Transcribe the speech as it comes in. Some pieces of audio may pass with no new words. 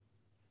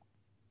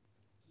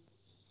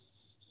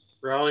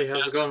Raleigh,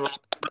 how's it going?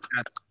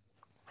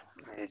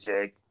 Hey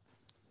Jake,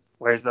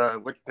 where's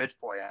which bitch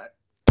boy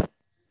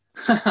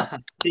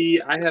at?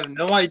 See, I have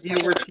no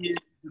idea where T is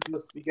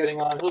supposed to be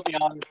getting on. He'll be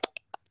on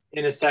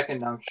in a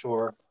second, I'm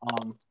sure.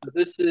 So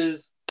this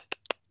is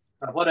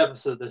what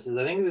episode this is?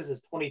 I think this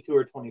is 22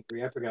 or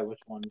 23. I forgot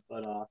which one,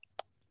 but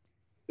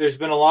there's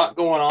been a lot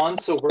going on,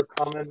 so we're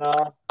coming.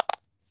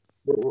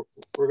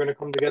 We're gonna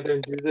come together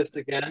and do this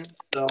again.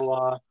 So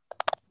I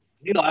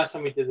think the last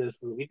time we did this,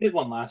 we did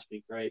one last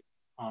week, right?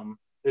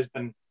 There's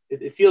been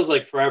it feels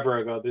like forever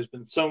ago. There's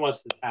been so much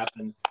that's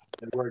happened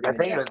that we're I gonna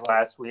think get. it was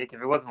last week. If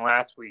it wasn't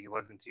last week, it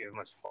wasn't too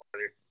much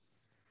farther.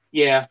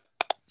 Yeah.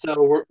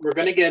 So we're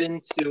gonna get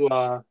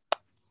into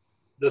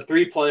the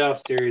three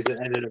playoff series that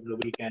ended over the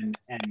weekend,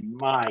 and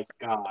my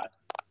God,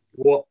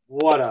 what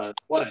a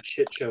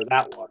shit show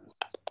that was.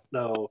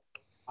 So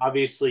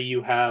obviously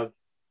you have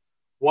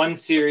one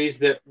series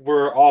that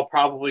we're all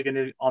probably going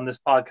to on this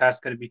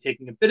podcast going to be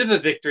taking a bit of a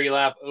victory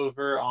lap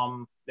over.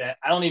 That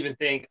I don't even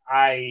think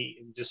I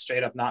am just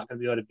straight up not going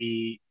to be able to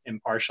be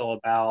impartial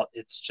about.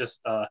 It's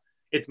just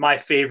it's my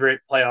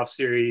favorite playoff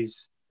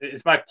series.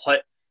 It's my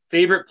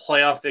favorite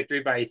playoff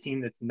victory by a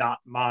team that's not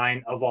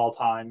mine of all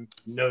time,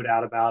 no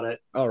doubt about it.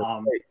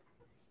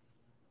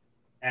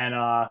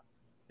 And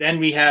then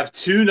we have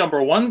two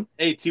number one.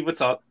 Hey T, what's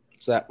up?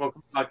 What's that?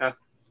 Welcome to the podcast.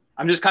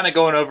 I'm just kind of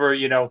going over,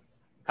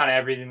 kind of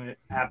everything that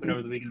happened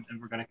over the weekend, and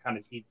we're going to kind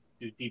of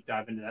do deep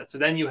dive into that. So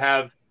then you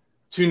have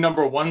two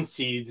number one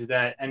seeds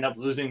that end up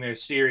losing their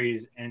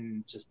series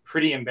in just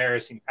pretty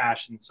embarrassing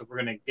fashion. So we're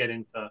going to get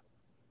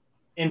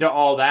into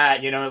all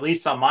that. At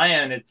least on my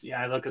end,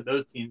 I look at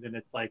those teams and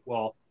it's like,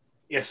 well,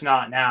 if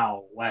not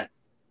now, when?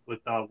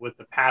 With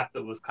the path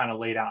that was kind of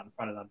laid out in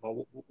front of them.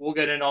 But we'll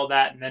get into all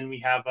that, and then we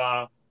have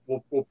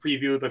we'll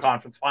preview the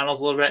conference finals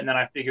a little bit, and then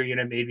I figure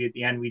maybe at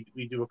the end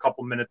we do a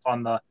couple minutes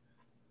on the.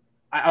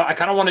 I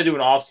kind of want to do an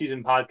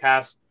off-season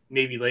podcast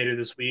maybe later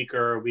this week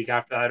or a week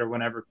after that or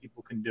whenever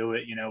people can do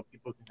it.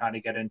 People can kind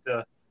of get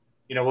into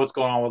what's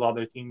going on with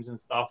other teams and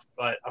stuff.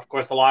 But of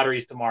course, the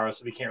lottery's tomorrow,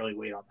 so we can't really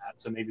wait on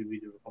that. So maybe we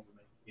do a couple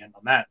minutes at the end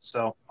on that.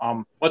 So,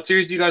 what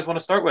series do you guys want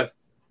to start with?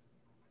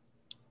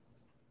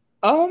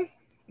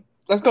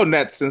 Let's go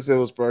Nets since it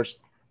was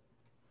first.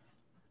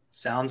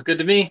 Sounds good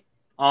to me.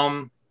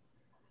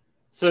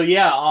 So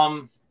yeah,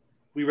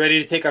 we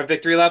ready to take our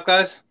victory lap,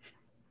 guys?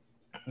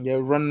 Yeah,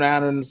 running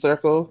around in a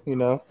circle,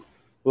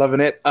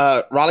 loving it.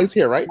 Raleigh's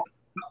here, right?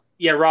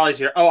 Yeah, Raleigh's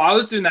here. Oh, I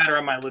was doing that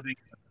around my living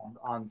room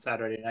on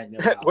Saturday night.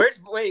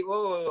 Wait,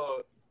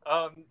 whoa.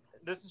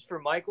 This is for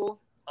Michael.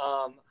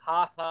 Ha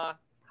ha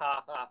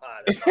ha ha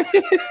ha.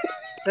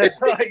 That's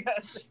all I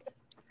got.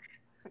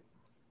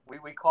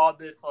 We called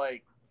this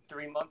like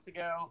 3 months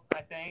ago,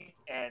 I think,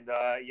 and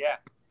yeah.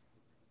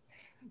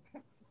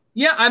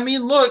 Yeah, I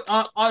mean, look,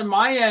 on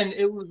my end,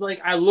 it was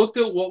like I looked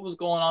at what was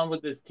going on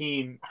with this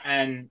team,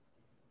 and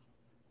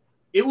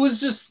it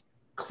was just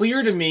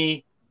clear to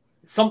me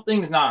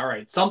something's not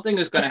right. Something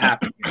is going to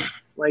happen here.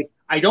 Like,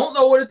 I don't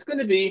know what it's going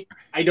to be.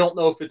 I don't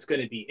know if it's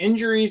going to be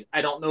injuries.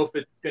 I don't know if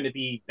it's going to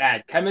be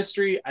bad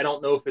chemistry. I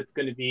don't know if it's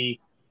going to be,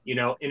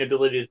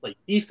 inability to play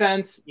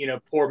defense,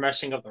 poor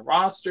meshing of the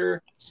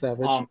roster.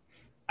 Savage.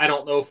 I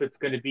don't know if it's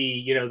going to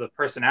be, the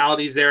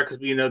personalities there because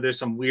we know there's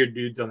some weird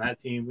dudes on that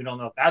team. We don't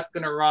know if that's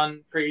going to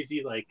run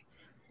crazy. Like,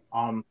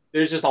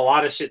 there's just a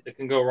lot of shit that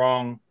can go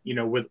wrong,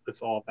 with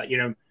all of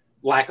that,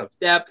 lack of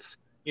depth,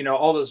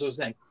 all those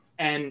things.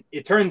 And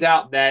it turns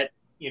out that,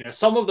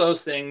 some of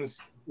those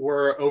things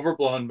were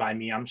overblown by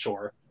me, I'm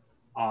sure.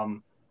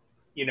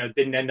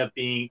 Didn't end up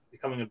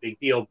becoming a big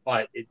deal,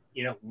 but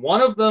one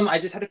of them, I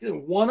just had a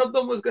feeling one of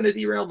them was going to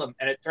derail them,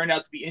 and it turned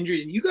out to be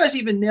injuries. And you guys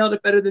even nailed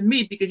it better than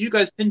me because you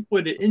guys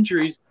pinpointed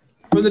injuries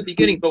from the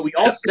beginning. But we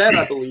all said,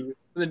 I believe,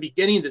 from the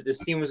beginning that this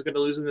team was going to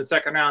lose in the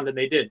second round, and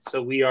they did.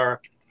 So we're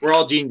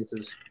all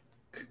geniuses.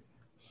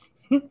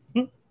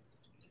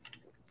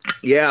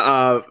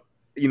 Yeah,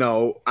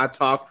 I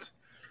talked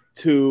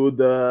to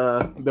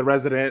the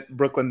resident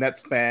Brooklyn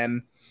Nets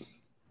fan,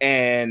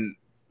 and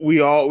we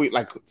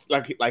like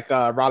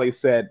Raleigh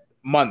said,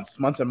 months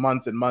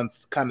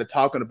kind of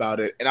talking about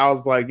it. And I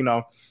was like,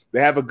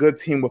 they have a good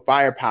team with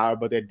firepower,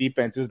 but their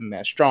defense isn't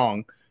that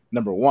strong,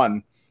 number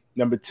one.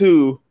 Number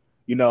two,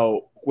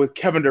 with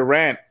Kevin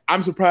Durant,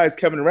 I'm surprised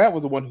Kevin Durant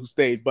was the one who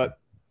stayed, but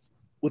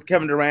with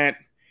Kevin Durant,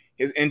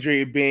 his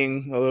injury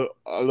being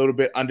a little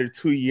bit under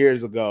 2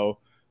 years ago,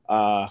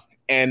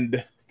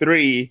 and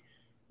three,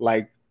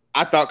 like,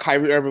 I thought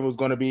Kyrie Irving was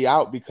going to be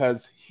out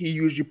because he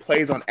usually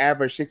plays on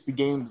average 60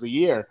 games a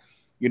year.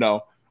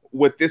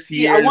 With this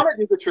year, I want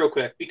to do this real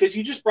quick because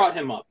you just brought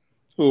him up.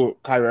 Who,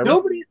 Kyrie Irving?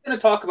 Nobody's going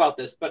to talk about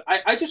this, but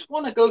I just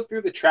want to go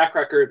through the track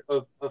record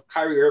of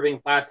Kyrie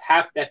Irving's last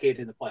half decade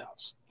in the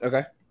playoffs.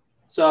 Okay.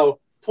 So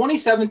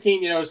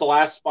 2017, was the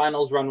last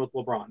finals run with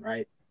LeBron,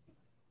 right?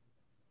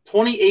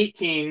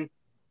 2018,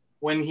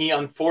 when he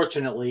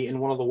unfortunately, in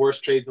one of the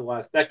worst trades of the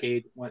last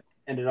decade,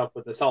 ended up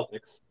with the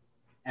Celtics,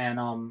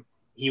 and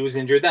he was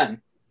injured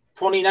then.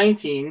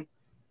 2019,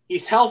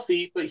 he's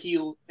healthy, but he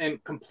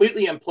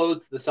completely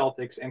implodes the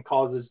Celtics and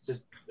causes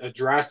just a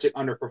drastic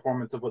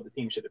underperformance of what the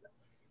team should have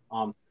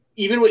been.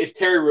 Even if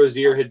Terry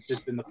Rozier had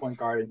just been the point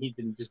guard and he'd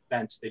been just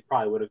benched, they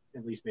probably would have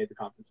at least made the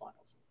conference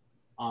finals.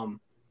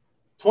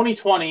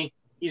 2020,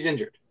 he's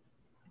injured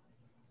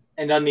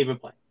and doesn't even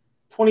play.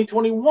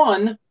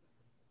 2021,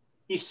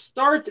 he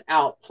starts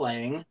out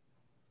playing,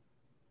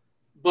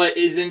 but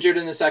is injured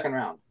in the second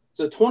round.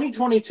 So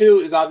 2022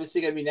 is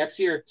obviously going to be next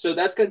year. So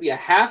that's going to be a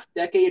half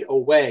decade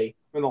away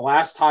from the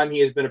last time he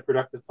has been a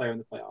productive player in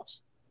the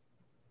playoffs.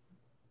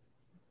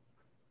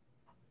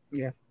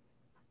 Yeah.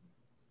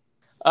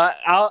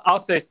 I'll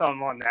say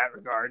something on that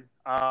regard.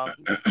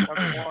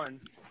 Number one,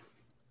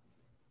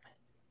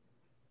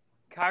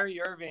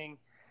 Kyrie Irving,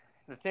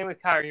 the thing with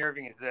Kyrie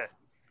Irving is this.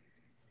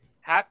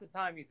 Half the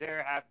time he's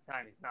there, half the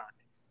time he's not.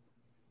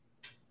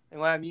 And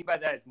what I mean by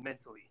that is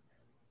mentally.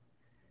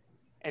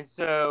 And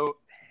so,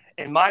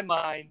 in my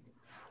mind,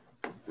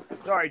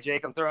 sorry,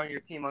 Jake, I'm throwing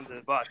your team under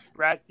the bus.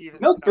 Brad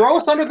Stevens. No, throw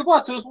us under the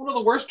bus. It was one of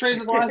the worst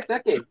trades of the last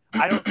decade.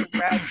 I don't think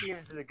Brad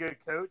Stevens is a good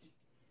coach.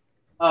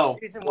 Oh,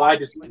 the reason why he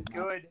was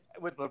good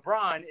with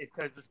LeBron is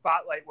because the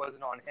spotlight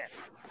wasn't on him.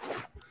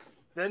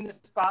 Then the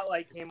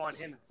spotlight came on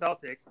him at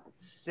Celtics.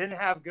 Didn't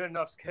have good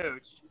enough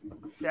coach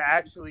to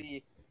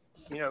actually,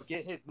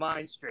 get his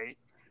mind straight.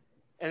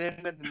 And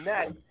then at the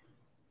Nets,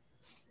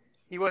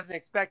 he wasn't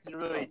expected to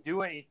really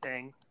do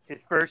anything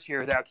his first year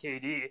without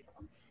KD.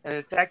 And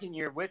the second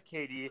year with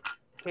KD,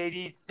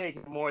 KD's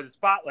taking more of the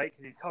spotlight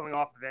because he's coming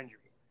off of injury.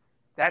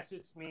 That's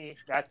just me.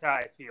 That's how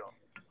I feel.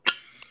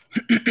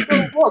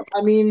 So, look,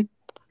 I mean,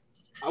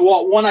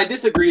 well, one, I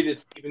disagree that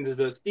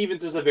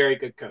Stevens is a very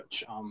good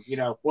coach.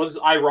 Was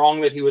I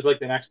wrong that he was like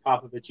the next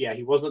Popovich? Yeah,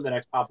 he wasn't the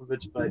next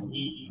Popovich, but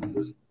he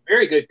was a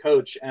very good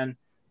coach, and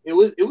it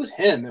was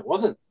him. It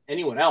wasn't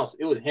anyone else.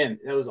 It was him.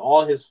 It was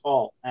all his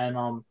fault. And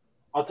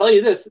I'll tell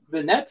you this: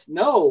 the Nets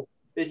know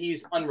that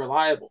he's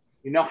unreliable.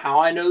 You know how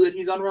I know that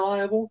he's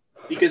unreliable?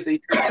 Because they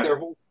traded their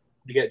whole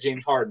to get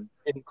James Harden,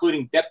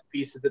 including depth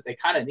pieces that they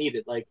kind of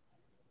needed. Like,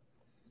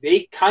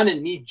 they kind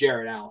of need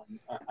Jarrett Allen.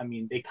 I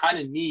mean, they kind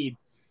of need.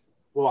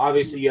 Well,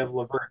 obviously you have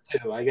LeVert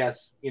too. I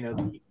guess kind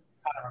of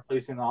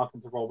replacing the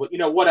offensive role, but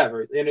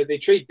whatever. They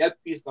trade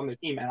depth pieces on their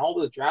team and all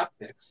those draft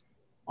picks.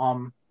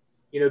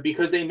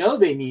 Because they know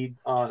they need.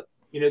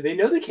 They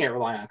know they can't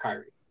rely on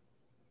Kyrie.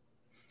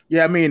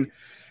 Yeah, I mean,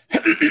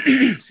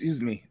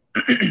 excuse me.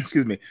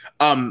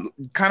 Kind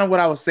of what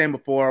I was saying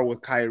before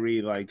with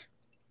Kyrie, like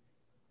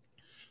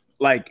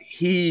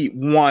he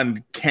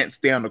can't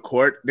stay on the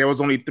court. There was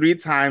only 3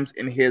 times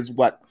in his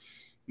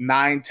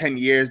 9-10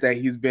 years that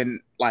he's been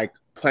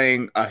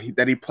playing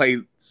that he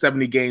played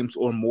 70 games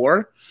or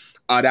more.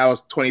 That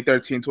was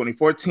 2013,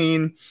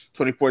 2014,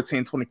 2014,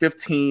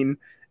 2015,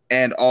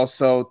 and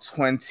also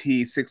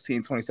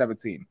 2016,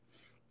 2017.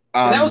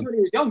 And that was when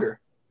he was younger.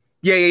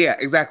 Yeah,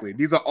 exactly.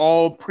 These are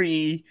all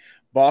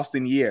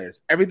pre-Boston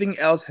years. Everything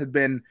else has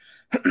been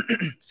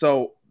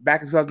so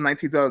back in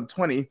 2019,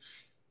 2020,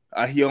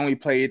 he only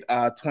played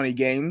 20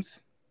 games.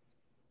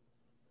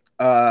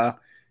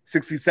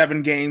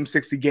 67 games,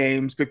 60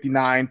 games,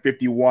 59,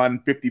 51,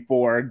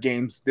 54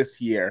 games this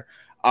year.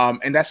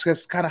 And that's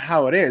just kind of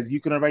how it is.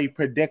 You can already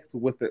predict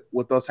with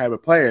those type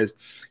of players.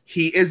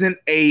 He isn't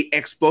a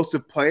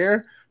explosive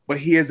player, but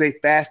he is a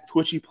fast,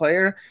 twitchy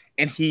player,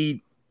 and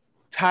he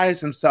tires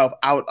himself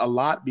out a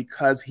lot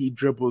because he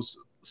dribbles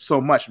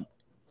so much.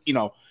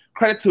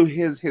 Credit to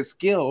his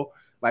skill.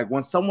 Like,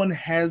 when someone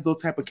has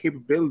those type of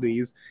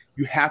capabilities,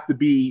 you have to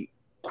be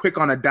quick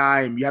on a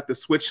dime. You have to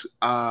switch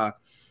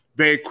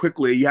very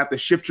quickly. You have to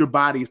shift your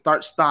body,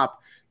 stop,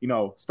 stop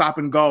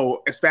and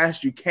go as fast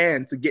as you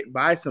can to get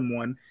by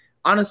someone.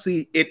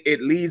 Honestly,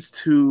 it leads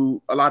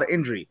to a lot of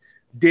injury.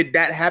 Did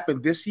that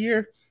happen this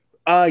year?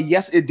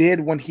 Yes, it did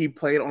when he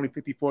played only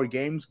 54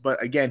 games.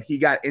 But again, he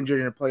got injured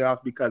in the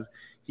playoffs because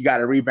he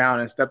got a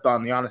rebound and stepped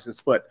on Giannis's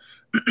foot.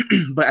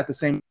 But at the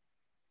same time,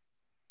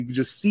 you can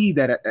just see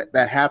that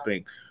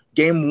happening.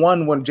 Game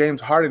 1, when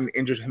James Harden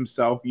injured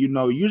himself,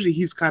 usually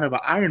he's kind of an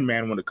Iron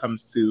Man when it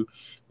comes to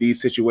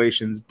these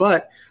situations.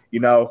 But,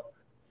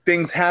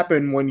 things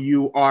happen when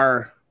you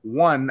are,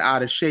 1,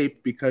 out of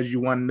shape because you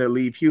wanted to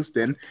leave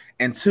Houston,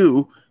 and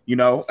 2,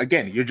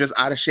 again, you're just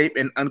out of shape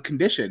and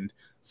unconditioned.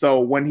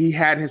 So when he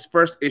had his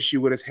first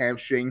issue with his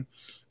hamstring,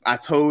 I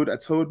told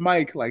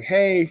Mike,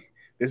 hey,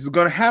 this is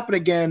going to happen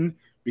again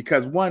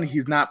because, 1,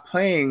 he's not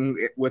playing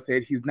with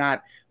it. He's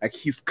not,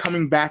 he's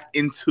coming back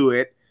into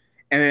it.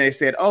 And then they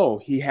said, oh,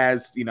 he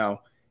has,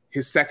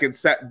 his second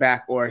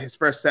setback or his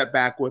first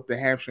setback with the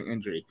hamstring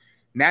injury.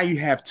 Now you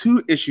have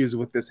 2 issues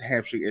with this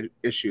hamstring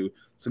issue.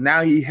 So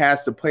now he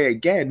has to play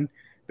again.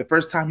 The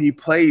first time he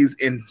plays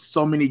in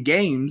so many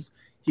games,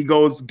 he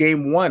goes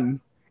game 1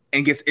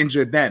 and gets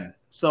injured then.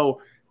 So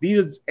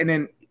and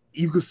then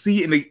you could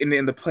see in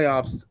the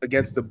playoffs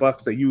against the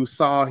Bucks that you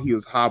saw he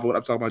was hobbled.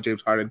 I'm talking about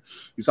James Harden.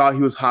 You saw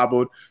he was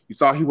hobbled. You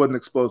saw he wasn't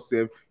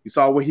explosive. You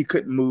saw where he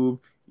couldn't move.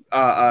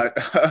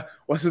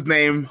 What's his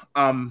name?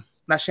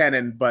 Not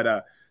Shannon,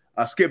 but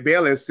Skip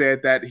Bayless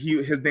said that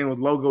his name was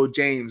Logo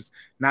James,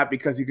 not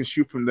because he can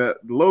shoot from the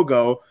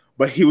logo,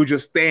 but he was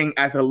just staying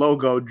at the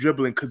logo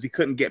dribbling because he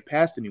couldn't get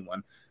past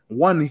anyone.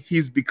 One,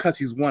 he's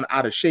one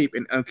out of shape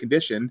and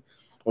unconditioned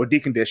or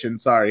deconditioned,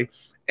 sorry.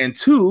 And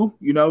two,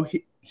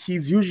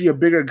 he's usually a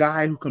bigger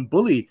guy who can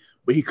bully,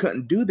 but he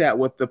couldn't do that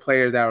with the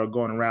players that were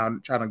going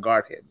around trying to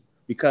guard him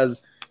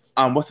because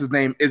what's his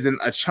name isn't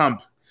a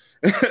chump.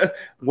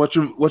 What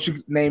your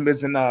name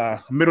isn't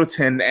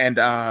Middleton and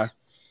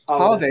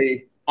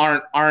Holiday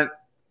aren't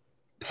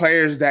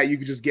players that you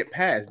could just get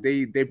past.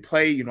 They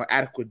play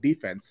adequate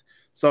defense.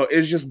 So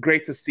it's just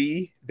great to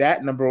see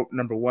that number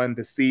one,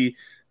 to see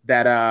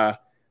that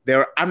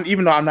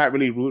even though I'm not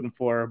really rooting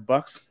for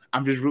Bucks,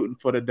 I'm just rooting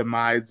for the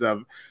demise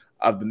of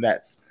the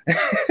Nets.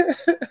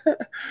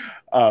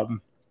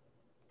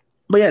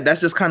 But yeah,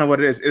 that's just kind of what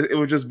it is. It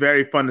was just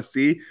very fun to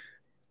see.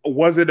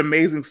 Was it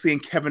amazing seeing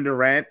Kevin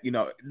Durant?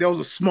 There was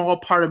a small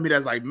part of me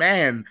that's like,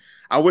 man,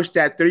 I wish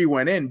that 3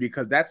 went in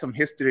because that's some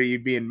history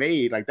being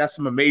made. Like, that's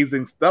some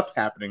amazing stuff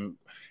happening.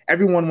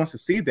 Everyone wants to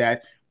see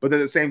that. But at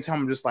the same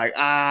time, I'm just like,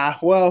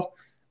 well,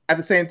 at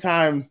the same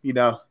time,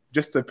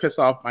 just to piss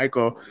off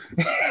Michael,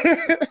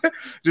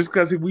 just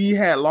because we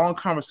had long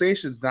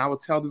conversations, and I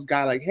would tell this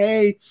guy, like,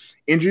 hey,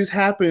 injuries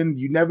happen.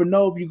 You never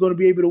know if you're going to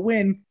be able to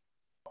win.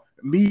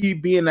 Me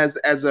being as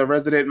a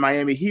resident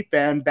Miami Heat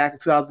fan back in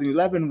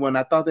 2011 when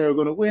I thought they were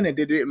going to win and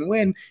they didn't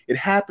win, it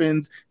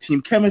happens.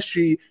 Team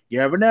chemistry, you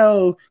never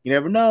know.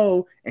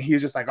 And he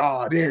was just like,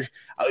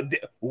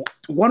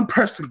 one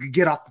person could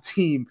get off the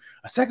team,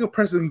 a second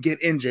person can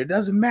get injured. It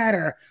doesn't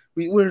matter.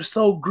 We're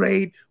so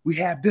great. We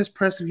have this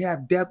person, we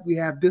have depth, we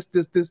have this.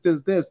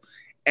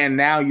 And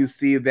now you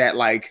see that,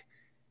 like,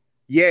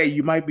 yeah,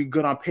 you might be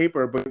good on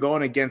paper, but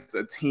going against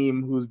a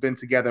team who's been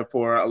together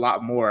for a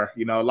lot more,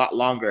 a lot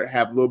longer,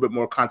 have a little bit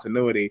more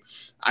continuity.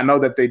 I know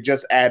that they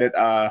just added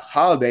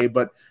Holiday,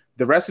 but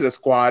the rest of the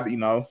squad,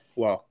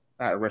 well,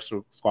 not the rest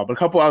of the squad, but a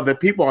couple other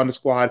people on the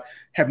squad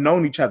have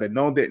known each other,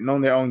 known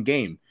their own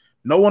game.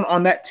 No one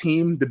on that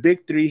team, the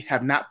big three,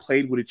 have not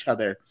played with each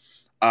other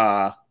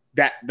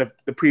the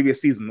previous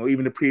season or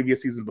even the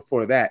previous season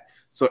before that.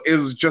 So it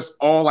was just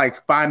all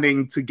like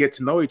finding to get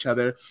to know each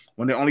other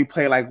when they only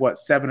play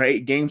 7 or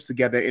 8 games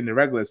together in the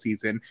regular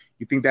season.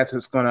 You think that's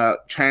just going to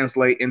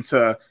translate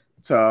into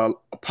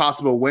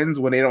possible wins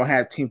when they don't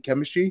have team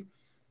chemistry?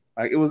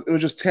 Like, it was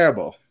just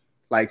terrible.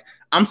 Like,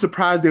 I'm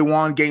surprised they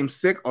won game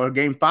 6 or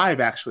game 5,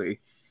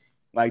 actually.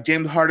 Like,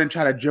 James Harden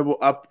tried to dribble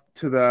up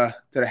to the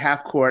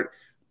half court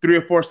 3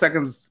 or 4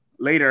 seconds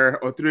later,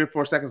 or 3 or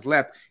 4 seconds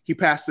left, he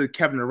passed to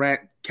Kevin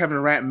Durant. Kevin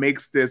Durant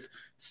makes this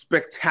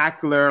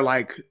spectacular,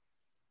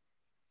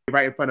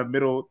 right in front of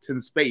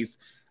Middleton's face.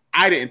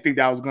 I didn't think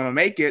that was going to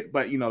make it,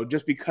 but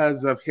just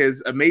because of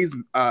his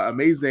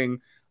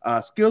amazing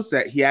skill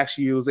set, he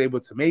actually was able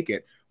to make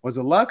it. Was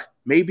it luck?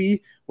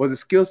 Maybe. Was it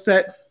skill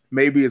set?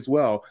 Maybe as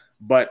well.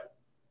 But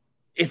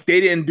if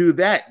they didn't do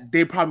that,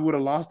 they probably would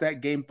have lost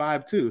that game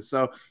 5 too.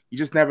 So you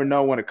just never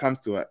know when it comes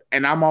to it.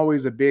 And I'm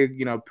always a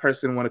big,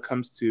 person when it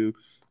comes to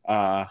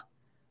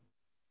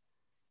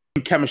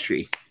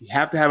chemistry. You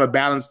have to have a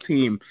balanced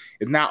team.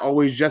 It's not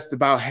always just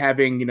about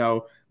having,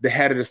 the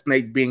head of the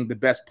snake being the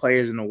best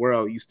players in the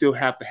world. You still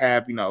have to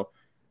have,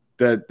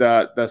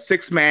 the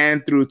 6th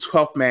man through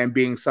 12th man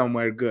being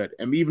somewhere good.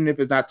 And even if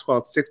it's not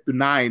 12, 6 through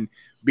 9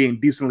 being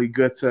decently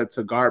good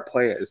to guard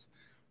players.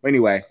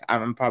 Anyway,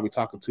 I'm probably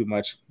talking too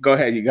much. Go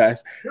ahead, you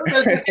guys.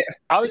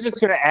 I was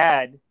just going to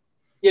add.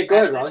 Yeah,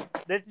 go ahead, Ron.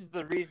 This is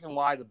the reason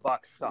why the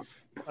Bucks suck.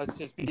 Let's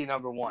just be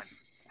number one.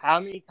 How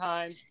many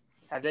times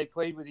have they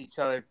played with each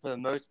other for the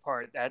most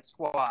part, that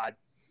squad,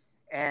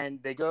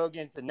 and they go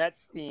against the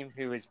Nets team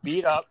who is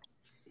beat up,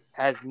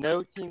 has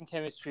no team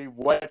chemistry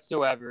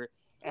whatsoever,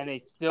 and they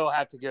still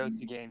have to go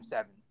to Game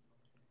 7?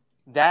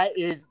 That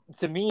is,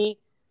 to me,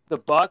 the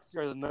Bucks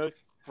are the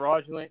most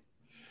fraudulent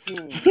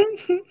team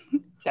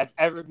that's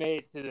ever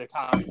made it to the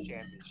conference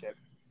championship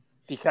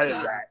because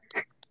of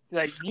that.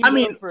 Like,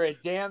 know for a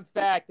damn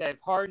fact that if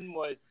Harden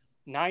was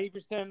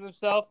 90% of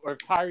himself, or if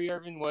Kyrie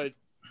Irving was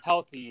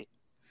healthy,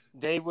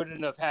 they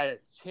wouldn't have had a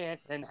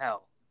chance in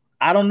hell.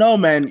 I don't know,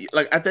 man.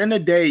 Like, at the end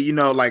of the day,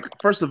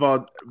 first of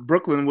all,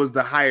 Brooklyn was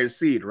the higher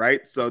seed,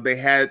 right? So they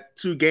had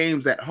 2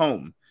 games at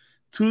home.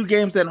 2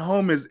 games at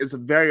home is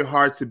very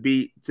hard to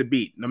beat,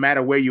 no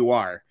matter where you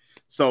are.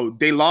 So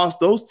they lost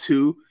those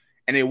 2,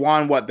 and they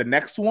won the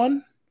next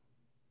one?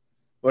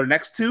 Or the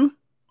next 2?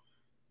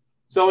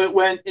 So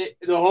the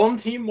home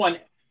team won.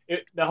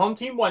 The home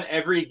team won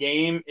every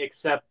game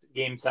except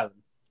Game 7.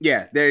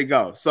 Yeah, there you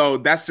go. So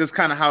that's just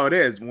kind of how it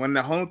is. When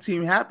the home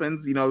team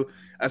happens,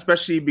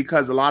 especially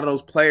because a lot of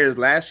those players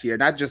last year,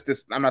 not just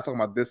this, I'm not talking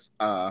about this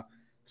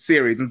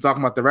series, I'm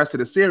talking about the rest of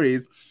the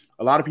series,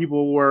 a lot of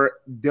people were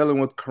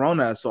dealing with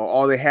Corona, so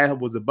all they had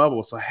was a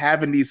bubble. So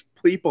having these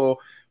people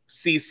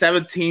see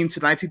 17 to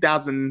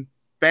 19,000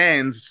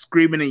 fans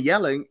screaming and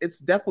yelling, it's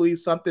definitely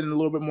something a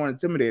little bit more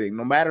intimidating,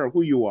 no matter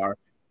who you are.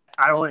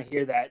 I don't want to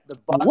hear that. The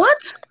Bucks,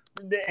 what?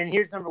 And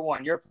here's number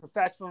one. You're a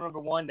professional, number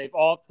one. They've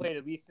all played,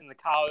 at least in the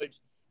college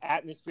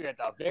atmosphere at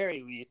the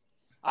very least.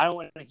 I don't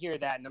want to hear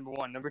that, number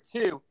one. Number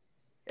two,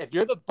 if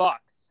you're the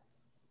Bucks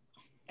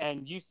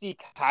and you see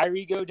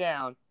Kyrie go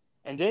down,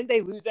 and didn't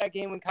they lose that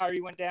game when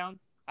Kyrie went down?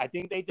 I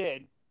think they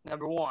did,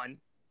 number one.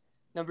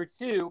 Number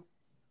two.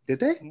 Did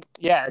they?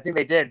 Yeah, I think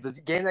they did. The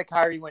game that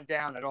Kyrie went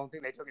down, I don't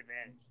think they took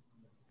advantage.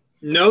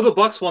 No, the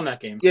Bucks won that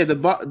game. Yeah, the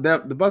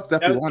Bucks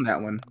definitely won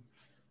that one.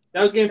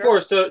 That was game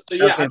 4. So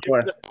yeah, game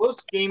 4. The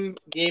close game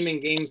in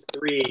game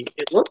 3,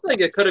 it looked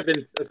like it could have been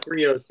a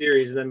 3-0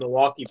 series, and then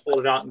Milwaukee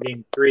pulled it out in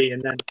game 3,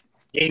 and then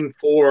game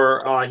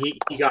 4,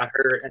 he got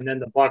hurt, and then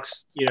the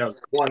Bucks,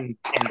 won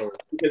handily,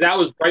 because that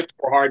was right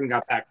before Harden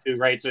got back too,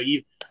 right? So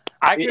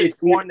I could have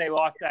sworn they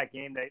lost that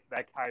game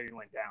that Kyrie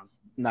went down.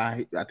 Nah,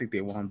 I think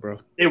they won, bro.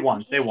 They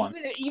won.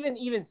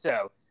 Even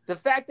so, the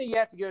fact that you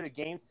have to go to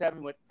game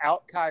 7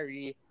 without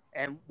Kyrie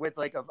and with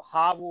like a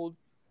hobbled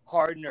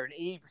Harden or an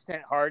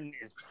 80% Harden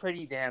is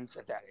pretty damn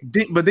pathetic.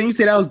 But didn't you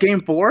say that was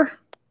game 4?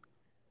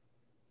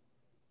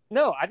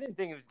 No, I didn't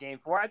think it was game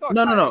 4. I thought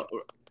No.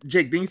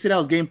 Jake, didn't you say that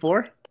was game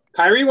 4?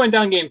 Kyrie went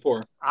down game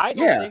 4. I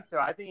don't think so.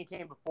 I think he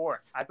came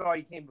before. I thought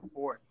he came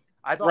before.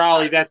 I thought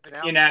Raleigh, that's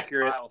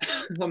inaccurate.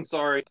 I'm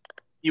sorry.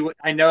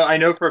 I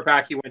know for a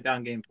fact he went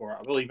down game 4.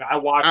 I believe I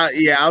watched.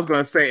 Yeah, I was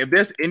gonna say if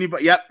there's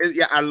anybody. Yep,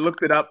 I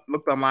looked it up.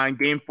 Looked online.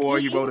 Game 4.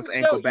 He rolled his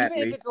ankle badly.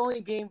 Even if it's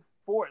only game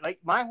 4, like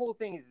my whole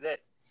thing is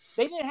this: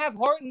 they didn't have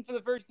Harden for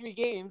the first 3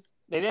 games.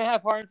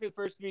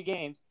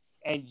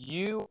 And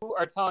you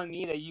are telling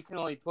me that you can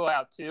only pull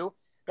out 2.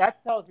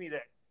 That tells me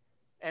this,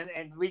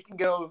 and we can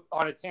go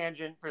on a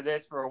tangent for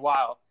this for a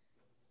while.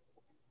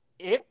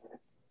 If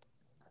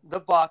the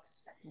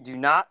Bucks do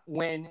not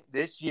win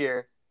this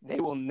year, they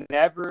will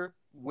never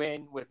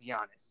win with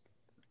Giannis.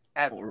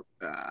 Ever.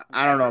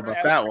 I don't know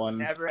about that one.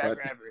 Never.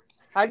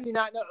 How do you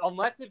not know?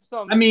 Unless if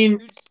some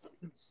huge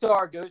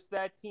star goes to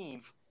that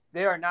team,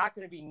 they are not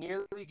going to be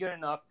nearly good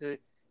enough to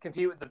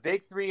compete with the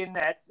big 3 in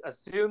Nets,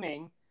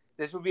 assuming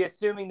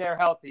they're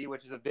healthy,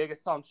 which is a big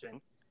assumption.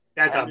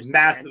 That's a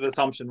massive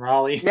assumption,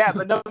 Raleigh. Yeah,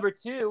 but number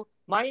 2,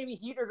 Miami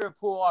Heat are going to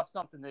pull off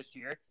something this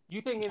year.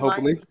 You think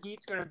Miami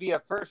Heat's going to be a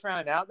first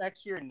round out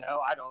next year?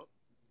 No, I don't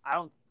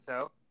think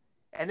so.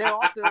 And then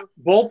also,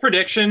 bold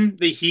prediction: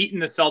 the Heat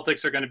and the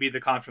Celtics are going to be the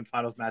conference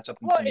finals matchup.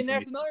 And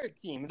there's another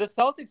team. The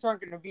Celtics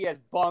aren't going to be as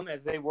bum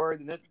as they were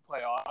in this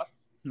playoffs.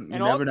 You and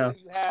never also, know.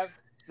 you have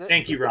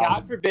Thank you, Rob.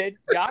 God forbid,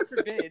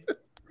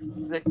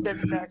 the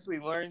Simmons actually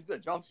learns a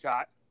jump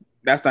shot.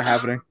 That's not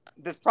happening.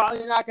 That's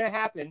probably not going to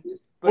happen.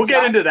 We'll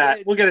get into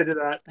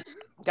that.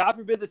 God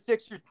forbid the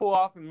Sixers pull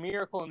off a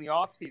miracle in the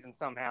offseason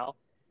somehow.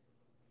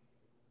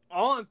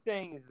 All I'm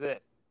saying is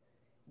this.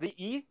 The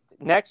East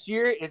next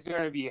year is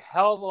going to be a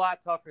hell of a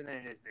lot tougher than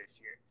it is this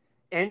year.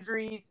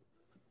 Injuries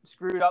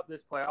screwed up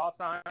this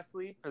playoffs,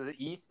 honestly, for the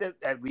East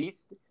at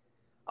least.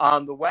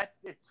 The West,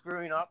 it's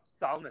screwing up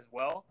some as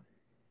well.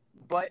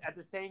 But at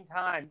the same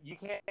time, you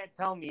can't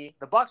tell me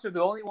the Bucks are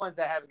the only ones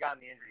that haven't gotten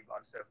the injury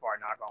bug so far,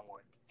 knock on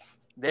wood.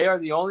 They are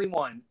the only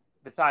ones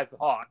besides the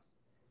Hawks.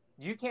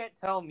 You can't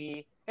tell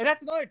me, and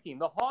that's another team.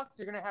 The Hawks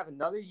are going to have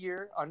another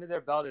year under their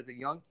belt as a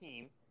young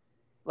team.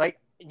 Like,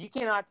 you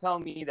cannot tell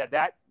me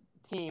that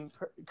team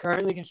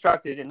currently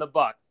constructed in the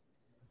Bucks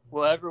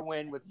will ever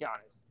win with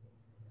Giannis.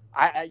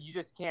 You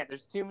just can't.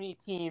 There's too many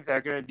teams that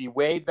are going to be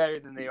way better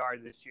than they are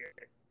this year.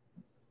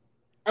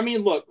 I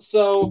mean, look.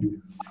 So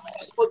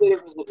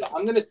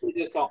I'm going to say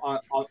this on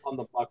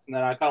the Bucks, and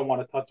then I kind of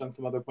want to touch on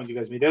some other points you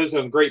guys made. Those are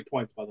some great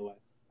points, by the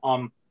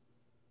way.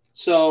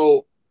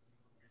 So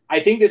I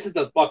think this is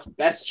the Bucks'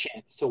 best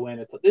chance to win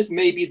it. This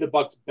may be the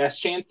Bucks'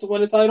 best chance to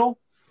win a title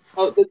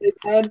that they've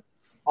had.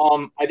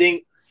 I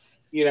think.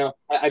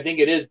 I think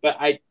it is, but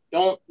I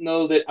don't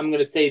know that I'm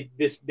going to say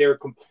this. They're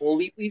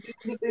completely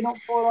different if they don't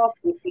pull it off,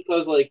 just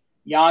because like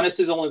Giannis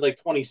is only like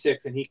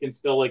 26 and he can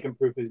still like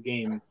improve his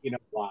game, a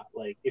lot.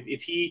 Like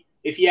if he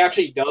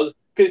actually does,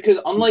 because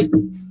unlike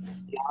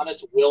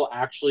Giannis will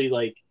actually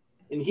like,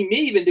 and he may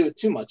even do it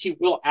too much. He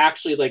will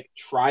actually like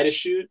try to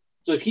shoot.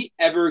 So if he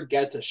ever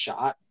gets a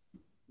shot,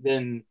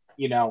 then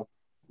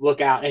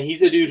look out. And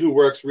he's a dude who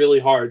works really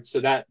hard,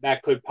 so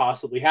that could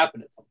possibly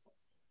happen at some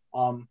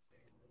point.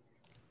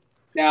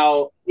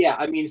 Now, yeah,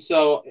 I mean,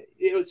 so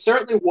it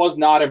certainly was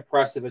not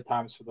impressive at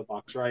times for the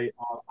Bucks, right?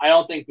 I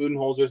don't think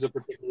Budenholzer is a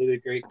particularly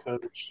great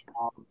coach.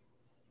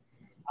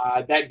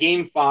 That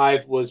Game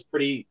 5 was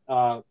pretty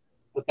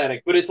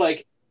pathetic, but it's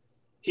like,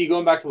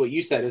 going back to what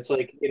you said, it's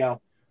like, of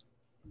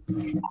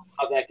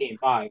that Game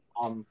 5.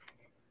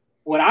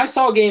 When I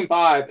saw Game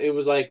 5, it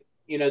was like,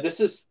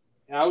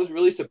 I was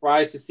really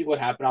surprised to see what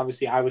happened.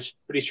 Obviously, I was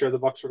pretty sure the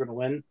Bucks were going to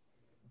win,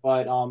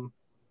 but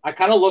I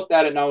kind of looked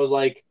at it and I was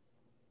like,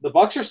 the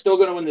Bucks are still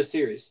going to win this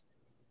series.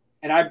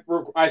 And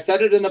I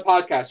said it in the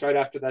podcast right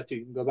after that too.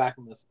 You can go back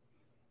and listen.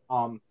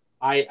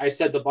 I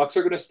said the Bucks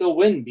are going to still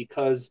win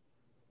because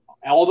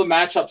all the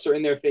matchups are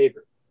in their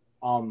favor.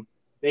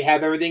 They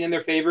have everything in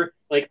their favor.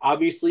 Like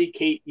obviously,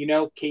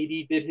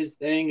 KD did his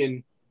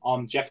thing,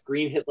 and Jeff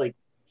Green hit like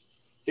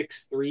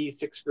 6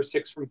 for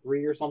 6 from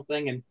 3 or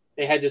something, and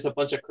they had just a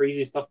bunch of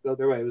crazy stuff go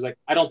their way. It was like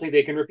I don't think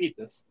they can repeat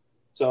this.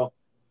 So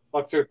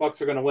Bucks are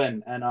going to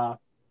win, and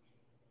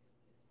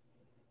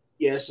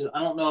yeah, it's just I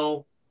don't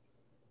know.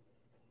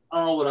 I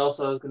don't know what else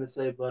I was going to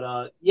say,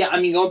 but yeah, I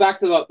mean, going back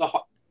to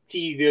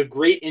the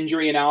great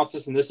injury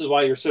analysis, and this is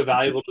why you're so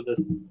valuable to this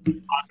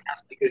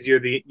podcast because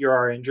you're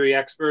our injury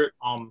expert.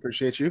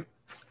 Appreciate you.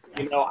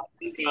 I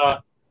think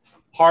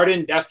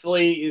Harden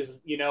definitely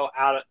is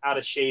out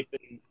of shape,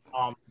 and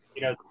not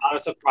a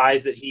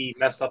surprise that he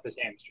messed up his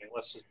hamstring.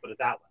 Let's just put it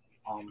that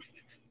way.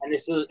 And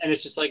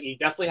it's just like you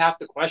definitely have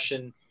to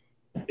question.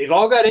 They've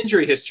all got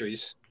injury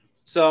histories,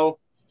 so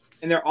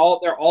and they're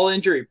all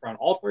injury prone,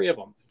 all three of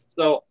them.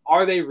 So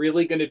are they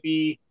really going to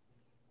be?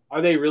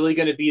 Are they really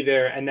going to be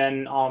there? And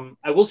then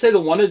I will say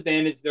the one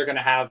advantage they're going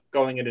to have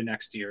going into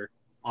next year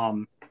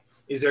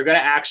is they're going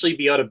to actually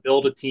be able to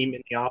build a team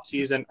in the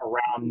offseason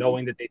around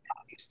knowing that they've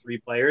got these three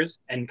players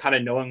and kind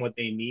of knowing what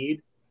they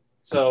need.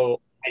 So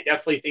I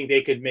definitely think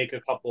they could make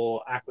a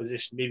couple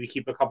acquisitions, maybe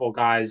keep a couple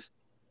guys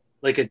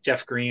like a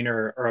Jeff Green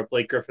or a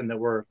Blake Griffin that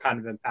were kind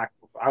of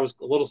impactful. I was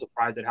a little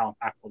surprised at how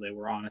impactful they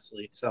were,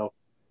 honestly. So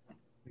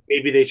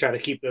maybe they try to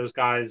keep those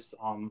guys.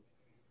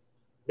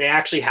 They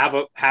actually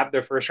have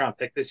their first round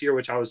pick this year,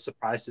 which I was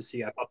surprised to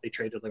see. I thought they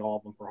traded like all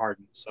of them for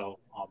Harden. So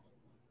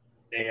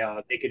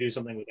they could do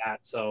something with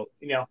that. So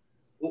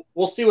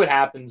we'll see what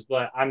happens,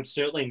 but I'm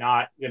certainly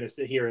not going to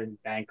sit here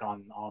and bank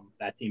on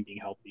that team being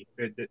healthy.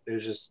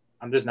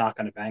 I'm just not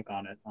going to bank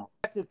on it. I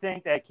have to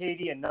think that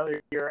KD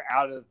another year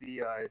out of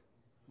the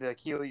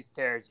Achilles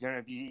tear is going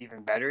to be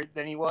even better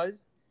than he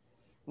was.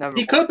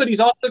 He could, but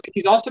he's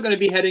also going to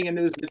be heading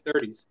into his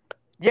mid-30s.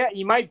 Yeah,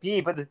 he might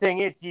be, but the thing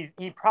is, he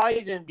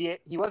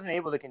wasn't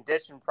able to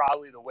condition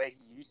probably the way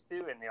he used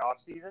to in the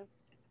offseason.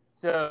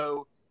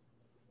 So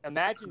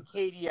imagine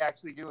KD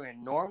actually doing a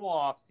normal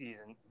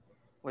offseason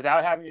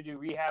without having to do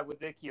rehab with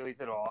the Achilles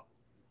at all.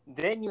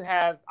 Then you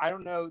have, I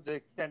don't know the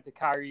extent of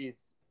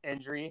Kyrie's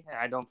injury, and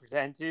I don't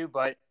pretend to,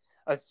 but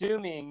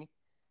assuming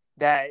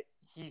that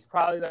he's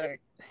probably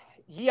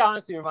he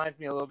honestly reminds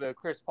me a little bit of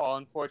Chris Paul,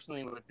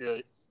 unfortunately, with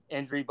the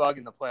injury bug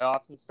in the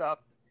playoffs and stuff.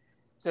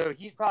 So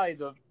he's probably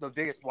the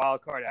biggest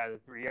wild card out of the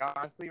three,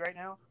 honestly, right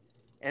now.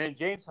 And then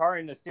James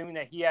Harden, assuming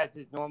that he has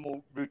his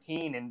normal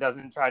routine and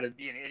doesn't try to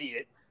be an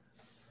idiot,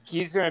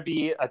 he's going to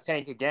be a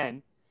tank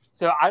again.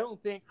 So I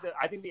think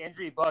the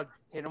injury bug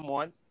hit him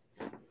once,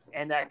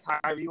 and that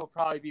Kyrie will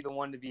probably be the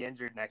one to be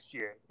injured next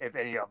year, if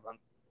any of them.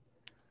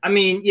 I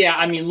mean,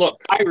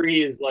 look,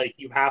 Kyrie is like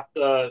you have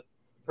to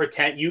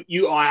pretend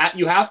you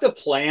have to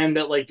plan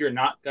that like you're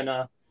not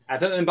gonna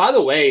have him. And by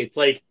the way, it's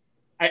like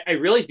I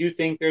really do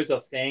think there's a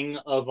thing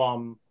of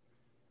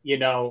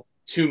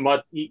too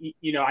much.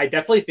 I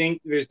definitely think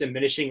there's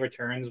diminishing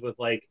returns with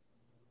like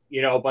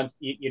a bunch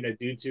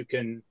dudes who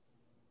can.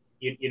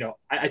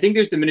 I think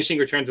there's diminishing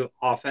returns with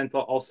offense.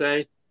 I'll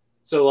say,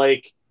 so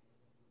like,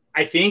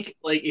 I think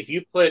like if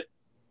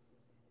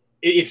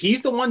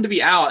he's the one to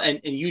be out and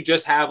you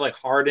just have like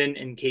Harden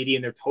and KD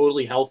and they're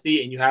totally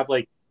healthy and you have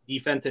like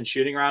defense and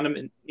shooting around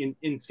them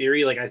in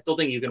theory, like I still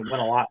think you can win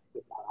a lot.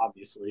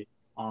 Obviously,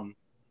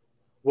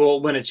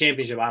 we'll win a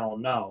championship. I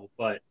don't know,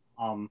 but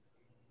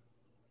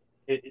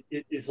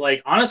it's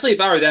like honestly,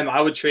 if I were them, I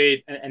would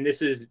trade. And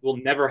this will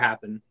never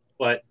happen,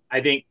 but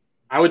I think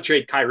I would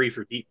trade Kyrie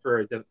for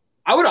the.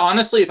 I would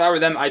honestly, if I were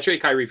them, I'd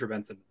trade Kyrie for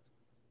Ben Simmons.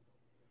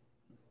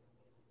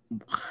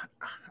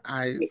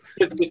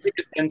 Just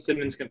because Ben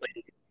Simmons can play.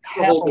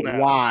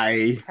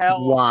 Why?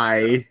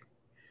 Why?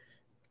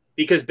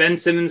 Because Ben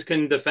Simmons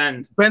can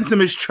defend. Ben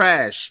Simmons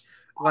trash.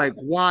 Like,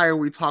 why are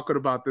we talking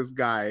about this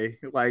guy?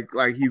 Like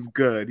he's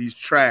good. He's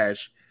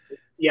trash.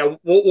 Yeah,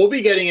 we'll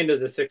be getting into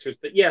the Sixers,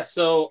 but yeah.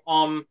 So,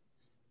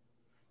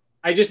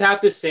 I just have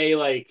to say,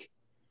 like,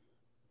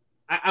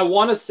 I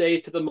want to say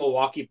to the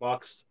Milwaukee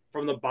Bucks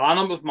from the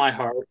bottom of my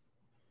heart,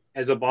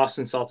 as a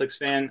Boston Celtics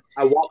fan,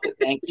 I want to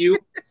thank you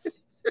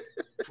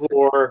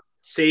for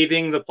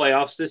saving the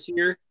playoffs this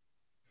year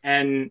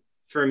and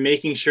for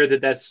making sure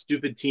that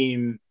stupid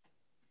team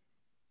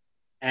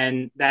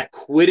and that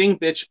quitting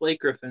bitch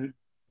Blake Griffin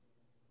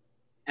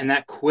and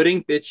that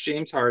quitting bitch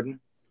James Harden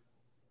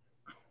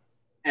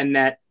and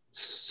that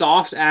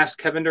soft ass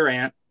Kevin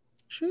Durant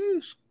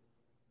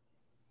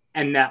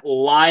and that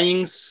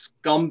lying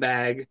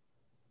scumbag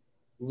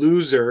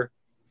loser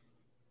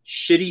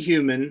shitty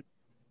human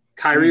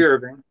Kyrie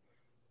Irving.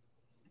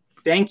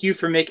 Thank you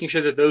for making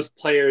sure that those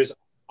players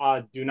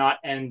do not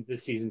end the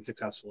season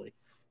successfully.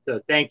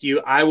 So thank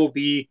you.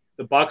 The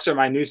Bucks are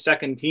my new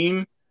second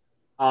team.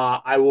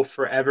 I will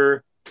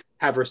forever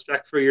have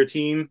respect for your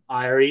team.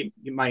 I already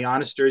my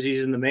Giannis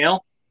jersey's in the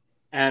mail.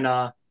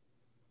 And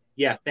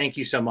yeah, thank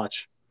you so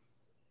much.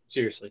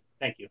 Seriously.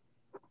 Thank you.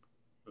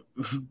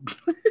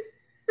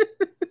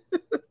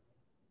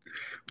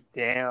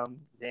 Damn.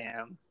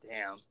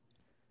 Yeah.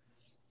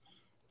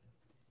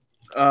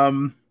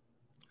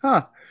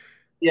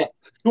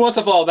 Who wants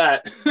to follow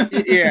that?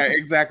 Yeah,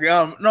 exactly.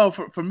 No,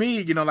 for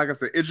me, like I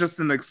said, it's just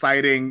an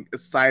exciting.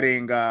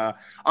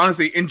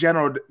 Honestly, in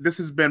general, this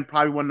has been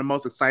probably one of the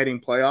most exciting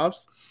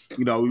playoffs.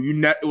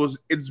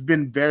 It's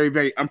been very,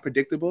 very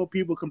unpredictable.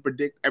 People can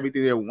predict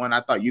everything they want.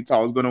 I thought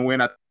Utah was going to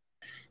win.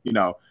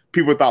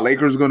 People thought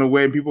Lakers were going to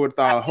win. People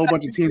thought a whole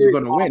bunch of teams were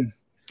going to win.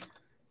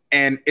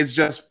 And it's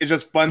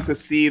just fun to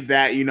see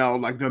that, you know,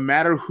 like no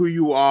matter who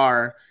you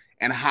are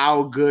and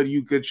how good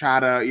you could try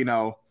to, you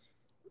know,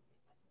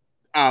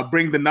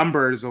 bring the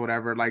numbers or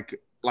whatever, like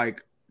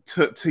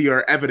to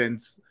your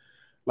evidence,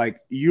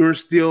 like you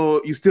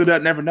still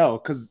don't never know,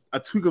 because a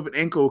tweak of an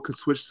ankle could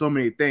switch so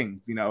many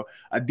things. You know,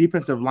 a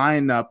defensive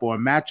lineup or a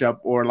matchup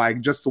or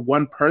like just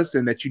one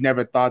person that you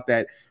never thought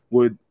that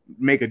would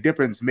make a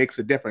difference makes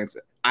a difference.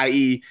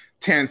 I.e.,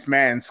 Terrence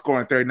Mann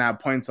scoring 39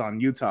 points on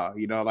Utah.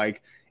 You know,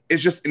 like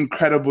it's just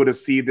incredible to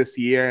see this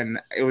year, and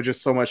it was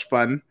just so much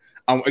fun.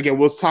 Again,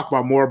 we'll talk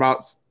about more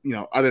about, you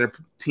know, other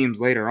teams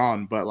later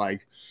on, but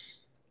like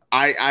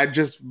I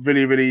just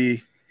really,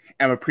 really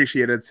am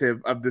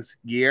appreciative of this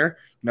year,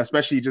 you know,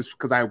 especially just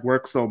because I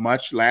worked so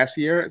much last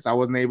year, so I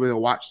wasn't able to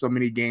watch so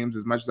many games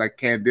as much as I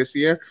can this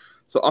year.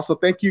 So also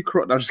thank you,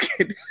 no, I'm just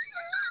kidding.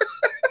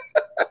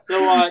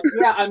 So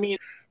yeah, I mean,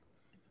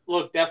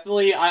 look,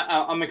 definitely,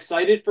 I'm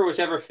excited for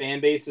whichever fan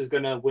base is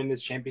going to win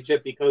this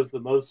championship, because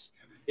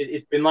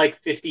it's been like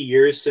 50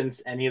 years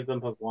since any of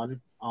them have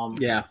won.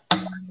 Yeah,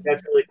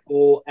 that's really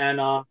cool. And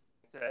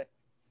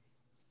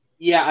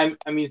yeah,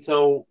 I mean,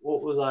 so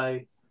what was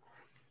I?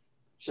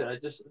 Shit, I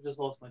just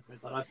lost my train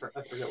of thought.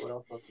 I forget what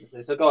else I was going to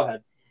say. So go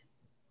ahead,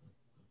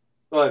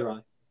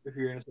 Ronnie, if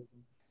you're going to say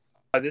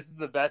something. This is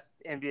the best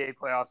NBA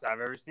playoffs I've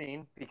ever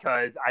seen,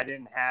 because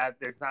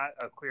there's not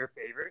a clear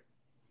favorite.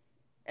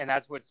 And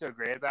that's what's so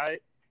great about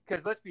it.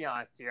 Because let's be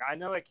honest here. I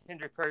know like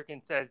Kendrick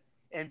Perkins says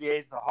NBA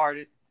is the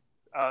hardest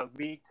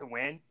league to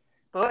win.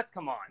 But let's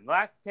come on. The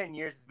last 10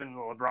 years has been the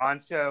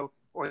LeBron show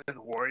or the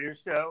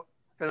Warriors show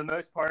for the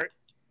most part.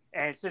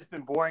 And it's just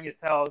been boring as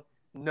hell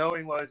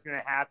knowing what was going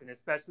to happen,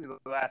 especially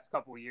the last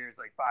couple of years,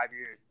 like 5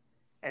 years.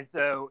 And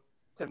so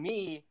to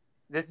me,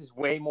 this is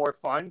way more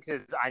fun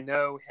because I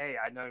know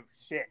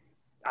shit.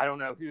 I don't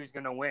know who's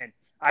going to win.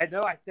 I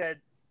know I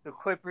said the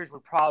Clippers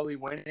would probably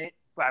win it,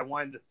 but I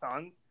wanted the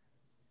Suns.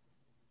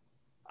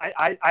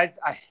 I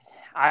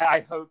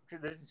hope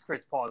this is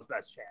Chris Paul's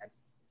best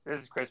chance.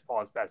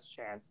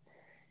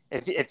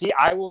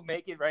 I will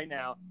make it right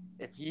now.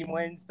 If he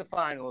wins the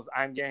finals,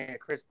 I'm getting a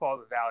Chris Paul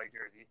the Valley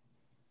jersey.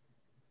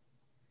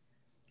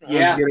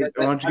 Yeah,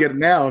 why don't you get it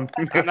now? I'm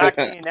not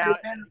getting it now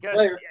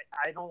because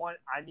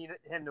I need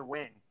him to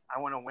win. I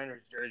want a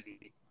winner's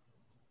jersey.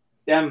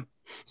 Damn.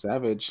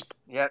 Savage.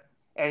 Yep.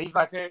 And he's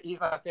my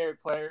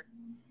favorite player.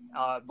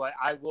 But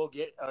I will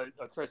get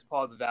a Chris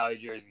Paul the Valley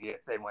jersey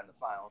if they win the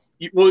finals.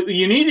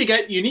 You need to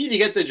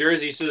get the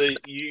jersey so that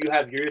you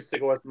have yours to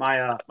go with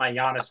my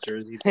Giannis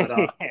jersey. But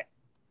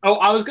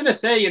I was gonna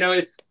say, you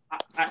know,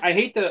 I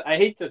hate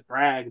to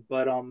brag,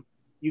 but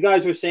you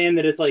guys were saying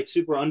that it's like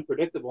super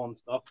unpredictable and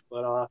stuff,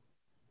 but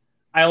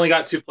I only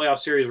got 2 playoff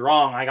series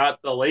wrong. I got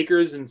the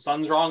Lakers and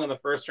Suns wrong in the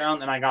first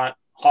round, and I got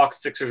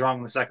Hawks Sixers wrong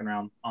in the second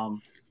round.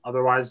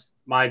 Otherwise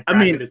my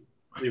bracket is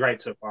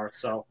right so far.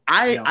 So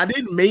I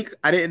didn't make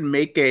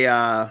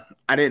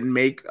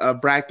a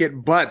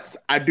bracket, but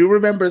I do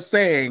remember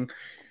saying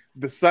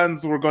the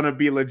Suns were going to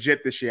be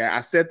legit this year.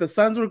 I said the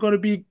Suns were going to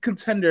be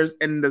contenders,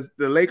 and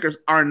the Lakers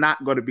are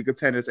not going to be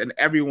contenders, and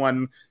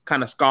everyone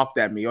kind of scoffed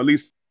at me, or at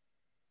least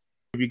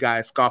you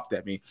guys scoffed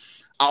at me.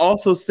 I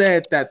also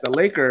said that the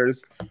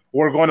Lakers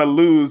were going to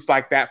lose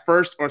like that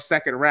first or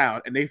second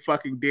round, and they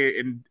fucking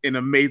did in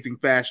amazing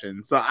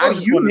fashion. So I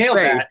just want to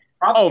say,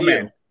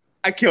 man,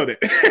 I killed it.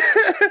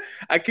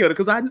 I killed it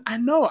because I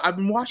know I've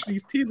been watching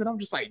these teams and I'm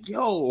just like,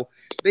 yo,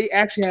 they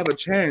actually have a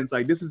chance.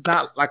 Like, this is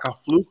not like a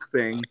fluke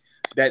thing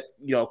that,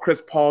 you know, Chris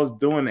Paul's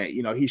doing it.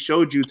 You know, he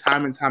showed you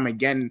time and time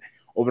again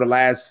over the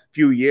last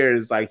few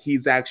years, like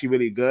he's actually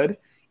really good.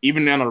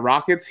 Even on the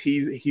Rockets,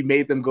 he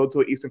made them go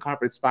to an Eastern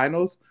Conference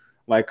Finals.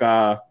 Like,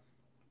 so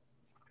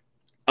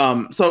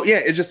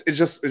yeah, it's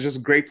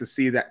just great to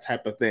see that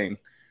type of thing.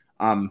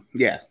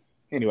 Yeah.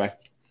 Anyway,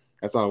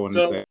 that's all I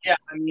wanted to say. Yeah,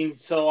 I mean,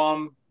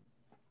 so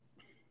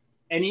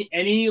any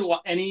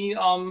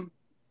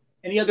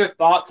other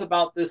thoughts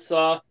about this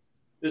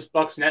this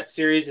Bucks Nets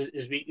series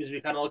as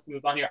we kind of look to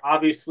move on here?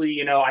 Obviously,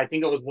 you know, I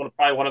think it was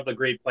probably one of the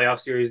great playoff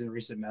series in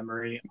recent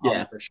memory.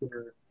 Yeah, for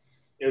sure.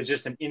 It was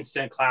just an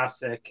instant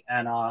classic,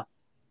 and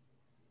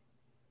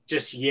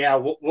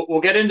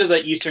we'll get into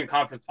the Eastern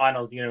Conference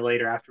Finals, you know,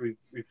 later after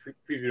we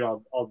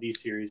previewed all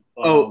these series.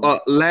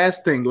 But,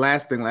 last thing.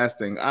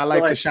 I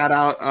like to shout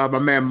out my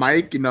man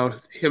Mike. You know,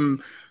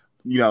 him,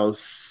 you know,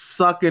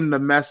 sucking the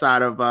mess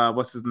out of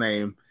what's his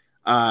name,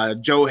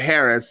 Joe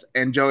Harris,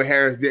 and Joe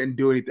Harris didn't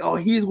do anything. Oh,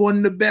 he's one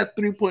of the best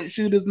 3-point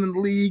shooters in the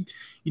league.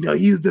 You know,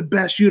 he's the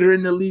best shooter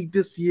in the league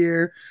this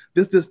year.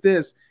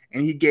 This,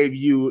 and he gave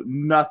you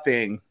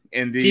nothing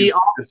in the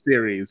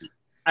series.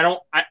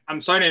 I'm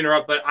sorry to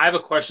interrupt, but I have a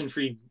question for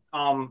you,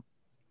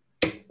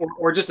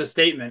 or just a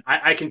statement.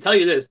 I can tell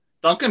you this: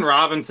 Duncan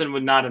Robinson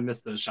would not have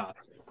missed those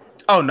shots.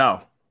 Oh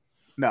no.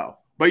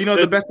 But you know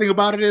the best thing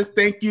about it is,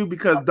 thank you,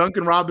 because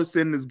Duncan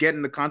Robinson is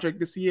getting the contract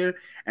this year,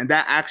 and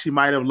that actually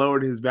might have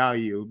lowered his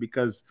value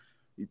because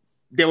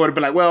they would have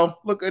been like,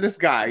 well, look at this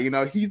guy. You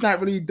know, he's not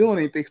really doing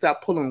anything.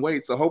 Stop pulling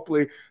weight. So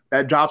hopefully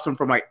that drops him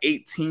from like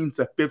 $18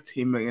 to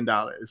 $15 million.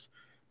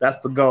 That's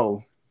the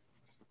goal.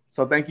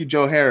 So thank you,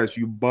 Joe Harris,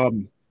 you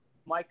bum.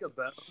 Micah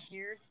Bone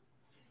here.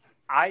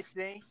 I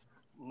think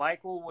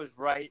Michael was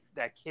right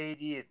that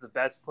KD is the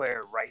best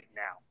player right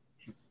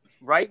now.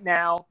 Right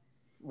now,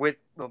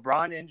 with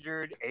LeBron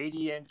injured, AD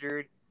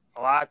injured,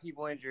 a lot of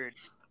people injured.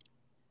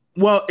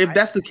 Well, if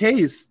that's the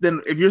case,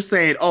 then if you're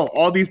saying, oh,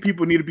 all these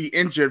people need to be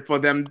injured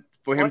for him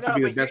to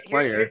be the best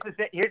player.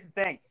 Here's the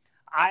thing.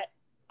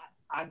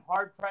 I'm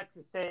hard pressed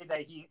to say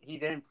that he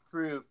didn't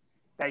prove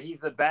that he's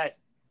the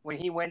best when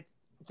he went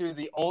through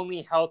the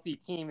only healthy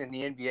team in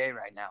the NBA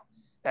right now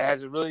that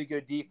has a really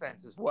good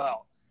defense as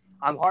well.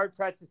 I'm hard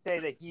pressed to say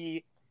that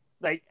he,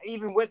 like,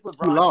 even with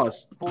LeBron,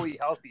 lost fully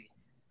healthy.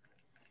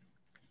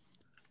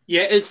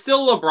 Yeah, it's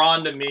still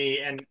LeBron to me,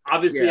 and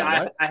obviously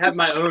I have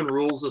my own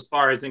rules as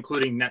far as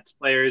including Nets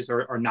players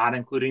or not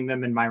including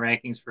them in my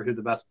rankings for who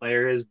the best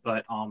player is.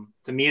 But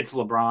to me, it's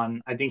LeBron.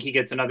 I think he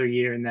gets another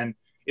year, and then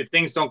if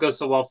things don't go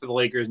so well for the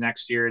Lakers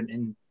next year,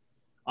 and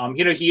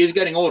he is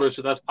getting older,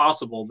 so that's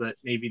possible that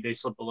maybe they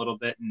slip a little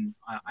bit, and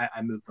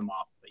I move them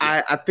off. But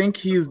yeah. I think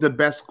he's the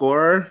best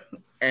scorer,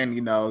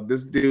 and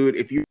this dude,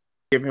 if you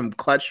give him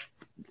clutch,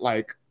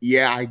 like,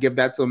 yeah, I give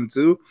that to him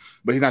too,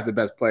 but he's not the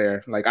best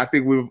player. Like, I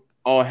think we've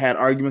all had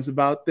arguments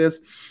about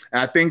this,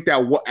 and I think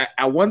that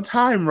at one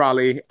time,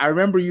 Raleigh, I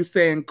remember you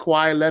saying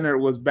Kawhi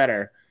Leonard was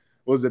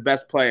the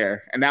best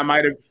player, and that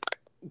might have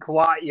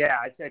Kawhi. Yeah,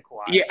 I said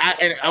Kawhi. Yeah,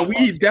 and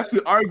we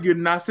definitely argued,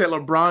 and I said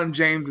LeBron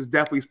James is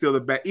definitely still the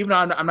best. Even though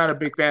I'm not a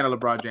big fan of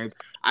LeBron James,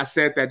 I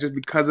said that just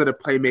because of the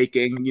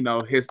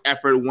playmaking, his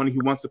effort when he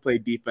wants to play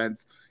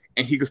defense,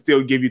 and he could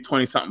still give you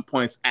 20-something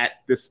points at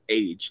this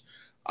age.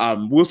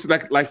 We'll see,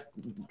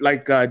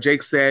 like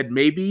Jake said,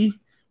 maybe.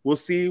 We'll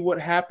see what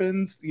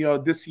happens,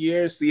 this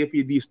year, see if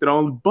he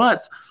dethroned.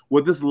 But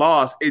with this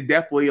loss, it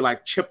definitely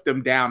chipped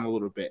him down a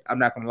little bit. I'm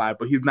not gonna lie,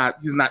 but he's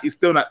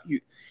still not.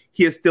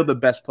 He is still the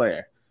best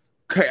player.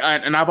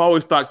 And I've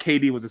always thought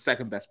KD was the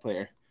second best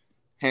player,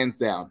 hands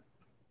down.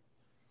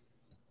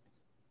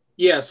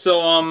 Yeah.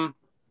 So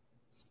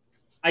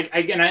I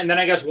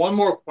guess one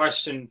more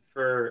question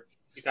for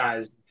you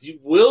guys: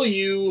 will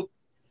you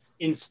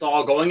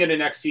install going into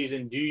next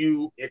season? Do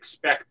you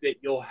expect that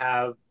you'll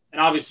have?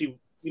 And obviously,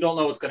 we don't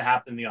know what's going to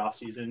happen in the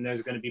offseason.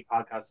 There's going to be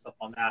podcast stuff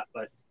on that.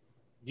 But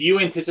do you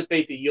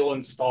anticipate that you'll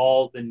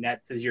install the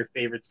Nets as your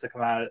favorites to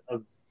come out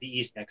of the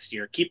East next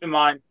year? Keep in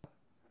mind.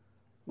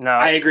 No.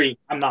 I agree.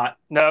 I'm not.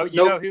 No,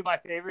 you know who my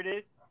favorite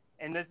is?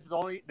 And this is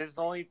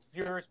only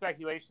pure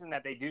speculation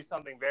that they do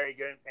something very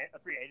good in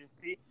free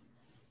agency.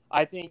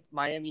 I think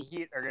Miami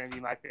Heat are going to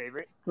be my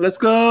favorite. Let's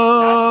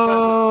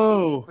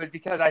go! But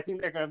because I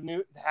think they're going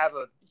to have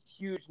a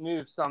huge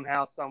move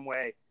somehow, some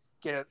way,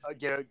 get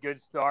a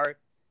good star.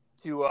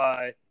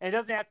 And it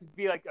doesn't have to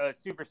be like a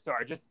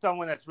superstar, just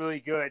someone that's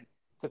really good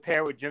to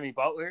pair with Jimmy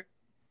Butler.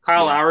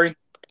 Kyle Lowry.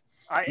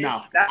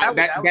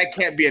 That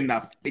can't be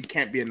enough. It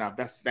can't be enough.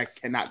 That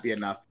cannot be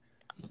enough.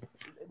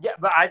 Yeah,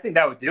 but I think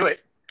that would do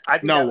it. I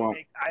think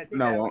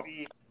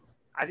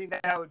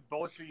that would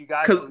bolster you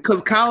guys.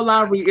 Because Kyle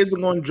Lowry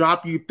isn't going to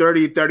drop you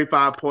 30,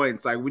 35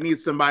 points. Like, we need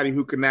somebody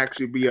who can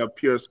actually be a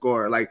pure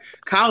scorer. Like,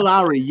 Kyle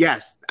Lowry,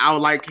 yes, I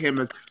would like him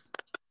as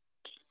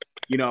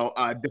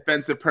a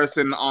defensive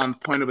person on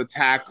point of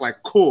attack. Like,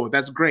 cool,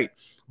 that's great.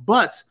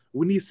 But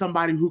we need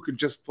somebody who can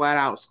just flat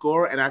out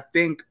score. And I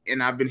think,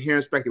 and I've been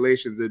hearing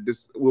speculations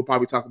that we'll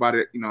probably talk about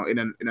it, in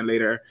a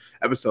later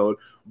episode.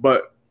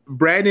 But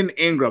Brandon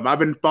Ingram, I've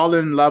been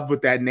falling in love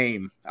with that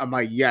name. I'm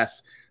like,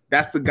 yes,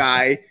 that's the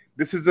guy.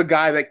 This is the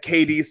guy that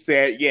KD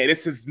said, yeah,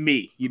 this is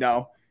me.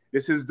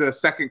 This is the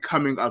second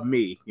coming of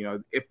me.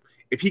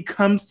 If he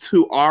comes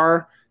to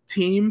our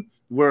team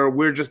where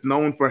we're just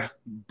known for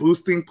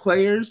boosting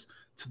players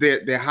to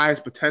their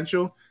highest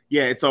potential,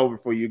 yeah, it's over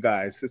for you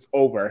guys. It's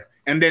over.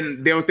 And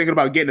then they were thinking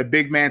about getting a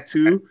big man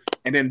too.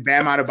 And then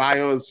Bam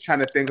Adebayo is trying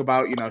to think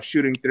about,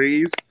 shooting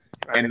threes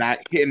and not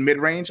hitting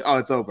mid-range. Oh,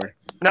 it's over.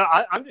 No,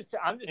 I'm just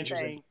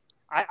saying,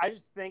 I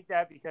just think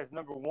that because,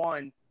 number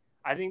one,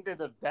 I think they're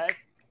the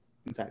best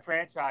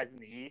franchise in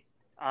the East,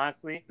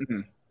 honestly.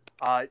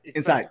 Mm-hmm.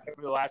 Especially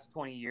over the last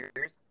 20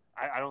 years.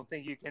 I don't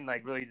think you can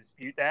really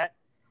dispute that.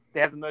 They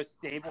have the most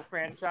stable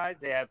franchise.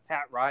 They have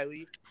Pat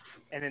Riley,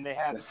 and then they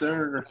have yes,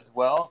 sir. As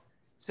well.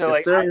 So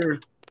yes, sir.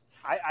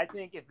 I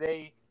think if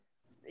they,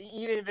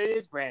 even if it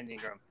is Brandon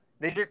Ingram,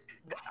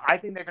 I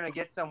think they're going to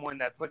get someone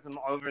that puts them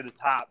over the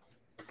top.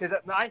 Because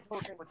my whole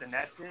thing with the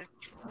Nets is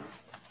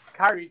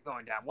Kyrie's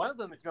going down. One of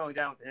them is going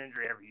down with an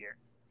injury every year.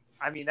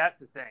 I mean, that's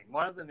the thing.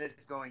 One of them is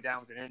going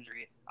down with an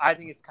injury. I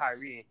think it's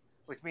Kyrie,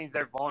 which means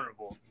they're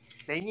vulnerable.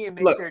 They need to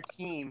make their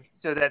team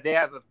so that they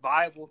have a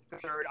viable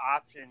third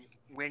option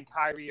when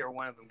Kyrie or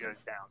one of them goes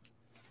down.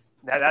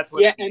 That's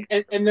what. Yeah,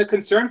 and the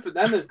concern for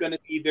them is going to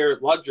be their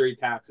luxury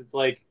tax. It's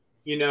like,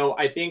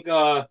 I think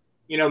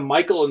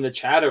Michael in the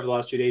chat over the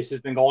last 2 days has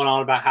been going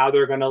on about how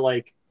they're going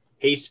to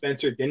pay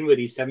Spencer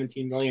Dinwiddie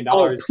 $17 million.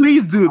 Oh,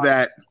 please do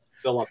that.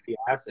 Fill up the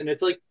ass, and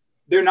it's like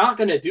they're not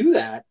going to do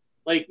that.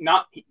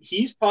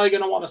 He's probably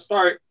going to want to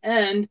start,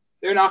 and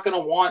they're not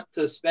going to want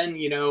to spend.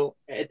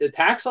 At the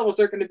tax levels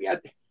they're going to be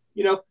at.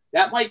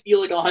 that might be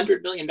like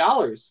 $100 million.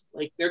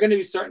 Like they're going to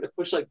be starting to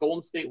push like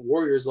Golden State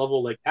Warriors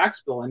level like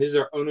tax bill. And is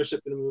their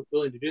ownership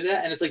willing to do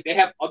that? And it's like they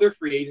have other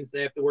free agents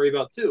they have to worry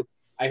about too.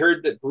 I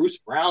heard that Bruce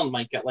Brown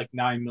might get like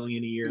 $9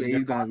 million a year. Yeah,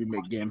 he's going to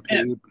be getting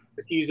paid.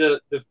 He's a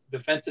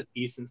defensive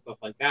piece and stuff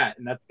like that,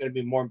 and that's going to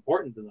be more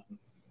important to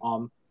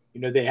them.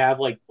 They have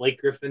like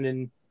Blake Griffin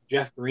and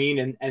Jeff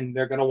Green, and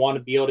they're going to want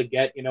to be able to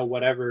get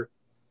whatever,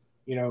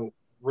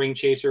 ring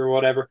chaser or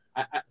whatever.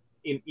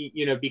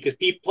 Because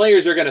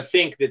players are going to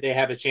think that they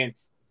have a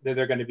chance that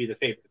they're going to be the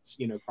favorites.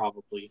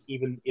 Probably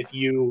even if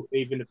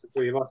the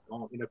three of us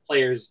don't.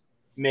 Players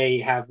may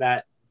have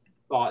that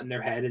thought in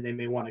their head and they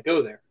may want to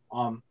go there.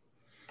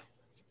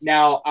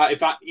 Now,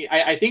 if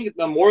I think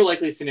the more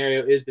likely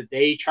scenario is that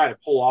they try to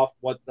pull off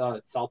what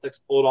the Celtics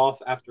pulled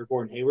off after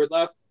Gordon Hayward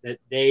left, that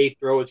they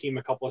throw a team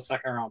a couple of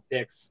second-round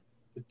picks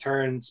to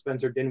turn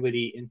Spencer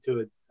Dinwiddie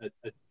into a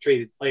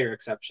traded player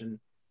exception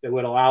that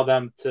would allow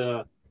them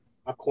to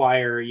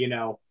acquire,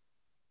 a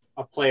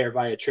player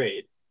via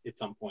trade at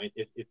some point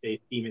if they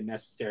deem it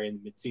necessary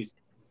in the midseason.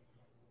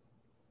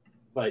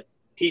 But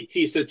T,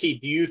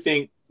 do you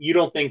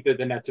don't think that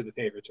the Nets are the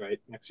favorites, right,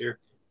 next year?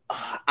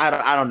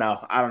 I don't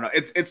know.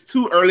 It's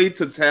too early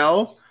to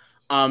tell.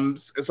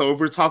 So if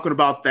we're talking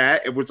about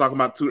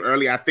too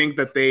early, I think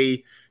that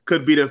they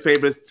could be the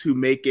favorites to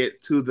make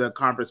it to the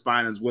conference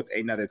finals with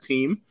another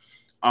team.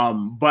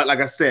 But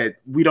like I said,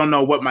 we don't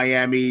know what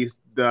Miami,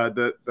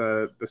 the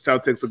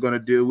Celtics are going to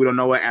do. We don't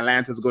know what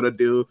Atlanta's going to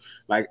do.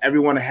 Like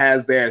everyone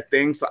has their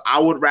thing. So I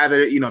would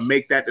rather,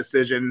 make that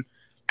decision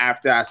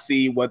after I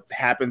see what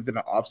happens in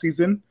the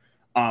offseason.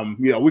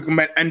 We can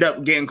end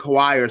up getting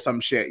Kawhi or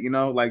some shit,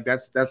 like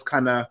that's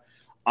kind of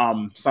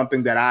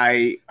something that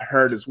I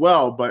heard as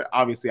well, but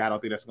obviously I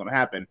don't think that's going to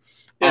happen.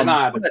 It's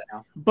not happening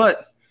now.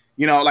 But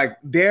like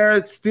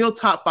they're still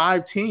top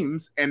 5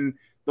 teams, and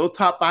those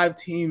top 5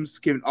 teams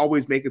can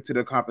always make it to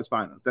the conference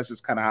finals. That's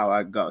just kind of how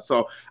I go.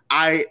 So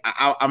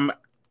I'm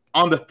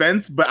on the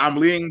fence, but I'm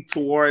leaning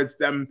towards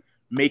them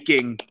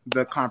making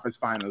the conference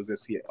finals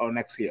this year or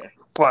next year.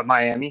 What,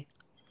 Miami?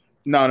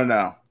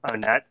 No. Oh,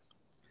 Nets.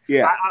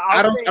 Yeah,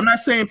 I'm not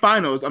saying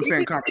finals. I'm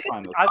saying conference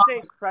finals. I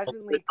think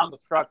presently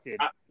constructed,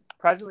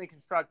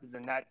 the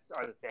Nets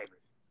are the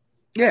favorite.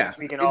 Yeah,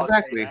 we can all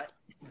exactly. say that.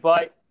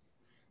 But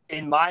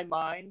in my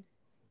mind,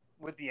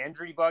 with the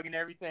injury bug and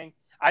everything,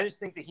 I just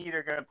think the Heat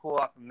are going to pull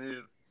off a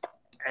move,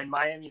 and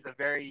Miami's a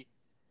very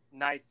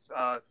nice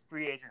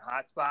free agent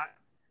hotspot.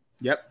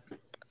 Yep.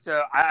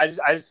 So I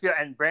just feel,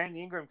 and Brandon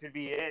Ingram could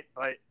be it,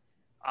 but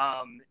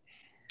I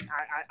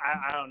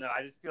don't know.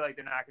 I just feel like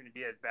they're not going to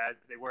be as bad as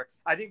they were.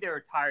 I think they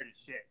were tired as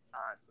shit,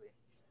 honestly.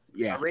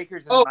 Yeah. The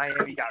Lakers and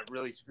Miami got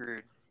really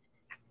screwed.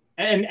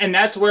 And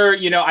that's where,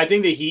 I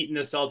think the Heat and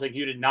the Celtics,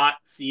 you did not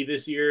see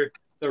this year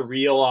the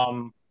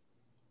real,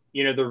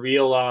 their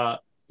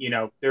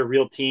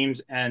real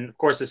teams. And of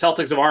course, the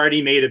Celtics have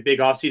already made a big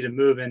offseason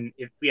move. And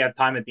if we have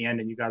time at the end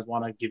and you guys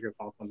want to give your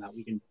thoughts on that,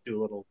 we can do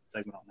a little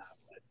segment on that.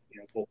 But,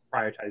 we'll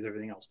prioritize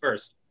everything else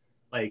first.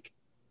 Like,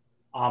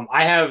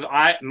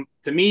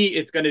 to me,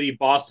 it's going to be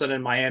Boston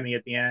and Miami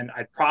at the end.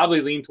 I'd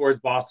probably lean towards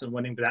Boston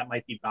winning, but that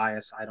might be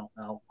bias. I don't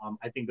know.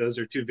 I think those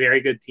are two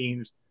very good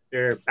teams.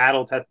 They're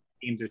battle-tested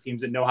teams. They're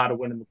teams that know how to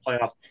win in the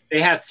playoffs.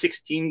 They have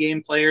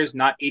 16-game players,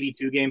 not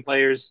 82-game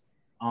players.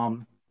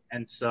 And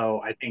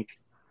so I think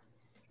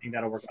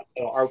that'll work out.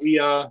 So are we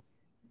are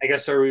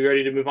we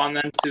ready to move on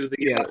then to the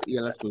Yeah,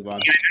 let's move on.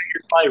 Yeah,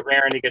 you're probably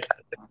raring to get to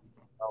that.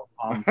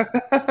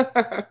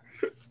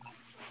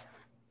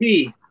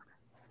 B,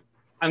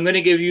 I'm going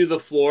to give you the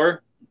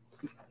floor.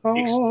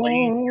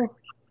 Explain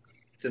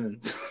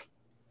Simmons.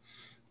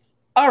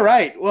 All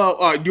right.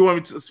 Well, do you want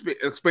me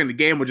to explain the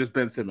game or just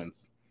Ben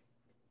Simmons?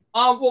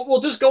 We'll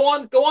just go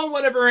on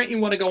whatever you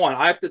want to go on.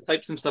 I have to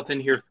type some stuff in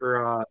here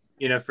for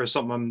for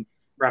something I'm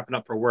wrapping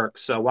up for work.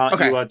 So why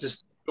don't you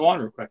just go on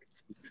real quick?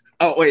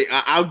 Oh wait,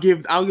 I'll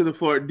give the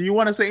floor. Do you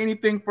want to say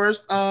anything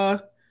first,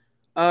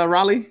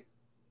 Raleigh?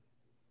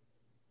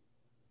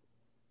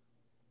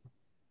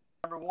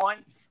 Number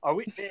one,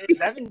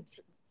 Evan?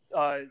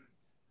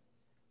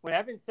 When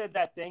Evan said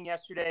that thing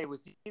yesterday,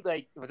 was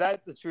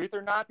that the truth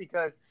or not?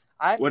 Because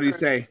what did he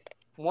say?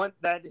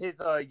 That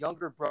his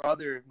younger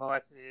brother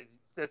molested his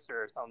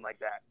sister or something like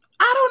that.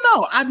 I don't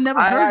know. I've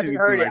never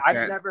heard it.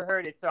 I've never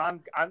heard it. So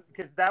I'm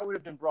because that would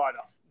have been brought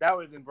up. That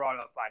would have been brought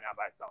up by now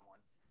by someone.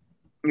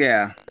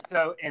 Yeah.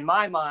 So in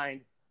my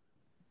mind,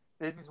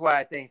 this is what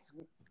I think.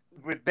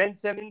 With Ben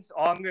Simmons,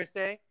 all I'm going to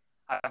say,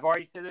 I've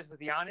already said this with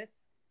Giannis.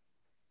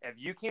 If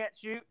you can't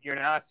shoot, you're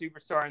not a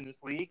superstar in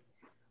this league.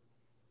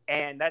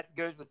 And that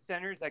goes with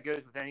centers. That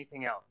goes with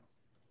anything else.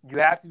 You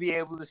have to be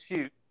able to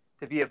shoot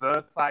to be a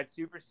bona fide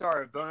superstar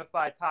or a bona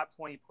fide top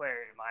 20 player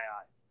in my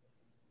eyes.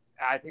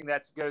 I think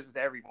that goes with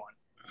everyone.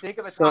 Think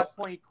of a top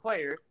 20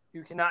 player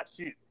who cannot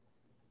shoot.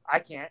 I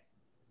can't.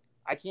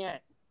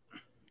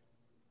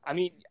 I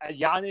mean,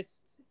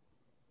 Giannis,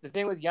 the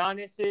thing with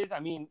Giannis is,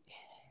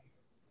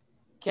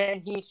 can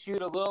he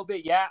shoot a little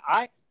bit? Yeah,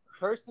 I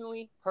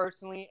personally,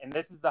 and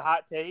this is the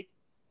hot take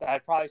that I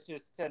probably should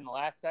have said in the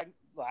last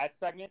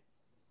segment,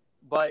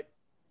 but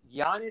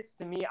Giannis,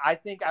 to me, I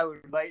think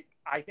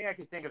I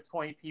could think of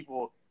 20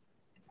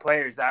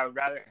 players that I would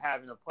rather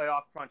have in a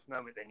playoff crunch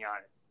moment than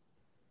Giannis.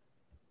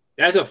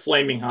 That's a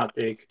flaming hot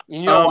take.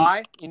 And you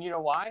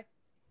know why?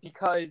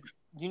 Because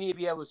you need to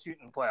be able to shoot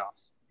in the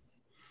playoffs.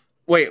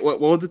 Wait, what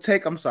was the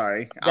take? I'm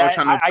sorry.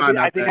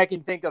 I think I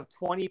can think of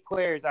 20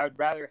 players I would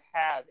rather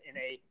have in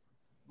a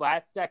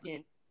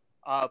last-second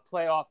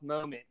playoff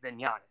moment than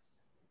Giannis.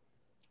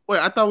 Wait,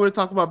 I thought we were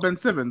talking about Ben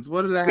Simmons.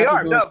 What did that have We to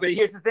are, do? no, but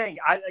here's the thing.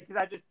 Because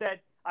I just said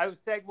I was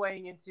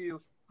segueing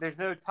into there's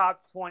no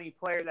top 20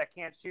 player that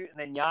can't shoot, and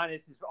then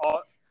Giannis is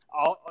all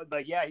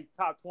like, yeah, he's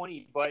top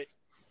 20, but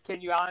can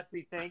you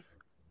honestly think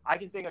I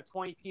can think of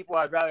 20 people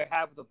I'd rather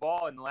have the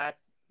ball in the last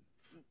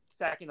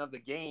second of the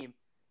game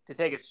to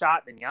take a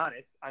shot than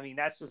Giannis? I mean,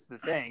 that's just the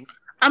thing.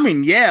 I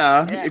mean,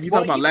 yeah. If you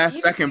talk about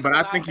last second, but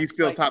I think he's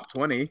still like, top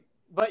 20.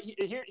 But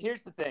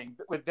here's the thing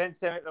with Ben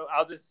Simmons.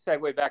 I'll just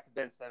segue back to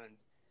Ben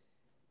Simmons.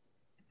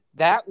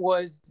 That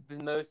was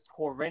the most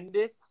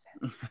horrendous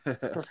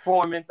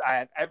performance I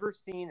have ever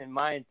seen in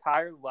my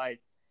entire life.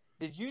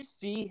 Did you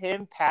see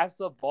him pass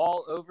the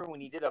ball over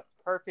when he did a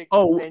perfect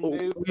spin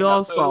move? We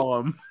all saw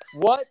him.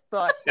 What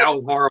the that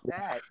was horrible.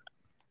 That?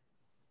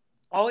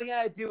 All he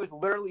had to do was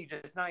literally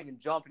just not even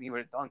jump, and he would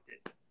have dunked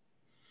it.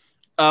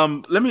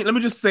 Let me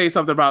just say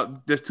something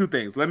about there's two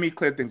things. Let me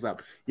clear things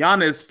up.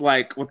 Giannis,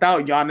 like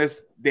without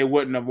Giannis, they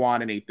wouldn't have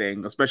won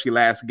anything, especially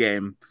last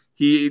game.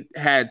 He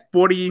had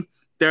 40,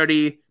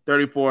 30,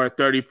 34,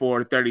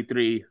 34,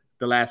 33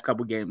 the last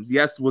couple games.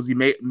 Yes, was he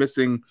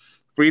missing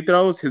free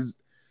throws? His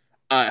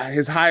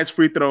highest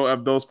free throw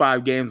of those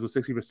 5 games was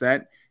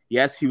 60%.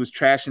 Yes, he was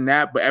trashing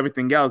that, but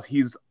everything else,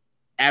 he's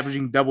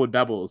averaging double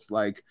doubles.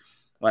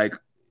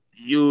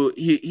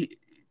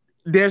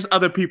 There's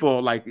other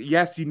people, like,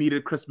 yes, you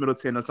needed Chris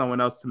Middleton or someone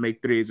else to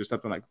make threes or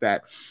something like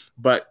that.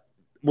 But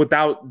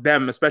without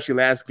them, especially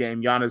last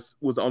game, Giannis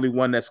was the only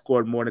one that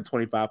scored more than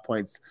 25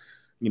 points,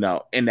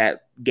 in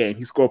that game.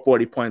 He scored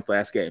 40 points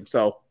last game.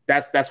 So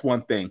that's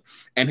one thing.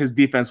 And his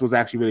defense was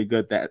actually really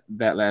good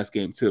that last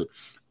game too.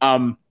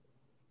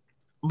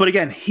 But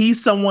again,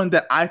 he's someone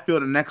that I feel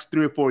the next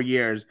 3 or 4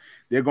 years,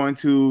 they're going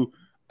to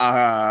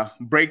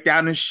break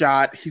down his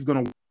shot. He's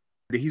going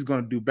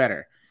to do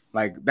better.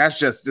 Like, that's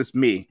just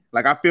me.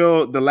 Like, I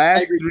feel the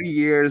last 3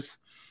 years,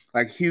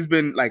 like, he's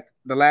been, like,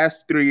 the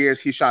last 3 years,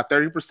 he shot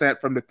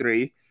 30% from the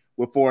 3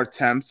 with 4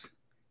 attempts.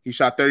 He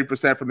shot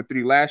 30% from the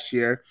 3 last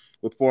year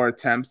with 4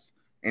 attempts.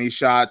 And he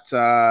shot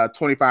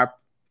 25%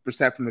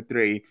 from the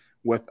 3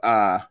 with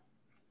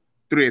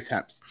 3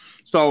 attempts.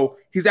 So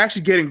he's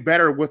actually getting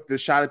better with the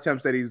shot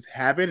attempts that he's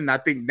having. And I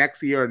think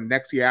next year and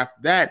next year after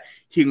that,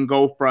 he can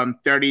go from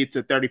 30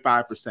 to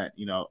 35%,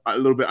 a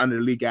little bit under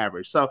the league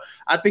average. So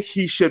I think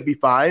he should be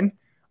fine.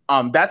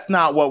 That's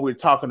not what we're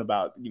talking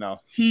about.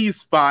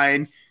 He's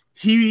fine.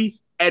 He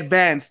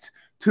advanced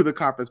to the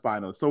conference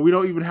finals. So we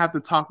don't even have to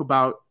talk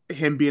about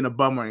him being a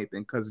bum or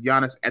anything, because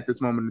Giannis at this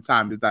moment in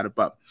time is not a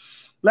bum.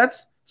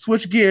 Let's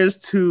switch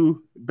gears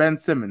to Ben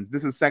Simmons.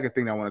 This is the second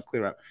thing I want to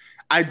clear up.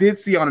 I did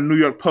see on a New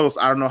York Post,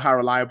 I don't know how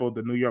reliable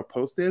the New York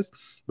Post is,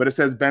 but it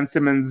says Ben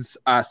Simmons'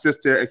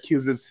 sister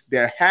accuses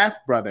their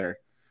half-brother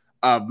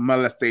of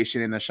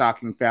molestation in a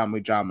shocking family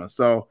drama.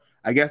 So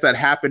I guess that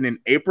happened in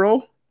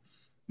April.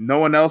 No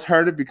one else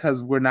heard it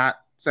because we're not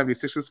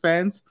 76ers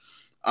fans.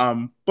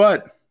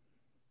 But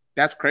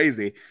that's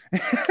crazy.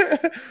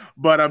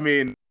 But I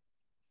mean,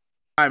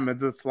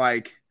 it's just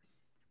like,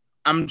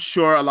 I'm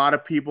sure a lot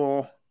of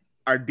people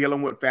are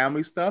dealing with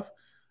family stuff.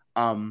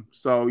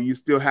 So you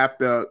still have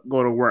to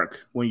go to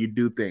work when you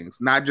do things,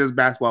 not just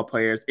basketball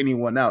players,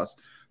 anyone else.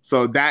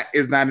 So that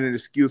is not an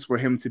excuse for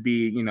him to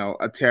be,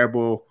 a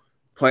terrible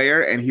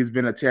player. And he's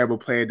been a terrible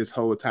player this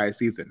whole entire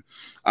season.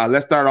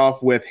 Let's start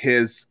off with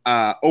his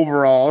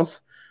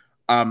overalls.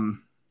 I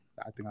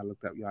think I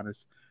looked up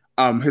Giannis.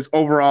 His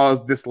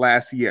overalls this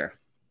last year.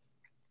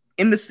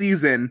 In the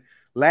season,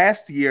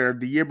 last year,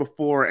 the year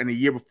before, and the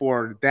year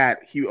before that,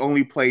 he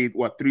only played,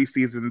 3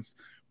 seasons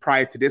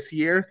prior to this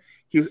year.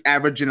 He was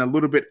averaging a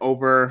little bit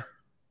over,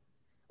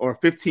 or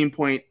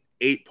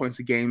 15.8 points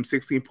a game,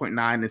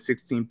 16.9 and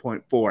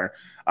 16.4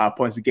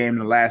 points a game in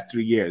the last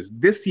 3 years.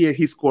 This year,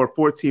 he scored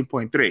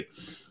 14.3.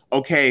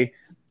 Okay,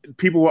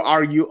 people will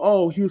argue,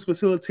 he was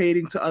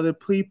facilitating to other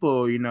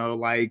people,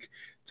 like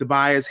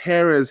Tobias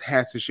Harris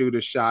had to shoot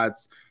his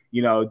shots.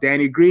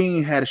 Danny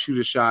Green had to shoot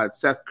a shot.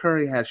 Seth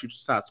Curry had to shoot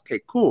his shots. Okay,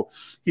 cool.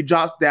 He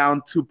drops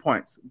down 2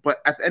 points.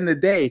 But at the end of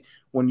the day,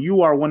 when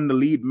you are one of the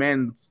lead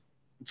men,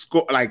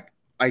 score like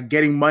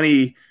getting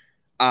money,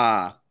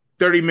 $30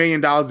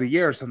 million a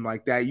year or something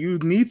like that, you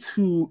need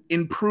to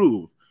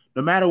improve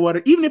no matter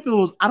what. Even if it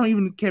was, I don't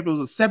even care if it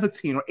was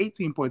 17 or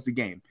 18 points a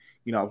game.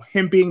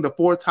 Him being the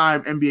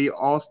 4-time NBA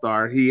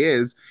All-Star,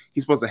 he's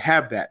supposed to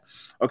have that.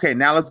 Okay,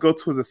 now let's go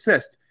to his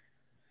assist.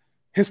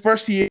 His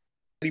first year,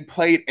 he had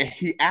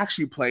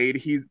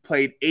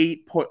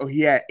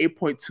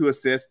 8.2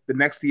 assists. The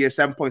next year,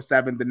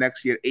 7.7. The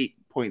next year,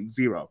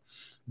 8.0.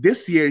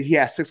 This year, he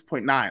has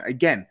 6.9.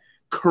 Again,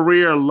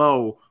 career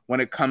low when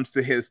it comes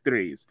to his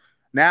threes.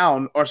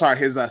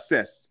 His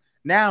assists.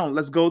 Now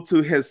let's go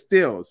to his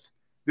steals.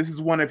 This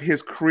is one of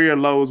his career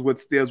lows with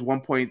steals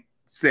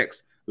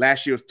 1.6.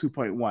 Last year was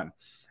 2.1.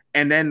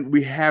 And then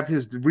we have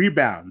his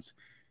rebounds.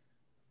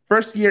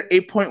 First year,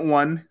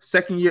 8.1.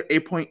 Second year,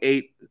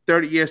 8.8.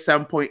 Third year,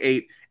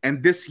 7.8.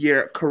 And this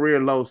year, career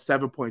low,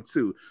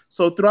 7.2.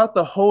 So throughout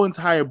the whole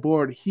entire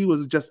board, he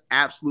was just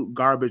absolute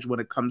garbage when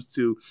it comes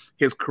to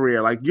his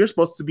career. Like, this is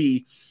supposed to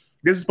be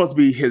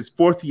his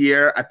fourth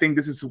year. I think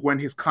this is when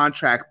his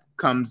contract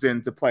comes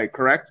into play,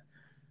 correct?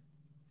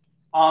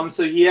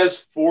 So he has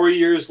 4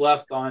 years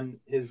left on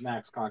his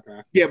max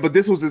contract. Yeah, but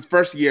this was his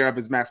first year of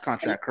his max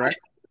contract, correct?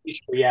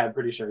 I'm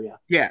pretty sure, yeah.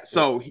 Yeah,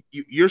 so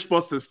you're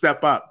supposed to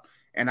step up,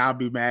 and I'll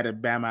be mad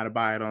at Bam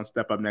Adebayo don't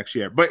step up next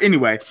year. But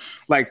anyway,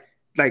 like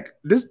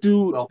this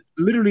dude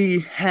literally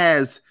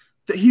has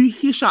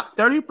he shot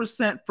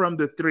 30% from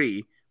the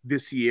three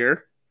this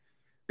year.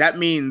 That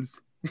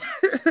means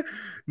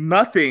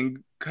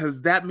nothing,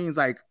 because that means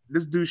like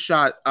this dude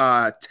shot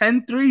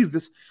 10 threes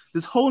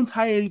this whole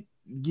entire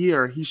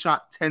year. He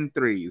shot 10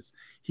 threes.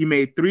 He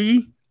made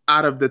 3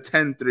 out of the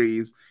 10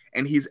 threes,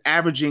 and he's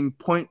averaging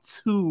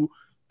 0.2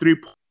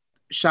 3-point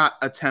shot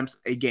attempts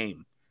a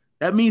game.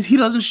 That means he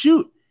doesn't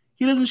shoot.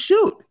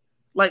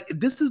 Like,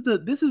 this is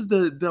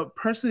the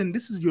person.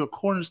 This is your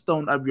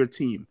cornerstone of your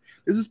team.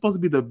 This is supposed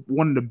to be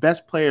one of the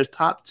best players,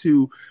 top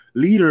 2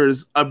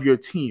 leaders of your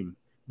team.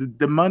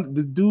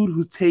 The dude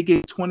who's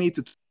taking 20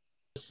 to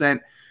 20%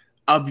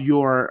 of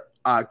your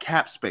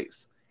cap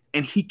space,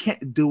 and he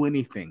can't do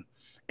anything.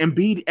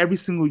 Embiid every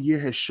single year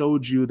has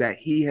showed you that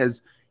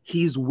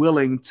he's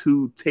willing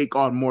to take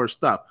on more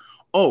stuff.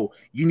 Oh,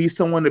 you need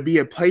someone to be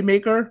a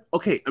playmaker?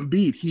 Okay,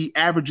 Embiid, he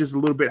averages a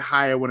little bit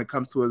higher when it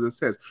comes to his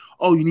assists.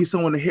 Oh, you need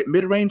someone to hit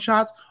mid-range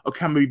shots?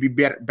 Okay, I'm going to be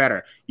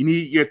better. You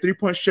need your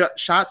three-point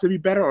shot to be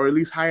better, or at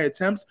least higher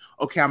attempts?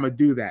 Okay, I'm going to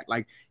do that.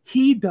 Like,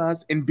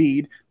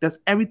 Embiid does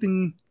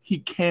everything he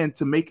can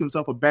to make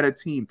himself a better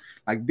team.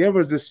 Like, there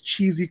was this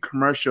cheesy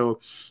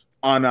commercial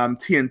on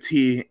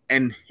TNT,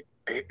 and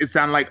it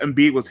sounded like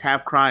Embiid was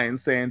half crying,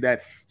 saying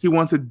that he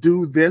wants to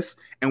do this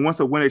and wants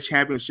to win a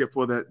championship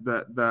for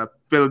the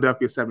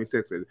Philadelphia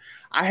 76ers.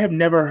 I have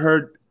never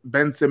heard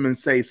Ben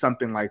Simmons say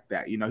something like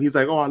that. You know, he's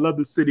like, oh, I love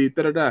the city,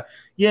 da-da-da.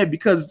 Yeah,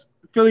 because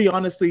Philly,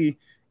 honestly,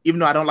 even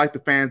though I don't like the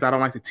fans, I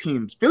don't like the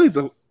teams, Philly's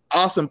an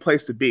awesome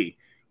place to be,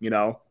 you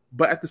know.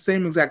 But at the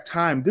same exact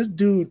time, this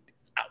dude,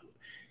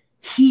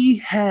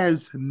 he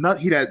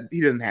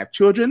doesn't have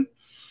children.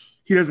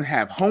 He doesn't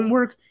have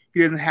homework.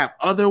 He doesn't have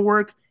other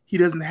work. He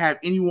doesn't have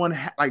anyone,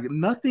 like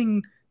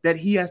nothing that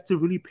he has to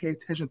really pay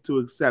attention to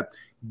except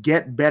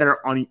get better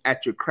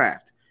at your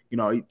craft. You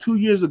know, 2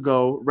 years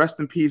ago, rest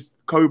in peace,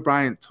 Kobe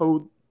Bryant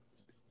told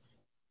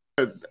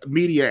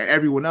media and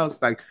everyone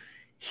else, like,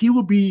 he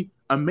would be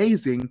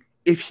amazing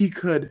if he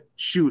could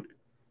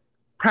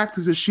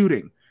practice his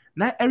shooting.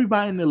 Not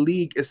everybody in the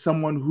league is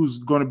someone who's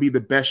going to be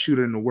the best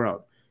shooter in the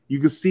world. You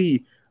can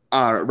see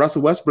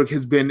Russell Westbrook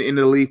has been in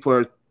the league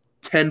for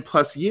 10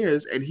 plus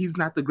years, and he's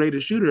not the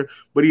greatest shooter,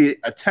 but he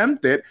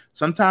attempts it,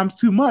 sometimes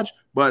too much,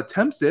 but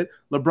attempts it.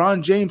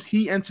 LeBron James,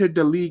 he entered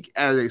the league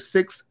as a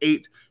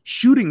 6'8"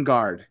 shooting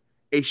guard.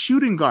 Not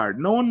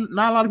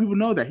a lot of people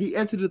know that. He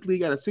entered the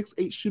league as a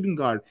 6'8" shooting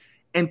guard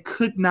and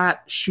could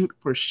not shoot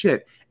for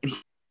shit. And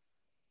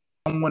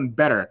someone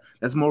better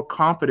that's more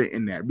confident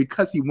in there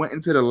because he went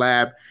into the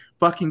lab,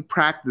 fucking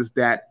practiced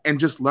that, and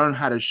just learned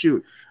how to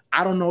shoot.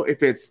 I don't know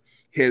if it's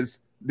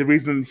the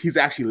reason he's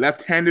actually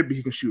left-handed, but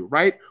he can shoot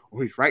right,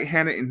 or he's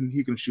right-handed and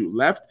he can shoot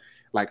left.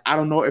 Like, I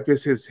don't know if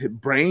it's his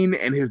brain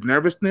and his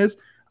nervousness.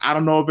 I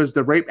don't know if it's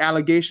the rape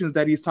allegations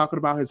that he's talking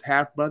about his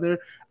half-brother.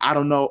 I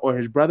don't know, or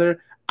his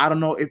brother. I don't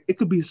know. It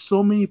could be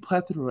so many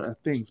plethora of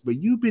things, but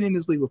you've been in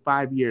this league for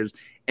 5 years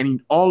and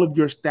all of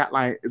your stat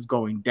line is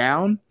going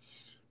down.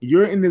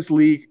 You're in this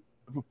league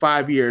for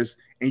 5 years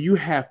and you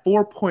have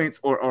 4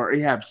 points or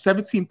you have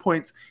 17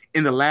 points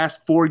in the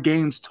last 4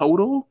 games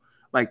total.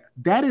 Like,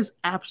 that is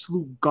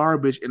absolute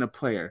garbage in a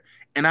player.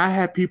 And I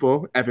have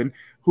people, Evan,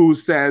 who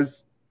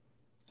says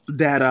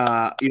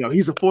that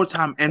he's a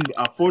four-time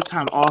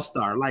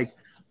All-Star. Like,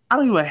 I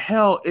don't give a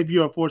hell if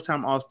you're a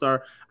 4-time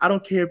All-Star. I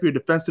don't care if you're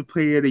Defensive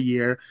Player of the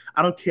Year.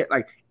 I don't care.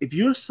 Like, if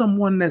you're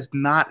someone that's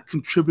not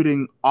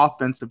contributing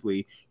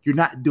offensively, you're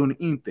not doing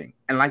anything.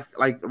 And like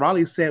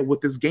Raleigh said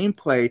with this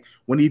gameplay,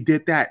 when he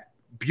did that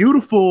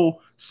beautiful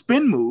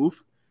spin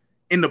move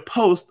in the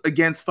post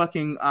against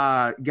fucking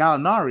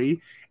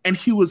Gallinari, and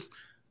he's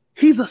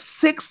a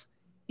 6'11",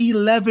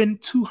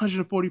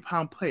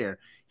 240-pound player.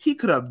 He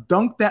could have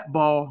dunked that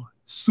ball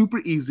super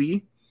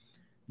easy,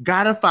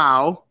 got a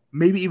foul,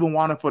 maybe even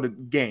won it for the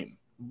game.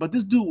 But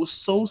this dude was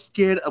so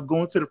scared of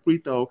going to the free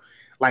throw,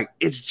 like,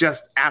 it's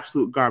just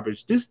absolute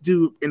garbage. This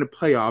dude in the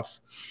playoffs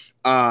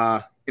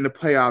shot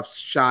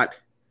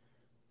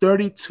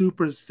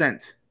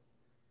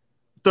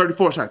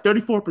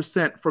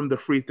 34% from the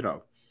free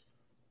throw.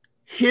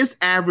 His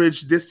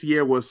average this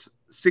year was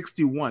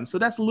 61. So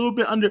that's a little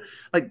bit under,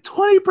 like,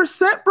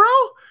 20%, bro.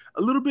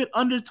 A little bit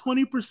under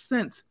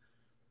 20%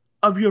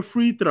 of your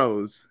free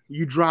throws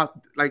you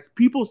dropped. Like,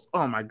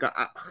 oh my God,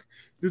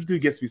 this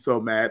dude gets me so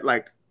mad.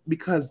 Like,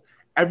 because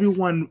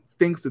everyone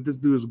thinks that this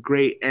dude is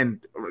great,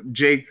 and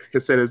Jake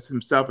has said it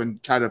himself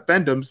and tried to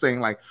defend him, saying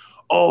like,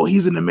 "Oh,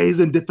 he's an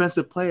amazing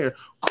defensive player."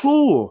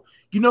 Cool.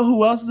 You know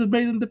who else is an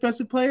amazing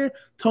defensive player?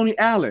 Tony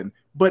Allen.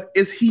 But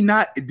is he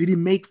not? Did he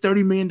make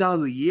 $30 million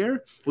a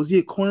year? Was he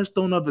a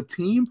cornerstone of a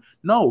team?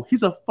 No,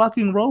 he's a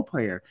fucking role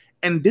player.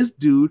 And this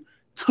dude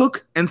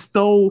took and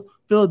stole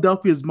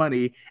Philadelphia's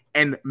money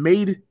and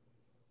made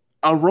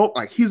a role,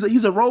 like he's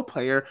a role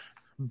player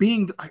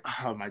being like,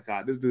 oh my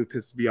god, this dude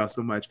pisses me off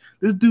so much.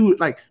 This dude,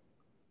 like,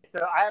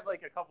 so I have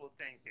like a couple of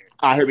things here.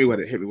 Hit me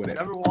with it.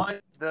 Number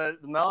one, the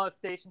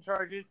molestation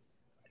charges.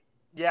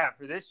 Yeah,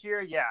 for this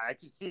year, yeah, I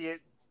could see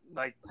it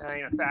like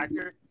playing a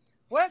factor.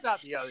 What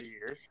about the other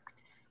years?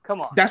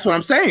 Come on. That's what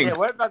I'm saying. Yeah,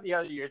 what about the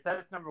other years?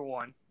 That's number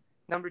one.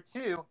 Number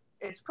two,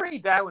 it's pretty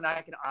bad when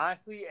I can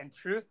honestly and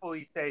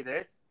truthfully say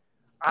this.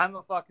 I'm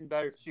a fucking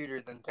better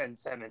shooter than Ben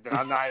Simmons, and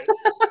I'm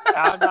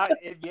not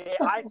NBA.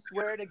 I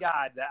swear to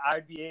God that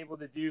I'd be able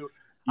to do.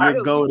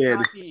 You're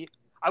goated.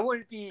 I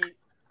wouldn't be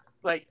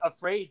like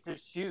afraid to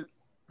shoot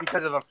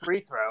because of a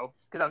free throw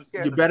because I'm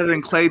scared. You're better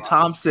than Klay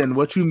Thompson.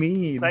 What you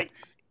mean? Like,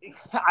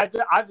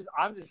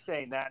 I'm just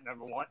saying that,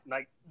 number one.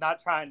 Like,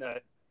 not trying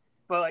to,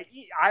 but like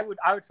I would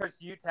trust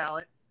you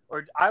talent,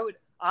 or I would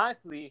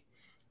honestly.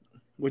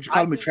 Would you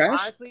call me trash?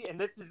 Honestly, and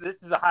this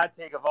is a hot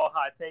take of all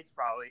hot takes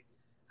probably.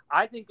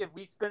 I think if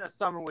we spent a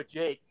summer with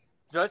Jake,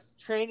 just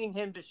training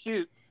him to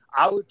shoot,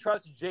 I would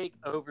trust Jake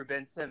over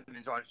Ben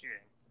Simmons on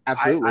shooting.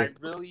 Absolutely. I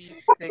really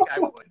think I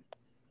would.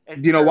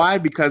 And do you know why?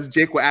 Because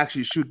Jake will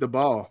actually shoot the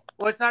ball.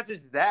 Well, it's not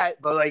just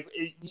that, but like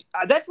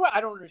that's what I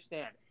don't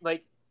understand.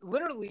 Like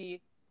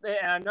literally,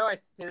 and I know I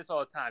say this all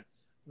the time,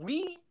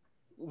 we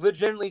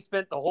legitimately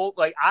spent the whole,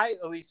 like I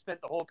at least spent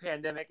the whole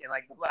pandemic and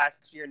like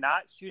last year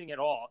not shooting at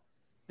all.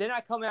 Then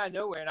I come out of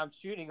nowhere and I'm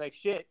shooting like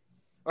shit,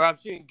 or I'm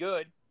shooting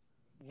good.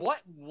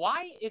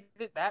 Why is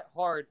it that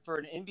hard for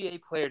an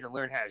NBA player to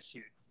learn how to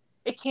shoot?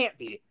 It can't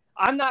be.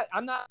 I'm not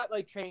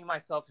like training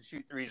myself to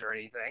shoot threes or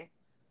anything.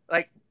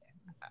 Like,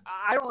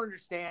 I don't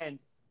understand.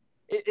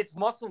 It's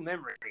muscle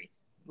memory.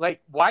 Like,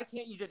 why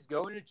can't you just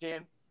go in the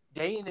gym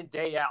day in and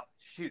day out,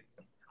 shoot?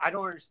 I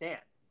don't understand.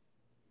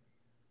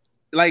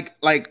 Like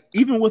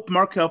even with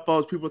Markelle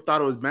Fultz, people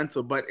thought it was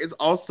mental, but it's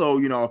also,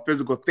 a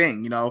physical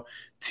thing,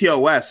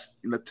 TOS,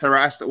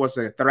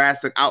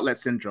 thoracic outlet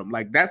syndrome.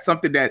 Like that's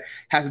something that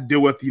has to do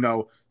with,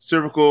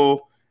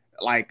 cervical,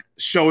 like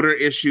shoulder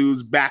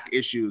issues, back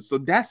issues. So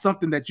that's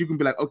something that you can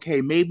be like,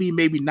 okay, maybe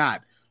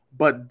not.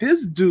 But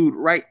this dude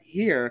right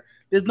here,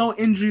 there's no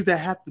injuries that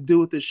have to do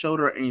with his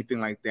shoulder or anything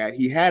like that.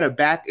 He had a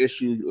back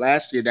issue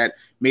last year that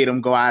made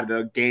him go out of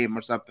the game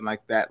or something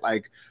like that,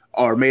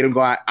 or made him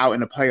go out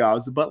in the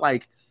playoffs. But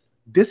like,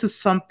 this is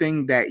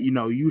something that,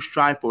 you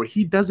strive for.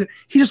 He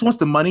just wants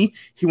the money.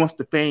 He wants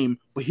the fame,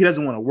 but he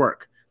doesn't want to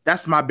work.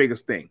 That's my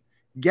biggest thing.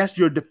 Yes,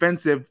 you're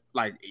defensive.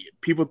 Like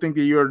people think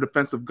that you're a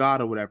defensive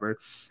god or whatever,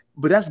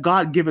 but that's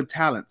God-given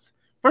talents.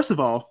 First of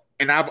all,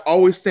 and I've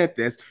always said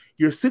this,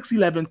 you're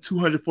 6'11",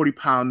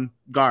 240-pound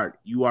guard.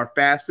 You are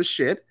fast as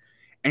shit,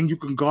 and you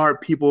can guard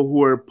people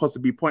who are supposed to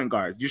be point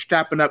guards. You're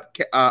strapping up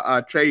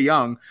Trae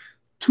Young.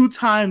 2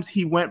 times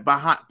he went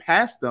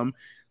past them,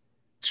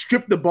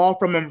 stripped the ball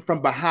from him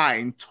from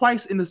behind,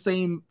 twice in the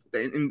same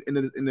in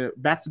the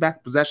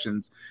back-to-back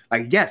possessions.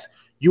 Like, yes,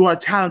 you are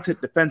talented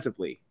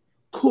defensively.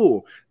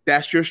 Cool.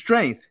 That's your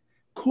strength.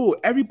 Cool.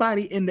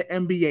 Everybody in the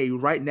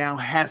NBA right now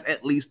has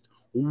at least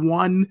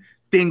one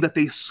thing that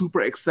they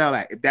super excel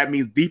at. If that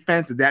means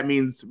defense, if that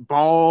means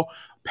ball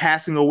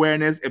passing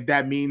awareness, if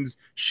that means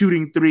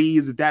shooting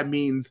threes, if that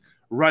means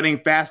running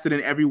faster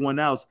than everyone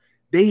else,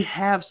 they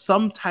have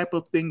some type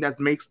of thing that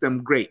makes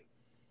them great.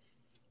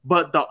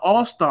 But the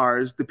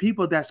all-stars, the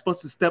people that's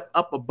supposed to step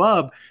up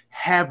above,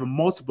 have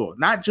multiple,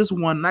 not just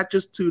one, not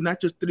just two,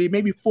 not just three,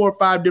 maybe 4 or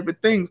 5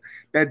 different things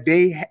that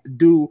they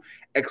do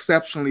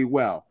exceptionally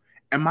well.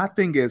 And my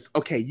thing is,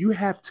 okay, you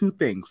have 2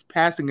 things,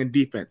 passing and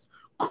defense.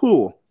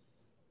 Cool.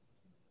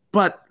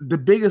 But the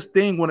biggest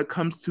thing when it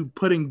comes to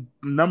putting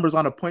numbers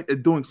on a point is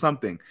doing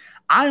something.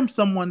 I am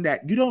someone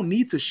that you don't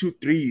need to shoot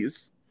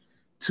threes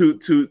to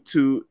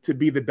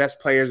be the best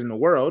players in the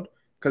world.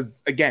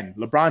 Because again,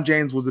 LeBron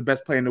James was the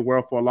best player in the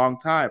world for a long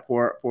time,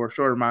 for a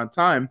short amount of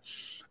time,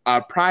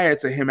 prior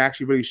to him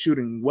actually really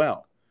shooting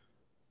well.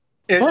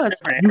 But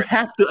you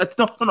have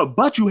to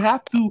but you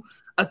have to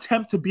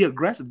attempt to be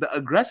aggressive. The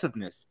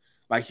aggressiveness,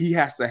 like he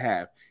has to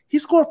have. He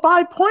scored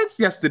 5 points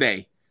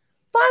yesterday.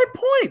 5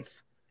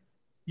 points.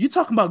 You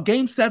talking about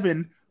game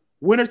 7,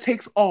 winner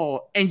takes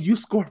all, and you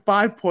score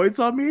 5 points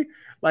on me?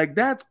 Like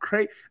that's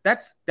crazy.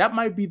 That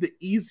might be the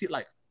easy,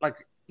 like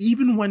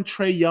even when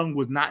Trae Young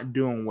was not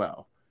doing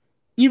well.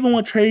 Even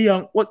when Trae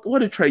Young, what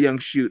did Trae Young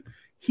shoot?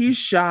 He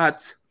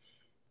shot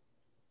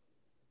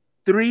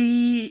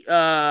 5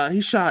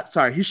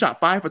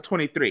 for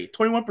 23,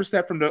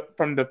 21%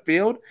 from the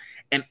field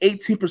and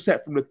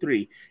 18% from the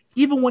 3.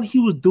 Even when he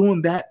was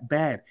doing that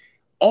bad,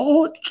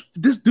 all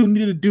this dude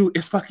needed to do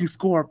is fucking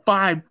score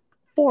 4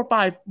 or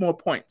 5 more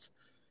points,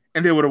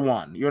 and they would have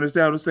won. You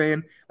understand what I'm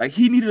saying? Like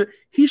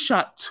he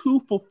shot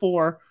 2 for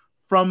 4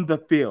 from the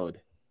field.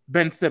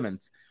 Ben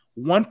Simmons.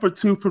 1 for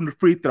 2 from the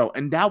free throw,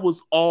 and that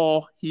was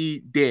all he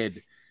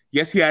did.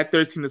 Yes, he had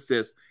 13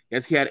 assists.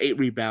 Yes, he had 8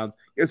 rebounds.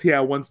 Yes, he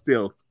had 1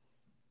 steal.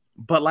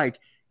 But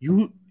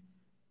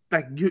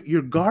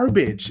you're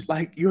garbage.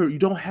 Like you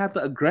don't have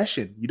the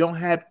aggression. You don't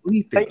have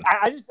anything. Like,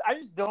 I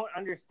just don't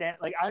understand.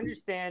 Like I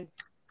understand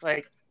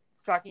like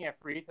sucking at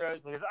free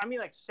throws because I mean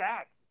like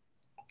Shaq.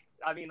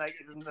 I mean like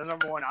the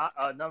number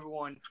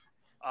one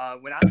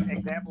when I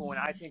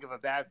think of a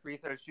bad free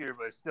throw shooter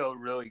but still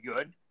really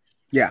good.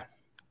 Yeah.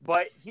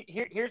 But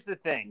here's the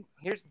thing.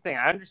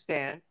 I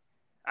understand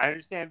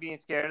being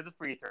scared of the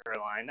free throw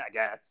line. I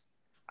guess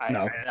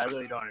I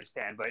really don't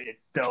understand, but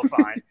it's still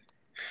fine.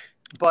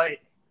 But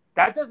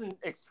that doesn't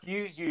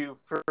excuse you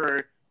for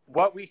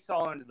what we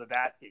saw under the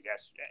basket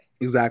yesterday.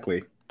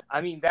 Exactly.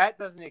 I mean, that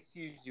doesn't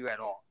excuse you at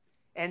all.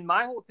 And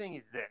my whole thing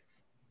is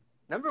this.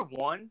 Number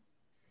one,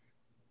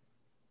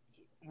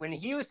 when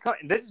he was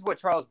coming, this is what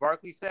Charles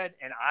Barkley said,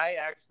 and I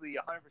actually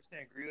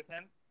 100% agree with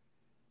him.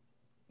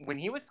 When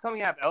he was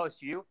coming out of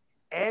LSU,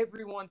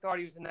 everyone thought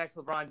he was the next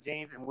LeBron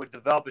James and would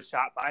develop a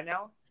shot by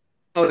now.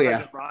 Oh, yeah.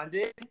 Like LeBron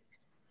did.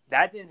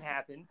 That didn't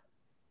happen.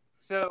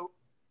 So,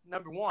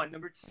 number one.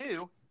 Number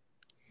two,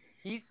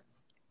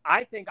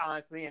 I think,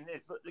 honestly, and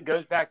it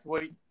goes back to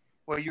what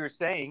you were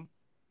saying,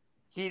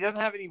 he doesn't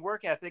have any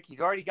work ethic.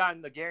 He's already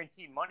gotten the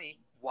guaranteed money.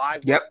 Why?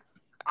 Yep.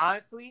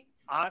 Honestly,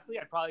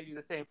 I'd probably do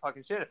the same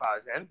fucking shit if I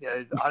was him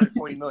because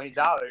 $140 million,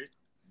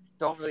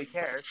 don't really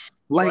care.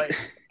 But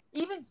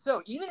even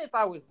so, even if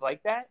I was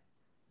like that,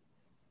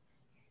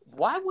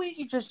 why wouldn't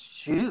you just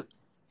shoot?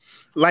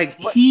 Like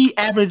he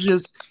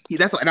averages,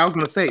 that's what, and I was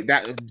going to say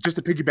that just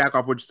to piggyback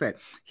off what you said,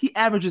 he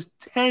averages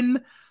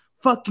 10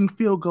 fucking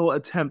field goal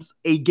attempts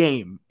a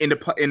game in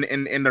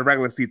the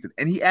regular season,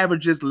 and he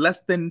averages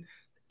less than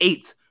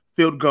 8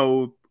 field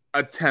goal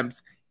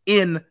attempts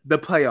in the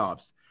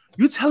playoffs.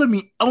 You telling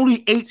me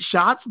only 8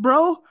 shots,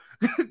 bro?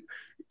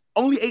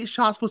 Only 8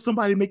 shots for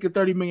somebody making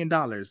 $30 million.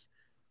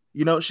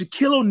 You know,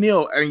 Shaquille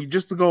O'Neal, and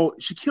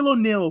Shaquille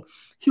O'Neal,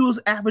 he was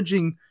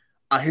averaging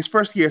his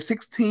first year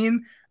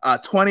 16,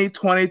 20,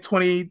 20,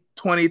 20,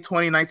 20,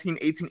 20, 19,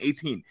 18,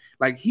 18.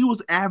 Like he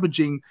was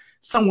averaging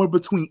somewhere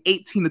between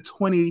 18 to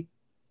 20,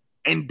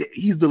 and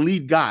he's the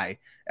lead guy.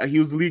 He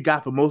was the lead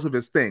guy for most of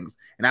his things.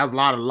 And that was a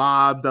lot of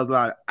lobs, that was a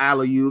lot of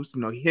alley-oops,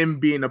 you know, him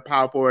being a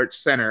power forward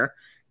center,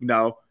 you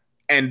know,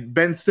 and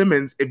Ben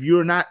Simmons, if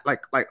you're not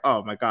like,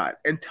 oh my God,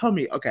 and tell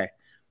me, okay,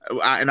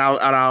 I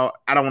don't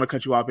want to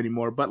cut you off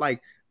anymore, but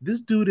like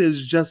this dude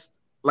is just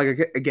like,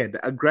 again,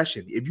 the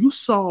aggression. If you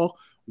saw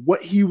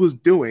what he was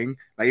doing,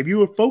 like if you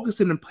were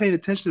focusing and paying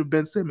attention to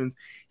Ben Simmons,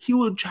 he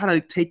would try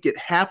to take it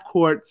half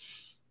court,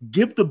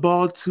 give the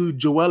ball to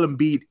Joel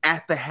Embiid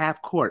at the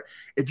half court.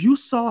 If you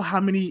saw how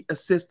many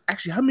assists,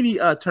 actually, how many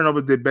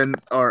turnovers did Ben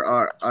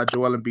or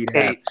Joel Embiid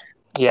have?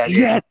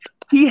 8.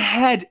 He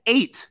had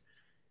 8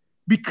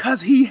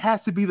 because he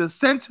has to be the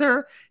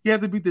center. He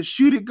had to be the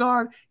shooting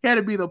guard. He had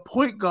to be the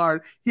point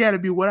guard. He had to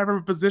be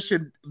whatever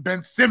position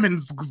Ben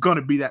Simmons was going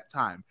to be that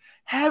time.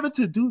 Having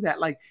to do that,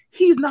 like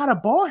he's not a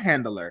ball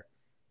handler.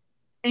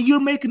 And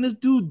you're making this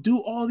dude do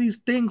all these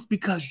things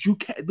because you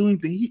can't do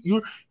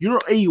anything. You're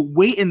a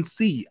wait and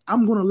see.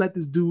 I'm gonna let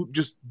this dude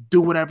just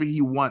do whatever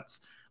he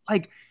wants.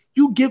 Like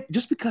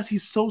just because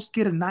he's so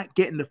scared of not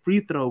getting the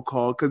free throw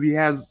call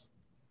because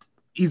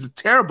he's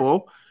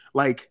terrible.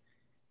 Like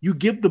you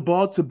give the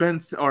ball to Ben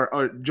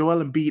or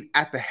Joel Embiid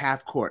at the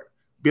half court.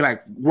 Be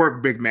like,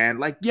 work, big man.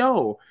 Like,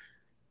 yo,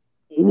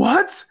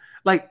 what?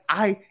 Like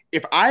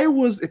if I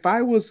was Joel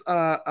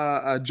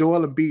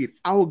Embiid,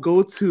 I would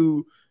go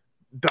to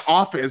the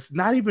office,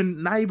 not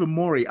even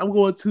Maury. I'm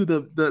going to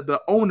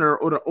the owner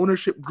or the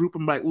ownership group.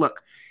 I'm like,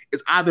 look,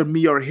 it's either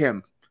me or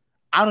him.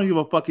 I don't give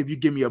a fuck if you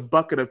give me a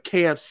bucket of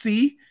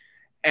KFC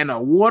and a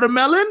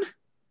watermelon.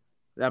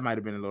 That might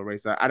have been a little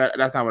racist.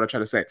 That's not what I'm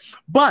trying to say.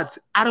 But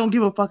I don't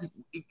give a fuck.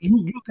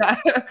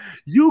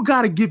 You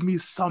gotta give me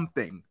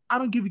something.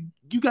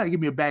 You gotta give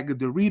me a bag of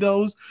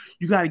Doritos.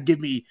 You gotta give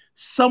me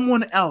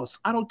someone else.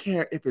 I don't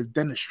care if it's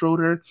Dennis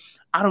Schroeder.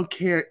 I don't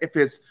care if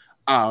it's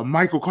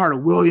Michael Carter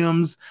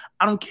Williams.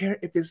 I don't care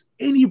if it's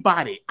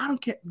anybody. I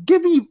don't care.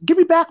 Give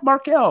me back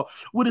Markel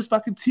with his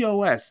fucking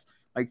TOS.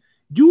 Like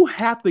you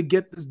have to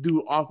get this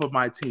dude off of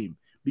my team.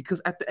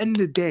 Because at the end of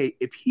the day,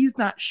 if he's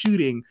not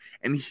shooting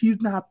and he's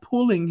not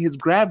pulling his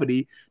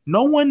gravity,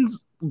 no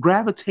one's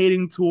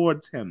gravitating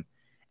towards him.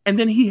 And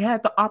then he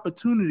had the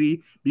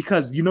opportunity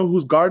because you know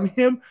who's guarding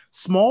him?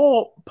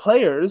 Small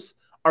players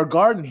are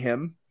guarding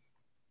him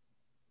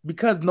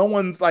because no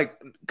one's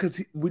like,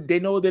 because they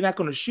know they're not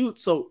going to shoot.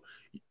 So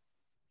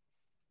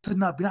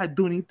enough, you're not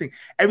doing anything.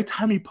 Every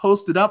time he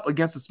posted up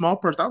against a small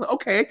person, I was like,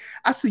 okay,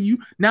 I see you.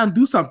 Now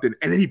do something.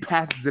 And then he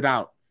passes it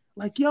out.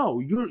 Like, yo,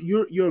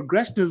 your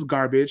aggression is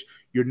garbage.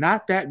 You're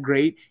not that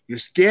great. You're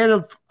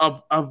scared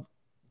of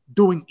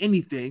doing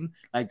anything.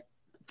 Like,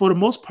 for the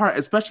most part,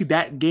 especially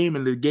that game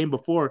and the game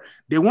before,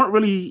 they weren't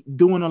really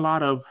doing a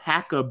lot of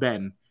hacker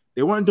Ben.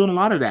 They weren't doing a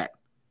lot of that.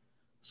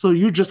 So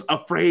you're just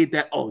afraid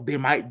that, oh, they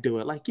might do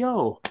it. Like,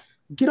 yo,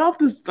 get off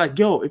this. Like,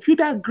 yo, if you're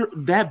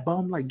that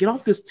bum, like, get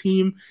off this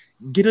team.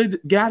 get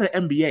out of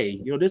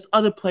NBA. You know, there's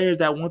other players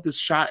that want this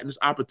shot and this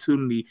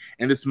opportunity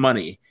and this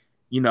money.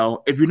 You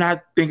know, if you're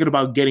not thinking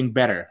about getting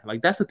better,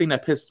 like that's the thing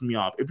that pisses me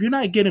off. If you're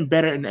not getting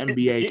better in the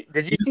NBA,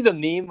 did you see the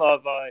meme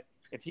of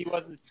if he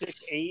wasn't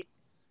 6'8"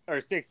 or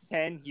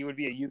 6'10", he would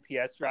be a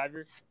UPS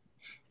driver?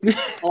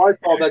 Oh, I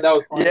saw that. That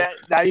was funny. Yeah,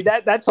 I mean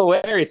that's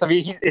hilarious. I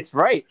mean, it's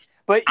right,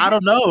 but I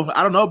don't know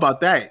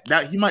about that.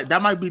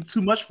 That might be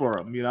too much for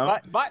him. You know,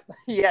 but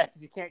yeah,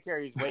 because he can't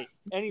carry his weight.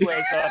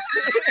 Anyways,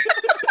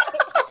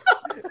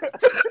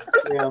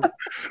 Yeah.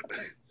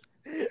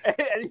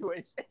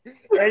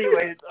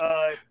 anyways,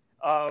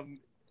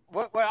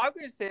 what I'm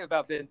going to say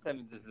about Ben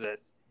Simmons is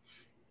this.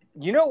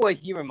 You know what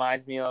he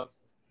reminds me of?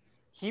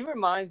 He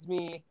reminds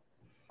me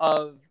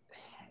of,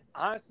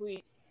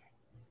 honestly,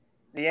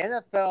 the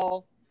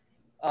NFL.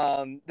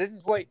 This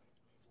is what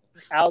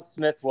Alex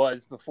Smith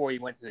was before he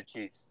went to the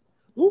Chiefs.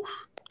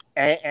 Oof.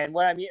 And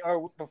what I mean,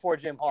 or before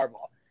Jim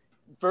Harbaugh.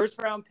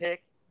 First round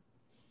pick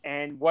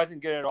and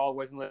wasn't good at all,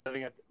 wasn't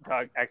living up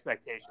to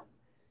expectations.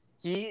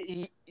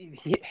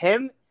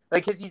 Him,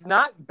 because he's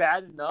not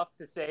bad enough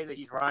to say that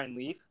he's Ryan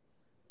Leaf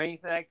or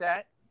anything like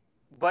that,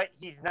 but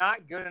he's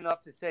not good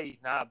enough to say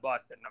he's not a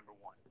bust at number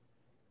one.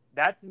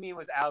 That to me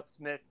was Alex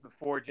Smith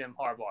before Jim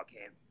Harbaugh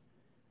came.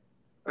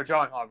 Or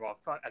John Harbaugh,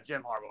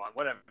 Jim Harbaugh,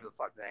 whatever the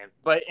fuck the name.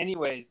 But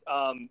anyways,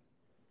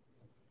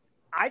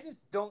 I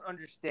just don't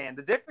understand.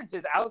 The difference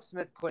is Alex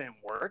Smith put in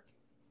work,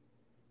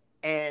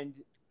 and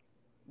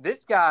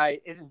this guy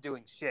isn't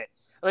doing shit.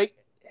 Like,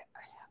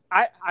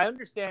 I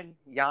understand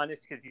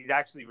Giannis because he's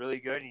actually really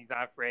good and he's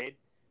not afraid.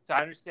 So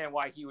I understand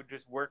why he would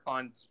just work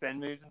on spin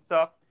moves and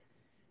stuff.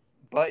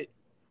 But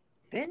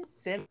Ben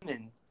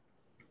Simmons,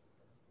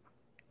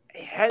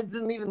 it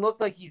doesn't even look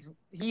like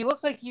he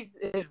looks like he's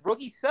his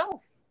rookie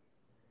self.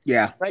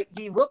 Yeah. Right?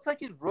 He looks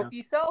like his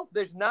rookie self.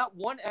 There's not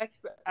one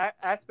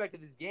aspect of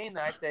his game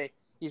that I say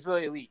he's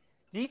really elite.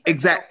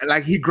 Exactly.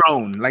 Like he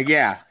grown. Like,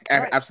 yeah,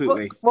 right.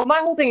 absolutely. Well, my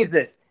whole thing is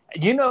this.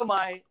 You know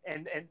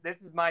and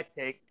this is my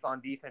take on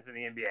defense in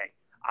the NBA.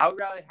 I would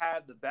rather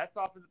have the best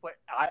offensive player,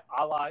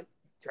 a la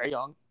Trae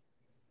Young,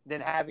 than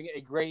having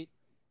a great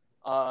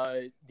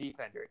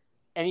defender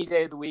any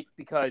day of the week,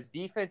 because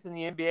defense in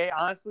the NBA,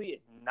 honestly,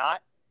 is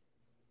not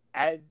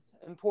as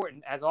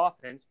important as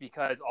offense,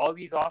 because all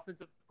these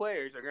offensive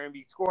players are going to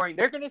be scoring.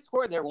 They're going to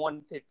score their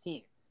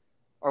 115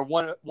 or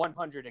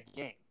 100 a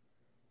game.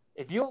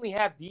 If you only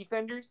have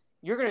defenders,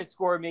 you're going to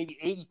score maybe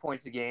 80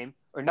 points a game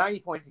or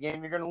 90 points a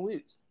game. You're going to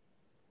lose.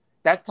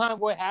 That's kind of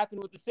what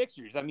happened with the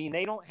Sixers. I mean,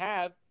 they don't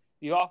have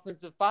the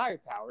offensive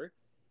firepower,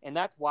 and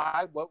that's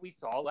what we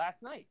saw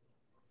last night.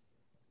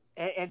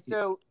 And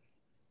so,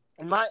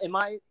 in my,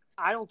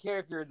 I don't care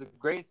if you're the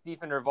greatest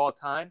defender of all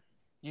time.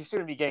 You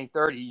shouldn't be getting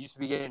 30. You should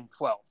be getting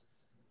 12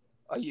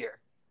 a year.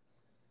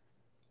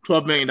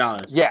 $12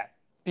 million. Yeah,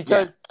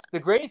 because the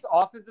greatest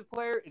offensive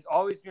player is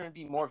always going to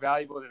be more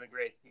valuable than the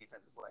greatest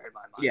defensive player in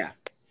my mind. Yeah,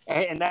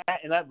 and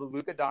that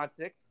Luka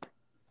Doncic,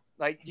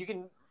 like, you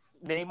can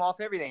name off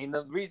everything. And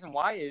the reason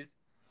why is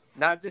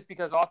not just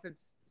because offense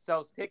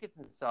sells tickets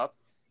and stuff,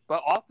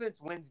 but offense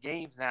wins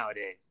games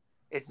nowadays.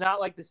 It's not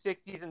like the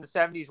 60s and the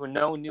 70s when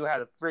no one knew how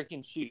to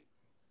freaking shoot.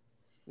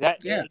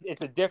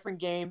 It's a different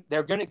game.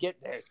 They're going to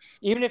get theirs.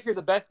 Even if you're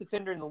the best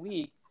defender in the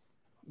league,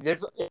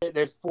 there's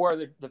four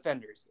other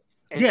defenders.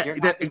 And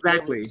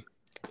exactly.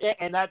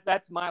 And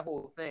that's my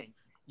whole thing.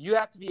 You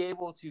have to be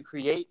able to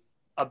create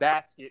a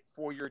basket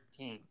for your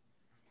team.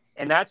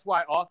 And that's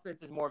why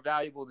offense is more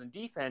valuable than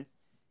defense,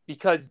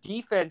 because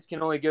defense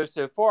can only go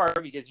so far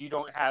because you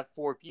don't have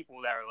four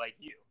people that are like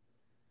you.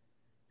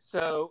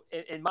 So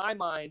in my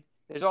mind,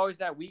 there's always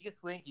that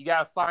weakest link. You got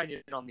to find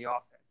it on the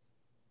offense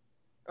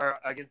or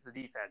against the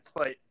defense.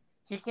 But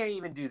he can't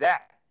even do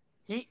that.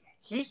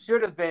 He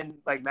should have been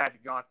like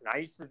Magic Johnson. I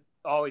used to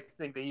always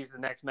think that he was the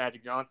next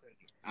Magic Johnson.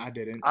 I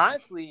didn't.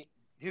 Honestly,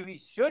 who he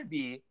should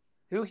be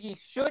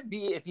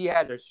if he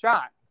had a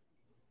shot,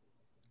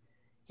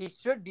 he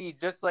should be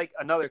just like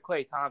another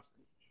Klay Thompson.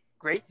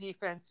 Great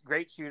defense,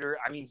 great shooter.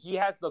 I mean, he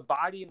has the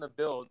body and the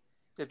build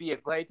to be a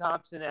Klay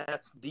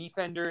Thompson-esque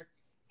defender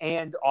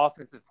and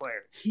offensive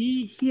player.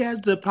 He has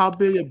the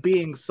probability of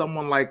being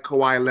someone like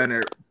Kawhi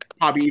Leonard,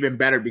 probably even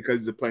better because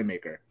he's a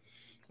playmaker.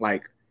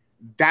 Like,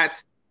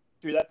 that's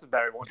a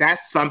better one.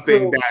 That's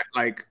something that,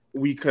 like,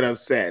 we could have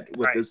said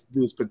with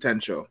this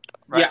potential.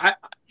 Right. Yeah.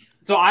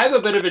 So I have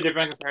a bit of a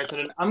different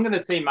comparison, and I'm going to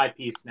say my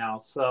piece now.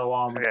 So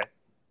okay.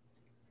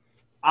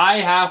 I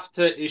have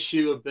to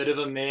issue a bit of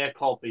a mea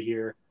culpa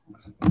here.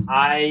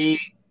 We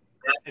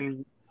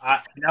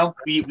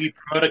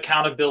promote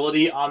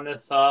accountability on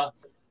this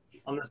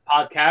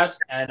podcast,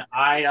 and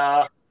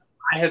I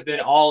have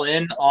been all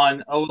in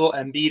on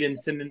Embiid and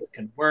Simmons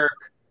can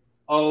work.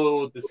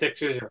 The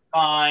Sixers are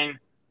fine.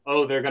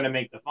 They're going to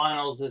make the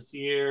finals this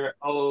year.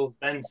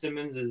 Ben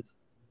Simmons is,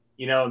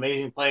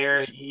 amazing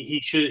player. He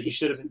should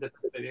have been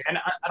different. And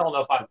I don't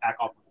know if I back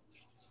off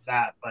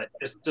that, but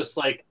just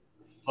like,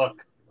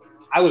 look,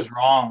 I was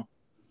wrong.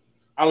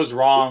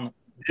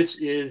 This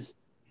is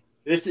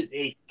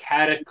a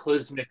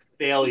cataclysmic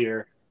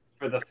failure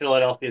for the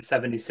Philadelphia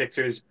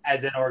 76ers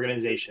as an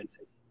organization.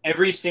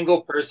 Every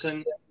single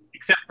person,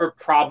 except for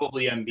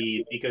probably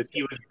Embiid, because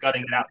he was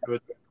gutting it out through a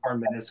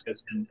torn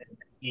meniscus and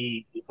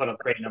he put up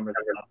great numbers.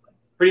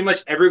 Pretty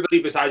much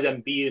everybody besides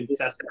Embiid and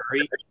Seth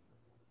Curry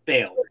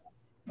failed.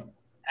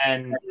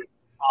 And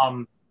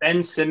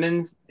Ben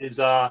Simmons is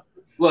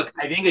look,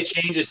 I think a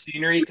change of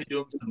scenery could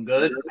do him some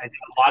good. I think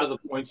a lot of the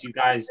points you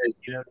guys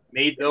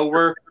made though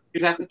were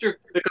exactly true.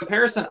 The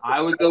comparison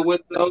I would go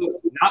with though,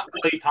 not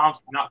Klay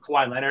Thompson, not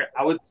Kawhi Leonard,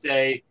 I would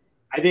say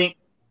I think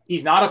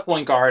he's not a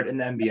point guard in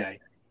the NBA.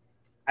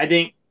 I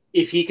think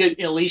if he could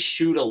at least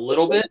shoot a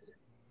little bit,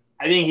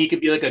 I think he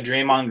could be like a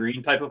Draymond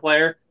Green type of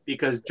player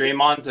because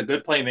Draymond's a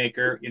good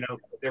playmaker.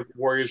 Their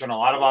Warriors run a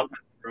lot of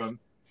offense through him.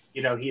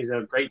 He's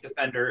a great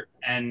defender,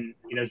 and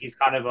he's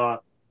kind of a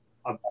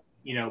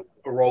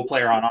role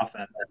player on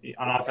offense.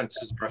 On offense,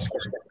 just brush.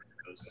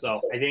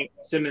 So I think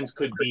Simmons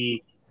could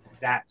be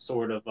that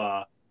sort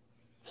of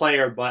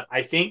player, but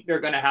I think they're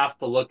going to have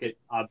to look at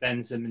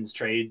Ben Simmons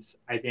trades.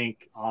 I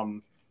think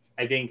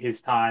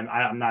his time.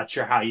 I'm not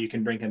sure how you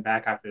can bring him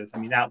back after this. I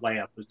mean, that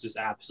layup was just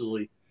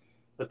absolutely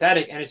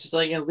pathetic, and it's just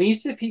like at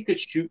least if he could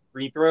shoot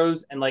free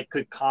throws and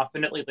could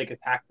confidently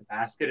attack the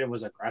basket and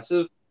was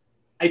aggressive.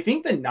 I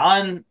think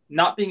the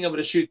not being able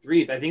to shoot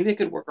threes, I think they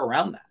could work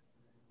around that.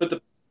 But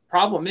the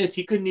problem is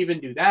he couldn't even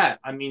do that.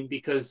 I mean,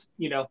 because,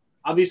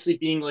 obviously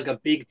being a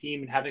big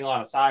team and having a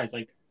lot of size,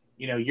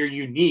 you're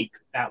unique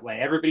that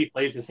way. Everybody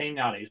plays the same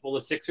nowadays. Well,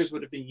 the Sixers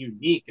would have been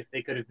unique if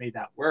they could have made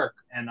that work.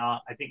 And I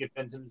think if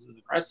Ben Simmons was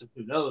aggressive,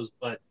 who knows?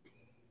 But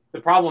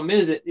the problem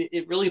is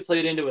it really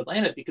played into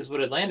Atlanta because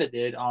what Atlanta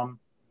did, I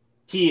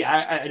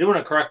do want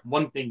to correct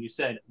one thing you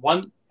said.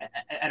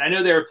 And I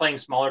know they were playing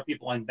smaller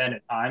people on Ben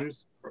at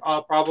times,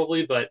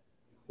 probably, but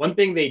one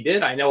thing they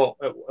did, I know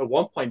at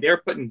one point they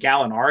were putting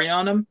Gallinari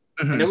on him,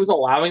 and it was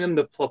allowing them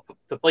to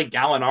play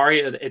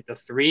Gallinari at the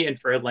 3 and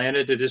for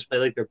Atlanta to just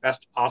play their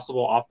best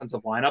possible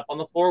offensive lineup on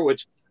the floor,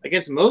 which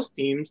against most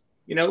teams,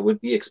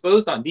 would be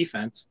exposed on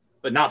defense,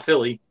 but not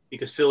Philly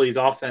because Philly's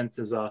offense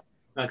is not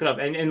good enough.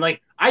 And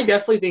I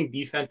definitely think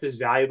defense is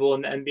valuable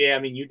in the NBA. I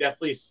mean, you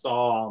definitely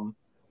saw.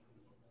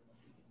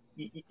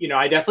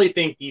 I definitely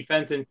think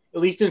defense, and at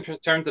least in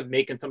terms of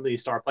making some of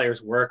these star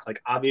players work,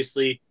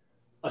 obviously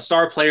a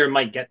star player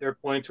might get their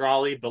points,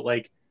 Raleigh, but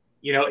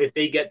if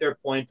they get their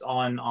points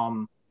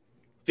on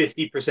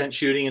 50%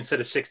 shooting instead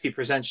of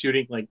 60%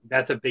 shooting,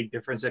 that's a big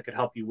difference that could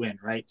help you win,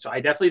 right? So I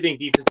definitely think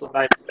defensive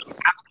guys have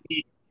to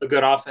be a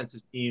good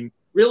offensive team.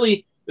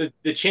 Really,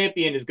 the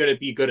champion is going to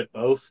be good at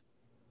both,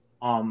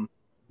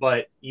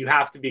 but you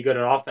have to be good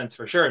at offense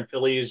for sure, and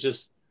Philly is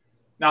just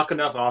not good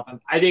enough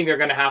offense. I think they're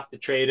going to have to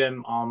trade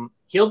him.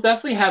 He'll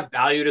definitely have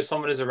value to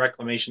someone as a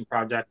reclamation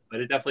project, but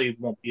it definitely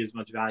won't be as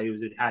much value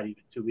as it had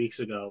even 2 weeks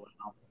ago.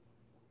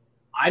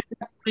 I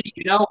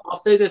definitely, I'll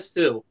say this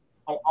too.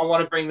 I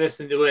want to bring this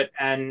into it,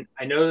 and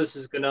I know this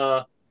is going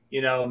to,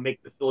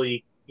 make the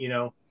Philly,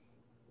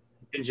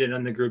 contingent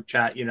on the group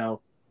chat,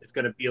 it's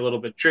going to be a little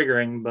bit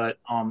triggering, but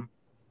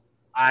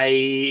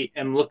I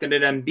am looking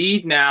at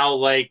Embiid now,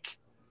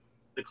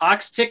 the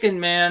clock's ticking,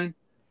 man.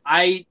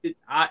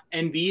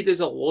 Embiid is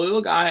a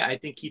loyal guy. I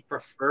think he'd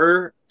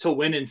prefer to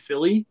win in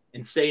Philly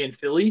and stay in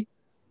Philly.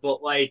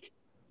 But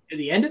at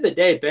the end of the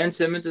day, Ben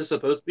Simmons is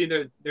supposed to be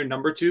their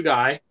number 2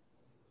 guy.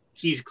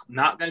 He's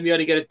not going to be able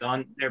to get it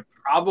done. They're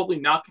probably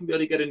not going to be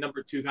able to get a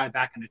number 2 guy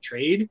back in a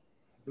trade.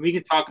 And we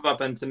can talk about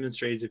Ben Simmons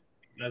trades if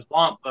you guys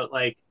want, but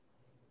I'm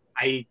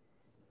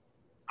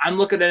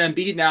looking at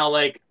Embiid now,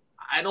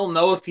 I don't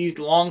know if he's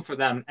long for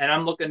them. And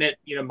I'm looking at,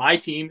 my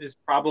team is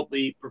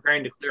probably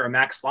preparing to clear a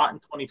max slot in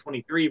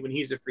 2023 when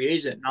he's a free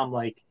agent. And I'm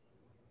like,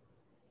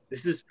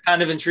 this is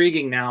kind of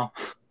intriguing now.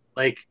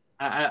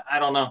 I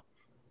don't know.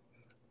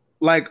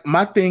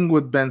 My thing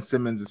with Ben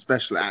Simmons,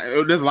 especially,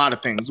 there's a lot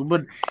of things,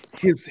 but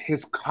his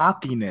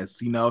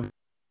cockiness,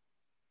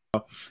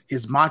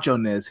 his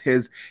macho-ness,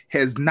 his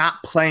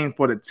not playing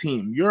for the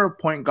team. You're a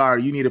point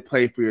guard. You need to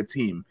play for your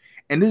team.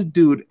 And this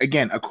dude,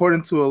 again,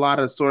 according to a lot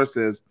of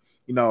sources,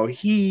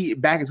 he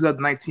back in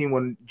 2019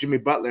 when Jimmy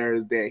Butler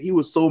is there, he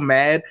was so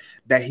mad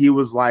that he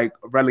was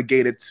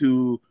relegated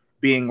to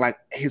being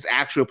his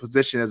actual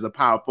position as a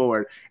power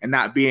forward and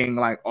not being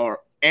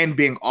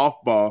being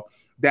off ball,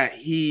 that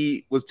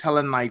he was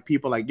telling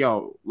people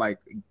yo,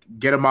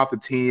 get him off the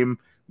team.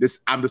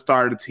 I'm the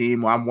star of the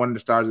team, or I'm one of the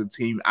stars of the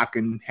team. I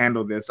can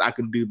handle this. I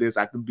can do this.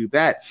 I can do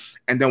that.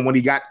 And then when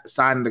he got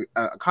signed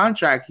a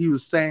contract, he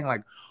was saying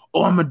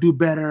oh, I'm gonna do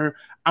better.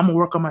 I'm gonna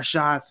work on my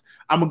shots.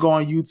 I'm gonna go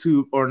on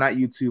YouTube, or not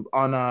YouTube,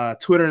 on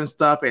Twitter and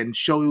stuff, and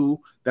show you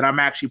that I'm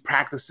actually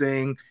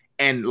practicing.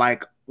 And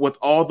with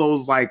all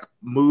those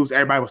moves,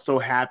 everybody was so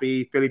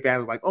happy. Philly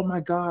fans was oh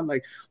my god,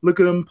 look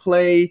at him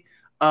play,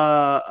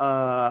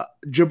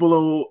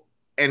 dribble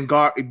and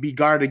be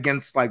guarded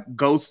against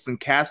ghosts and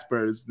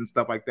Caspers and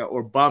stuff like that,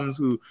 or bums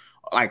who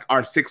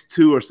are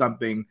 6'2" or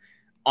something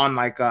on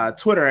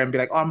Twitter, and be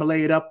oh, I'm gonna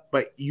lay it up.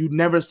 But you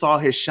never saw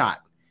his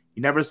shot.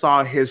 You never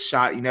saw his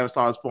shot. You never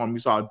saw his form. You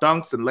saw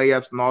dunks and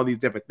layups and all these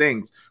different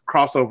things,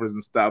 crossovers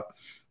and stuff.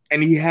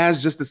 And he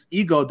has just this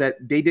ego that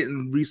they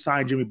didn't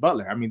re-sign Jimmy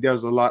Butler. I mean,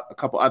 there's a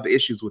couple other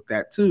issues with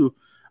that too,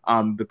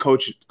 the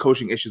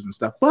coaching issues and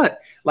stuff. But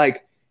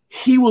like,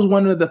 he was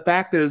one of the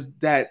factors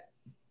that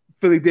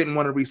Philly didn't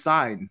want to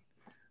re-sign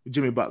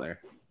Jimmy Butler.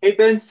 Hey,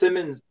 Ben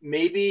Simmons,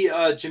 maybe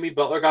Jimmy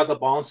Butler got the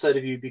ball instead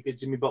of you because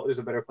Jimmy Butler's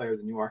a better player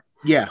than you are.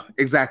 Yeah,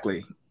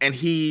 exactly. And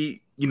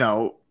he,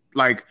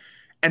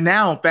 and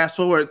now fast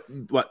forward,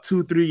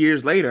 2-3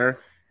 years later,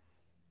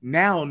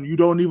 now you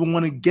don't even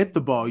want to get the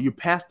ball. You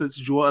pass this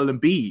to Joel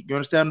Embiid. You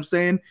understand what I'm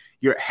saying?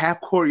 You're at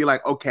half court. You're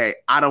like, okay,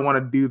 I don't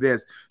want to do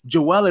this.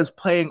 Joel is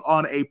playing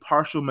on a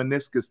partial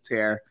meniscus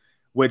tear,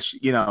 which,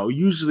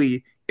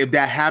 usually if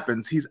that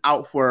happens, he's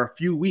out for a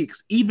few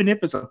weeks, even if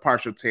it's a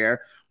partial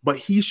tear. But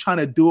he's trying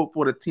to do it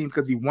for the team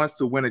because he wants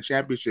to win a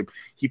championship.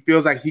 He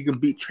feels like he can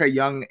beat Trae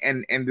Young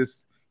and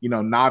this,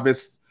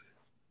 novice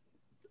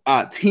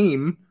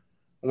team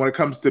when it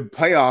comes to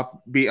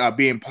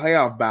being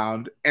playoff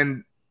bound.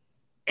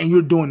 And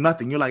you're doing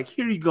nothing. You're like,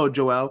 here you go,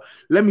 Joel.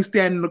 Let me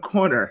stand in the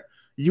corner.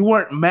 You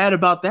weren't mad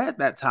about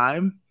that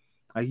time.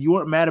 Like, you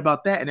weren't mad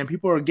about that. And then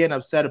people are getting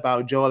upset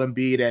about Joel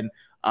Embiid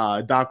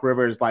and Doc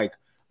Rivers, like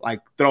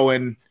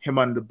throwing him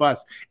under the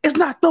bus. It's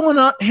not throwing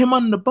him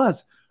under the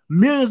bus.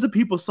 Millions of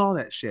people saw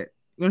that shit.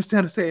 You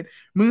understand what I'm saying?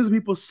 Millions of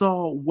people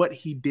saw what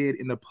he did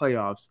in the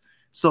playoffs.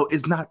 So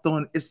it's not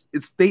throwing. It's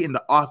stating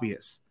the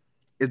obvious.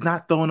 It's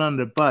not throwing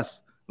under the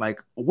bus.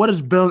 Like, what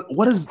is Doc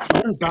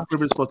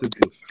Rivers supposed to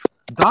do?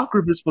 Doc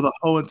Rivers for the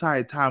whole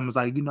entire time was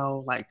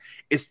like,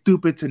 it's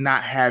stupid to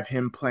not have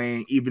him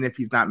playing, even if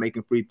he's not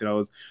making free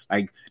throws.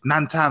 Like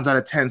 9 times out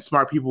of 10,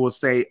 smart people will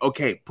say,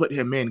 okay, put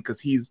him in because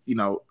he's,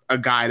 a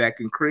guy that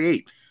can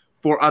create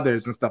for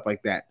others and stuff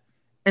like that.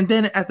 And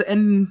then at the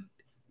end,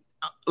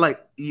 like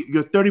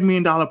your $30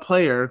 million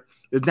player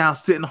is now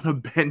sitting on a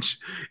bench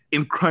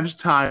in crunch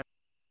time.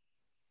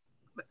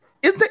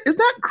 Is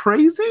that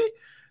crazy?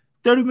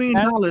 $30 million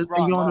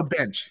and you're on the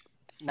bench.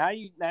 Now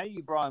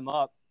you brought him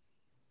up.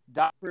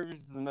 Doc Rivers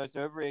is the most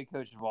overrated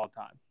coach of all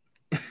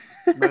time.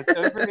 Most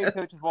overrated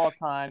coach of all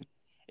time.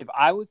 If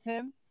I was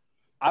him,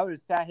 I would have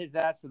sat his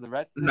ass for the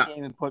rest of the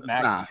game and put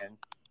Max in.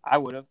 I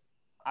would have.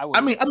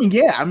 I mean,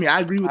 yeah. I mean, I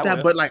agree with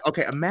that. But like,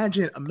 okay,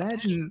 imagine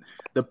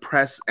the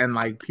press and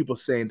like people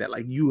saying that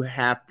like you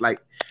have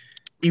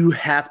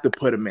to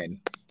put him in.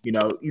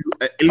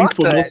 At least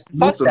for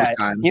most of the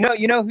time.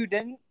 You know who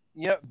didn't?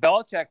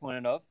 Belichick went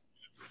enough.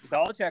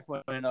 Belichick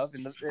went enough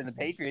in the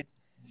Patriots.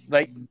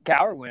 Like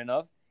Cowher went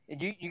enough.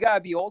 And you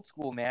gotta be old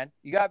school, man.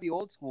 You gotta be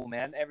old school,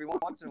 man. Every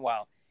once in a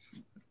while,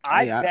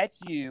 I bet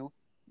you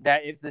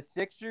that if the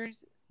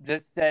Sixers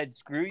just said,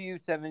 "Screw you,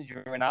 Simmons,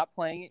 we're not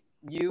playing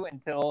you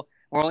until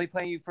we're only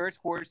playing you first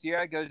quarter, see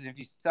how it goes, and if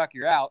you suck,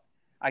 you're out,"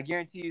 I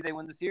guarantee you they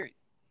win the series.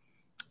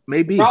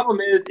 Maybe. The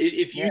problem is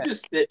if you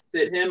just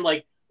sit him,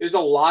 like, there's a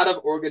lot of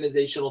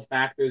organizational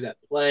factors at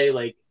play.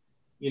 Like,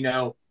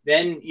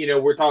 then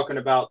we're talking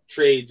about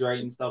trades, right,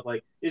 and stuff.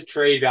 Like his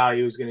trade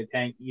value is going to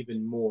tank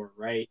even more,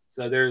 right?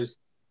 So there's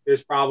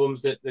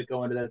problems that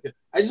go into that.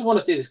 I just want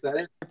to say this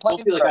because I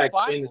don't feel like I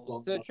explained this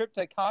well. So a trip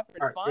to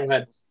conference finals. Go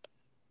ahead.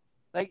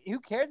 Like, who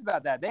cares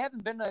about that? They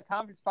haven't been to the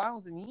conference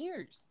finals in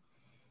years.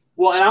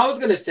 Well, and I was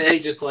going to say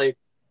just like,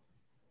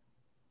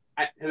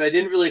 because I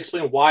didn't really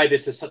explain why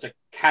this is such a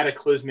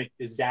cataclysmic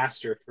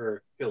disaster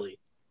for Philly.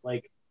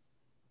 Like,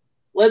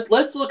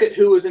 let's look at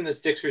who was in the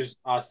Sixers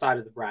side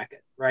of the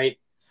bracket, right?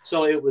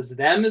 So it was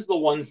them as the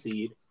 1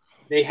 seed.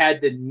 They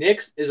had the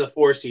Knicks as a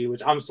 4 seed,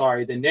 which I'm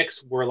sorry, the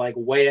Knicks were like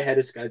way ahead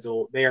of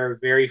schedule. They are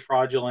very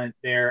fraudulent.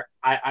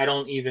 I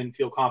don't even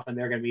feel confident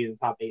they're going to be in the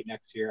top 8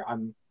 next year.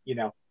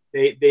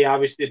 They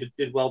obviously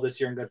did well this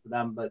year and good for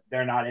them, but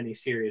they're not any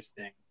serious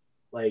thing.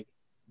 Like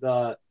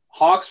the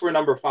Hawks were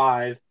number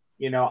 5.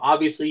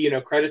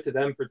 Obviously, credit to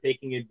them for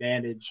taking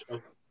advantage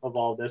of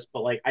all this,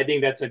 but like I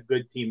think that's a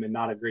good team and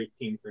not a great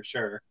team for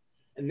sure.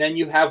 And then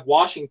you have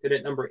Washington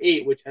at number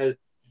 8, which has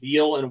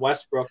Beal and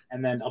Westbrook,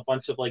 and then a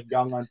bunch of like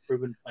young,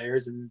 unproven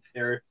players, and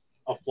they're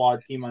a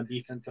flawed team on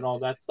defense and all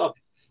that stuff.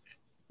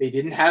 They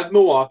didn't have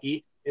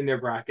Milwaukee in their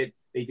bracket.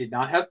 They did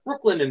not have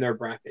Brooklyn in their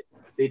bracket.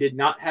 They did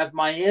not have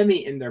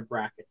Miami in their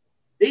bracket.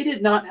 They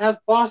did not have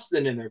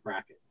Boston in their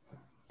bracket.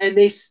 And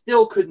they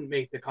still couldn't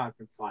make the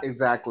conference finals.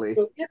 Exactly.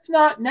 So if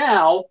not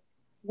now,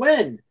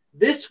 when?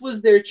 This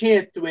was their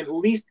chance to at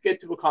least get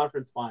to a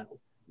conference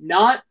finals.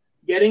 Not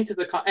getting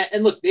to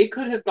and look, they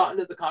could have gotten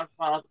to the conference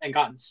finals and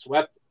gotten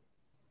swept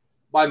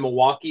by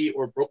Milwaukee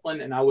or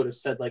Brooklyn, and I would have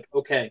said, like,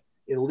 okay,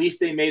 at least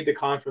they made the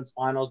conference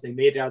finals. They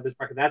made it out of this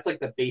bracket. That's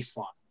like the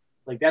baseline.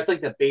 Like, that's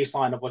like the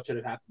baseline of what should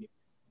have happened.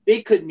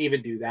 They couldn't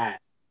even do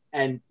that.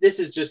 And it's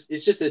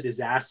just a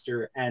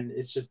disaster. And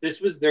it's just,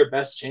 this was their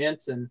best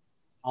chance. And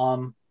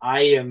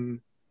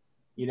I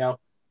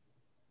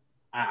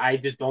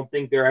just don't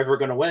think they're ever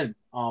going to win.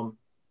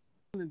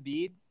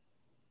 Embiid,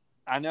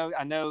 I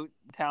know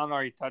Talon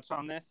already touched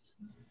on this.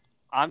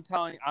 I'm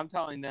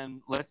telling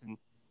them, listen,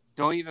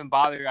 don't even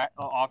bother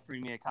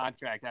offering me a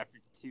contract after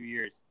 2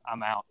 years.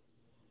 I'm out.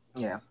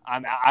 Yeah,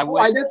 I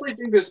definitely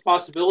think there's a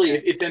possibility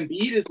if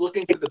Embiid is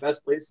looking for the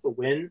best place to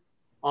win,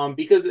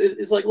 because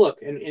it's like,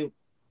 look, and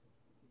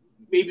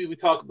maybe we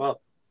talk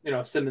about,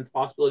 Simmons'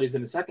 possibilities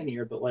in the second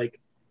year, but like,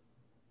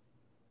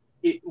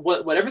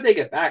 whatever they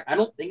get back, I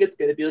don't think it's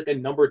going to be like a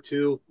number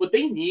two. What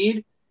they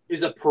need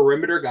is a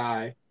perimeter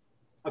guy,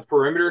 a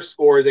perimeter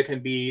scorer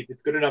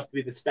that's good enough to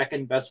be the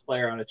second best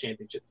player on a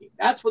championship team.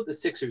 That's what the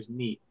Sixers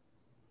need.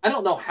 I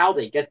don't know how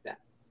they get that.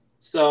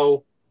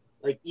 So,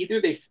 like,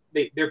 either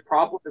they're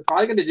probably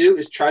going to do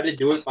is try to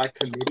do it by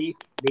committee.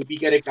 Maybe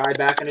get a guy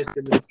back in a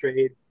Simmons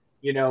trade.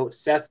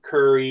 Seth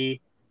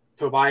Curry,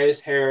 Tobias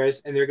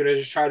Harris, and they're going to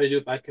just try to do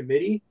it by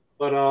committee.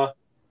 But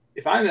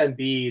if I'm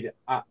Embiid,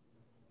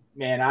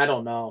 man, I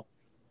don't know.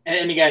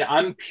 And again,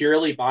 I'm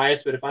purely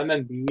biased, but if I'm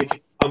Embiid,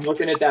 I'm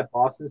looking at that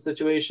Boston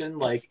situation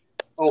like,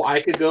 oh,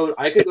 I could go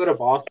to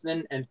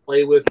Boston and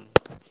play with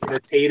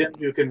Tatum,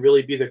 who can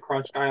really be the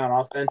crunch guy on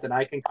offense, and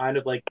I can kind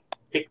of like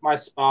pick my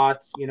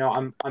spots.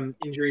 I'm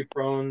injury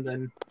prone,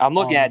 and I'm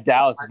looking at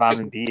Dallas if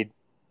I'm Embiid.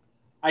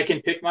 I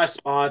can pick my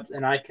spots,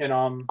 and I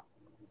can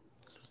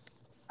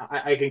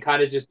I can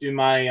kind of just do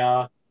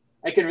my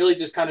I can really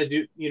just kind of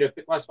do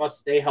pick my spots,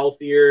 stay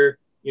healthier.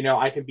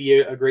 I can be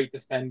a great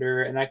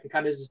defender, and I can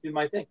kind of just do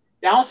my thing.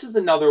 Dallas is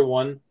another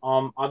one.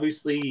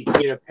 Obviously,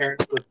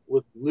 parents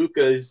with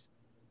Luka's,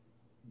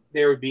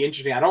 there would be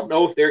interesting. I don't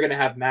know if they're going to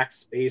have max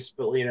space,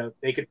 but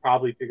they could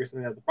probably figure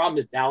something out. The problem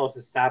is Dallas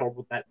is saddled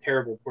with that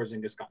terrible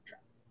Porzingis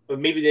contract, but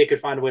maybe they could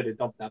find a way to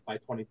dump that by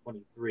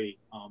 2023.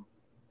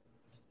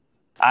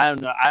 I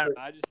don't know.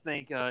 I just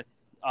think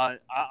I'll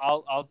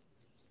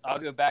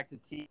go back to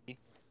T,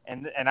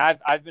 and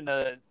I've been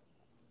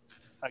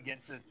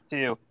against this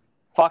too.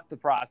 Fuck the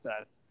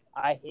process.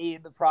 I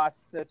hated the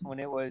process when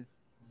it was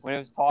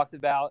talked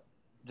about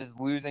just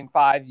losing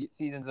 5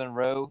 seasons in a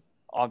row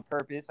on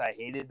purpose. I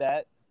hated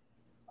that.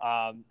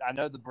 I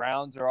know the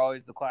Browns are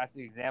always the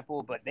classic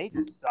example, but they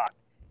just suck.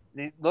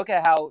 Look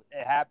at how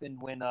it happened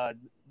when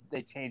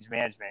they changed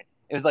management.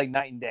 It was like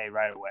night and day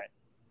right away.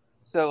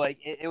 So like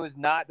it was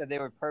not that they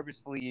were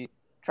purposefully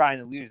trying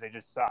to lose; they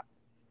just sucked.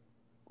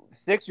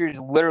 Sixers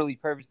literally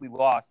purposely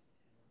lost,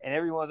 and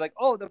everyone was like,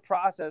 "Oh, the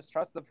process.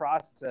 Trust the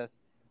process."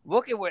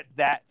 Look at what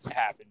that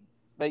happened.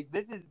 Like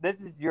this is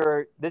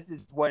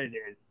what it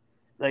is.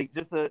 Like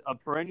just a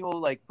perennial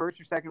like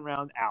first or second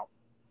round out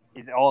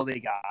is all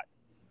they got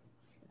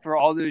for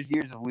all those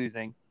years of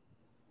losing,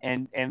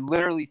 and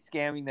literally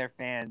scamming their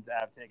fans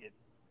out of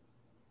tickets.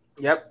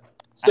 Yep.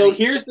 So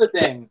here's the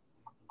thing.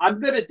 I'm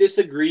going to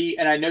disagree,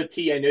 and I know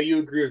you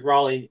agree with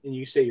Raleigh and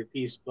you say your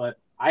piece, but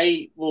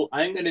I'm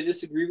going to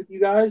disagree with you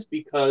guys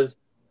because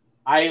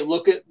I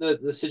look at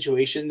the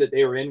situation that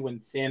they were in when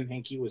Sam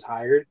Hinkie was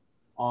hired,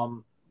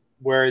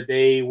 where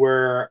they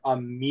were a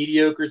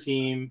mediocre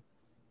team.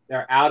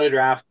 They're out a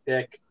draft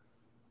pick.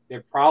 They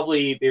were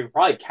probably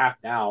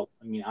capped out.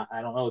 I mean,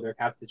 I don't know what their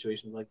cap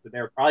situation was like, but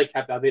they were probably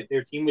capped out.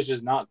 Their team was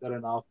just not good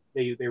enough.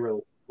 They were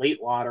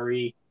late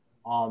lottery.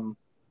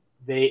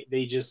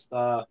 They just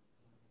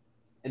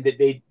and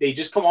they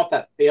just come off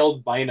that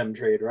failed Bynum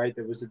trade, right?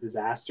 That was a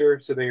disaster.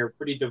 So they are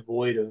pretty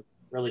devoid of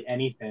really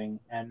anything.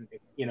 And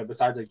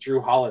besides like Drew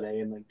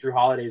Holiday, and like Drew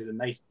Holiday is a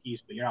nice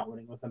piece, but you're not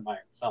winning with him by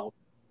himself.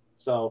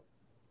 So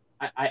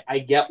I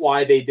get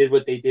why they did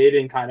what they did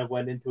and kind of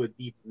went into a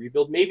deep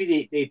rebuild.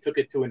 Maybe they took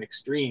it to an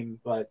extreme,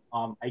 but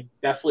I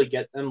definitely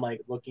get them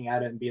like looking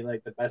at it and being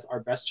like our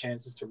best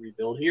chances to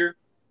rebuild here.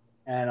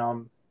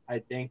 And I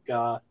think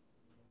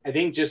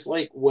just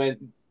like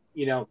when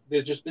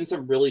there's just been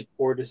some really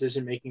poor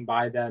decision making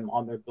by them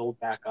on their build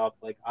back up.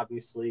 Like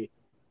obviously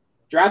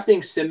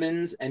drafting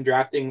Simmons and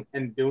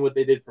doing what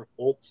they did for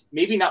Fultz,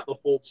 maybe not the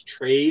Fultz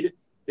trade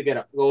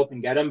to go up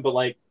and get him, but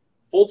like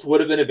Fultz would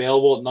have been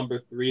available at number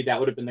 3. That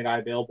would have been the guy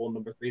available at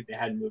number 3 if they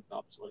hadn't moved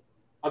up. So like,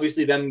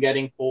 obviously them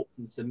getting Fultz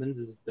and Simmons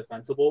is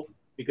defensible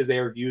because they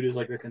are viewed as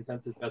like the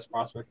consensus best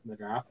prospects in the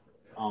draft.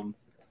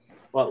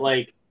 But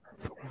like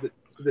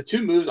the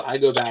two moves I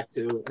go back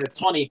to, and it's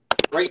funny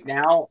right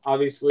now,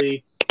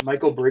 obviously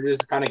Michael Bridges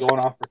is kind of going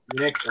off for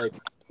Phoenix. Like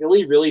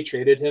Philly really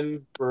traded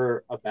him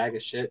for a bag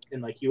of shit,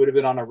 and like he would have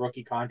been on a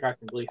rookie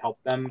contract and really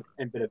helped them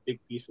and been a big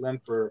piece for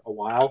them for a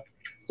while.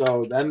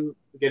 So them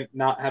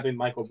not having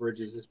Michael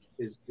Bridges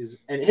is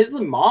and his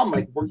mom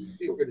like worked with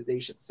the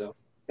organization, so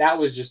that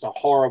was just a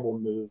horrible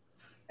move.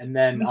 And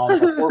then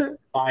before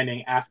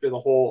signing after the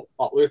whole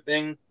Butler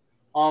thing,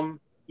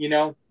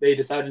 they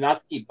decided not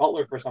to keep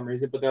Butler for some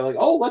reason, but they're like,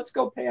 oh, let's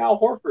go pay Al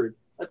Horford,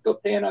 let's go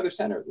pay another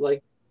center.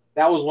 Like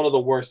that was one of the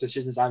worst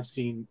decisions I've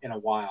seen in a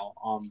while.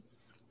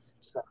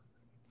 So.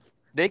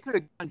 They could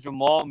have gotten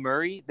Jamal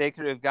Murray. They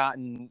could have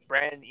gotten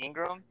Brandon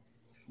Ingram.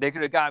 They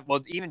could have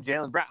gotten, even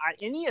Jaylen Brown.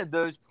 Any of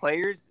those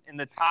players in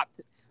the top,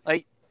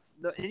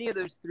 any of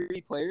those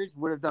 3 players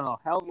would have done a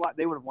hell of a lot.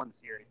 They would have won the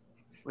series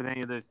with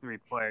any of those 3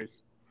 players.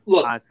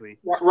 Look, honestly,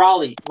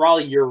 Raleigh,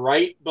 you're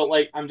right, but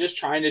like I'm just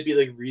trying to be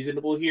like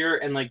reasonable here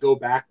and like go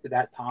back to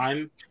that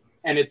time,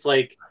 and it's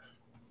like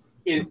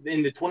in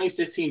the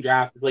 2016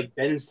 draft, it's like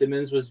Ben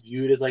Simmons was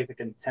viewed as like the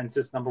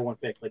consensus number 1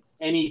 pick. Like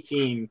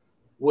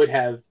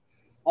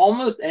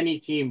almost any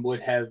team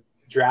would have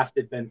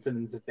drafted Ben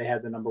Simmons if they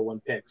had the number 1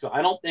 pick. So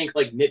I don't think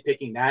like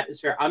nitpicking that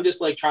is fair. I'm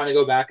just like trying to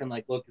go back and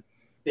like look at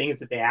things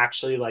that they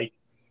actually like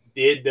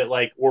did that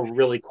like were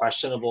really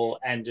questionable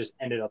and just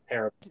ended up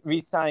terrible.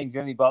 Re-signing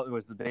Jimmy Butler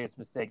was the biggest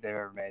mistake they've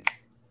ever made.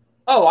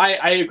 Oh,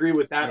 I agree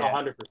with that Yeah.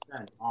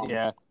 100%.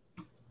 Yeah.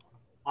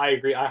 I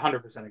agree. I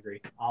 100%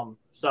 agree.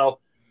 So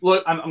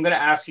look, I'm going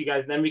to ask you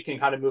guys, then we can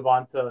kind of move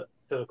on to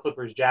the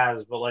Clippers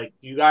Jazz. But like,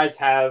 do you guys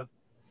have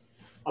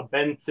a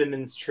Ben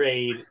Simmons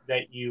trade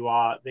that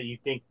you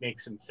think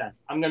makes some sense?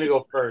 I'm going to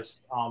go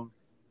first. I'm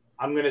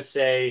going to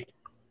say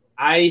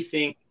I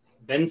think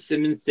Ben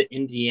Simmons to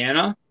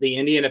Indiana, the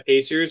Indiana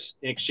Pacers,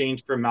 in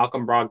exchange for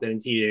Malcolm Brogdon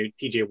and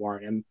TJ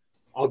Warren. And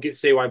I'll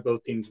say why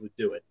both teams would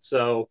do it.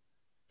 So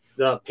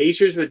the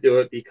Pacers would do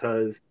it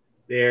because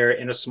they're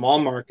in a small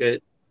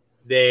market.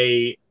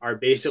 They are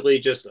basically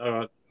just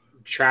a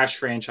trash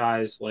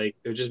franchise. Like,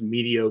 they're just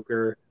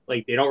mediocre.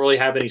 Like, they don't really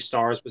have any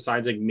stars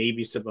besides like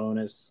maybe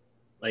Sabonis.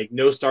 Like,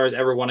 no stars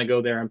ever want to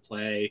go there and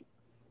play.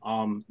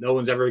 No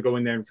one's ever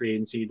going there in free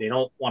agency. They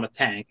don't want to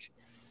tank.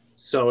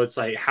 So it's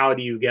like, how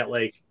do you get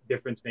like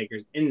difference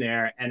makers in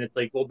there? And it's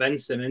like, well, Ben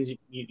Simmons,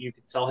 you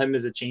could sell him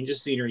as a change of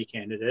scenery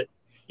candidate.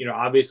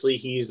 Obviously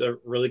he's a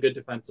really good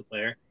defensive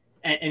player.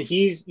 And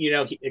he's,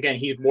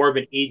 he's more of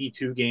an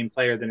 82 game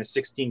player than a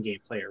 16 game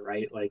player,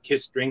 right? Like,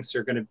 his strengths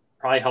are going to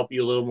probably help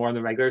you a little more in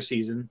the regular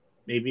season.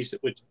 Maybe,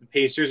 which the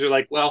Pacers are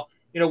like, well,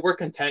 we're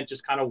content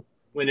just kind of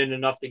winning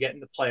enough to get in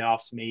the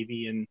playoffs,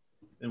 maybe, and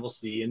we'll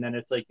see. And then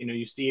it's like,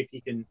 you see if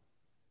he can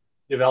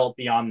develop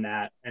beyond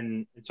that.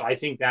 And so I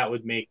think that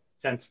would make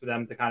sense for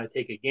them to kind of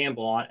take a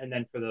gamble on. And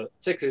then for the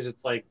Sixers,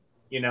 it's like,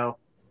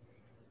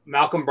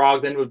 Malcolm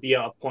Brogdon would be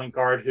a point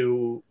guard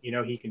who,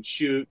 he can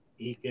shoot,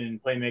 he can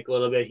play make a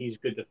little bit. He's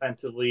good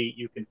defensively.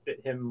 You can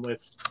fit him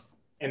with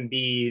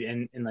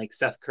Embiid and like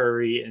Seth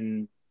Curry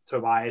and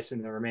Tobias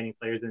and the remaining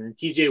players. And then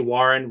TJ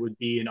Warren would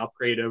be an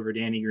upgrade over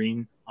Danny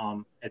Green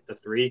at the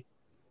 3.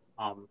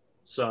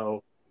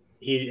 So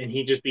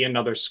he'd just be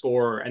another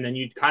scorer. And then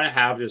you'd kind of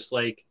have just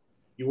like,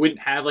 you wouldn't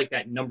have like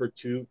that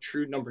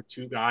true number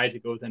 2 guy to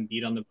go with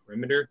Embiid on the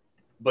perimeter,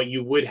 but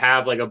you would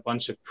have like a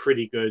bunch of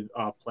pretty good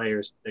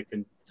players that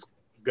can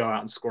go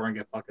out and score and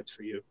get buckets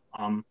for you.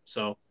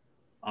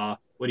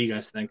 What do you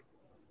guys think?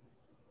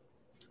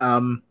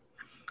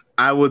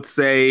 I would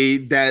say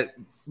that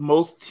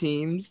most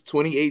teams,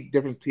 28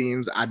 different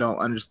teams, I don't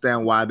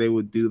understand why they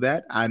would do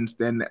that. I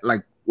understand that,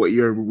 like, what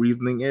your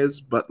reasoning is,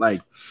 but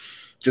like,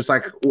 just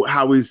like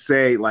how we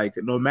say, like,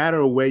 no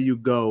matter where you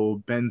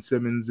go, Ben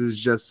Simmons is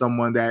just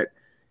someone that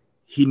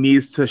he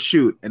needs to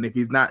shoot. And if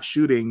he's not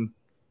shooting,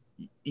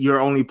 you're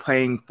only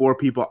playing 4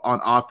 people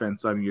on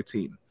offense on your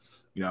team.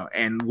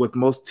 And with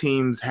most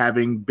teams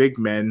having big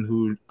men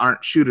who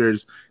aren't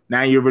shooters,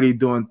 now you're really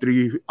doing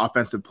 3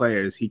 offensive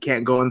players. He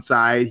can't go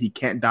inside. He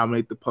can't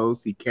dominate the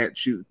post. He can't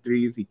shoot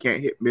threes. He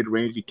can't hit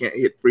mid-range. He can't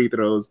hit free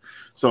throws.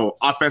 So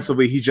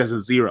offensively, he's just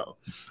a 0.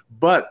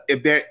 But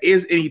if there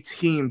is any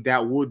team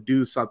that would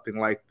do something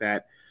like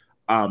that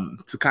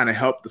to kind of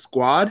help the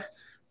squad,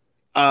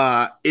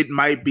 it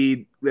might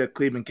be the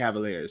Cleveland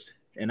Cavaliers.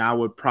 And I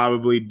would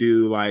probably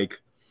do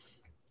like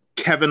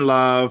Kevin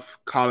Love,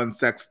 Colin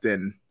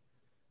Sexton,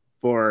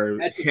 for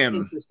That's him.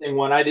 An interesting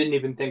one. I didn't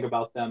even think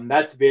about them.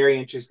 That's very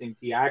interesting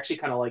to you. I actually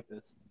kind of like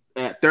this.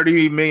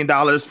 $30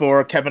 million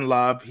for Kevin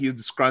Love. He's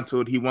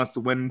disgruntled. He wants to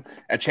win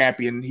a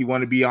champion. He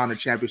wants to be on a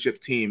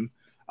championship team.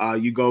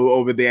 You go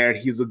over there.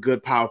 He's a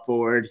good power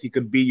forward. He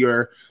could be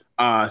your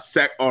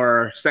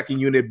second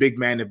unit big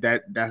man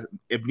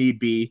if need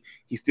be.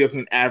 He still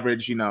can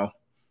average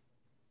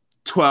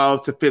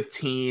 12 to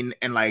 15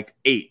 and like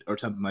 8 or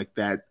something like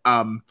that.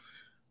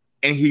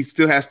 And he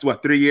still has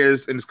 3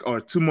 years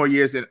or 2 more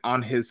years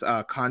on his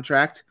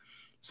contract.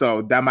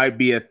 So that might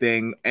be a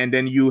thing. And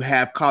then you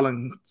have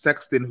Colin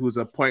Sexton, who's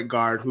a point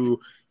guard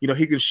who,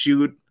 he can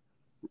shoot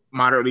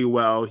moderately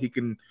well. He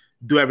can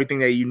do everything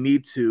that you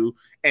need to.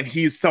 And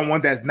he's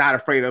someone that's not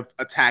afraid of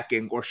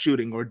attacking or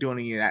shooting or doing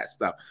any of that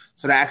stuff.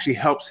 So that actually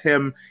helps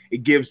him.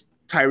 It gives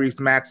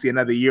Tyrese Maxey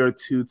another year or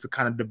 2 to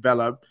kind of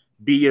develop,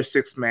 be your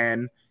 6th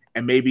man.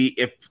 And maybe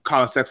if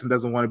Colin Sexton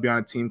doesn't want to be on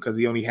a team because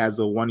he only has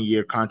a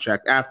 1-year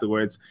contract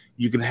afterwards,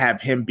 you can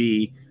have him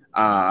be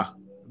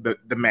the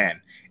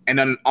man. And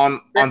then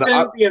on Sexton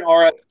the would be an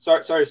RF.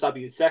 Sorry to stop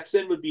you.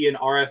 Sexton would be an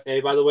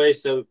RFA, by the way.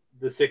 So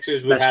the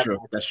Sixers would have.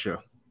 That's true.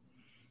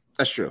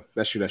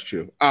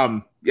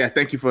 Yeah.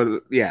 Thank you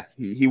for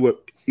he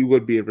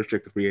would be a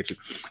restricted free agent.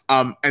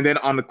 And then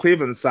on the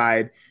Cleveland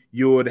side,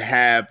 you would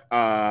have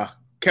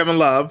Kevin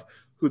Love,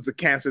 who's a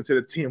cancer to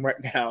the team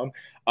right now,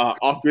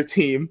 off your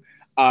team.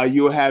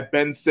 You will have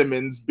Ben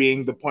Simmons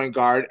being the point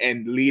guard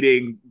and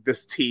leading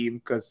this team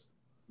because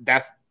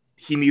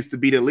he needs to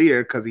be the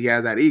leader because he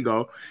has that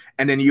ego.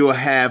 And then you will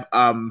have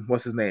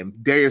what's his name,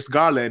 Darius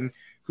Garland,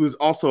 who's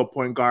also a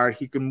point guard.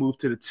 He can move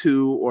to the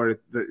 2 or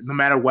no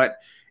matter what.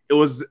 It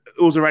was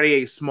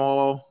already a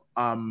small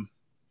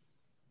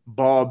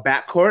ball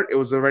backcourt. It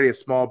was already a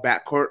small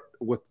backcourt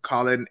with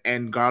Colin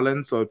and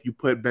Garland. So if you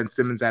put Ben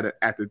Simmons at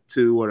the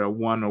 2 or a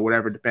 1 or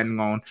whatever, depending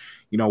on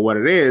what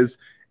it is.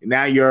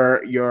 Now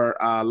your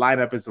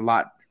lineup is a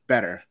lot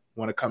better.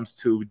 when it comes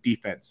to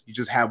defense. You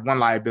just have one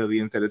liability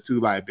instead of two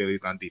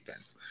liabilities on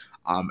defense.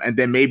 And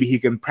then maybe he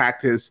can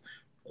practice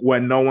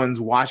when no one's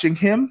watching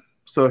him,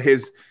 so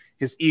his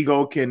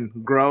ego can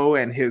grow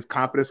and his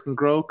confidence can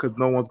grow because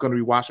no one's going to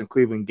be watching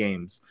Cleveland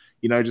games.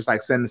 Just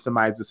like sending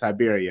somebody to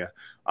Siberia.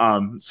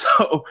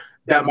 So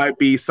that might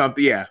be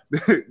something. Yeah,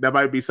 that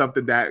might be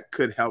something that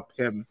could help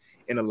him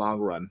in the long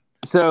run.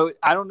 So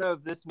I don't know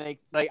if this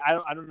makes I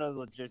don't know the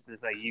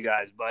logistics like you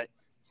guys, but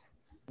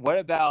what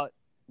about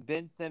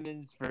Ben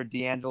Simmons for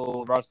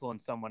D'Angelo Russell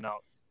and someone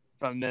else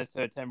from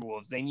Minnesota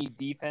Timberwolves? They need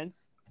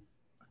defense,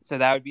 so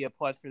that would be a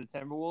plus for the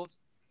Timberwolves.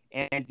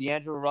 And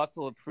D'Angelo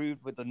Russell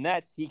approved with the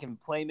Nets. He can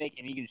play make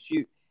and he can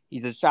shoot.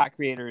 He's a shot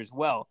creator as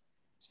well.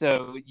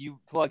 So you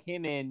plug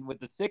him in with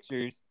the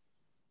Sixers,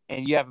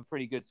 and you have a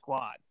pretty good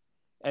squad.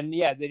 And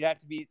yeah, there'd have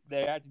to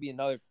be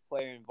another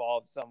player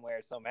involved somewhere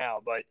somehow.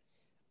 But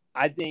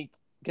I think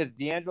because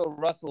D'Angelo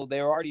Russell,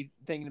 they were already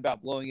thinking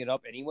about blowing it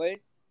up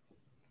anyways.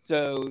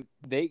 So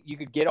you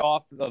could get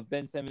off of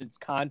Ben Simmons'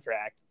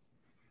 contract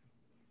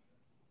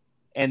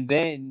and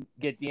then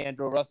get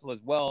D'Angelo Russell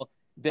as well.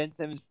 Ben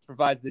Simmons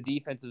provides the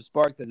defensive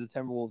spark that the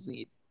Timberwolves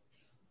need.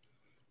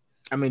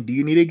 I mean, do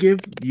you need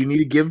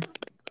to give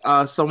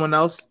someone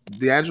else?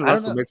 D'Angelo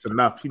Russell makes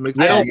enough. He makes.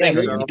 Maybe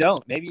you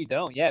don't.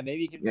 Yeah,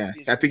 maybe you can. Yeah,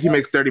 I think he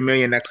makes $30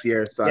 million next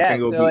year, so I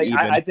think it'll be even.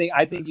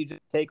 I think you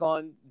just take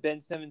on Ben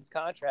Simmons'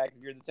 contract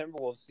if you're the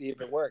Timberwolves, see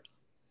if it works.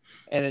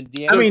 And then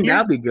D'Angelo. I mean,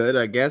 that'd be good,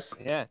 I guess.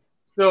 Yeah.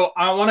 So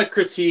I want to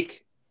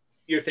critique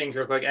your things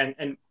real quick,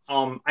 and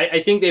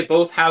I think they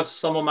both have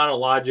some amount of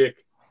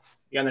logic.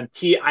 And then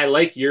T, I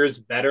like yours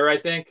better, I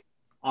think,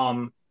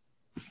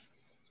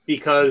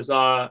 because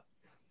the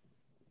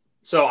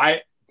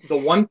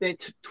one thing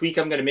tweak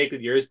I'm going to make with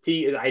yours,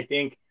 T, is I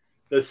think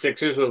the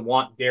Sixers would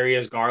want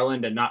Darius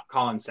Garland and not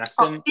Colin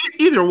Sexton.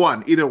 Either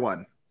one.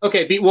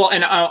 Okay,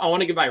 and I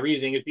want to give my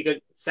reasoning is because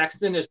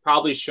Sexton has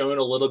probably shown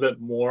a little bit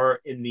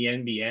more in the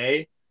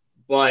NBA,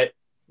 but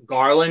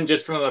Garland,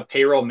 just from a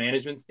payroll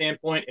management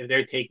standpoint, if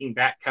they're taking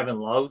back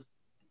Kevin Love,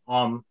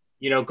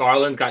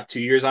 Garland's got 2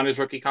 years on his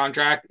rookie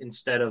contract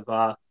instead of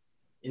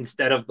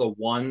the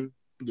one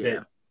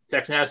that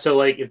Sexton has. So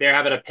like if they're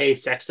having to pay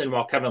Sexton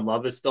while Kevin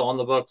Love is still on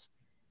the books,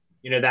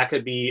 that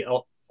could be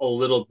a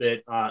little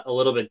bit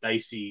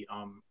dicey.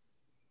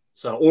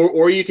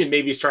 Or you can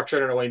maybe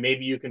structure it in a way.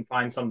 Maybe you can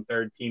find some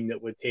third team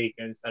that would take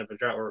instead of a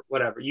draft or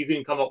whatever. You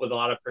can come up with a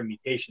lot of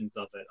permutations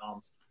of it.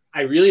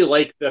 I really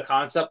like the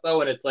concept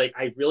though, and it's like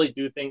I really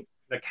do think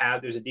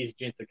there's a decent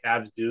chance the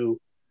Cavs do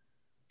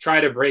try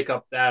to break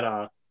up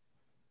that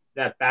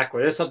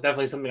backcourt. There's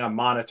definitely something I'm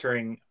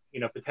monitoring,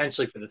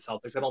 potentially for the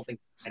Celtics. I don't think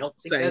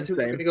that's who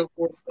we're going to go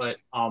for, but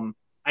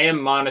I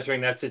am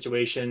monitoring that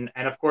situation,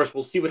 and of course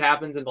we'll see what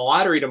happens in the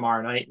lottery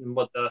tomorrow night and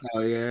what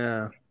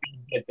the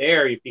get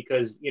there,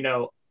 because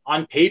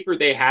on paper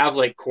they have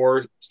like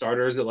core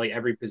starters at like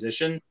every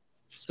position,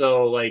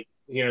 so like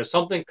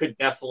something could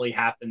definitely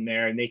happen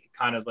there, and they could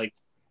kind of like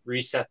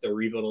reset the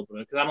rebuild a little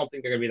bit because I don't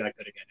think they're going to be that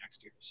good again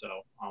next year.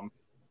 So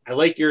I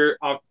like your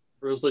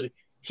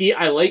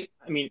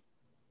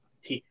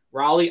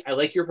Raleigh, I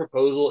like your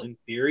proposal in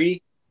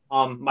theory.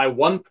 My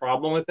one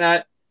problem with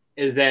that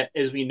is that,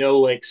 as we know,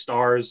 like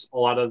stars a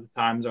lot of the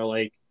times are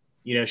like,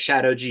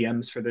 shadow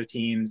GMs for their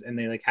teams, and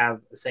they like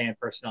have a say in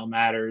personnel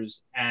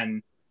matters.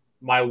 And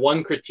my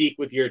one critique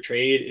with your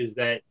trade is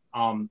that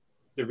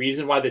the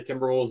reason why the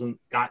Timberwolves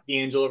got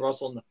D'Angelo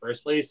Russell in the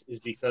first place is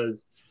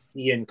because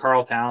he and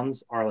Karl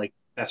Towns are like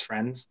best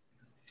friends.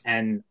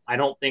 And I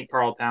don't think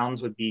Karl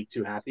Towns would be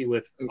too happy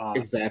with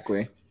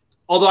exactly.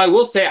 Although I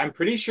will say, I'm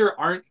pretty sure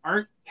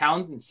aren't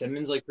Towns and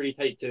Simmons like pretty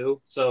tight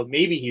too, so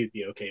maybe he would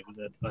be okay with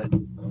it. But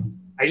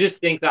I just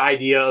think the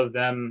idea of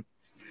them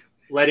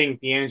letting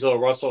D'Angelo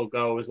Russell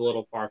go is a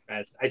little far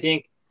fetched. I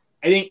think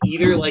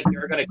either like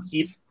they're gonna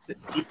keep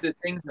the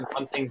things and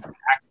run things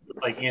back with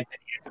like Anthony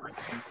Edwards,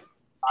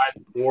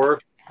 or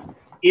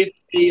if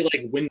they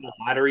like win the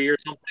lottery or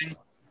something,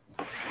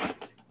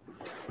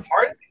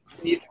 part of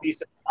it need to be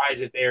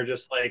surprised if they are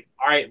just like,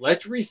 all right,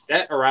 let's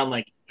reset around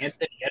like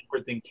Anthony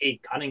Edwards and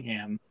Cade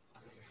Cunningham,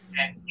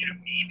 and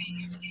maybe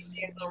you keep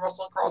D'Angelo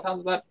Russell and Karl Towns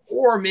with that,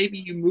 or maybe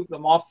you move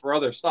them off for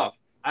other stuff.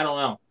 I don't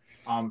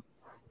know.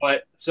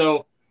 But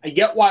so I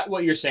get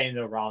what you're saying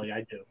though, Raleigh.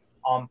 I do.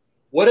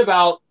 What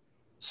about?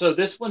 So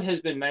this one has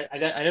been.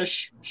 I know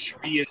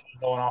Shree has been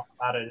going off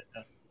about it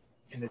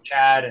in the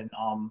chat, and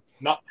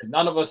because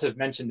none of us have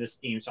mentioned this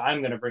team, so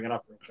I'm going to bring it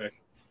up real quick.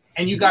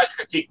 And you guys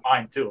critique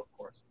mine too, of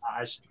course.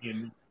 I should be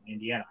in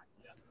Indiana,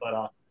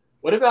 but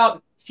what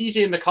about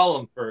CJ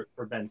McCollum for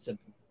Ben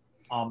Simmons?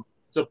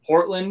 So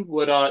Portland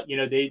would,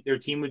 their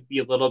team would be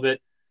a little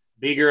bit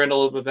bigger and a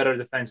little bit better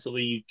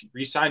defensively. You could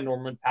re-sign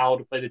Norman Powell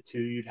to play the 2.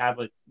 You'd have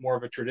like more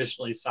of a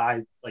traditionally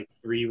sized like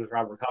 3 with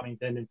Robert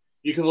Covington, and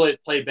you could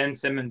play Ben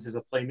Simmons as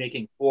a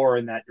playmaking 4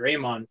 in that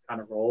Draymond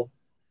kind of role.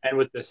 And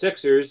with the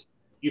Sixers,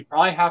 you'd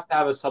probably have to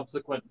have a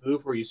subsequent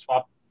move where you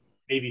swap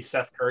maybe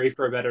Seth Curry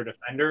for a better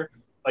defender.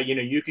 But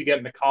you could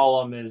get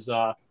McCollum as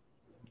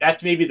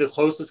that's maybe the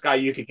closest guy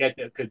you could get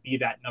that could be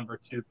that number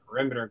 2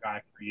 perimeter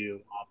guy for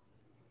you.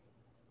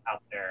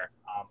 out there.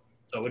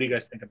 So what do you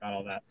guys think about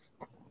all that?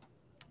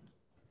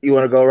 You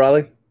want to go,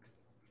 Raleigh?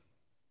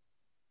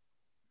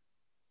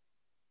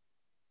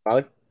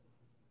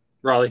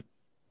 Raleigh?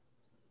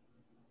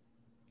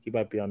 He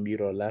might be on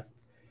mute or left.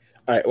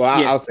 All right. Well,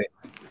 I'll say.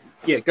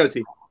 Yeah, go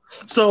T.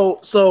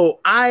 So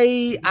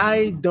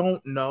I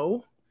don't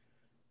know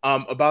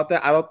about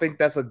that. I don't think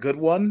that's a good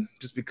one,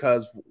 just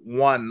because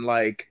one,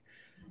 like,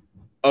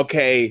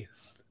 okay,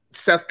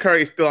 Seth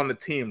Curry is still on the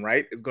team,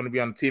 right? Is going to be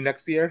on the team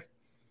next year.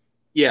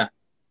 Yeah.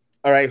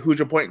 All right. Who's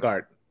your point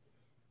guard?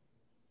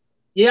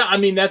 Yeah, I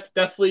mean that's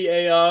definitely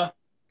a.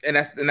 And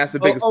that's the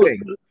biggest thing.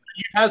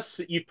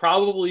 You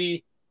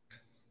probably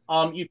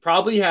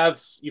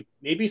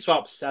maybe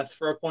swap Seth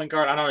for a point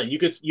guard. I don't know.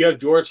 You have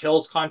George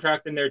Hill's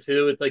contract in there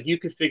too. It's like you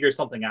could figure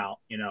something out,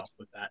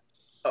 with that.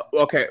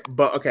 Okay.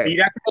 But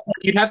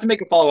you'd have to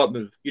make a follow-up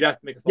move. You'd have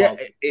to make a follow-up.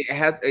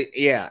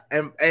 Yeah,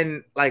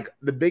 and like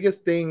the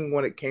biggest thing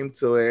when it came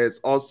to it is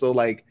also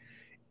like,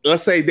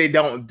 let's say they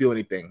don't do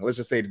anything. Let's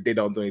just say they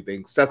don't do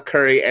anything. Seth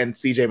Curry and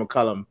CJ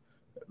McCollum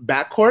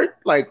backcourt,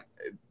 like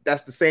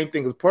that's the same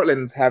thing as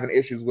Portland's having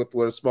issues with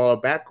a smaller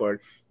backcourt.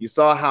 You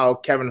saw how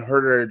Kevin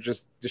Huerter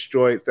just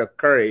destroyed Seth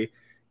Curry,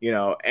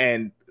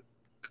 and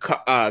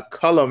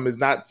Cullum is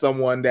not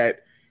someone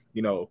that,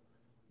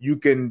 you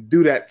can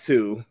do that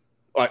to,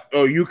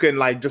 or you can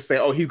like just say,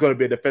 oh, he's going to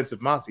be a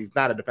defensive monster. He's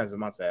not a defensive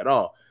monster at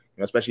all.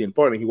 Especially in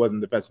Portland, he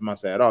wasn't a defensive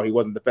monster at all. He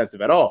wasn't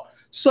defensive at all.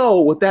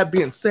 So with that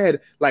being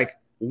said, like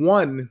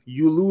one,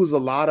 you lose a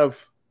lot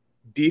of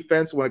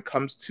defense when it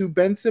comes to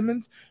Ben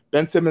Simmons.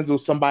 Ben Simmons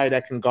was somebody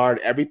that can guard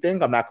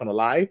everything. I'm not going to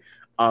lie.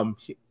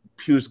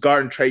 He was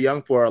guarding Trae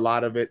Young for a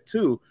lot of it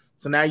too.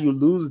 So now you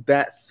lose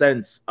that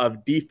sense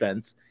of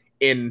defense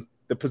in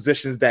the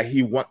positions that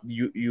you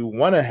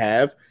want to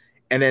have.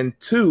 And then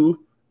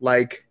two,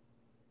 like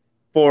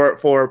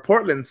for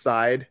Portland's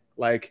side,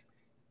 like,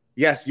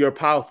 yes, you're a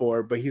power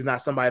forward, but he's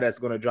not somebody that's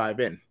going to drive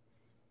in.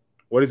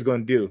 What is he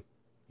going to do?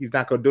 He's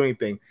not going to do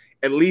anything.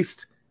 At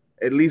least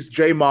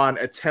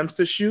Draymond attempts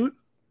to shoot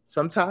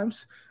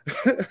sometimes.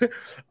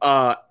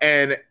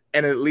 And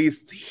at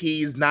least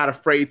he's not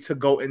afraid to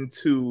go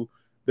into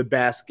the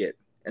basket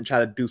and try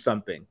to do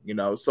something,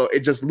 So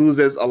it just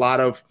loses a lot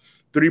of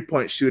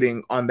 3-point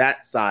shooting on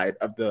that side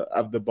of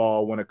the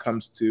ball when it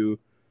comes to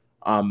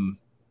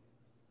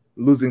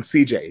losing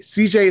CJ.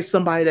 CJ is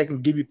somebody that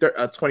can give you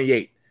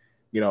 28,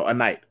 a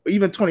night,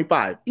 even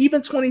 25,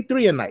 even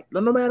 23 a night.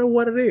 No matter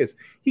what it is,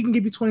 he can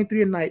give you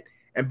 23 a night.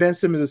 And Ben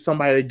Simmons is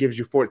somebody that gives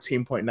you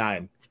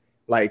 14.9,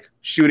 like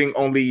shooting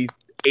only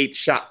 8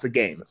 shots a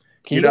game.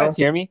 Can you guys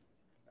hear me?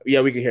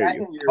 Yeah, we can hear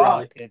you.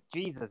 Fuck it.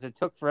 Jesus, it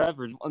took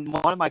forever. One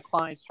of my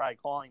clients tried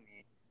calling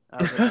me. I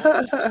was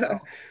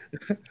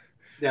like,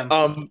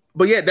 yeah.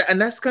 But yeah,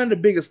 and that's kind of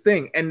the biggest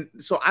thing. And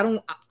so I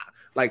don't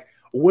like.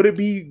 Would it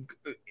be?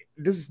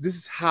 This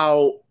is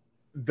how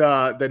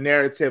the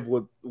narrative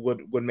would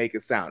make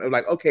it sound. It was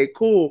like, okay,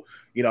 cool.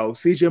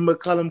 CJ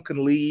McCollum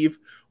can leave,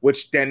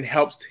 which then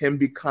helps him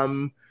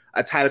become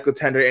a title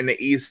contender in the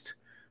East.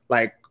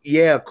 Like,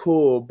 yeah,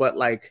 cool, but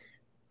like,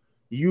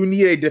 you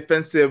need a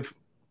defensive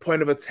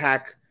point of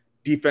attack,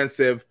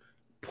 defensive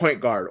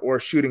point guard or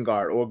shooting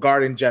guard or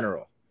guard in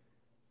general,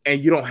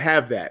 and you don't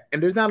have that.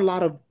 And there's not a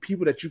lot of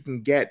people that you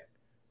can get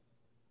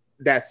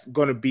that's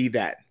going to be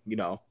that.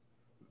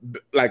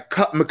 Like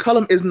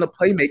McCollum isn't a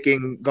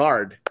playmaking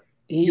guard.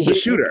 He's a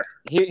shooter.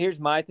 Here's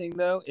my thing,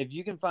 though. If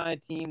you can find a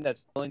team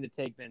that's willing to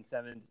take Ben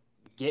Simmons,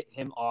 get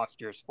him off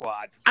your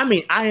squad. I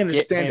mean, I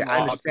understand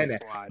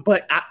that.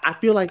 But I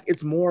feel like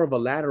it's more of a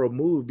lateral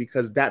move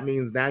because that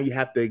means now you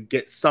have to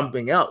get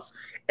something else.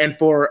 And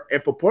for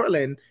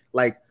Portland,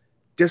 like,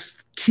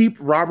 just keep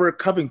Robert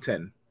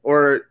Covington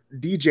or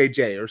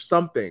DJJ or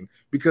something.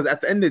 Because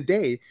at the end of the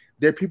day,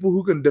 there are people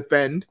who can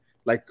defend.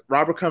 Like,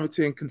 Robert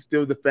Covington can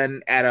still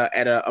defend at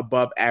a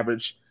above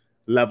average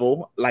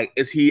level. Like,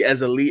 is he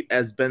as elite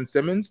as Ben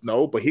Simmons?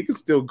 No, but he can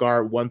still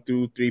guard 1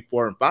 through 3,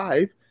 4, and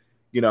 5.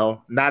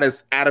 Not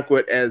as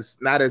adequate as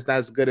not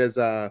as good as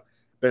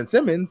Ben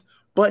Simmons,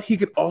 but he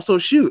could also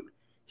shoot.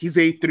 He's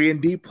a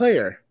 3-and-D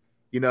player.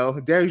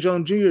 Derrick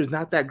Jones Jr. is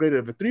not that great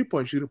of a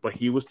 3-point shooter, but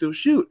he will still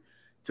shoot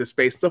to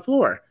space the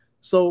floor.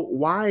 So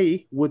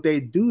why would they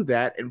do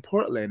that in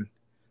Portland?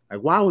 Like,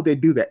 why would they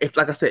do that? If,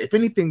 like I said, if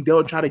anything,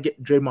 they'll try to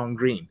get Draymond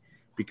Green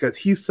because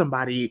he's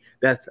somebody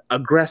that's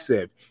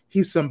aggressive.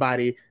 He's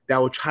somebody that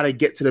will try to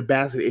get to the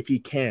basket if he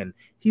can.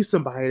 He's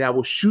somebody that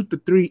will shoot the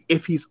 3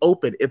 if he's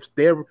open. If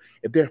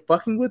they're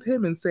fucking with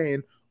him and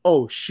saying,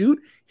 "Oh, shoot,"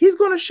 he's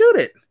gonna shoot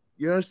it.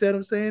 You understand what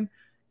I'm saying?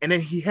 And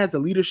then he has the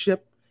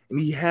leadership and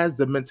he has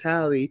the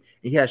mentality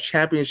and he has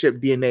championship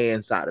DNA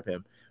inside of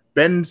him.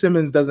 Ben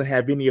Simmons doesn't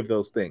have any of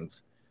those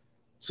things.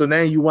 So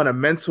now you want a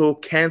mental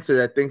cancer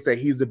that thinks that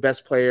he's the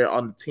best player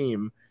on the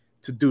team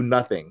to do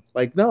nothing.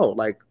 Like, no,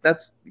 like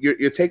that's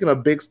you're taking a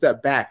big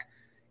step back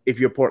if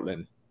you're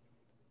Portland.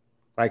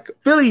 Like,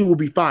 Philly will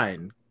be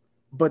fine,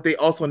 but they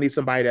also need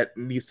somebody that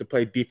needs to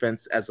play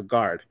defense as a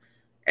guard.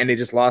 And they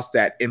just lost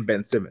that in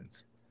Ben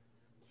Simmons.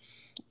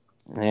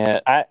 Yeah,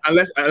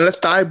 unless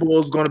Thibault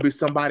is going to be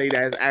somebody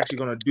that is actually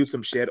going to do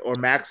some shit, or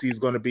Maxey is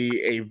going to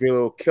be a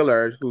real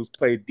killer who's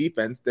played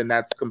defense, then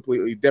that's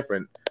completely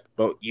different.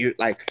 But it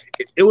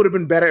would have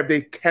been better if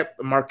they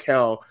kept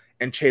Markel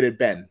and traded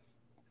Ben.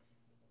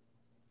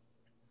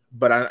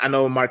 But I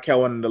know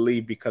Markel wanted to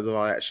leave because of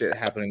all that shit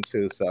happening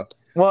too. So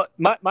well,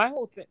 my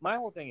whole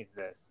thing is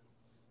this: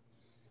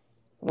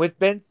 with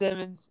Ben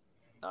Simmons,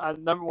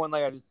 number one,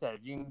 like I just said,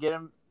 you can get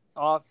him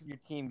off your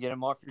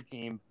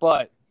team,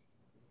 but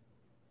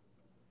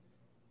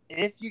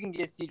if you can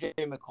get CJ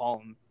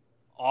McCollum,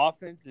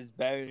 offense is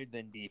better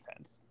than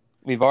defense.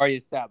 We've already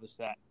established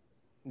that.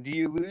 Do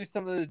you lose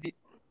some of the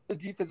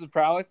defensive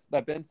prowess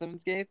that Ben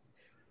Simmons gave?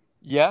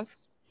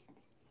 Yes.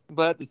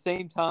 But at the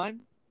same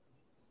time,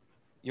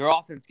 your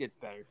offense gets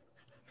better.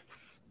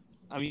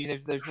 I mean,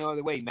 there's no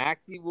other way.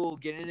 Maxey will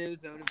get into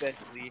his zone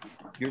eventually.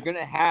 You're going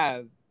to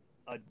have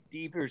a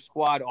deeper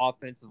squad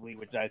offensively,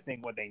 which I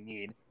think what they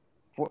need.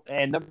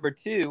 And number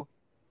two,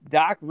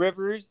 Doc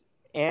Rivers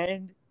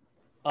and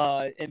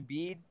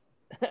Embiid's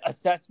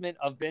assessment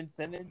of Ben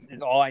Simmons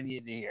is all I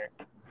needed to hear.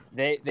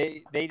 They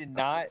did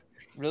not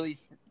really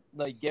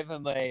give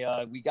him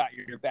a we got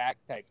your back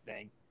type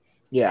thing.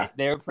 Yeah,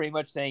 they were pretty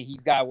much saying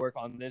he's got to work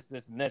on this,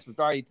 and this, which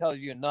already tells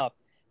you enough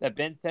that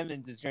Ben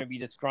Simmons is going to be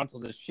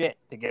disgruntled as shit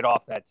to get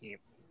off that team.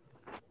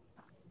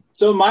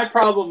 So my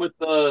problem with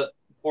the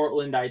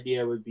Portland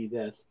idea would be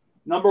this: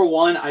 number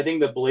one, I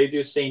think the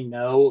Blazers say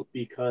no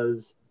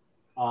because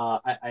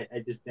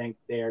I just think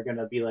they are going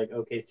to be like,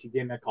 okay,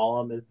 CJ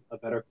McCollum is a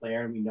better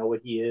player and we know what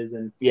he is,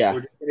 and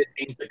we're just going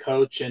to change the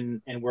coach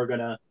and we're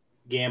going to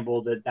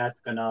gamble that's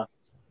going to,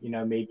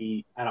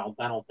 maybe I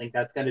don't think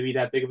that's going to be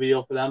that big of a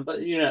deal for them,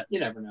 but you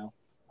never know.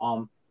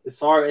 As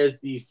far as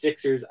the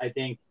Sixers, I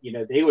think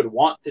they would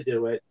want to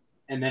do it,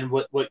 and then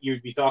what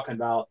you'd be talking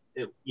about,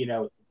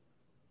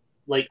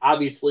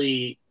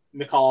 obviously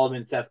McCollum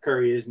and Seth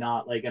Curry is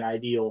not like an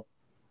ideal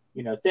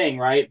thing,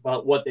 right?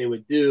 But what they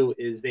would do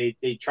is they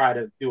try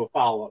to do a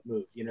follow-up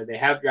move. They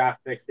have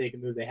draft picks they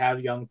can move. They have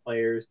young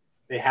players.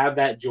 They have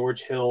that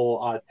George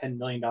Hill $10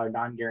 million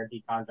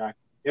non-guaranteed contract.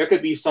 There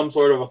could be some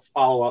sort of a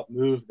follow-up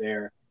move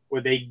there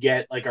where they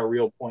get like a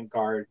real point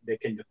guard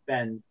that can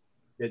defend,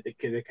 that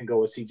can go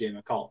with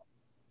CJ McCollum.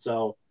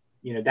 So,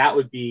 that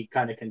would be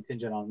kind of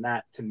contingent on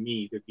that. To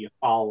me, there'd be a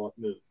follow-up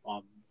move,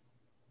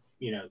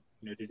 to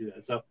do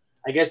that. So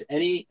I guess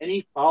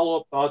any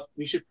follow-up thoughts?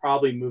 We should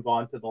probably move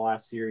on to the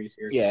last series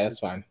here. Yeah, that's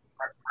fine.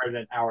 For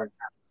an hour and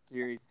a half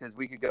series, because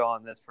we could go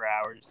on this for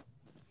hours.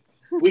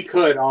 We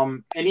could.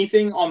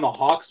 Anything on the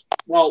Hawks?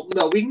 Well,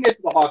 no, we can get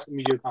to the Hawks when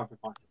we do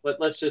conference finals. But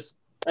let's just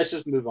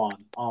move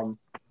on.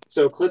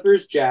 So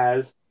Clippers,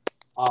 Jazz.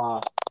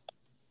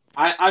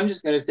 I'm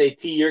just gonna say,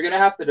 T, you're gonna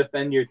have to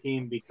defend your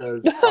team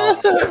because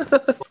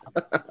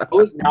I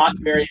was not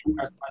very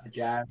impressed by the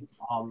Jazz.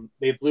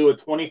 They blew a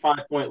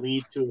 25-point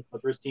lead to a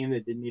Clippers team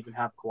that didn't even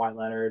have Kawhi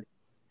Leonard.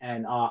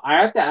 And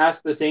I have to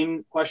ask the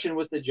same question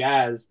with the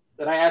Jazz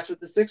that I asked with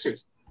the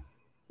Sixers.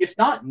 If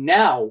not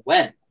now,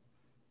 when?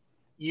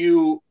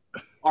 You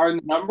are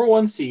the number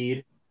one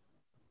seed.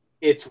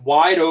 It's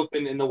wide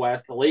open in the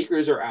West. The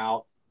Lakers are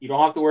out. You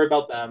don't have to worry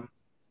about them.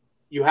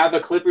 You have a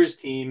Clippers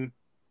team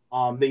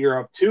that you're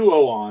up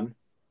 2-0 on.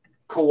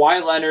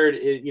 Kawhi Leonard,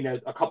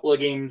 a couple of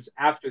games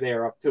after they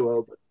are up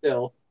 2-0, but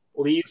still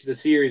leaves the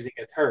series and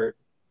gets hurt.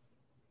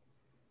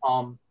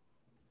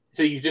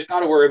 So you just got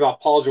to worry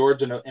about Paul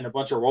George and a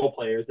bunch of role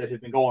players that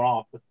have been going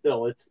off, but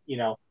still, it's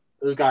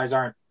those guys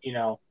aren't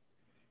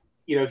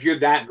if you're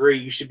that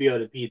great, you should be able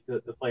to beat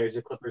the players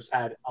the Clippers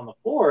had on the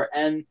floor.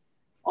 And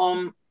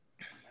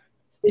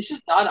it's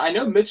just not. I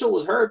know Mitchell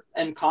was hurt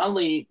and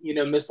Conley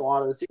missed a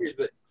lot of the series,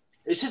 but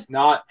it's just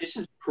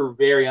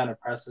very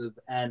unimpressive.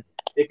 And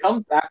it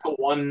comes back to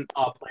one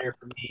player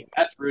for me.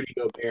 That's Rudy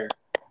Gobert.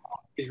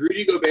 Is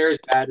Rudy Gobert as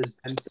bad as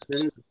Ben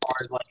Simmons as far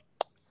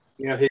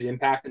as his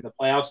impact in the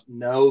playoffs?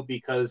 No,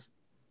 because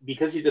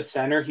he's a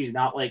center, he's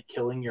not like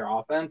killing your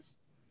offense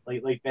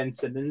like Ben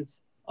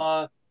Simmons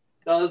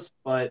does.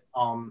 But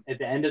at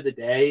the end of the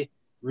day,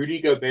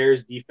 Rudy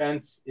Gobert's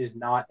defense is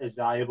not as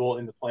valuable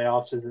in the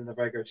playoffs as in the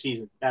regular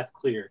season. That's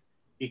clear,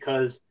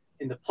 because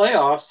in the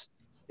playoffs,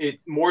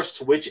 it's more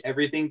switch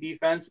everything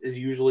defense is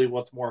usually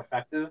what's more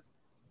effective.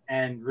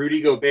 And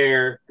Rudy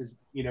Gobert is,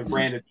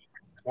 brand of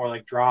defense, more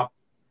like drop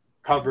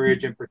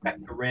coverage and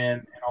protect the rim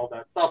and all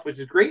that stuff, which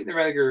is great in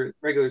the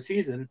regular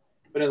season.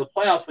 But in the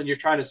playoffs, when you're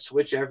trying to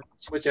switch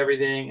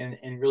everything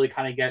and really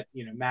kind of get,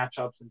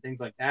 matchups and things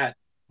like that,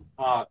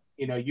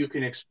 you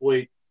can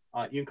exploit,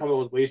 you can come up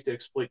with ways to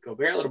exploit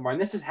Gobert a little more.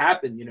 And this has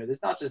happened, this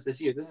is not just this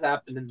year. This has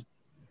happened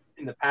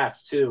in the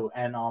past too.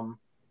 And,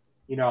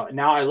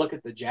 now I look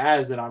at the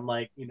Jazz and I'm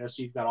like,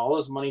 so you've got all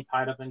this money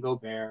tied up in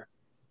Gobert.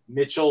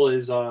 Mitchell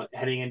is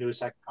heading into a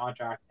second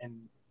contract, and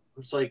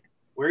it's like,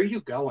 where are you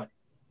going?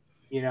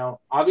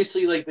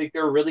 Obviously, like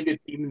they're a really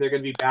good team and they're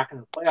going to be back in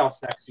the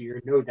playoffs next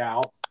year, no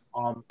doubt.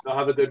 They'll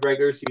have a good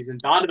regular season.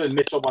 Donovan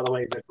Mitchell, by the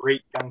way, is a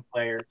great young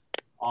player.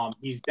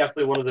 He's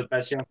definitely one of the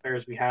best young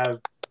players we have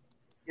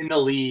in the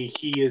league.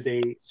 He is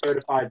a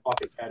certified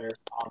bucket getter.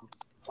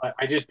 but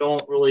I just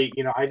don't really,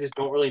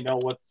 know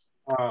what's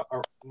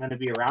going to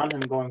be around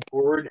him going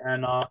forward.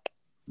 And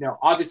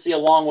obviously a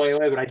long way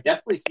away, but I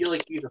definitely feel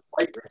like he's a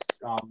flight risk.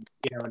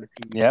 In a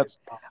few years.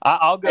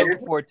 I'll go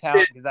before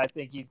talent because I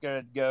think he's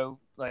going to go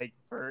like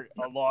for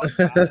a long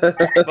time.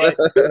 But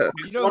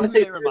you know who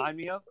they remind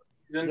me of?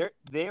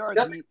 They are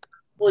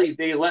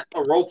they let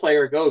a role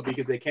player go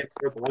because they can't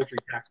afford the luxury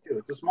tax too.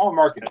 It's a small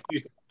market. It's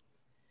usable.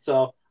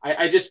 So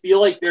I just feel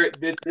like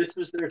this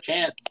was their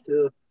chance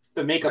to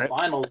make a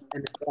finals,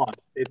 and they won.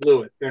 They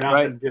blew it. They're not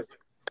going to do it.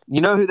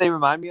 You know who they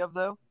remind me of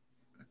though?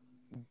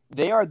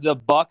 They are the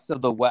Bucks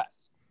of the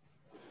West.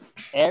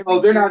 They're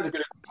not as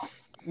good as the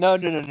Bucks. No.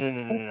 What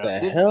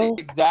the hell?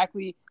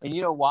 Exactly. And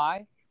you know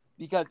why?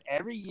 Because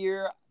every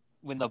year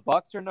when the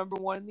Bucks are number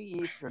 1 in the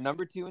East or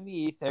number 2 in the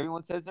East,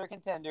 everyone says they're a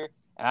contender,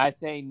 and I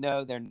say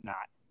no, they're not.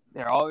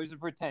 They're always a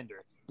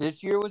pretender.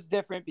 This year was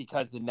different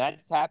because the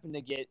Nets happened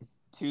to get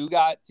two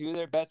of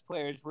their best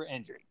players were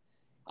injured.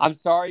 I'm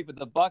sorry, but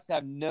the Bucks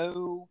have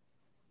no,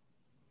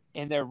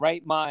 in their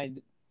right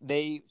mind,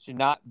 they should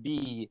not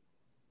be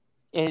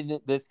in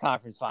this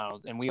conference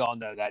finals, and we all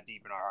know that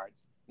deep in our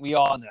hearts. We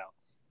all know.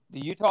 The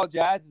Utah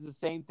Jazz is the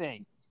same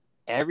thing.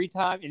 Every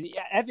time, and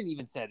Evan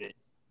even said it,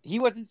 he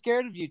wasn't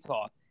scared of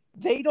Utah.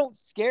 They don't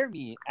scare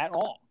me at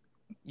all.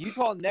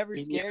 Utah never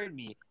scared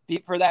me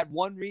for that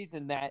one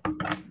reason that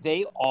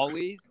they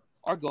always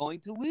are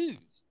going to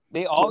lose.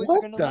 They always are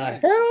going to lose.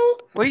 What the hell?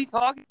 What are you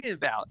talking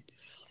about?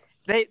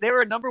 They were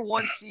a number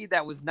 1 seed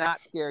that was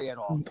not scary at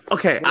all.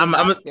 Okay,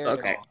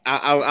 okay.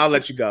 I'll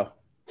let you go.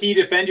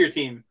 Defend your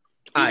team.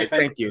 All right,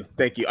 thank you.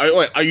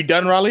 Are you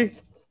done, Raleigh?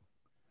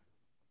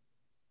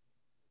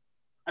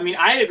 I mean,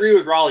 I agree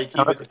with Raleigh.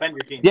 But defend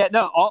your team. Yeah,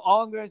 no.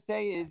 All I'm going to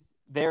say is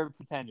they're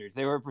pretenders.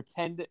 They're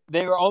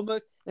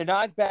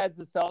not as bad as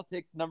the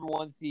Celtics, number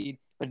 1 seed,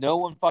 but no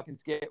one fucking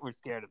was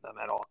scared of them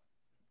at all.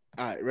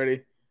 All right,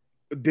 ready?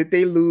 Did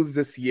they lose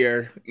this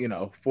year?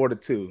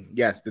 4-2.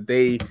 Yes. Did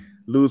they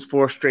lose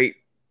 4 straight?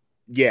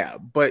 Yeah.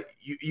 But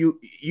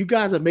you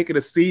guys are making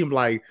it seem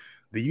like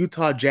the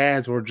Utah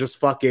Jazz were just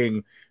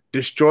fucking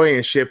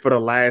destroying shit for the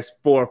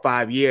last 4 or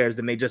 5 years,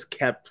 and they just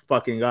kept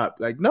fucking up.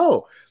 Like,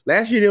 no.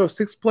 Last year they were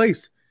 6th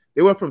place.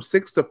 They went from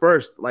 6th to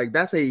 1st. Like,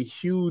 that's a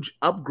huge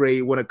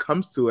upgrade when it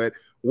comes to it,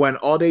 when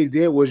all they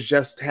did was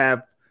just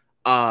have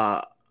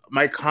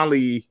Mike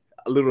Conley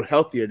a little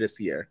healthier this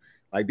year.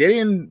 Like, they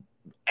didn't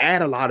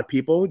add a lot of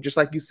people, just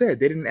like you said.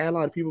 They didn't add a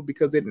lot of people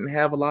because they didn't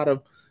have a lot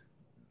of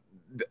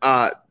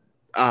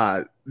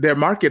their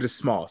market is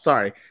small.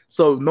 Sorry.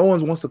 So no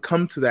one wants to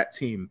come to that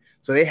team.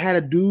 So they had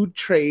to do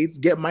trades,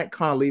 get Mike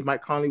Conley.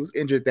 Mike Conley was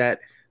injured that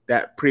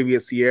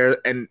previous year,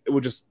 and it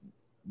was just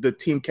the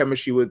team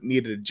chemistry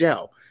needed a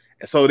gel.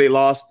 And so they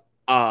lost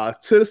to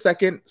the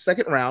second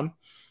round.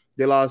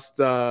 They lost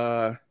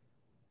they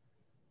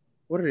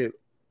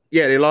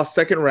lost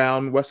second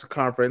round Western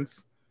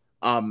Conference.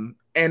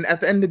 And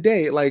at the end of the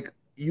day, like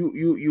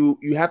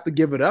you have to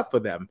give it up for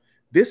them.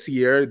 This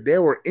year they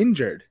were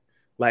injured.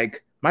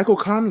 Like, Michael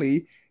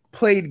Conley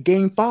played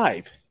Game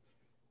 5.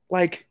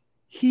 Like,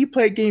 he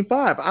played Game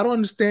 5. I don't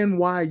understand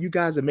why you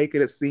guys are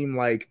making it seem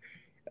like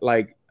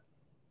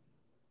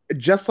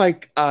just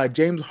like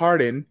James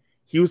Harden,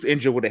 he was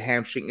injured with a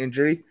hamstring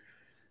injury.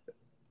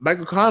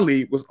 Michael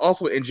Conley was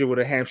also injured with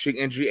a hamstring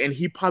injury, and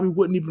he probably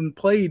wouldn't even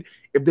played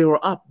if they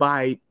were up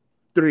by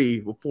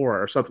 3 or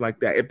 4 or something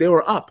like that. If they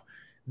were up,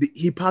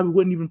 he probably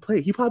wouldn't even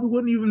play. He probably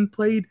wouldn't even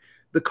played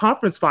the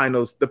conference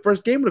finals, the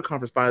first game of the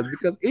conference finals,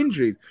 because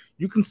injuries.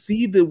 You can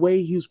see the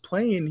way he was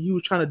playing. He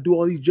was trying to do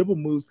all these dribble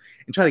moves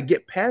and try to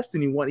get past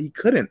anyone. He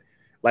couldn't.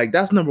 Like,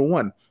 that's number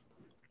 1.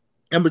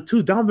 Number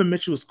 2, Donovan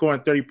Mitchell was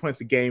scoring 30 points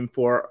a game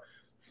for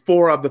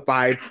 4 of the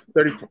 5,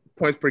 30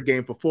 points per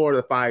game for 4 of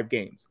the 5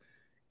 games.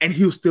 And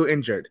he was still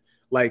injured.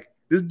 Like,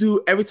 this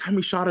dude, every time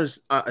he shot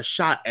a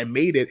shot and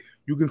made it,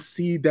 you can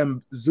see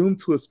them zoom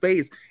to his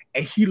face,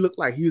 and he looked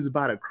like he was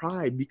about to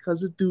cry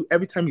because this dude,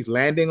 every time he's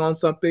landing on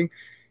something,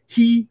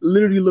 he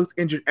literally looked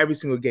injured every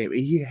single game, and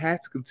he had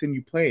to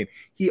continue playing.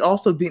 He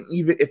also didn't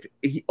even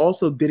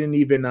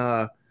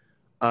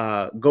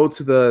go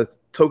to the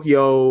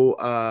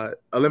Tokyo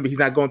Olympics. He's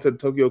not going to the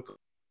Tokyo,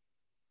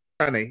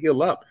 trying to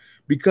heal up,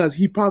 because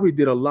he probably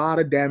did a lot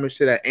of damage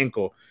to that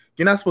ankle.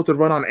 You're not supposed to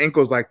run on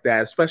ankles like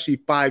that, especially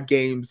 5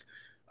 games,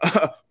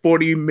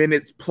 40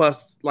 minutes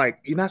plus. Like,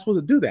 you're not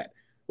supposed to do that.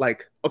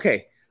 Like,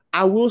 okay,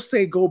 I will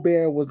say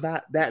Gobert was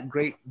not that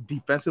great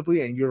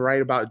defensively, and you're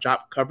right about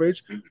drop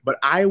coverage, but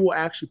I will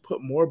actually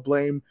put more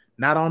blame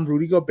not on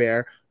Rudy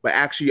Gobert, but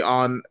actually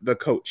on the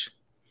coach,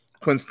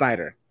 Quinn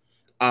Snyder.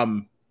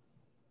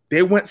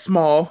 They went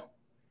small.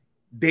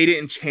 They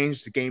didn't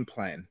change the game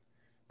plan.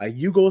 Like,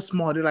 you go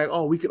small, they're like,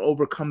 oh, we can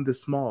overcome the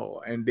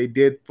small. And they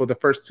did for the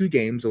first 2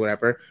 games or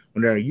whatever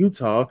when they're in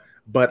Utah.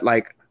 But,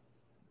 like,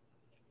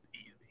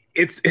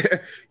 it's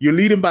you're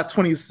leading by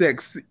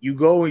 26. You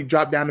go and you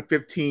drop down to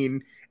 15,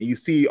 and you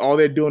see all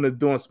they're doing is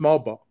doing small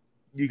ball.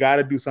 You got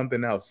to do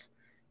something else,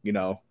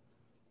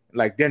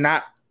 Like, they're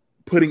not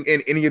putting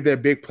in any of their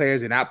big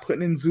players. They're not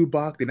putting in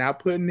Zubac. They're not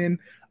putting in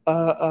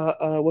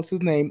what's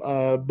his name?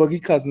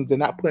 Boogie Cousins. They're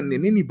not putting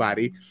in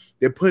anybody.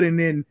 They're putting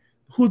in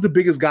who's the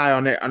biggest guy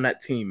on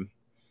that team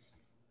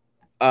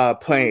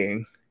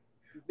playing?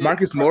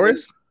 Marcus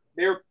Morris?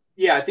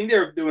 I think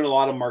they're doing a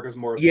lot of Marcus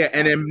Morris. Yeah,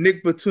 and then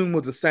Nick Batum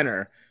was a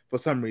center for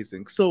some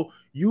reason. So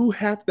you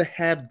have to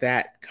have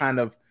that kind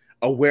of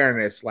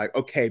awareness, like,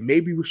 okay,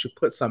 maybe we should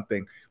put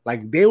something.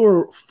 Like they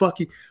were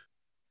fucking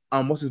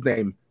what's his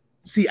name?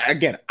 See,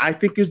 again, I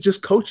think it's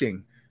just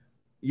coaching.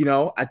 You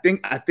know, I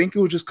think it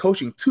was just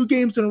coaching. 2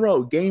 games in a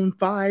row, game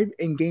 5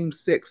 and game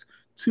 6.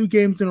 2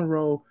 games in a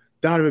row.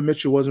 Donovan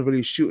Mitchell wasn't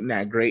really shooting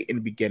that great in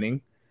the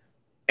beginning.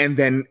 And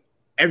then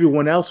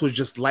everyone else was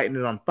just lighting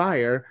it on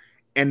fire.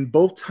 And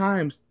both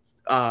times,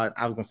 I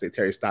was going to say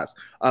Terry Stotts,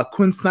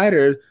 Quinn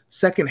Snyder,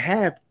 second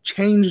half,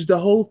 changed the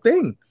whole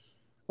thing.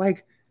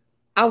 Like,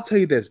 I'll tell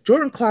you this.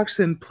 Jordan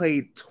Clarkson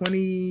played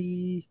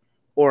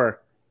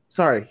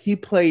he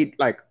played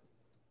like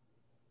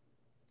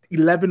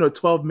 11 or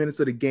 12 minutes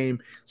of the game,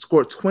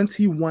 scored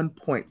 21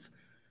 points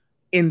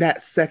in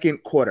that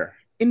second quarter.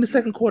 In the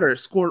second quarter,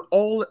 scored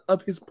all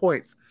of his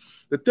points.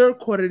 The third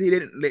quarter, they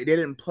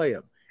didn't play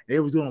him. They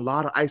were doing a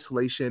lot of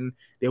isolation.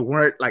 They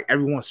weren't like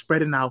everyone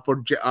spreading out for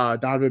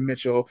Donovan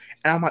Mitchell.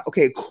 And I'm like,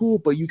 okay, cool,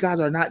 but you guys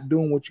are not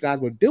doing what you guys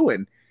were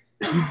doing.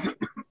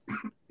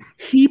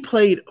 He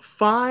played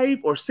 5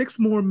 or 6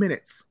 more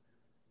minutes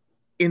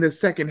in the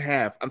second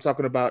half. I'm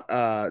talking about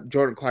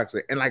Jordan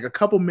Clarkson, and like a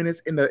couple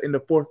minutes in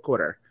the fourth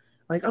quarter.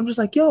 Like, I'm just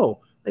like, yo,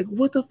 like,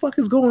 what the fuck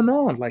is going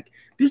on? Like,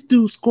 this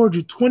dude scored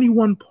you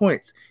 21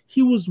 points.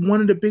 He was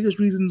one of the biggest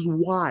reasons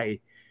why,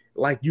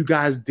 like, you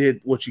guys did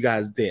what you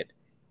guys did.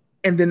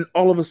 And then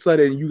all of a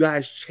sudden, you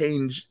guys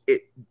change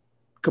it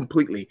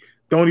completely.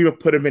 Don't even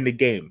put him in the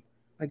game.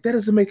 Like, that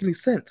doesn't make any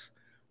sense.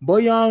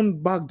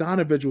 Bojan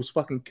Bogdanovic was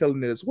fucking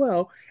killing it as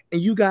well.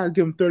 And you guys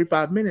give him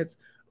 35 minutes.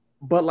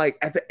 But, like,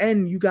 at the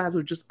end, you guys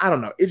were just, I don't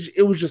know.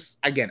 It was just,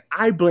 again,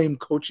 I blame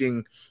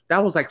coaching.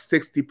 That was like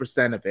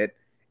 60% of it.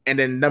 And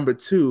then number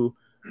 2,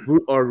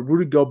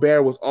 Rudy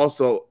Gobert was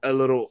also a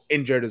little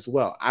injured as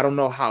well. I don't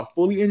know how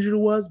fully injured it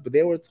was, but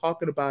they were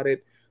talking about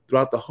it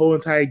throughout the whole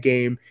entire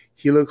game.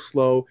 He looks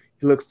slow.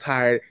 He looks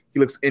tired. He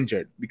looks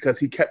injured because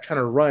he kept trying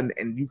to run,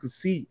 and you can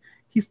see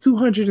he's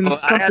 200 and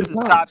something I have to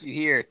pounds. stop you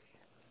here.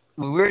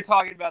 When we were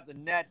talking about the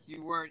Nets,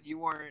 you weren't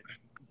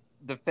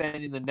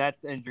defending the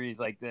Nets injuries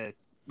like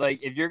this. Like,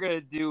 if you're gonna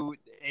do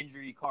the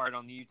injury card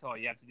on Utah,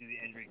 you have to do the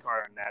injury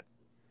card on Nets.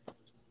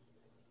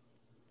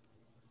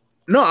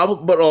 No,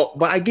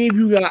 but I gave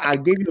you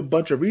a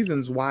bunch of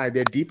reasons why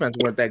their defense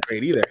weren't that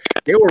great either.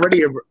 They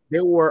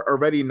were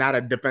already not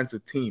a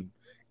defensive team,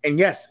 and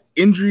yes,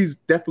 injuries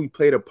definitely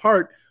played a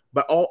part.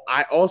 But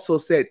I also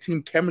said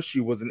team chemistry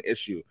was an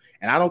issue,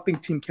 and I don't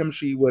think team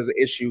chemistry was an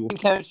issue. Team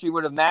chemistry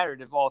would have mattered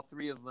if all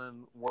 3 of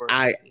them were.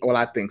 I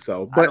think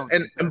so, but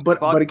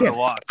again,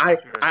 I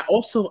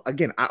also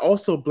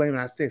blame.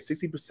 And I said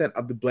 60%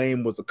 of the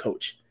blame was the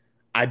coach.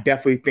 I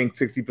definitely think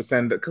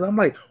 60% because I'm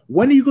like,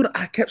 when are you gonna?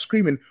 I kept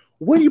screaming,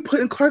 when are you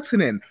putting Clarkson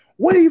in?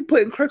 When are you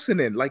putting Clarkson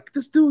in? Like,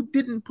 this dude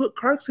didn't put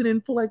Clarkson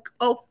in for like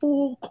a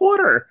full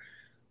quarter.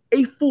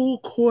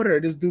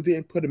 This dude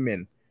didn't put him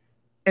in.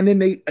 And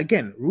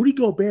then Rudy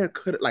Gobert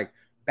could, like,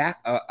 back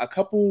a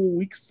couple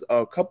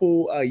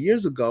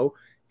years ago,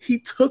 he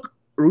took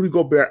Rudy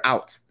Gobert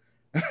out.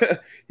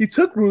 He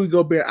took Rudy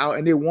Gobert out,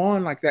 and they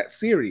won like that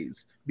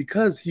series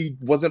because he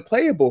wasn't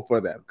playable for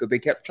them because they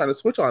kept trying to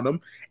switch on him.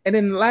 And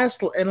then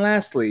lastly,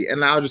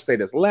 and I'll just say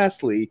this,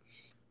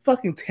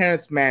 fucking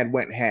Terrence Mann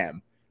went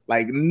ham.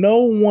 Like,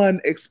 no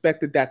one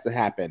expected that to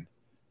happen.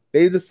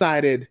 They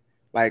decided,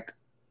 like,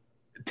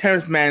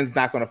 Terrence Mann's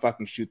not going to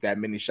fucking shoot that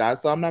many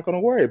shots, so I'm not going to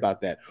worry about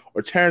that.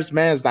 Or Terrence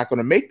Mann's not going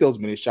to make those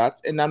many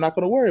shots, and I'm not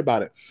going to worry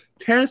about it.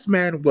 Terrence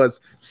Mann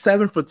was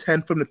 7 for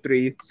 10 from the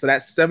 3, so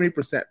that's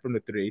 70% from the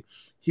 3.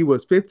 He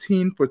was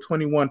 15 for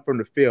 21 from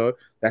the field.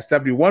 That's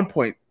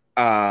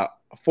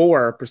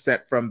 71.4%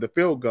 from the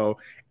field goal,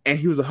 and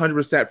he was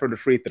 100% from the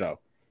free throw.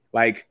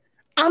 Like,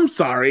 I'm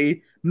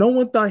sorry. No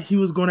one thought he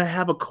was going to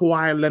have a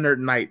Kawhi Leonard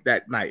night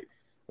that night.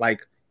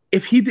 Like,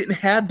 if he didn't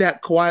have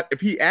that Kawhi,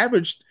 if he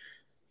averaged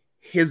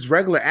his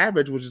regular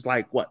average, which is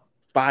like, what,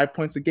 5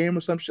 points a game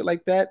or some shit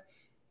like that?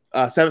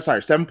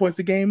 7 points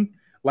a game.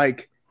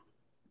 Like,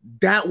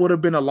 that would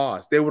have been a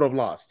loss. They would have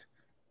lost.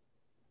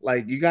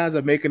 Like, you guys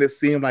are making it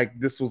seem like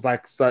this was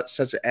like such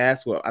an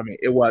ass. Well, I mean,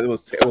 it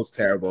was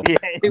terrible. Yeah,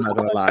 I'm not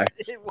gonna lie.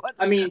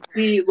 I mean,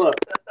 see, look,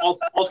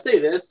 I'll say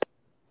this.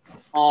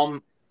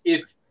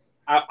 If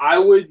I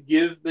would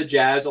give the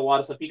Jazz a lot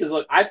of stuff because,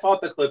 look, I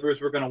thought the Clippers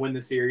were going to win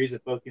the series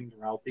if both teams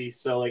were healthy.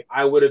 So, like,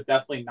 I would have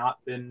definitely not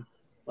been,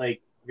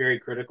 like, very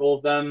critical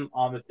of them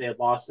if they had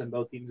lost and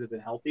both teams had been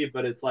healthy.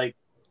 But it's like,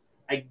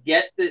 I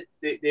get that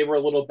they were a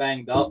little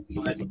banged up,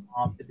 but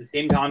at the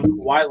same time,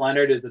 Kawhi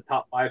Leonard is a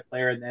top 5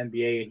 player in the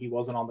NBA, and he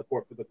wasn't on the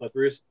court for the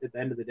Clippers at the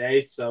end of the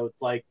day. So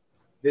it's like,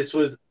 this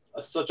was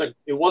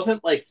it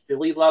wasn't like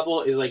Philly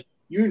level. It's like,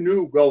 you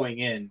knew going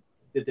in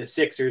that the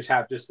Sixers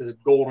have just this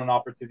golden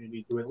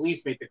opportunity to at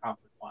least make the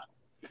conference finals.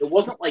 it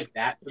wasn't like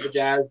that for the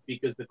Jazz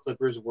because the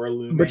Clippers were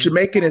looming. But you're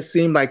making it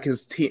seem like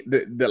his team,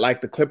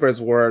 like the Clippers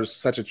were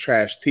such a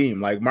trash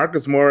team. Like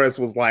Marcus Morris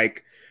was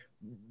like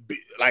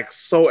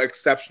so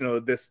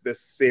exceptional this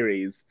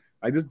series.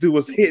 Like this dude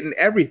was hitting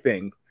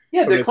everything.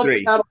 Yeah, the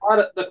Clippers had a lot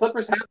of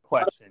players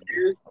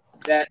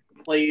that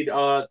played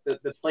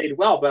that played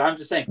well, but I'm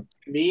just saying,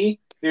 to me,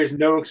 there's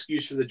no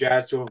excuse for the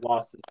Jazz to have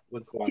lost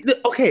with Kawhi.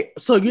 Okay,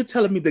 so you're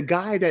telling me the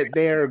guy that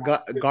they're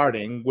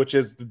guarding, which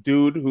is the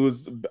dude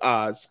who's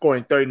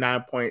scoring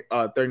 39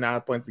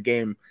 points a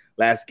game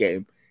last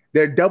game,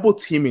 they're double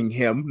teaming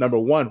him, number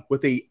one,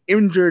 with a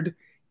injured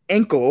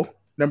ankle,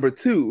 number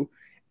two,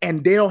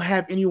 and they don't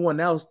have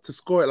anyone else to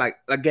score. Like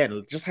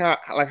again, just how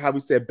we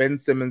said, Ben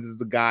Simmons is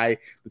the guy,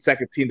 the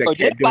second team that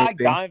can't do anything.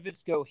 Did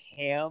Bogdanovich go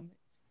ham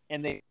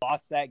and they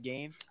lost that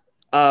game?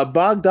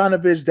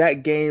 Bogdanovich,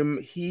 that game,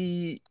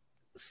 he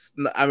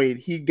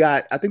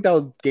got, I think that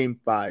was game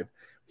 5.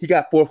 He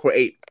got 4 for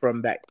 8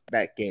 from that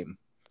game,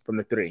 from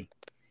the 3.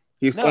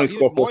 He only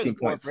scored 14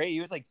 points. He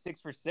was like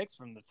 6 for 6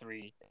 from the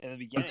 3 in the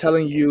beginning. I'm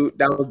telling you,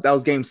 that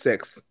was game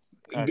 6.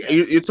 Okay.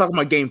 You're talking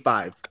about game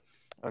 5.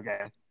 Okay.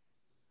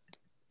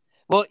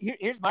 Well,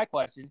 here's my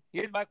question.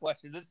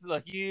 This is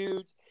a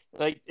huge,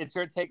 it's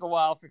going to take a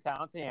while for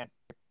Talon to answer.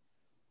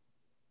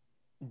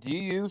 Do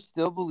you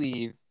still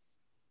believe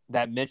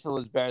that Mitchell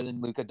is better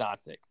than Luka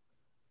Doncic?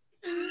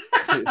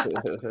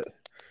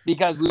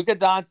 Because Luka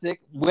Doncic,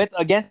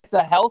 against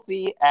a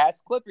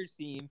healthy-ass Clippers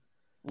team,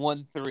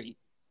 won 3.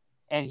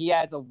 And he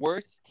has a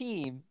worse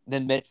team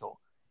than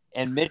Mitchell.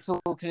 And Mitchell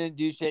couldn't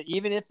do shit.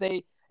 Even if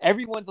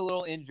everyone's a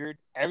little injured.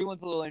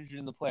 Everyone's a little injured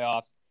in the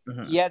playoffs.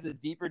 Mm-hmm. He has a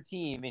deeper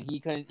team, and he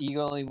could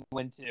only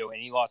win 2,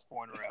 and he lost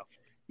 4 in a row.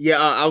 Yeah,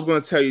 I was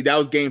going to tell you, that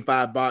was game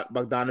 5.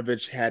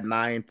 Bogdanovich had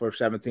 9 for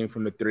 17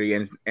 from the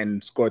 3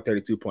 and scored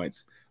 32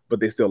 points. But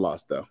they still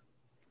lost, though.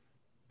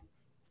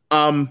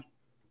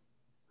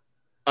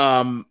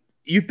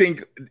 You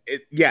think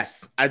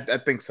yes, I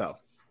think so.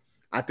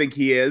 I think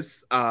he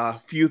is.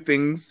 Few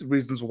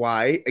reasons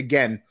why.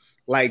 Again,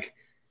 like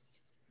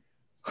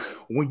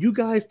when you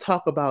guys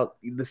talk about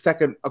the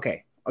second,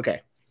 okay.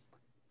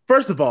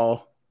 First of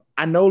all,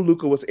 I know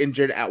Luka was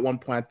injured at one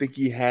point. I think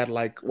he had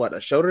a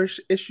shoulder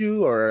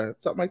issue or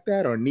something like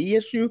that, or a knee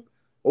issue.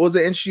 What was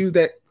the issue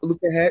that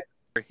Luka had?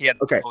 He had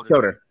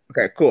shoulder.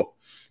 Okay, cool.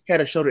 He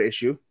had a shoulder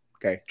issue.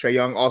 Okay, Trae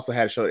Young also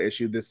had a shoulder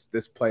issue this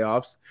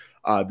playoffs,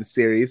 this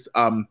series.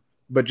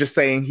 But just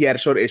saying he had a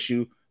shoulder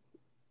issue.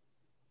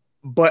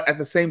 But at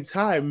the same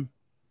time,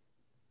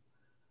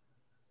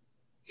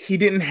 he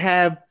didn't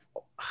have.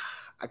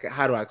 Okay,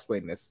 how do I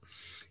explain this?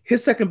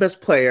 His second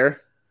best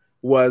player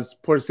was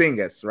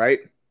Porzingis, right?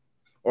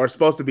 Or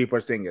supposed to be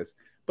Porzingis.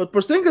 But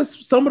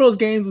Porzingis, some of those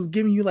games was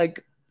giving you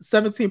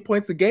 17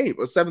 points a game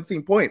or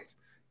 17 points.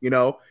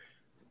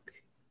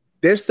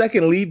 Their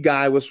second lead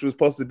guy, which was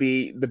supposed to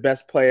be the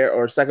best player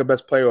or second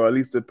best player, or at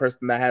least the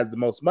person that has the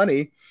most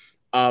money,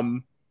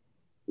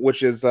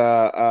 which is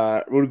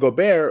Rudy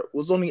Gobert,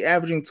 was only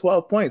averaging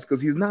 12 points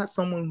because he's not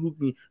someone who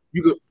can.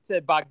 You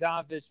said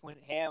Bogdanovich went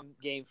ham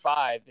game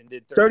 5 and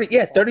did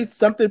 30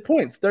 something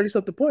points.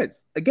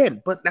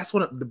 Again, but that's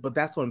what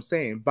I'm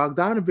saying.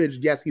 Bogdanovich,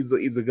 yes, he's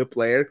a good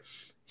player.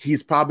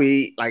 He's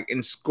probably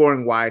in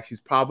scoring wise, he's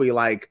probably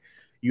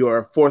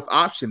your 4th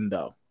option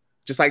though.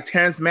 Just like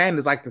Terrence Mann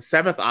is the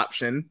 7th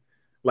option.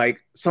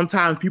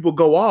 Sometimes people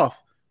go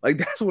off.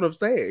 That's what I'm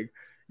saying.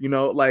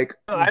 Jordan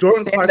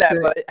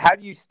Clarkson. But how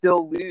do you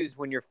still lose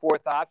when your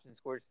 4th option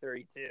scores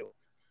 32?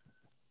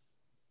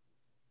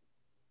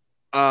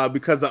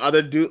 Because the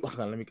other dude.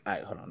 Hold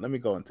on. Let me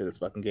go into this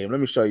fucking game.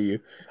 Let me show you.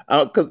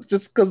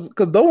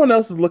 Because no one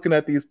else is looking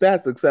at these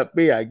stats except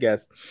me, I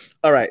guess.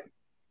 All right.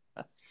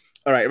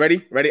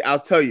 Ready? I'll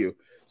tell you.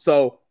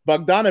 So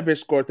Bogdanovich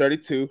scored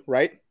 32,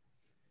 right?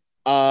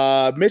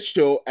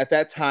 Mitchell at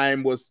that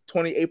time was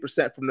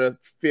 28% from the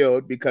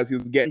field because he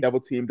was getting double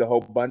teamed a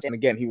whole bunch. And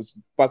again, he was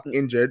fucking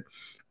injured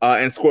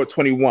and scored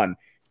 21.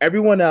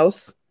 Everyone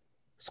else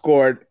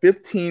scored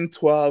 15,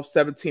 12,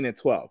 17, and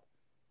 12.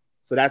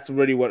 So that's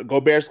really what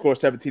Gobert scored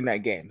 17 that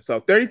game. So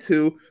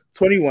 32,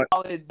 21.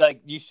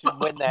 You should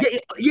win that.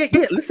 Yeah.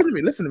 Listen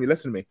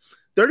to me.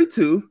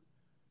 32,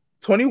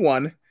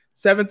 21,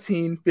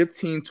 17,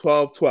 15,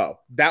 12, 12.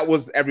 That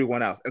was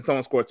everyone else. And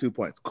someone scored 2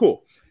 points.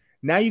 Cool.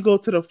 Now you go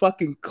to the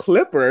fucking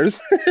Clippers.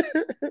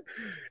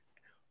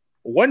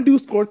 One dude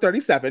scored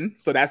 37,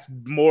 so that's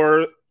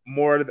more,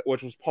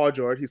 which was Paul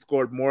George. He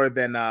scored more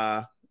than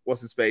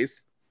what's his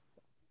face?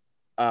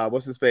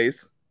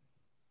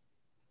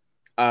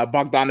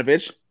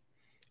 Bogdanovich.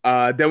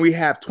 Then we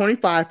have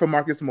 25 from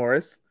Marcus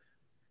Morris.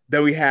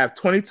 Then we have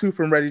 22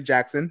 from Reggie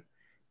Jackson.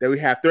 Then we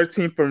have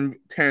 13 from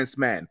Terrence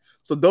Mann.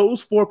 So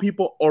those 4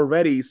 people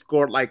already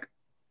scored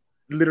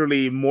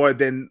literally more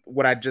than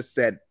what I just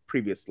said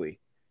previously.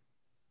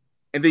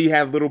 And then you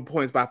have little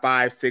points by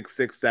 5, 6,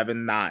 6,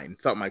 7, 9,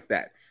 something like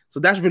that.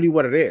 So that's really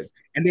what it is.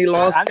 And they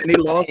lost. By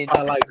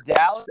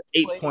Dallas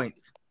 8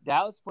 points.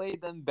 Dallas played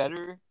them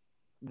better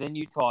than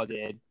Utah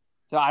did.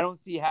 So I don't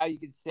see how you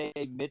could say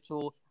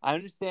Mitchell. I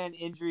understand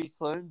injury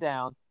slowed him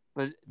down,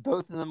 but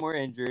both of them were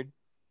injured.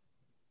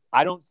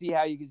 I don't see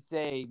how you could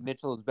say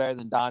Mitchell is better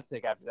than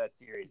Doncic after that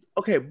series.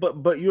 Okay,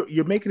 but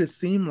you're making it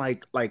seem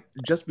like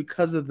just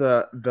because of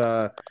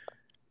the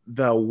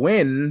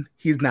win,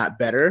 he's not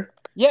better.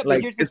 Yeah, but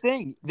Like, here's the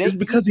thing: just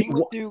because he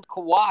went through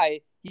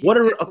Kawhi.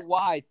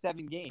 Kawhi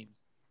 7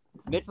 games.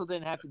 Mitchell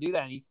didn't have to do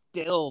that, and he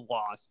still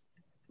lost.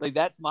 Like,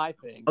 that's my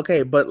thing.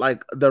 Okay, but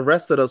like the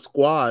rest of the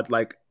squad,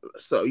 like,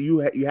 so you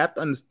have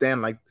to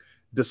understand like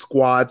the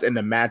squads and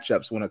the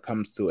matchups when it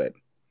comes to it.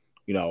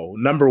 You know,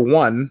 number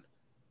one,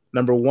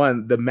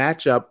 the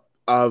matchup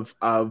of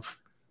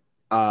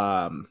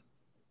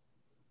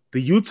the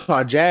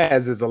Utah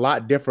Jazz is a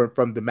lot different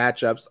from the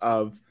matchups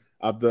of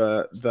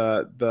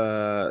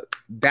the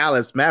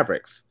Dallas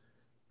Mavericks.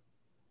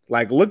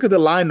 Like, look at the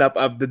lineup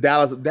of the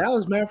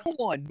Dallas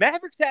Mavericks.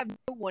 Mavericks have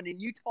no one,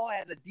 and Utah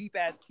has a deep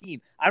ass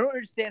team. I don't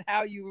understand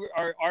how you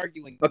are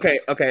arguing. Okay.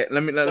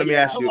 Let me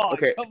ask you.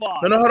 Okay, come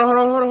on. No,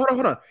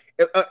 hold on.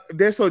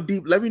 They're so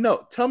deep. Let me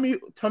know. Tell me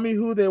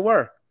who they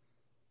were.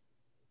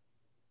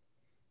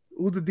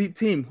 Who's the deep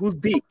team? Who's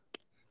deep?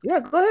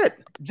 Yeah, go ahead.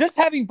 Just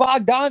having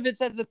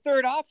Bogdanovich as a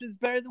third option is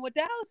better than what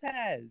Dallas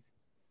has.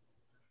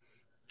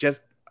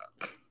 Just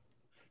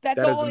that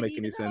doesn't make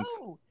any sense.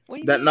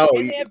 Give me no.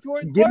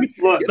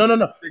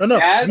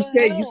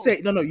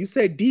 You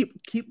say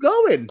deep. Keep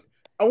going.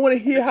 I want to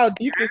hear how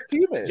deep this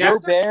team is.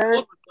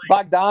 Gobert,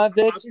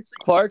 Bogdanovich,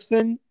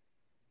 Clarkson.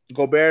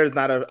 Gobert is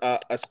not a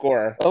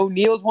scorer.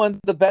 O'Neal's one of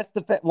the best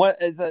is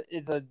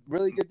a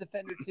really good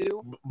defender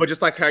too. But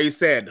just like how you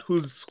said,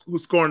 who's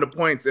scoring the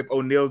points if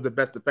O'Neal's the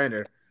best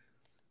defender?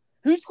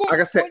 Who's scoring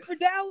the points for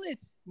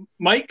Dallas?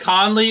 Mike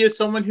Conley is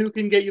someone who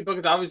can get you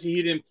because obviously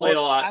he didn't play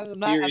a lot in the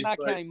series. I'm not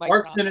counting Mike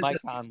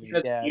Conley.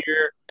 Yeah.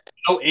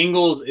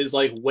 Ingles is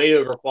like way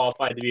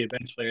overqualified to be a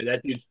bench player.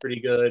 That dude's pretty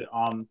good.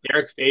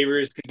 Derek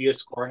Favors could be a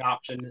scoring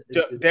option.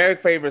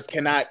 Derek Favors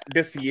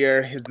this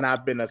year has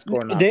not been a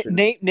scoring option.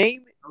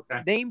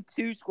 Name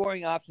 2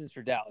 scoring options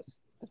for Dallas.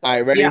 All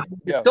right, ready? Yeah,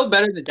 it's still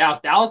better than Dallas.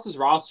 Dallas's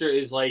roster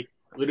is like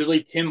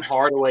literally Tim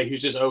Hardaway,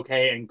 who's just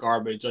okay and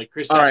garbage. Like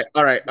Chris. All right.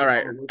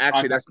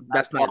 Actually, that's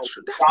not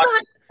true. That's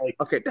oh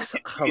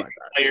my God.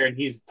 Player, and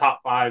he's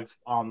top 5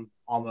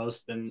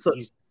 almost, and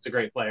he's a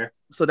great player.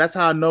 So that's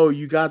how I know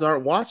you guys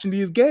aren't watching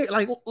these games.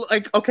 Like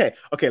okay,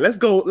 let's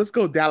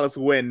go Dallas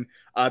win.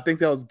 I think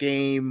that was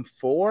game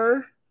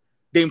 2.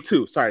 Game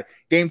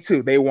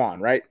 2, they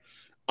won, right?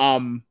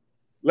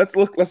 Let's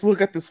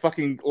look at this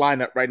fucking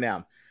lineup right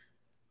now.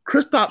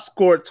 Kristaps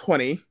scored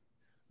 20.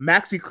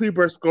 Maxi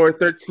Kleber scored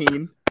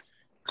 13.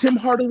 Tim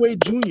Hardaway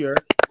Jr.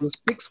 was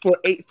 6 for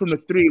 8 from the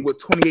 3 with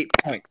 28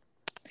 points.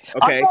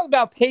 Okay. I'm talking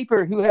about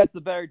paper. Who has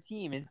the better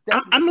team?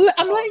 I'm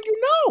letting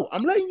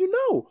you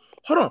know.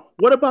 Hold on.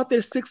 What about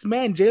their 6th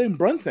man, Jalen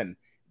Brunson?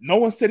 No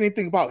one said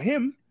anything about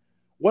him.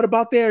 What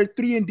about their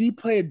 3-and-D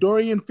player,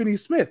 Dorian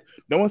Finney-Smith?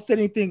 No one said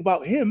anything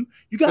about him.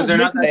 You guys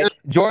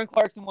Jordan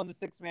Clarkson won the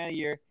 6th man of the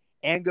year,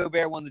 and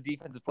Gobert won the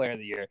defensive player of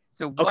the year.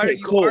 So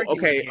cool.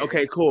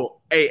 Okay,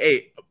 cool.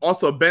 Hey.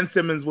 Also, Ben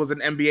Simmons was an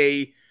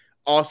NBA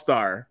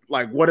All-Star.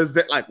 Like, what is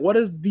that? Like, what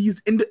do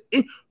these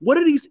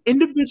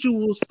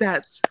individual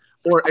stats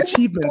or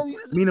achievements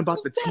mean about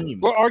the team?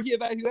 We're arguing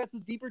about who has the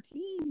deeper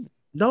team.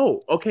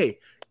 No, okay.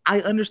 I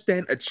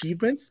understand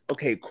achievements.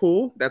 Okay,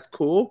 cool. That's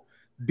cool.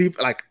 Deep,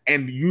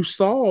 and you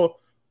saw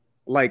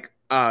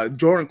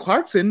Jordan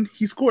Clarkson,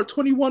 he scored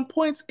 21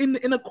 points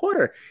in a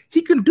quarter.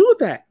 He can do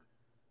that.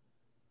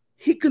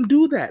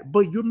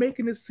 But you're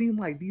making it seem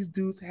like these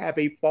dudes have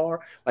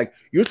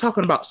you're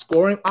talking about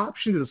scoring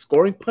options and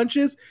scoring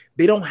punches.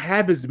 They don't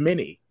have as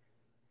many.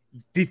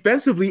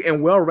 Defensively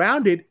and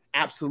well-rounded,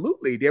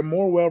 absolutely. They're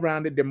more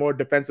well-rounded. They're more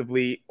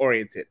defensively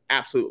oriented.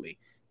 Absolutely.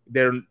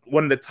 They're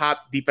one of the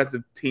top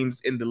defensive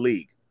teams in the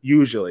league,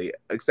 usually,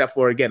 except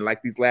for, again,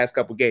 like these last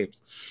couple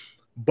games.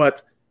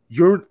 But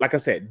like I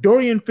said,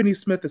 Dorian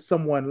Finney-Smith is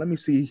someone, let me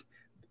see.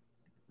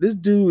 This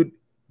dude,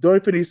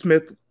 Dorian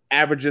Finney-Smith,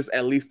 averages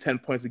at least 10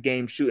 points a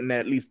game, shooting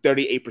at least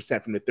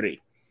 38% from the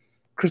 3.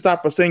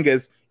 Kristaps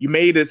Porzingis, you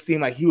made it seem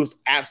like he was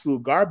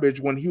absolute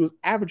garbage when he was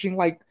averaging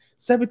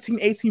 17,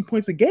 18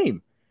 points a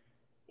game.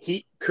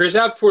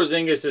 Kristaps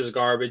Porzingis is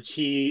garbage.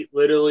 He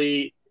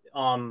literally,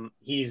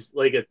 he's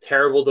like a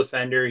terrible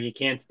defender. He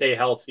can't stay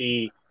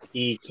healthy.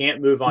 He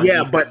can't move on.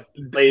 Yeah, defense.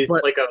 He plays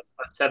like a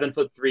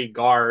 7'3"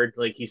 guard.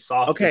 Like, he's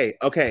soft. Okay,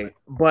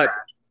 but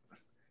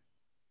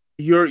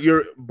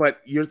you're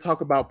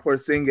talking about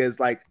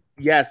Porzingis.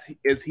 Yes,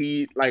 is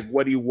he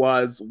what he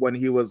was when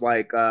he was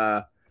when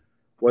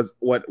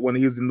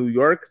he was in New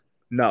York?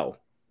 No.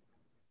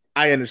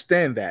 I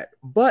understand that.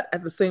 But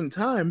at the same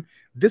time,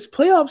 this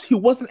playoffs, he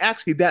wasn't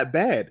actually that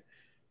bad.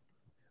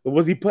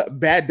 Was he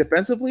bad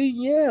defensively?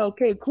 Yeah,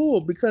 okay,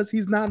 cool. Because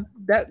he's not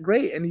that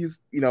great. And he's,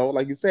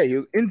 like you say, he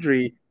was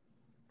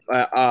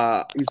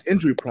he's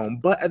injury prone.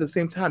 But at the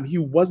same time, he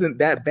wasn't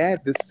that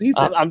bad this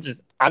season. I'm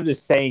just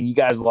saying you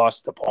guys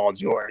lost to Paul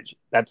George.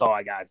 That's all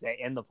I gotta say.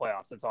 In the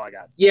playoffs, that's all I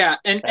got to say. Yeah,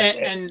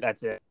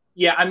 that's it.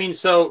 Yeah, I mean,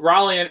 so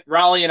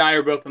Raleigh and I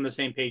are both on the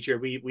same page here.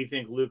 We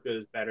think Luka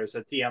is better.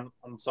 So T, I'm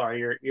sorry,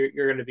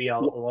 you're going to be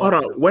all alone. Hold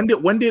on.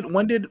 When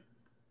did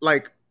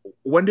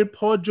when did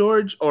Paul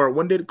George or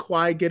when did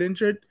Kawhi get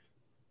injured?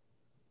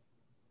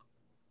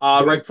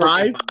 Right,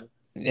 five.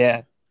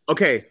 Yeah.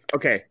 Okay.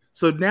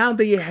 So now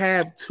they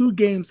have 2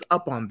 games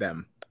up on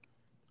them,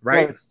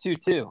 right? No, it's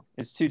 2-2.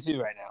 It's 2-2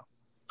 right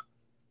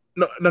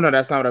now. No,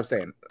 that's not what I'm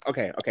saying.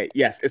 Okay,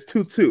 yes, it's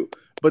 2-2,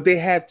 but they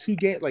have 2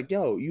 games. Like,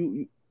 yo,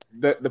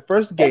 the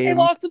first game they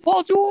lost to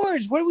Paul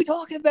George. What are we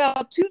talking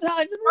about? 2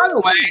 times in a By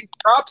row. the way,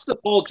 props to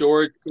Paul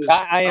George.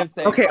 I am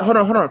saying. Okay, hold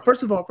on.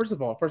 First of all,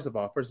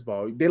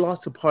 they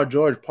lost to Paul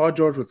George. Paul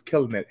George was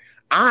killing it.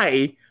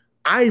 I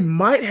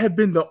might have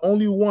been the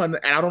only one,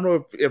 and I don't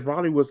know if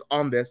Ronnie was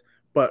on this,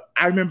 but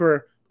I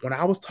remember when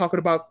I was talking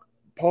about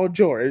Paul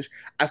George,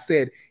 I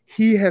said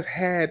he has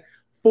had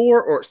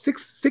 4 or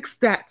 6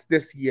 stats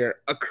this year,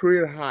 a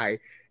career high,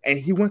 and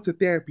he went to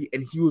therapy,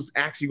 and he was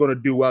actually going to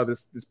do well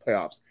this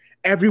playoffs.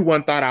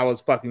 Everyone thought I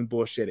was fucking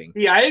bullshitting.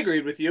 Yeah, I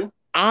agreed with you.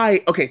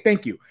 Okay,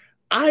 thank you.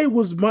 I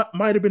was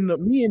might have been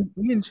me and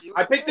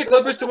I picked the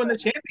Clippers to win the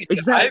championship.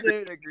 Exactly.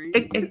 I agree.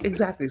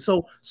 Exactly.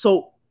 So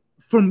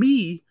for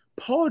me,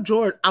 Paul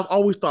George, I've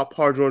always thought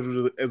Paul George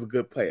was a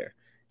good player.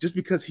 Just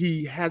because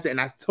he has it,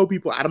 and I told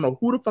people, I don't know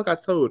who the fuck I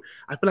told.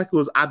 I feel like it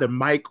was either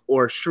Mike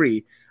or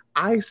Shree.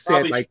 I said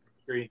Probably like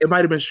Shree. It might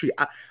have been Shree.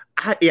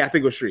 I think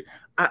it was Shree.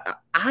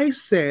 I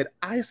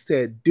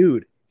said,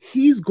 dude,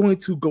 he's going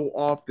to go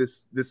off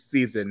this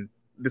season,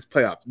 this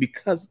playoffs,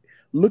 because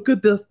look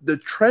at the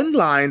trend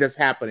line that's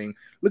happening.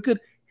 Look at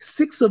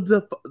 6 of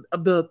his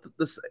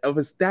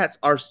stats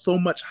are so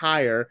much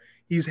higher.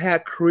 He's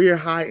had career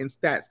high in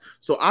stats.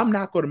 So I'm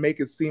not going to make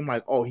it seem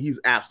like, oh, he's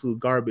absolute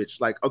garbage.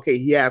 Like, okay,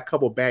 he had a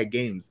couple bad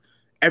games.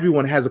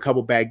 Everyone has a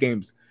couple bad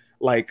games.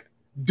 Like,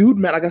 dude,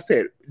 man, like I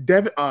said,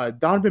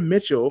 Donovan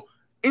Mitchell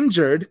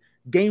injured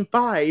game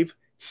 5.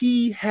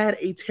 He had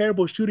a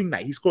terrible shooting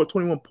night. He scored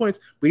 21 points,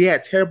 but he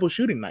had a terrible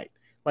shooting night.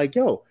 Like,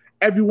 yo,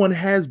 everyone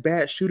has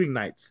bad shooting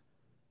nights.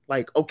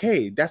 Like,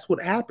 okay, that's what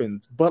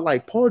happens. But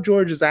like, Paul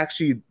George is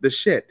actually the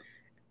shit.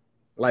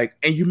 Like,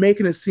 and you're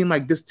making it seem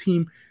like this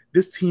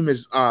Clippers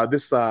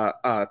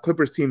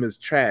team is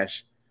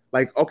trash.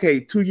 Like, okay,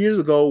 2 years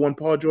ago when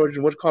Paul George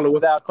and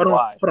hold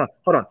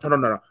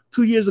on.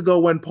 2 years ago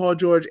when Paul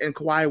George and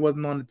Kawhi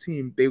wasn't on the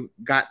team, they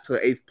got to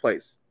 8th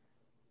place.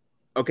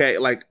 Okay,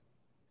 like,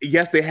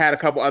 yes, they had a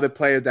couple other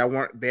players that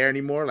weren't there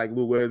anymore, like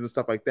Lou Williams and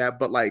stuff like that.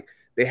 But like,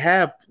 they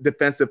have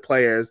defensive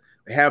players.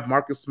 They have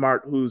Marcus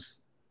Smart, who's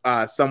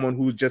someone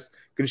who just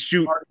can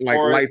shoot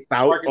lights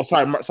out.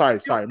 Sorry,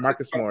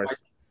 Marcus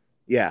Morris.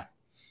 Yeah.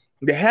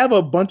 They have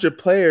a bunch of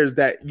players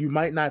that you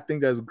might not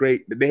think that's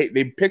great.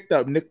 They picked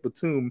up Nick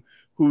Batum,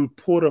 who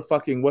pulled a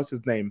fucking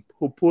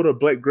who pulled a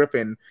Blake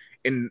Griffin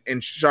in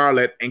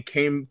Charlotte and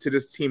came to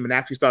this team and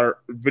actually started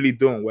really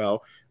doing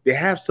well. They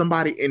have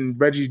somebody in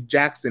Reggie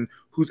Jackson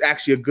who's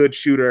actually a good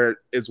shooter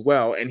as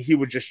well, and he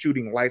was just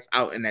shooting lights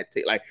out in that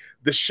like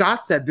the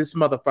shots that this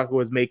motherfucker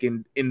was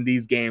making in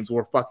these games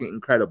were fucking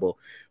incredible.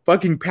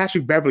 Fucking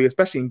Patrick Beverley,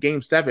 especially in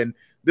Game 7,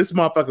 this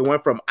motherfucker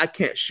went from I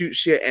can't shoot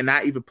shit and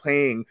not even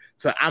playing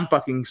to I'm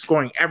fucking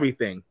scoring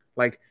everything.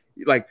 Like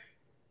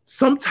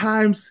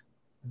sometimes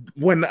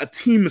when a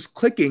team is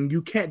clicking,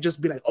 you can't just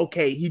be like,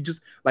 okay, he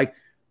just like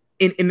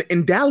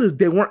in Dallas,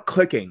 they weren't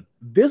clicking.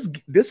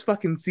 This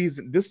fucking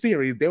season, this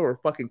series, they were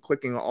fucking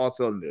clicking on all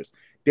cylinders.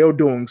 They were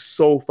doing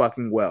so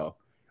fucking well.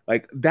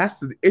 Like, that's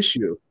the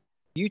issue.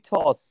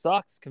 Utah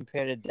sucks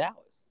compared to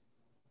Dallas.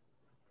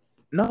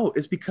 No,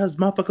 it's because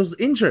motherfuckers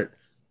injured.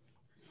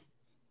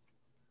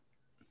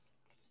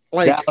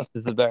 Like, Dallas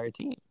is a better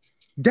team.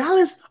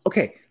 Dallas,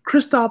 okay,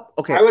 Kristaps,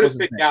 okay. I would have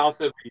picked Dallas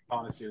over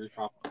Utah in the series,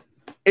 probably.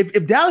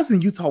 If Dallas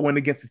and Utah went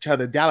against each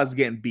other, Dallas is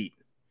getting beat.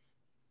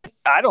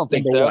 I don't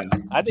think so.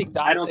 One. I think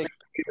Doncic,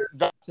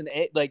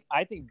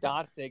 I think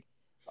Doncic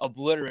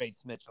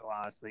obliterates Mitchell,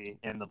 honestly,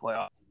 in the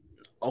playoffs.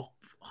 Oh,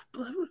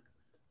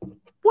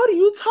 what are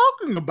you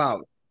talking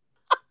about?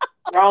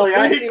 Raleigh,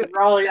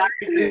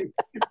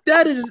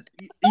 that is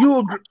you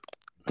agree.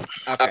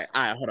 Okay,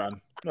 all right,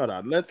 hold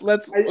on. Let's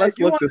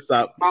look this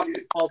up.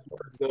 Probably called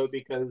though,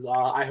 because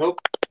I hope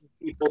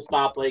people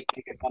stop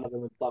making fun of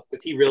him and stuff,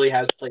 because he really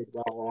has played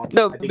well.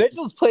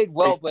 Mitchell's played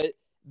well, but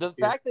the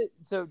fact that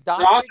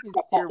Doncic is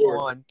tier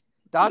 1,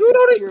 Doncic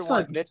tier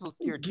 1, Mitchell's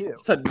tier 2.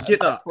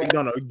 Get up!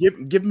 No,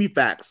 give me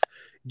facts.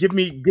 Give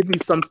me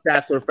some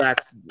stats or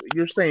facts.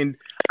 You're saying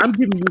I'm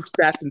giving you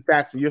stats and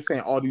facts, and you're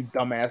saying all these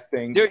dumbass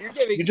things. Dude, you're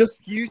giving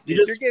excuses.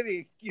 You're giving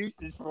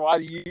excuses for why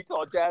the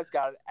Utah Jazz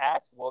got an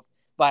ass whooped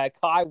by a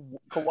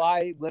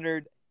Kawhi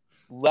Leonard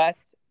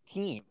less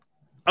team.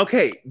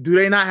 Okay, do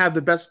they not have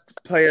the best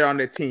player on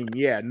their team?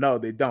 Yeah, no,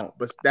 they don't.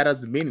 But that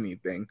doesn't mean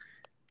anything.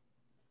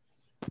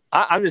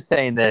 I'm just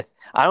saying this.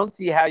 I don't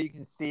see how you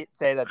can say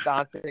that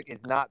Doncic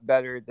is not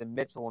better than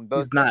Mitchell in both.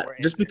 He's not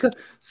just because,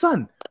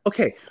 son.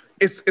 Okay,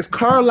 is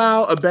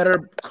Carlisle a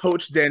better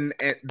coach than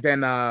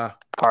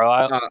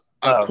Carlisle?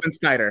 Quinn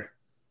Snyder?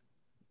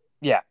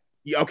 Yeah.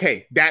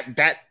 Okay,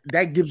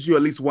 that gives you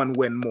at least one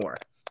win more.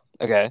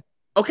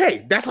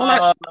 Okay, that's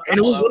all. And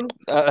it was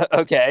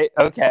okay.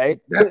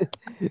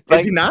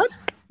 Is he not?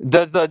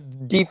 Does a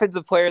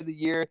defensive player of the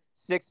year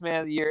Sixth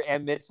man of the year,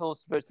 and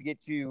Mitchell's supposed to get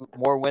you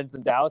more wins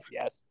than Dallas.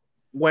 Yes.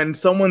 When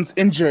someone's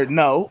injured,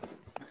 no.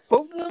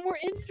 Both of them were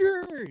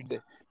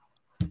injured.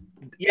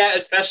 Yeah,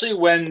 especially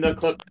when the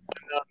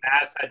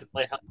Mavs had to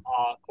play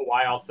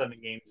Kawhi all 7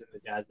 games and the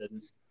Jazz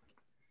didn't.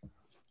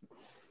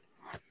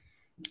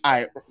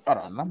 Hold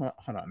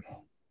on.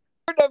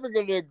 We're never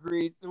going to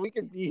agree, so we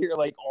can be here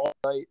like all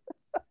night.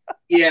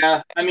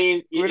 Yeah, I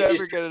mean, we're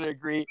never going to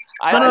agree.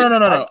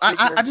 No.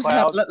 I just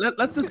have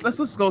let's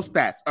go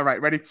stats. All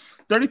right, ready?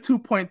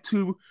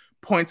 32.2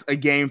 points a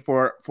game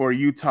for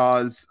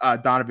Utah's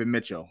Donovan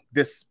Mitchell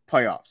this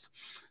playoffs.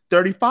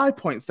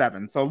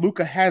 35.7. So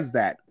Luka has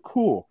that.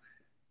 Cool.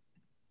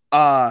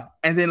 And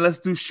then let's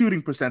do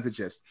shooting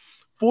percentages.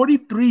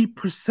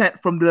 43%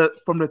 from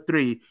the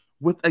three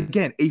with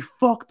again a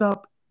fucked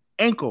up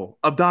ankle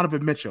of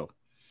Donovan Mitchell.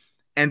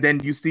 And then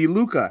you see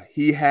Luka,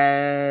 he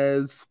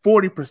has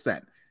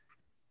 40%.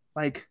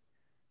 Like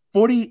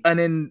 40, and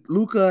then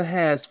Luka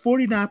has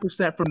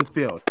 49% from the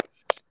field.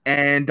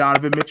 And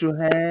Donovan Mitchell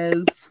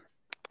has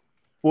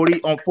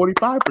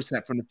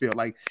 45% from the field.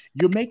 Like,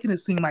 you're making it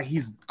seem like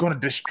he's going to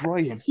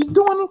destroy him. He's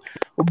doing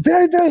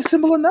very, very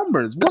similar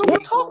numbers. What are we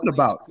talking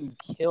about? To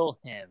kill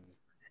him.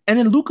 And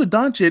then Luka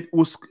Doncic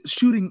was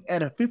shooting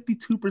at a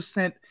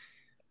 52%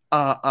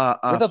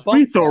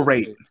 free throw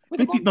rate.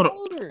 50,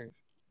 no.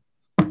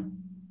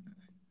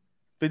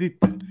 50,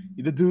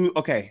 the dude,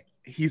 okay,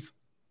 he's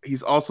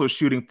also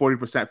shooting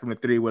 40% from the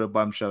three with a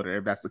bum shoulder,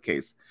 if that's the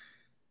case.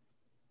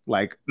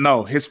 Like,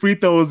 no, his free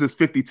throws is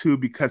 52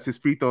 because his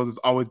free throws has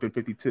always been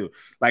 52.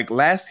 Like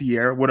last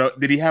year,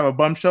 did he have a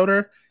bum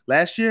shoulder?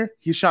 Last year,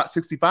 he shot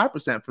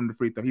 65% from the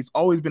free throw. He's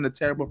always been a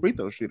terrible free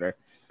throw shooter.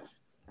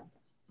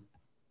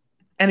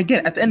 And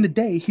again, at the end of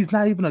the day, he's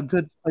not even a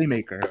good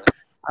playmaker.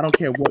 I don't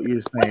care what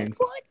you're saying.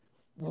 What?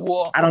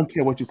 Whoa. I don't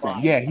care what you're saying.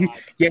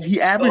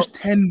 He averaged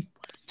 10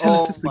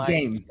 assists a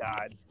game.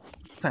 God.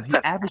 Son, he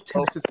averaged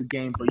 10 assists a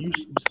game, but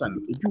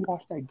if you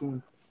watch that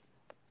game,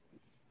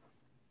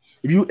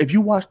 if you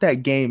watch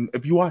that game,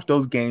 if you watch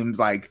those games,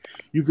 like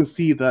you can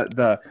see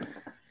the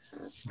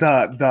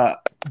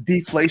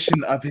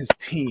deflation of his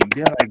team.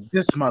 They're like,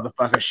 this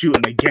motherfucker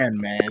shooting again,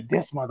 man.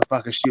 This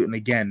motherfucker shooting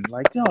again.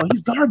 Like, yo,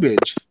 he's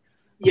garbage.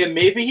 Yeah,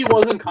 maybe he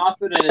wasn't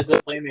confident as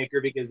a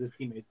playmaker because his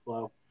teammates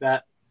blow.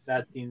 That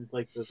seems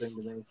like the thing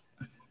to me.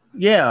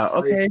 Yeah,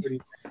 okay.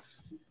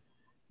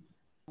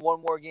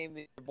 One more game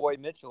than your boy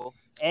Mitchell,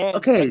 and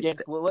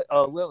against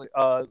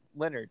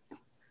Leonard.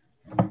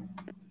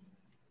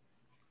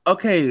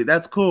 Okay,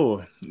 that's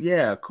cool.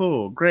 Yeah,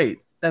 cool. Great.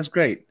 That's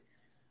great.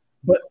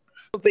 But I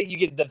don't think you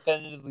can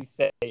definitively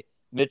say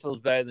Mitchell's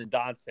better than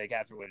Doncic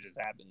after what just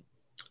happened.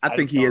 I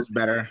think he is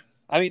better.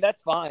 I mean, that's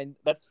fine.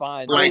 That's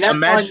fine. I mean, that's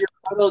fine. You're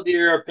entitled to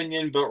your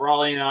opinion, but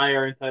Raleigh and I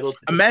are entitled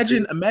to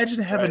imagine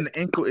having an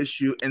ankle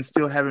issue and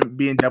still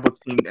being double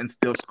teamed and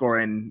still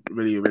scoring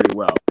really, really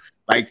well.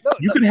 Like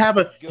you can have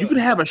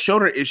a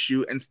shoulder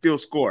issue and still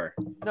score.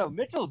 No,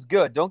 Mitchell's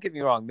good. Don't get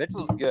me wrong.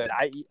 Mitchell's good.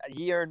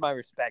 He earned my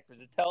respect. But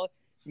to tell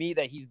me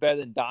that he's better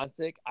than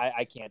Doncic,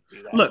 I can't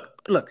do that.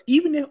 Look.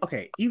 Even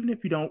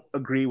if you don't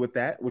agree with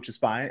that, which is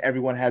fine.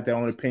 Everyone has their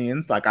own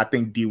opinions. Like I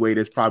think D Wade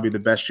is probably the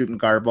best shooting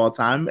guard of all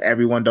time.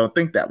 Everyone don't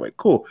think that way.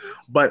 Cool,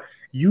 but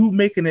you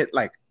making it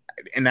like,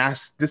 and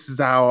this is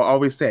how I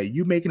always say,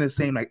 you making it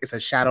seem like it's a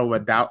shadow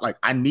of a doubt. Like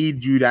I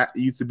need you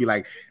to be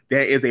like,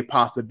 there is a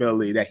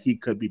possibility that he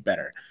could be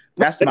better.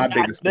 That's my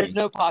biggest thing. There's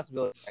no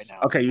possibility right now.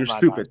 Okay, you're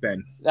stupid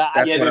then. That's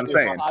what I'm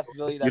saying.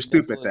 You're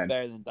stupid then.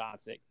 Better than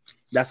Doncic.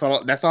 That's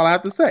all I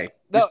have to say.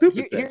 No,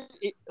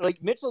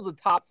 like Mitchell's a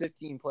top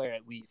 15 player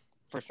at least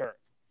for sure.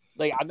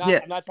 Like I'm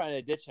not trying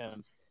to diss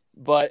him,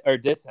 but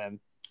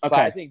But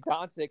I think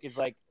Doncic is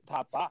like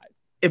top 5.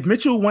 If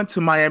Mitchell went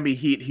to Miami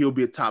Heat, he'll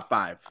be a top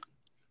 5.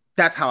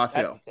 That's how I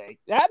feel.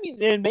 I mean,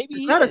 then maybe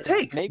it's not a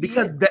take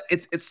because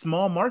it's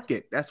small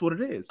market. That's what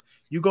it is.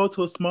 You go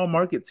to a small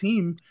market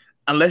team,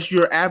 unless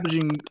you're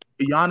averaging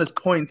Giannis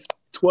points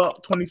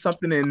 20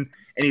 something and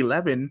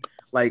 11,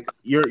 like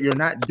you're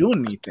not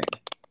doing anything.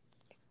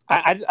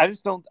 I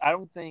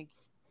don't think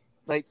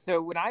like,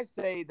 so when I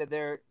say that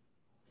they're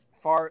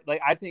far,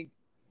 like I think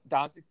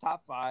Doncic's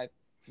top 5,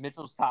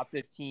 Mitchell's top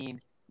 15,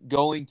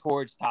 going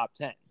towards top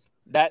 10.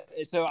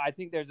 So I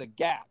think there's a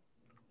gap.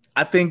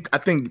 I think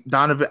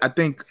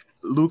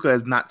Luka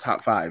is not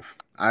top 5.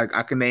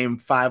 I can name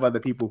 5 other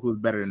people who's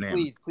better than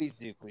him. Please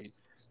do.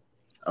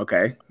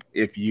 Okay,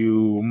 if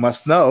you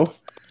must know,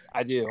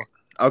 I do.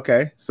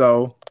 Okay,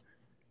 so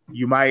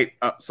you might.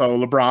 So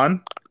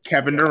LeBron,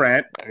 Kevin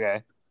Durant,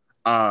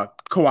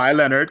 Kawhi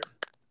Leonard.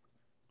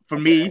 For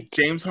me,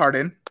 James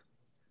Harden,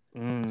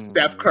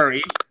 Steph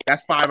Curry.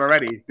 That's 5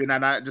 already. Did I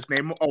not just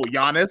name them? Oh,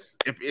 Giannis.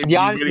 If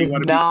Giannis you really is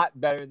not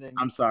better than.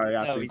 I'm sorry.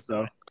 I think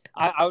so.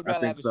 I would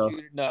rather have a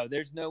shooter. No,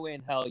 there's no way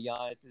in hell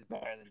Giannis is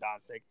better than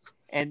Doncic,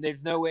 and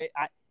there's no way.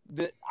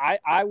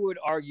 I would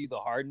argue the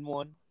Harden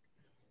one.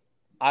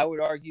 I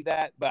would argue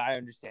that, but I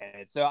understand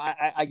it. So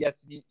I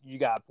guess you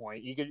got a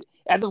point. You could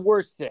at the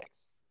worst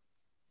 6.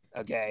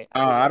 Okay.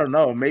 I don't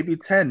know. Maybe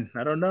 10.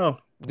 I don't know.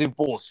 Do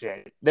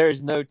bullshit.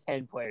 There's no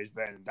 10 players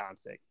better than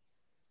Doncic.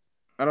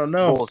 I don't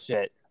know.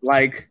 Bullshit.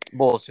 Like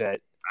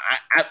Bullshit.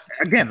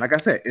 Again, like I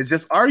said, it's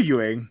just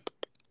arguing.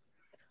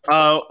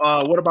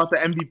 What about the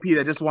MVP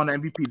that just won the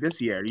MVP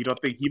this year? You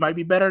don't think he might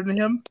be better than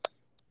him?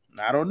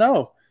 I don't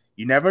know.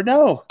 You never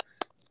know.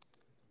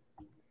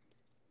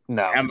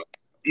 No.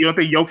 You don't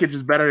think Jokic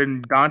is better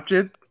than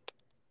Doncic?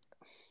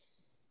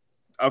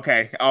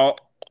 Okay.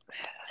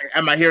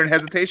 Am I hearing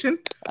hesitation?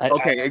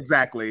 Okay,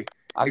 exactly.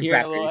 I'm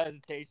hearing a little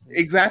hesitation.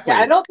 Exactly.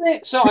 Yeah, I don't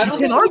think so. I don't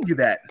can argue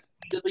that.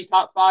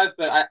 Top 5,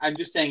 but I'm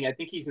just saying I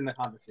think he's in the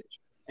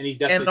conversation, and he's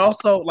definitely. And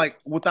also, like,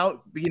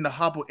 without being the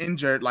hobble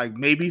injured, like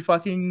maybe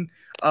fucking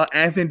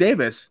Anthony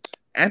Davis.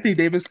 Anthony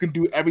Davis can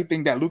do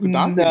everything that Luka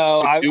Doncic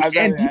can do,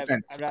 and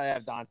defense. I'd rather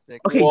have Doncic.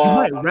 Okay, you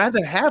might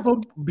rather have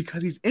him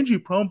because he's injury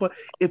prone, but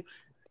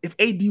if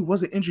AD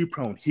wasn't injury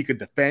prone, he could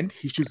defend.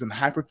 He shoots in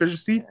high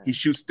proficiency. Yeah. He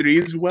shoots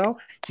threes well.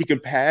 He can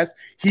pass.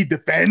 He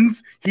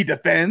defends. He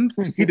defends.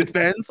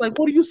 Like,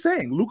 what are you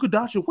saying, Luka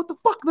Doncic? What the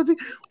fuck does he?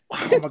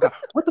 Oh my god,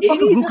 what the fuck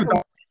does Luka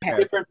Doncic have?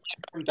 Different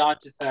from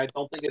Doncic, and I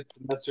don't think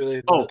it's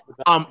necessarily.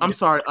 I'm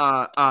sorry.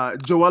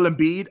 Joel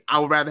Embiid. I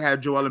would rather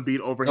have Joel Embiid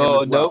over him.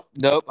 Oh, as well.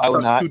 Nope. I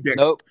would not.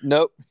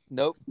 Nope.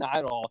 Not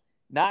at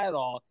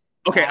all.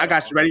 Okay, I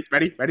got you.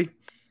 Ready.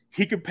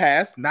 He can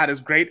pass, not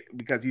as great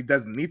because he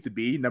doesn't need to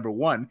be. Number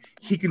one,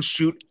 he can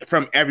shoot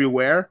from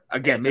everywhere.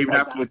 Again, maybe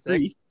not from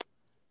three.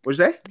 What'd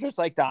you say? Just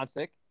like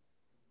Doncic.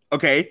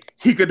 Okay,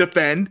 he could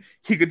defend.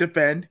 He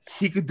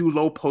could do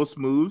low post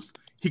moves.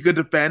 He could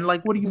defend.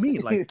 Like, what do you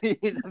mean? Like,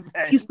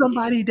 he's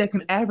somebody that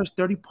can average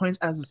 30 points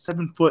as a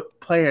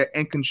 7-foot player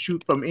and can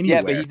shoot from anywhere.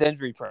 Yeah, but he's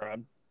injury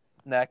prone.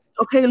 Next.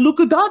 Okay,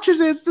 Luka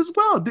Doncic is as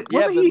well. Yeah,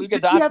 but Luka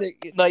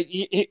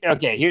Doncic,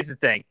 okay, here's the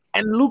thing.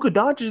 And Luka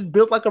Doncic is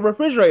built like a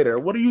refrigerator.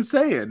 What are you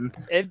saying?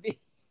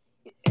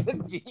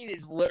 Embiid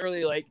is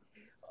literally like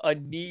a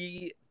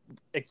knee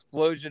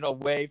explosion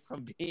away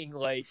from being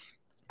like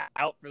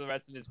out for the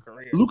rest of his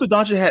career. Luka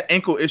Doncic had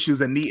ankle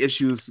issues and knee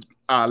issues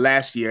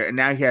last year, and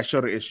now he has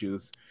shoulder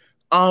issues.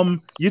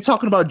 You're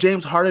talking about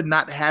James Harden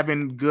not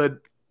having good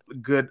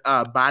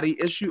body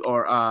issue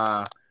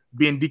or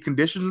being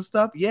deconditioned and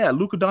stuff. Yeah,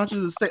 Luka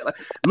Doncic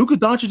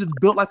is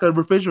built like a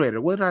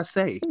refrigerator. What did I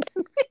say?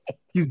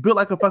 He's built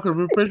like a fucking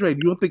refrigerator.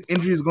 You don't think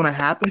injury is gonna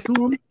happen to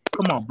him?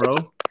 Come on, bro.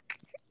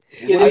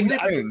 Yeah, I'm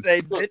just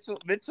saying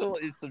Mitchell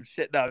is some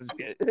shit. No, I'm just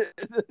kidding.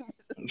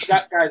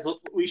 Guys,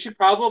 we should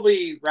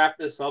probably wrap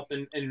this up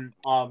and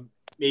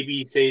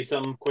maybe say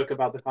something quick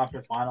about the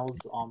conference finals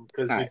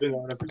because we've been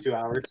going on for 2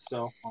 hours.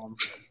 So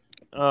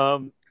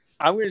I'm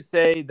going to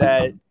say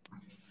that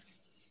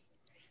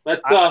I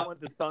want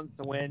the Suns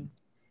to win.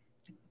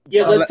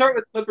 Yeah, let's start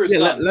with Clippers.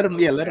 Yeah, let him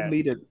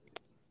lead it.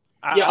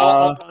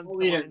 I'll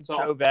lead it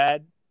so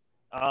bad.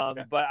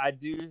 But I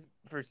do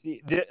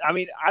foresee. I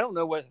mean, I don't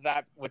know what's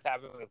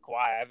happening with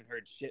Kawhi. I haven't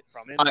heard shit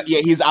from him. Yeah,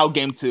 he's out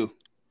game 2.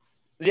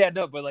 Yeah,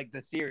 no, but like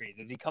the series,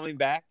 is he coming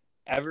back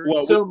ever?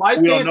 Well, so my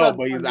stance on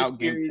he's out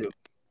game 2.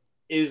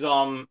 Is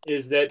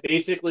that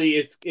basically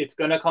it's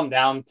going to come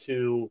down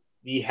to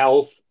the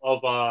health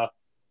of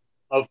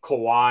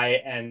Kawhi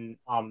and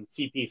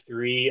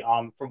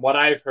CP3. From what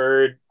I've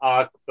heard,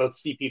 both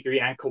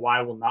CP3 and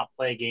Kawhi will not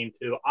play game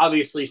 2.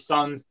 Obviously,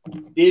 Suns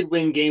did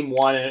win game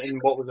 1 in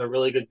what was a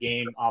really good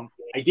game.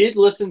 I did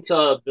listen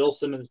to Bill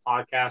Simmons'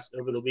 podcast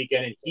over the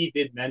weekend, and he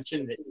did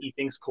mention that he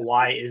thinks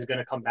Kawhi is going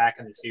to come back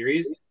in the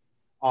series.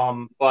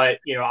 But,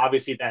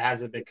 obviously that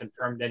hasn't been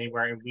confirmed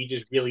anywhere, and we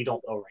just really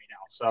don't know right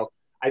now. So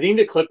I think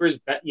the Clippers,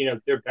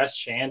 their best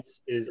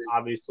chance is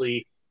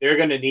obviously they're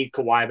going to need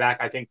Kawhi back.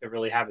 I think they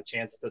really have a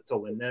chance to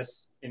win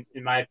this, in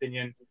my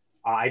opinion.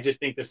 I just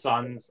think the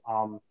Suns,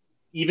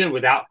 even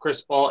without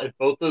Chris Paul, if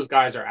both those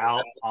guys are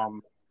out,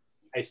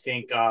 I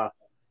think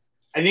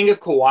if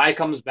Kawhi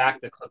comes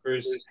back, the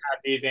Clippers have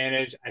the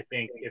advantage. I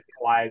think if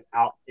Kawhi is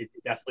out, it's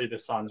definitely the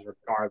Suns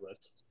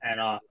regardless.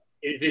 And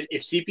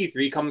if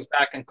CP3 comes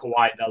back and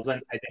Kawhi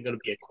doesn't, I think it'll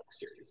be a quick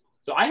series.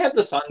 So I have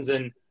the Suns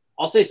in.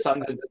 I'll say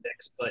Suns in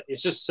 6, but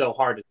it's just so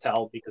hard to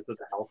tell because of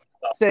the health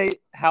stuff. Say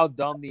how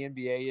dumb the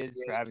NBA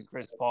is for having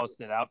Chris Paul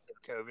sit out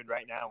for COVID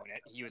right now when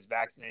he was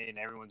vaccinated and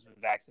everyone's been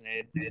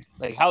vaccinated.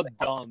 Like, how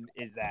dumb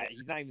is that?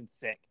 He's not even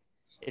sick.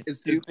 It's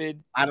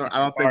stupid. I don't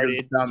think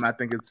it's dumb. I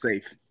think it's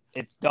safe.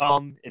 It's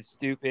dumb. It's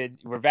stupid.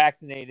 We're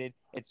vaccinated.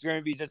 It's going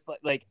to be just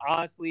like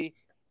honestly,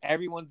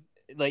 everyone's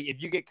like,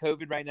 if you get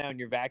COVID right now and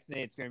you're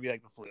vaccinated, it's going to be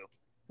like the flu.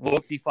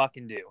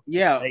 Whoop-de-fucking do.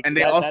 Yeah, like, and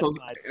they also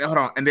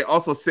and they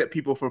also set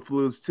people for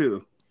flus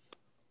too.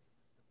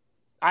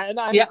 I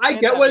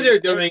get what they're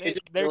doing.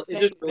 They're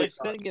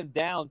sending him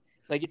down.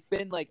 Like, it's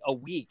been like a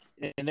week,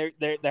 and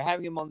they're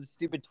having him on the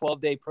stupid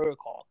 12-day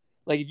protocol.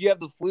 Like, if you have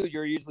the flu,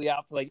 you're usually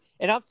out for like.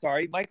 And I'm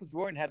sorry, Michael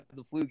Jordan had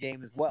the flu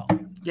game as well.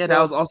 Yeah, that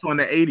was also in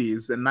the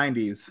 80s and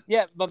 90s.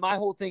 Yeah, but my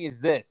whole thing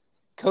is this: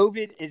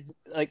 COVID is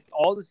like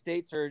all the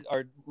states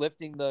are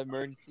lifting the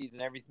emergencies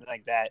and everything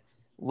like that.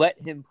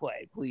 Let him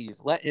play, please.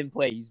 Let him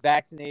play. He's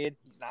vaccinated.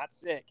 He's not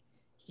sick.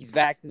 He's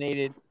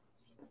vaccinated.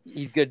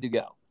 He's good to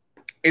go.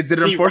 Is it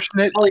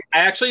unfortunate? I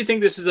actually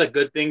think this is a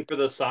good thing for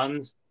the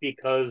Suns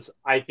because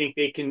I think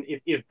they can,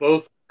 if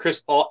both Chris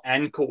Paul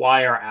and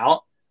Kawhi are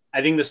out,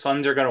 I think the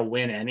Suns are going to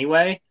win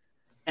anyway,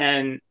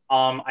 and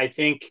I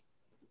think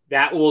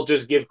that will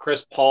just give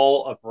Chris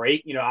Paul a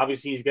break. You know,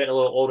 obviously he's getting a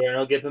little older, and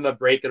it'll give him a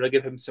break. It'll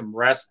give him some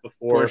rest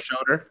before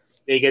shoulder.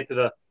 They get to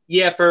the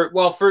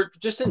for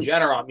just in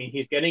general. I mean,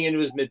 he's getting into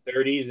his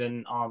mid-30s,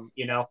 and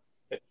you know,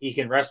 he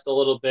can rest a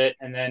little bit,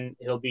 and then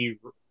he'll be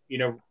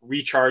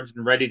recharged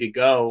and ready to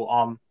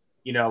go.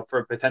 You know,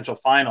 for potential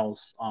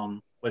finals.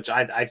 Which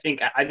I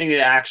think it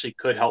actually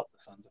could help the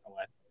Suns in a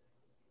way.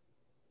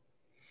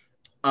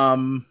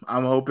 I'm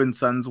hoping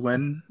Suns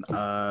win.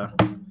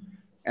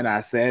 And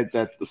I said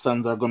that the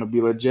Suns are going to be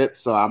legit,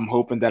 so I'm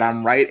hoping that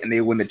I'm right and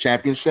they win the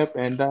championship.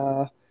 And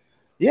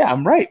yeah,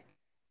 I'm right.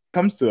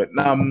 Comes to it.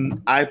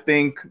 I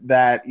think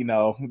that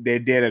they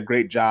did a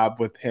great job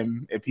with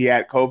him. If he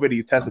had COVID,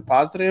 he tested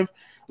positive.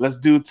 Let's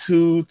do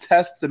 2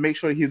 tests to make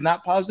sure he's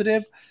not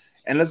positive,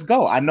 and let's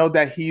go. I know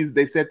that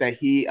they said that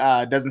he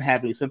doesn't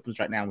have any symptoms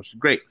right now, which is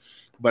great.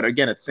 But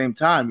again, at the same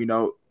time,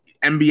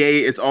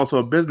 NBA is also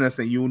a business,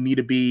 and you need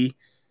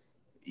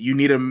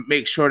to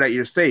make sure that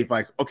you're safe.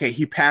 Like, okay,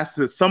 he passed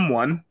to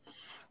someone.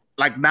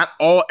 Like, not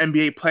all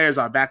NBA players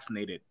are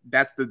vaccinated.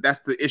 That's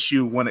the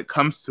issue when it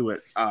comes to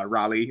it,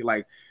 Raleigh.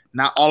 Like,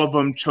 not all of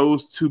them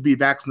chose to be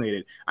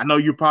vaccinated. I know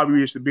you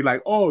probably should be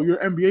like, oh, you're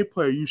an NBA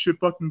player, you should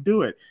fucking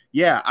do it.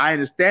 Yeah, I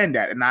understand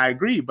that, and I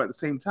agree. But at the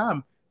same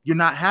time, you're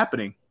not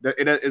happening.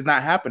 It is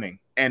not happening.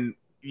 And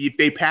if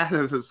they pass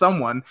it to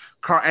someone,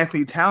 Karl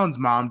Anthony Towns'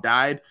 mom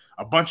died.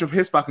 A bunch of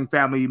his fucking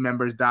family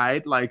members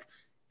died. Like,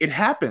 it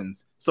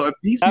happens. So if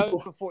these that people,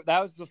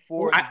 was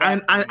before.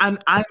 I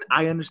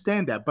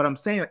understand that, but I'm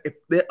saying if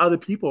there are other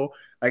people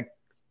like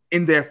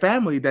in their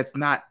family that's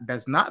not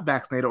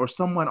vaccinated, or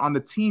someone on the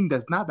team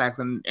that's not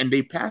vaccinated, and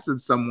they pass it to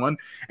someone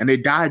and they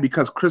die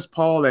because Chris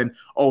Paul and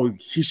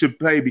he should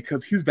play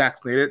because he's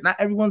vaccinated. Not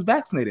everyone's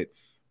vaccinated.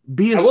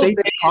 Be as safe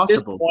as possible. At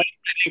this point,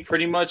 I think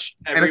pretty much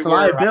and it's a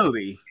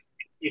liability.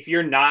 If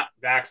you're not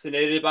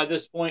vaccinated by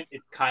this point,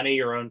 it's kind of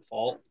your own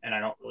fault, and I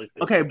don't really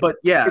feel okay. But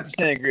yeah,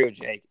 100% agree with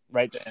Jake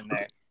right then and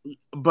there.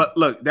 But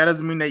look, that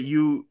doesn't mean that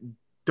you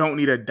don't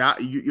need to die.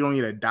 You don't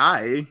need to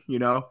die.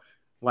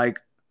 Like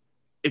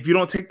if you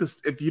don't take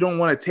this, if you don't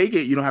want to take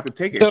it, you don't have to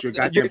take it. So it's your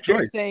goddamn choice.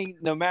 You're saying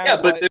no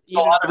matter but what, there's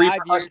even a lot of 5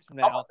 years from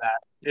now,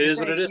 it is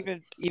what it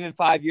is. Even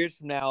 5 years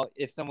from now,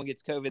 if someone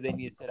gets COVID, they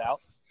need to sit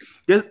out.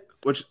 Yes,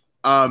 which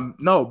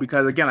no,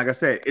 because again, like I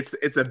said,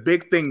 it's a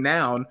big thing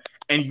now,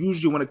 and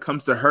usually when it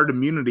comes to herd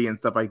immunity and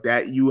stuff like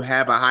that, you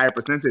have a higher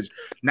percentage.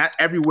 Not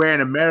everywhere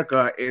in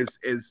America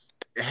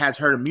has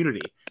herd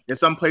immunity. There's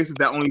some places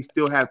that only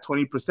still have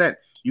 20%.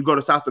 You go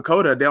to South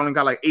Dakota, they only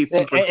got like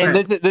 18%. And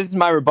this is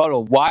my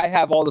rebuttal. Why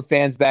have all the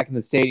fans back in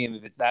the stadium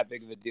if it's that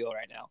big of a deal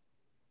right now?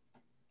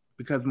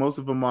 Because most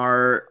of them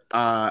are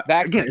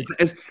vaccinated.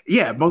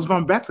 Again, most of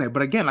them are vaccinated.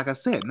 But again, like I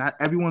said, not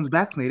everyone's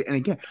vaccinated. And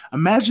again,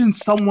 imagine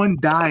someone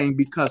dying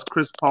because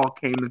Chris Paul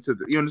came into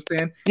you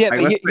understand? Yeah,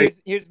 like, but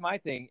here's my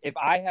thing. If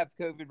I have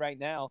COVID right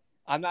now,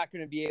 I'm not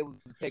going to be able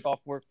to take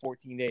off work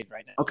 14 days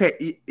right now.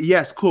 Okay,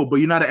 yes, cool, but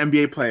you're not an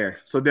NBA player,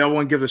 so no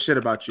one gives a shit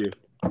about you.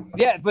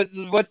 Yeah, but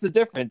what's the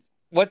difference?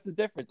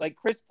 Like,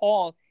 Chris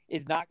Paul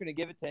is not going to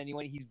give it to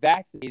anyone. He's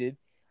vaccinated.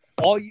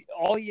 All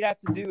you'd have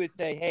to do is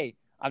say, hey,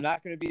 I'm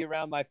not going to be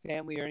around my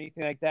family or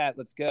anything like that.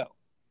 Let's go.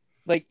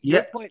 Like,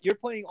 you're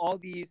putting all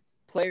these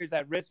players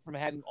at risk from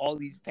having all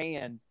these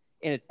fans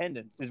in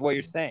attendance is what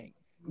you're saying.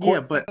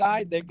 Yeah, but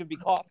there could be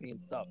coughing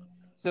and stuff.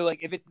 So, like,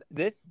 if it's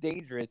this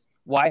dangerous,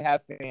 why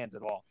have fans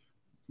at all?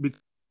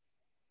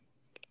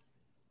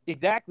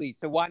 Exactly.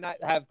 So why not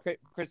have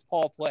Chris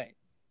Paul play?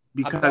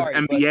 Because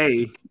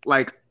NBA,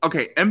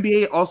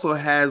 NBA also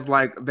has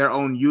like their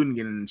own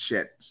union and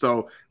shit.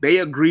 So they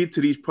agreed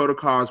to these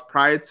protocols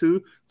prior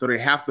to, so they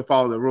have to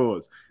follow the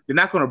rules. They're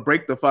not going to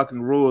break the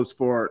fucking rules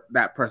for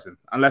that person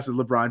unless it's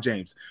LeBron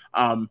James.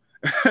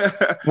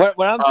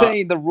 What I'm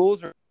saying, the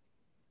rules are.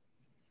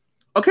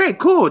 Okay,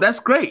 cool. That's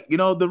great.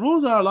 The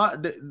rules are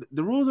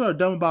the rules are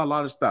dumb about a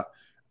lot of stuff,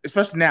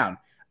 especially now.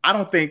 I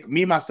don't think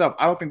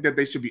that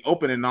they should be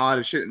open and all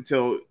that shit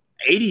until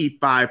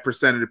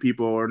 85% of the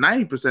people or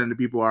 90% of the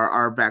people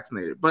are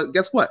vaccinated. But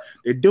guess what?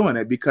 They're doing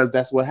it because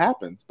that's what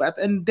happens. But at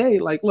the end of the day,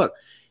 like, look,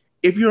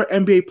 if you're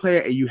an NBA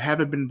player and you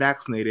haven't been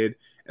vaccinated,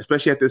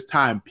 especially at this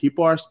time,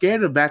 people are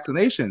scared of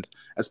vaccinations,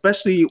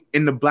 especially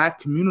in the Black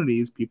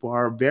communities. People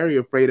are very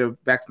afraid of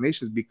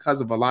vaccinations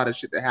because of a lot of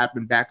shit that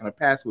happened back in the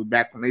past with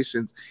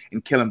vaccinations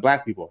and killing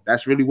Black people.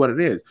 That's really what it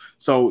is.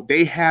 So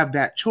they have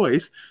that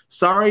choice.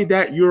 Sorry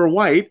that you're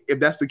white, if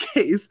that's the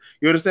case.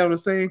 You understand what I'm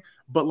saying?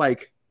 But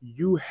like,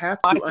 you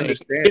have to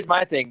understand. Here's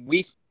my thing.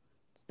 We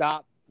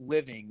stop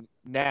living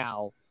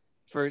now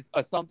for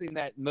something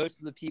that most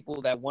of the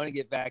people that want to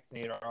get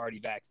vaccinated are already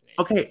vaccinated.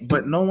 Okay,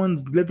 but no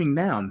one's living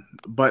down.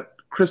 But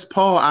Chris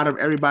Paul, out of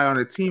everybody on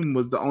the team,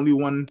 was the only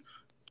one,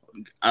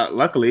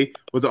 luckily,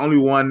 was the only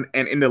one,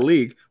 and in the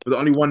league, was the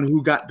only one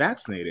who got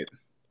vaccinated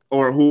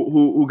or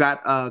who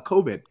got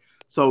COVID.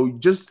 So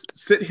just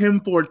sit him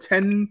for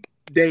 10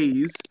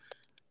 days,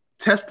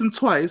 test him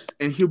twice,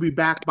 and he'll be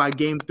back by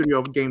game 3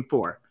 of game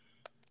 4.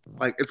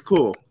 Like, it's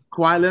cool.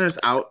 Kawhi Leonard's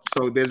out,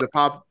 so there's a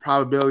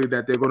probability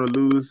that they're going to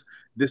lose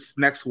this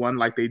next one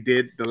like they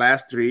did the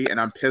last 3, and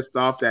I'm pissed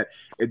off that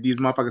if these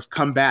motherfuckers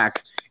come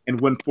back and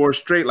win 4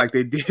 straight like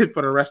they did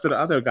for the rest of the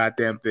other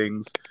goddamn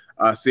things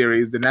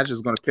series, then that's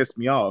just gonna piss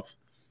me off.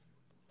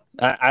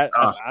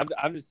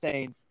 I'm just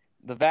saying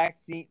the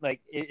vaccine.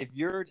 Like, if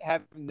you're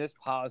having this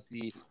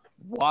policy,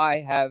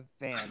 why have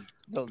fans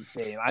fill the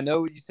stadium? I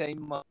know what you're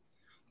saying.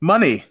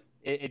 Money.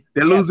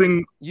 They're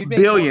losing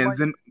billions,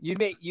 and you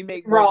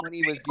make more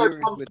money with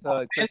viewers with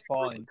Chris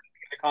Paul and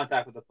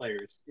contact with the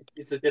players.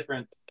 It's a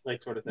different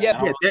like sort of thing.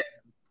 Yeah,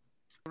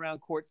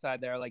 around courtside,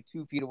 they're like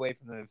 2 feet away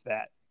from them, if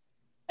that.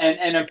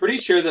 And I'm pretty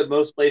sure that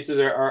most places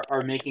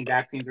are making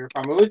vaccines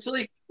requirement. Which,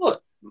 like,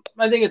 look,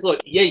 my thing is, look,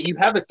 yeah, you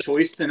have a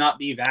choice to not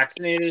be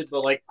vaccinated,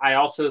 but like, I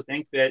also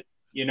think that,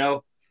 you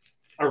know,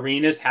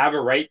 arenas have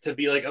a right to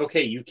be like,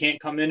 okay, you can't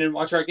come in and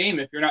watch our game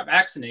if you're not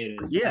vaccinated.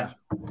 Yeah.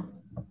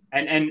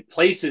 And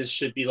places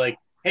should be like,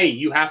 hey,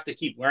 you have to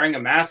keep wearing a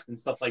mask and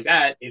stuff like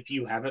that if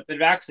you haven't been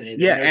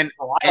vaccinated. Yeah, and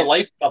a lot of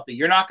life stuff that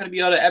you're not going to be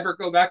able to ever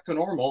go back to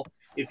normal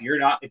if you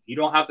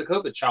don't have the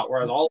COVID shot.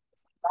 Whereas all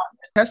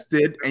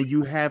tested and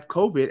you have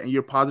COVID and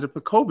you're positive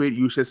for COVID,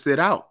 you should sit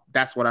out.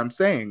 That's what I'm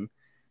saying.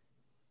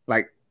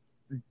 Like,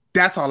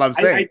 that's all I'm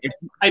saying.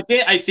 I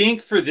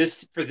think for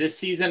this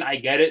season, I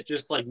get it.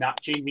 Just like not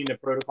changing the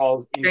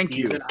protocols in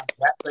season.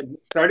 But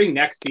starting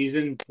next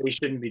season, they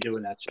shouldn't be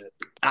doing that shit.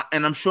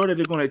 And I'm sure that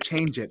they're going to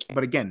change it.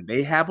 But again,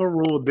 they have a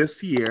rule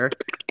this year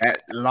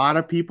that a lot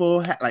of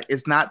people like.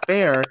 It's not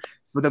fair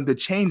for them to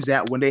change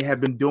that when they have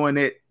been doing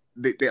it.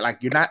 They like,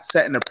 you're not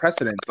setting a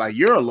precedence. Like,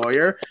 you're a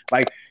lawyer.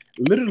 Like,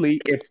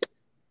 literally, if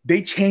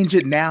they change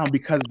it now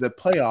because of the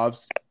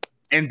playoffs.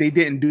 And they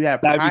didn't do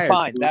that. That would be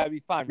fine. That would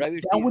be fine.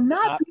 Regular season would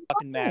not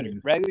fucking matter.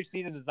 Regular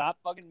season does not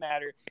fucking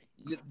matter.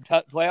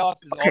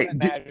 Playoffs is all that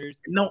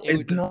matters. No,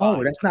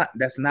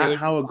 that's not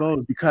how it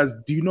goes. Because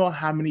do you know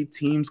how many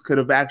teams could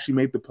have actually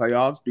made the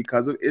playoffs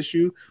because of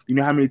issue? Do you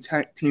know how many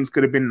teams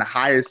could have been in the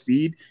higher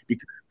seed?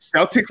 Because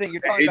Celtics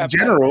in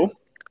general.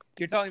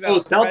 You're talking about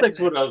Celtics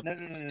would have.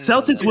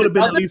 Celtics would have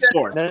been at least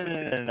 4.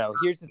 No.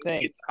 Here's the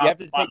thing. You have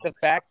to take the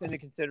facts into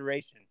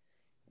consideration.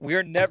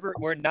 We're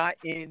not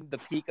in the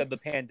peak of the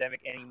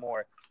pandemic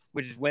anymore,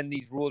 which is when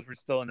these rules were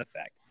still in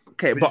effect.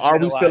 Okay, but are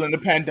we still in the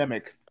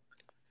pandemic?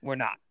 We're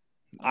not.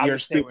 You're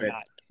stupid.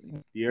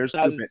 You're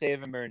stupid. Out of the state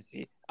of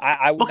emergency.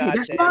 I would not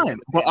that's fine.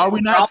 But are we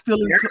not still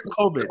in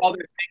COVID?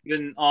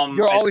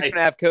 You're always going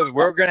to have COVID.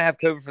 We're going to have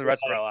COVID for the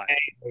rest of our lives.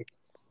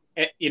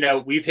 You know,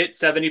 we've hit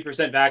 70%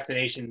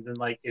 vaccinations, and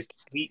like, if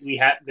we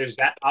have, there's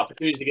that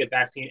opportunity to get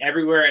vaccine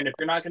everywhere, and if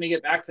you're not going to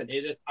get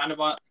vaccinated, it's kind of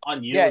on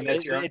you. Yeah, and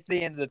that's it's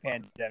the end of the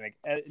pandemic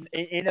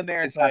in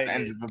America.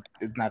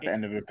 It's not the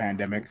end of the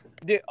pandemic.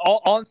 Dude,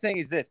 all I'm saying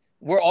is this: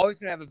 we're always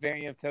going to have a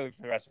variant of COVID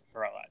for the rest of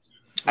our lives.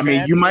 I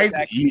mean, you might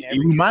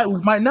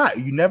not.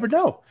 You never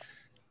know.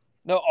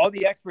 No, all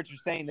the experts are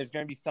saying there's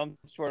going to be some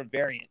sort of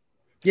variant.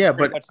 Yeah,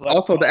 but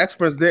also the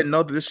experts didn't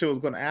know that this shit was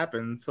going to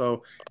happen.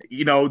 So,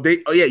 you know,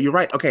 you're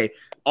right. Okay.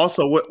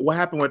 Also, what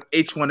happened with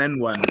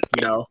H1N1?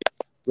 You know,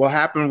 what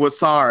happened with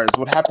SARS?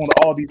 What happened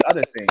with all these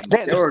other things?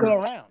 They're still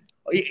around.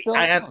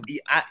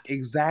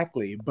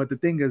 Exactly. But the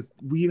thing is,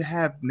 we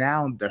have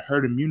now the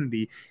herd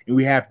immunity, and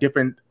we have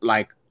different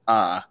like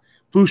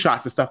flu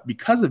shots and stuff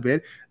because of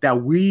it. That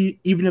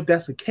even if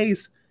that's the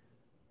case,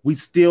 we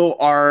still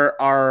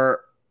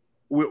are.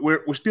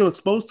 We're still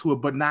exposed to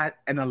it, but not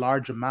in a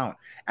large amount.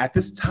 At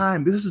this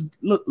time, this is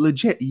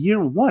legit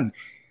year 1.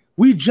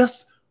 We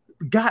just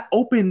got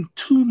open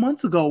 2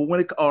 months ago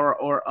when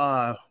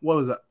what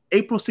was it?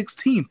 April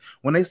 16th,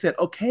 when they said,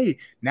 okay,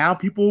 now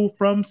people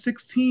from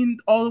 16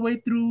 all the way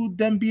through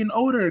them being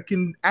older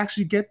can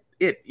actually get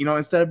it, you know,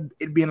 instead of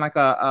it being like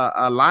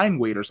a line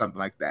wait or something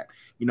like that,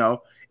 you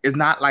know. It's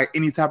not like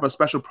any type of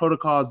special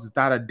protocols. It's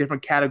not a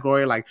different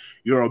category like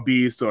you're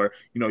obese or,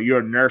 you know, you're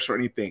a nurse or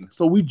anything.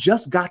 So we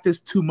just got this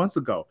 2 months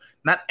ago.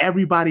 Not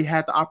everybody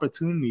had the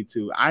opportunity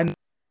to. I know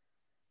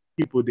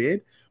people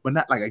did, but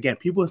not like, again,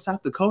 people in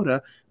South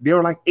Dakota, they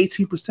were like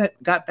 18%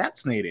 got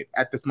vaccinated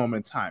at this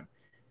moment in time.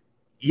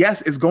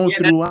 Yes, it's going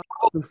through.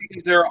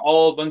 They're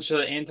all a bunch of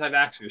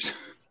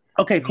anti-vaxxers.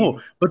 Okay, cool.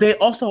 But they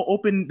also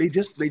opened. They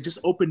just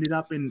opened it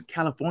up in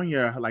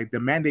California. Like the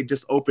mandate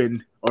just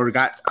opened or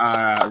got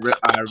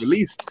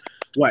released.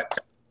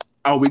 What,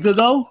 a week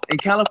ago in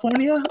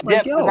California?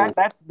 Like,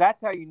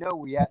 that's how you know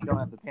we don't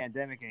have the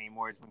pandemic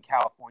anymore. It's when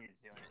California's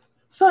doing it.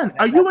 Son,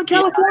 are you in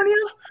California?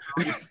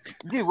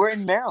 Dude, we're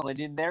in Maryland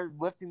and they're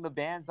lifting the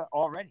bans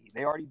already.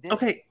 They already did.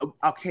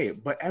 Okay,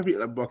 but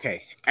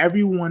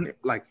everyone,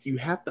 like, you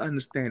have to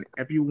understand,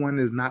 everyone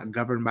is not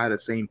governed by the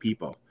same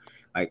people.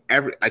 Like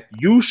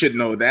you should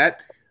know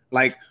that.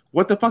 Like,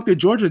 what the fuck did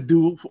Georgia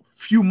do a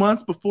few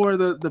months before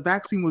the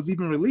vaccine was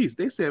even released?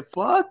 They said,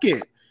 fuck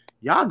it.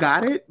 Y'all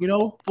got it. You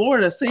know,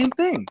 Florida, same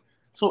thing.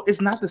 So it's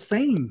not the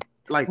same.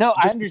 Like, no,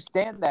 I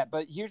understand that,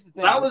 but here's the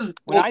thing.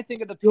 I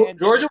think of the pandemic,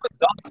 Georgia was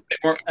dumb. They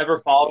weren't ever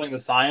following the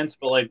science,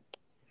 but like,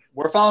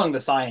 we're following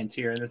the science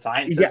here, and the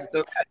science says it's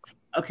okay.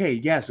 Okay,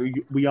 yes,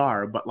 we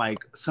are, but like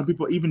some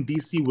people, even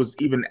DC was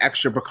even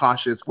extra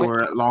precautious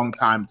for a long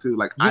time too.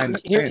 Like I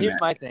understand Here's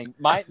that. my thing.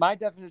 My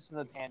definition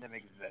of the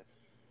pandemic is this: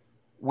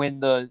 when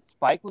the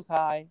spike was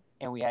high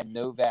and we had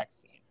no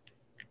vaccine.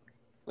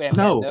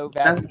 No,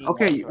 that's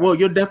okay. Whatsoever. Well,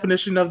 your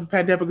definition of the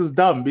pandemic is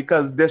dumb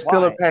because there's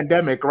still a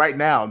pandemic right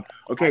now.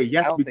 Okay,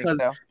 yes, I don't because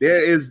think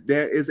so.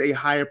 there is a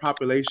higher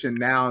population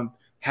now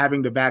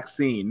having the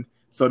vaccine.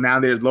 So now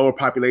there's lower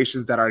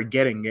populations that are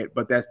getting it,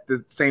 but at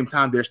the same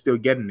time they're still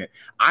getting it.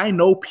 I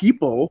know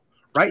people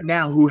right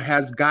now who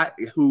have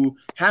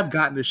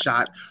gotten the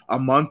shot a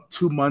month,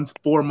 2 months,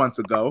 4 months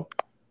ago,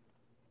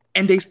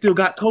 and they still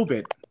got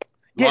COVID.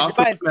 Yeah,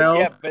 but are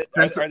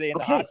they in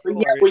the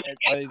hospital? Yeah,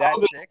 are they that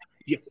sick?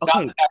 Yeah, okay.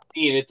 Not the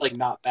vaccine, it's like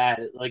not bad.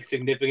 It like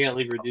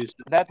significantly reduces.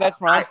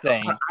 That's what I'm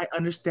saying. I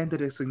understand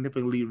that it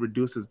significantly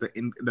reduces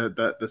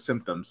the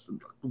symptoms.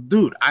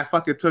 Dude, I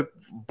fucking took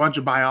a bunch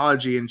of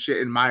biology and shit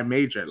in my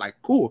major. Like,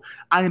 cool,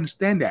 I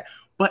understand that,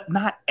 but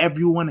not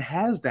everyone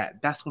has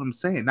that. That's what I'm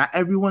saying. Not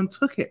everyone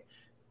took it.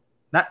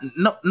 Not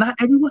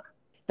everyone.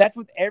 That's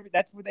with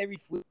every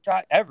flu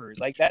shot ever.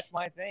 Like that's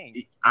my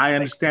thing. I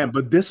understand,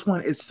 but this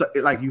one is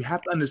like you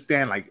have to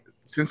understand. Like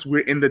since we're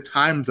in the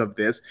times of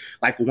this,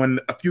 like when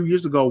a few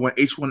years ago when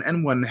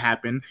H1N1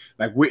 happened,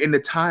 like we're in the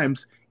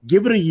times.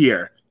 Give it a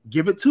year,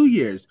 give it 2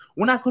 years.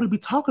 We're not going to be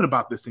talking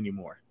about this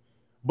anymore.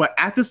 But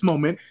at this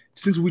moment,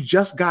 since we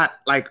just got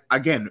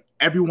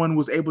everyone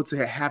was able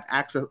to have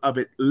access of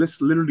it.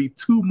 Literally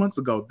 2 months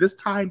ago. This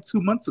time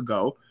 2 months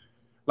ago,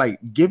 like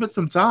give it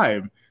some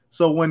time.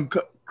 So when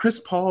Chris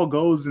Paul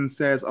goes and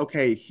says,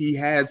 okay, he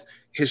has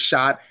his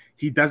shot,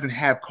 he doesn't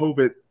have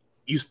COVID,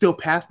 you still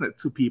passing it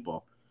to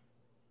people.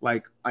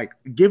 Like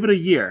give it a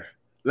year.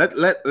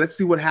 Let's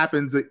see what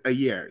happens a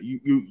year.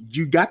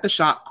 You got the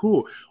shot,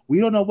 cool. We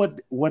don't know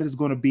what is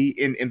going to be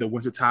in the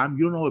wintertime.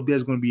 You don't know if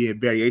there's going to be a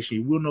variation.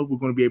 You don't know if we're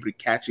going to be able to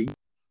catch it. It's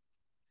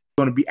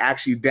going to be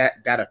actually that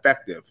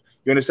effective.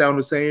 You understand what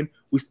I'm saying?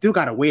 We still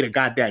got to wait a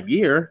goddamn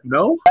year.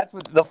 No? That's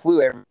with the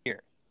flu every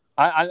year.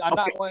 I'm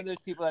not one of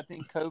those people that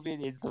think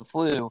COVID is the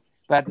flu,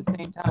 but at the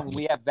same time, when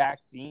we have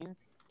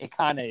vaccines, it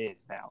kind of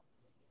is now.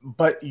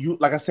 But you,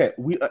 like I said,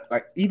 we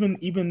like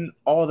even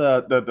all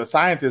the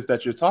scientists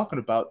that you're talking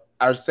about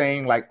are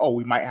saying like, oh,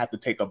 we might have to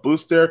take a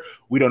booster.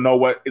 We don't know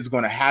what is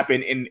going to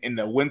happen in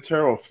the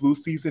winter or flu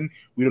season.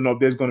 We don't know if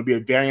there's going to be a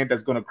variant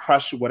that's going to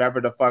crush whatever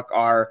the fuck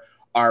our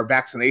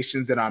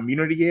vaccinations and our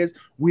immunity is.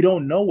 We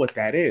don't know what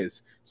that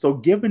is. So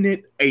giving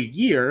it a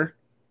year,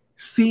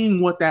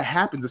 seeing what that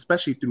happens,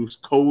 especially through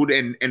cold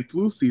and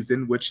flu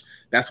season, which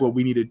that's what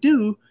we need to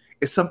do,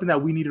 is something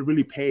that we need to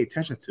really pay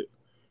attention to.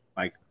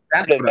 Like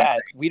that's what I'm saying.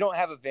 We don't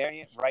have a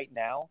variant right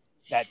now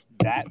that's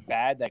that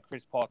bad that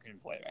Chris Paul can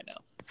play right now.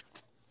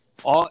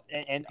 You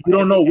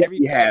don't know what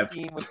we have.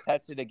 Every team was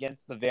tested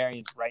against the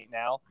variants right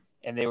now,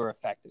 and they were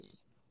effective.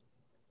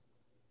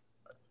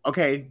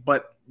 Okay,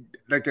 but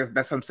like that's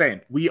what I'm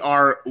saying.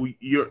 You're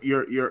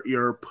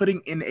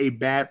putting in a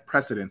bad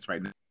precedence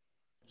right now.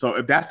 So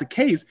if that's the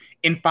case,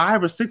 in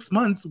 5 or 6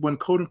 months, when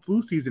cold and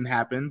flu season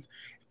happens,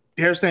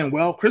 they're saying,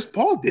 well, Chris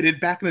Paul did it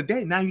back in the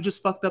day. Now you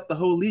just fucked up the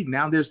whole league.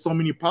 Now there's so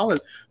many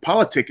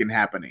politicking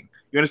happening.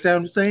 You understand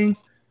what I'm saying?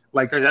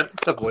 Like that's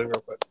step away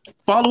real quick.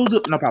 Follow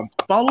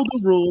the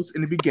rules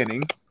in the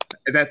beginning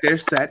that they're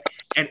set,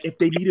 and if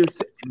they need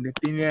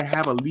to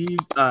have a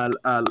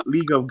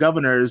league of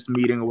governors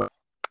meeting or whatever,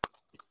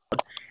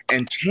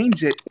 and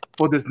change it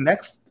for this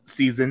next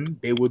season,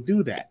 they will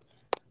do that.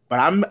 But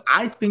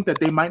I think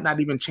that they might not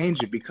even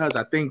change it because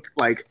I think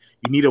like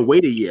you need to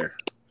wait a year.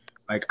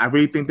 Like I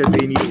really think that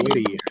they need to wait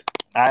a year.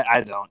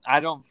 I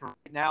don't for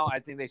right now. I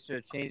think they should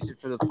have changed it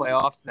for the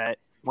playoffs. That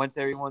once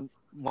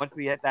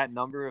we hit that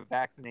number of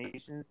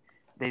vaccinations,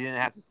 they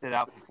didn't have to sit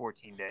out for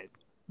 14 days.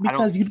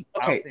 Because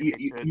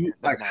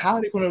how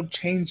are they going to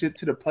change it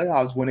to the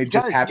playoffs when it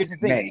just happens in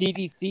May?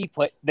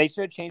 They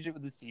should change it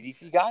with the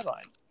CDC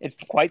guidelines. It's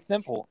quite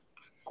simple.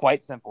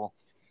 Quite simple.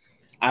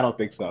 I don't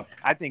think so.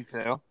 I think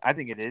so. I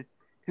think it is.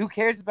 Who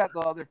cares about the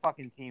other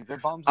fucking teams? They're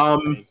bums.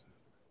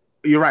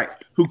 You're right.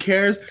 Who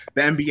cares?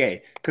 The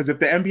NBA. Because if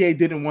the NBA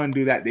didn't want to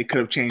do that, they could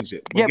have changed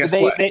it. But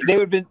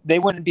they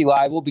wouldn't be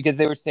liable because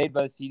they were saved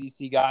by the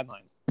CDC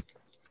guidelines.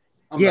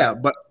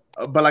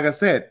 But like I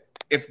said,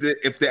 if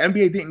the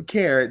NBA didn't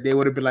care, they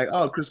would have been like,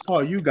 "Oh, Chris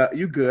Paul, you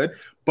good."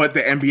 But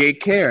the NBA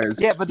cares.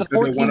 Yeah, but the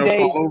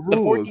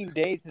 14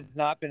 days has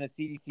not been a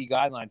CDC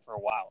guideline for a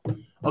while.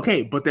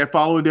 Okay, but they're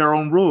following their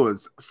own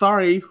rules.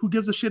 Sorry, who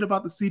gives a shit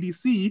about the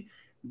CDC?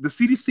 The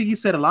CDC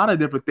said a lot of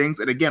different things,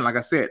 and again, like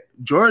I said,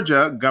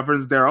 Georgia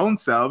governs their own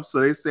selves, so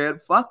they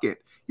said, "Fuck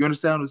it." You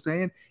understand what I'm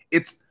saying?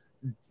 It's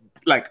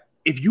like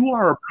if you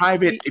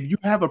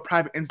have a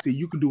private entity,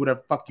 you can do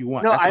whatever the fuck you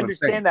want. No, That's I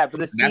understand that, but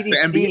the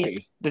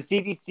CDC, the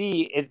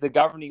CDC is the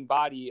governing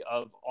body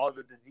of all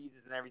the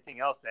diseases and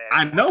everything else.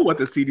 I know what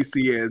the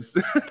CDC is.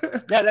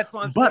 Yeah, that's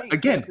what I'm saying. But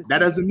again, that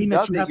doesn't mean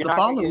that you have to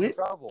follow it.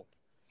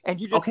 And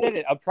you just said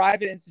it. A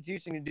private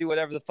institution can do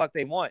whatever the fuck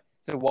they want.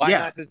 So why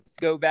not just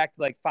go back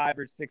to like 5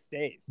 or 6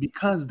 days?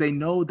 Because they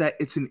know that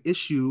it's an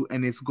issue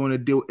and it's going to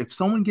deal. If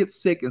someone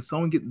gets sick and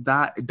someone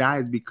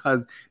dies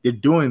because they're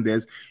doing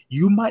this,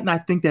 you might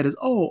not think that is,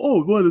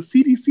 well, the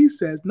CDC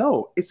says.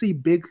 No, it's a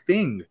big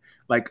thing.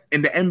 Like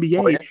in the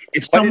NBA,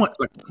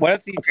 what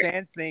if these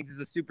fans think it's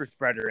a super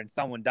spreader and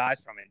someone dies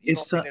from it?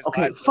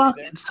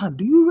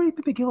 Do you really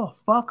think they give a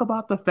fuck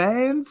about the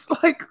fans?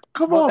 Like,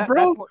 come on,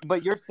 bro.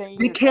 But you're saying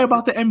they care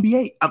about the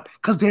NBA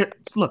because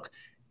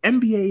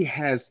NBA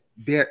has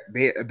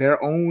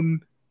their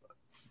own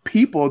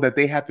people that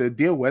they have to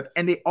deal with,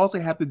 and they also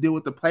have to deal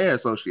with the player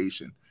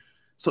association.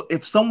 So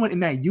if someone in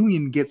that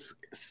union gets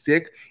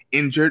sick,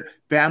 injured,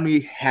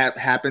 family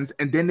happens,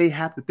 and then they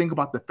have to think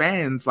about the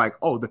fans, like,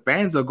 the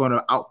fans are going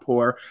to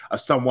outpour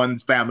of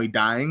someone's family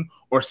dying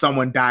or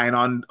someone dying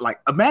on,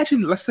 like,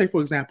 imagine, let's say,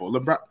 for example,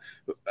 LeBron,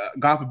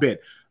 God forbid,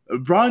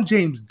 LeBron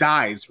James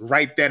dies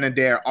right then and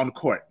there on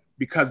court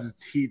because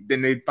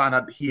then they found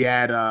out he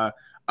had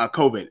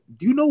COVID.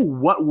 Do you know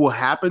what will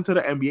happen to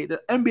the NBA?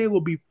 The NBA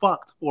will be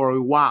fucked for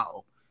a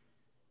while.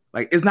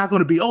 Like, it's not going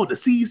to be, the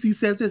CDC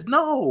says this.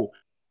 No.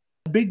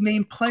 Big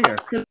name player.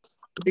 Chris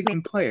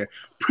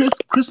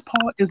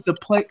Paul is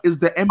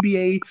the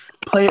NBA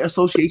Player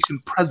Association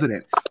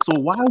president. So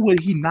why would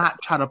he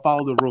not try to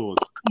follow the rules?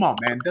 Come on,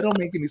 man. That don't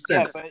make any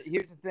sense. Yeah, but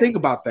here's the thing. Think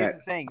about that. Here's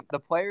the thing. The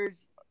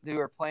players who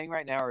are playing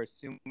right now are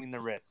assuming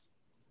the risk.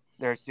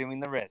 They're assuming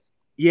the risk.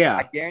 Yeah.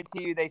 I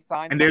guarantee you they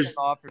signed something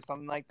off or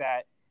something like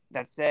that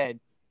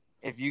said,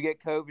 if you get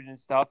COVID and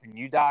stuff and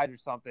you died or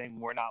something,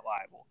 we're not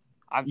liable.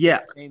 I'm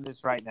saying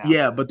this right now.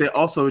 Yeah, but they're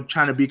also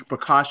trying to be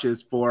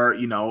precautious for,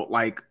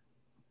 like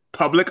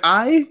public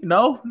eye.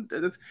 No,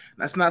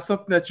 that's not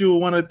something that you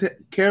want to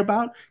care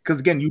about.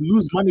 Because again, you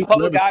lose money.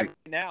 Public eye right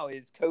now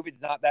is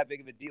COVID's not that big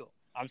of a deal.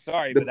 I'm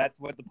sorry, but that's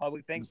what the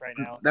public thinks right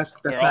now. That's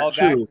not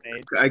true.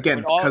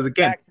 Again, because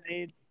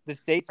vaccinated, the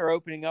states are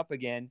opening up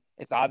again.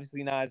 It's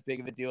obviously not as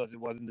big of a deal as it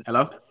was in the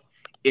Hello?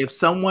 If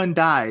someone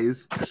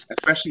dies,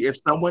 especially if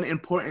someone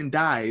important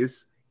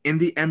dies in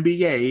the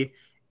NBA,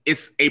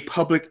 it's a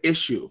public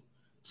issue.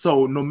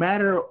 So no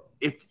matter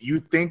if you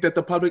think that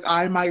the public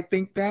eye might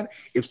think that,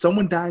 if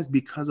someone dies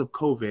because of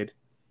COVID,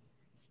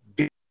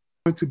 there's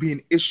going to be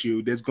an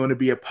issue. There's going to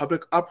be a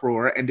public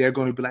uproar, and they're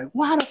going to be like,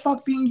 why the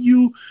fuck didn't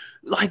you,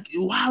 like,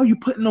 why are you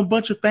putting a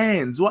bunch of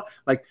fans? What?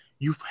 Like,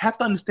 you have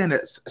to understand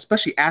that,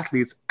 especially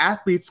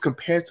athletes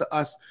compared to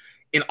us,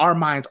 in our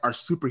minds, are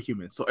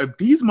superhuman. So if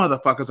these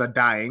motherfuckers are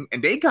dying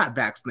and they got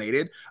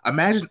vaccinated,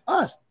 imagine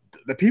us,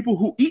 the people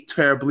who eat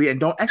terribly and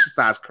don't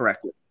exercise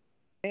correctly.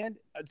 And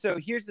so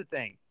here's the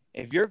thing.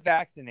 If you're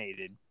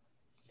vaccinated,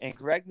 and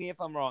correct me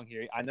if I'm wrong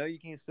here, I know you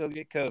can still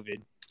get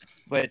COVID,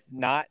 but it's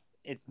not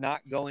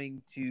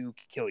going to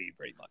kill you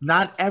very much.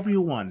 Not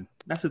everyone.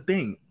 That's the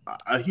thing.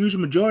 A huge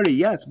majority,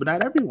 yes, but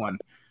not everyone.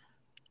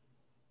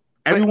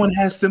 Everyone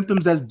has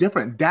symptoms that's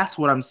different. That's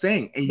what I'm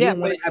saying. And you don't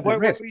want to have the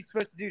risk. What are we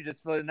supposed to do?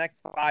 Just for the next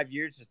 5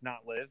 years, just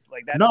not live?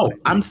 Like that? No,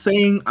 I'm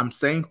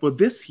saying for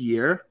this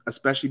year,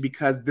 especially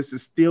because this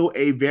is still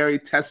a very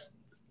touch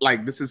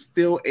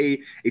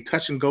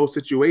and go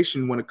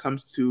situation when it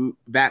comes to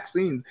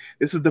vaccines.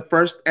 This is the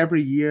first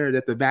every year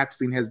that the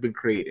vaccine has been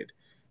created.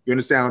 You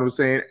understand what I'm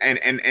saying?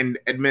 And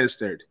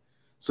administered.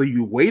 So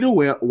you wait a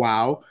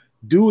while,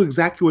 do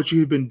exactly what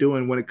you've been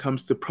doing when it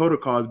comes to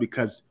protocols,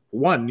 because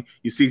one,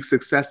 you see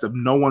success of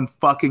no one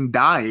fucking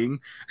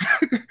dying.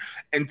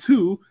 And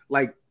two,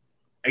 like,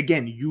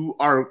 again, you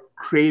are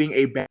creating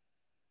a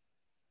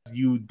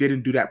you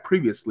didn't do that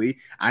previously.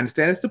 I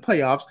understand it's the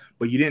playoffs,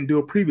 but you didn't do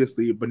it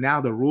previously. But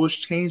now the rules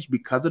changed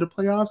because of the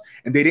playoffs,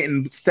 and they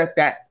didn't set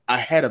that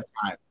ahead of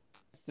time.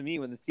 To me,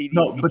 when the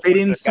CDC but they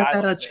didn't set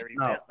that.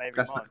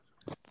 That's not.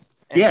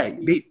 Yeah,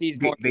 they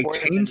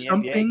changed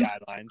some things.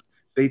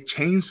 They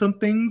changed some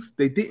things.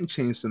 They didn't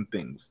change some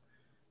things.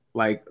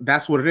 Like,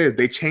 that's what it is.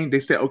 They changed. They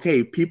said,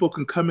 okay, people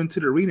can come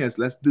into the arenas.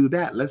 Let's do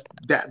that.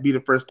 That be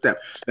the first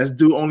step. Let's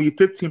do only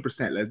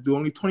 15%. Let's do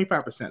only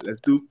 25%. Let's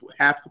do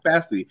half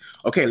capacity.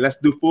 Okay, let's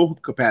do full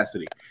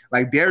capacity.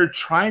 Like, they're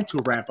trying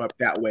to ramp up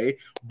that way,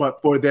 but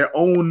for their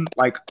own,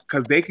 like,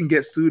 because they can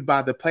get sued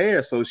by the player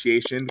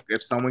association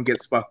if someone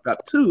gets fucked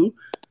up too.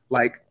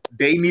 Like,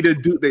 they need to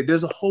do.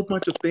 There's a whole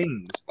bunch of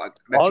things. Like,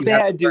 all they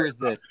had to do was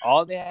this.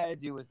 All they had to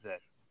do was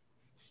this.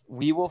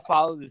 We will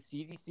follow the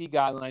CDC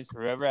guidelines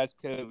for whoever has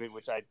COVID,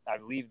 which I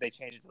believe they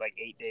changed it to like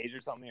 8 days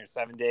or something, or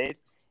 7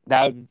 days.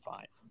 That would have been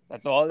fine.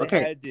 That's all they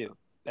had to do.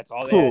 That's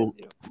all they had to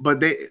do.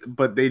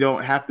 But they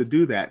don't have to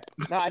do that.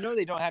 No, I know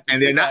they don't have to.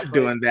 And they're not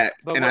doing that.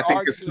 And I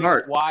think it's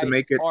smart to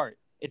make it.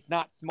 It's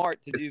not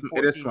smart to do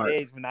 14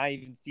 days when not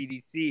even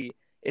CDC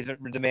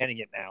isn't demanding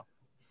it now.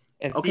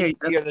 And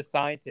CDC are the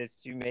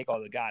scientists who make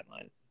all the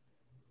guidelines.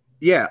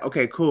 Yeah,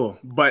 okay, cool.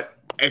 But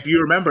if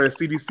you remember,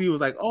 CDC was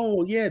like,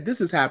 oh, yeah,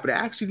 this is happening.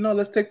 Actually, no,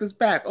 let's take this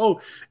back.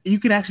 Oh, you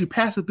can actually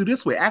pass it through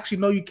this way. Actually,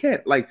 no, you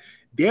can't. Like,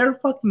 they're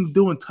fucking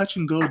doing touch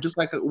and go just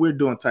like we're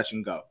doing touch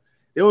and go.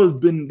 There would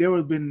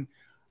have been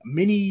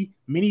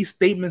many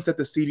statements that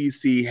the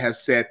CDC have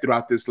said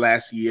throughout this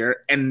last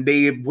year, and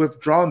they've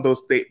withdrawn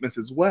those statements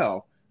as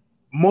well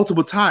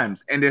multiple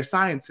times. And they're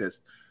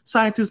scientists.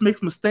 Scientists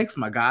make mistakes,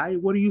 my guy.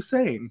 What are you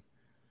saying?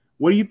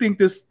 Where do you think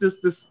this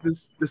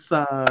disease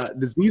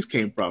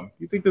came from?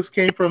 You think this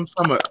came from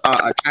some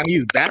a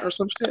Chinese bat or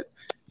some shit?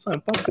 Son,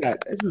 fuck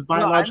that. This is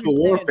biological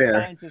warfare.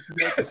 Scientists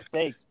make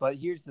mistakes, but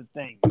here's the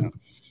thing.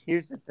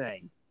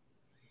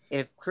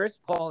 If Chris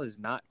Paul is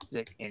not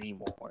sick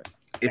anymore,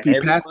 if he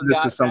passes it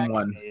to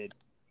someone,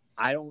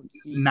 I don't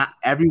see. Not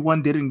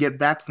everyone didn't get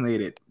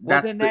vaccinated.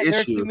 Well, That's the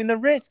they're issue. assuming the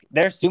risk.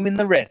 They're assuming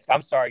the risk.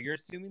 I'm sorry, you're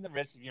assuming the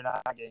risk if you're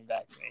not getting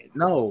vaccinated.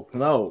 No.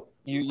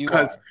 You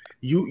Because are.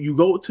 you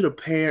go to the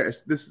pair.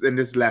 This is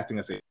the last thing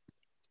I say.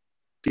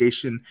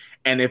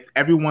 And if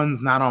everyone's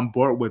not on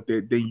board with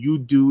it, then you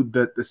do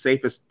the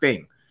safest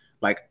thing.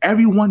 Like,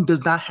 everyone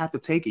does not have to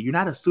take it. You're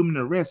not assuming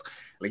the risk.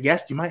 Like,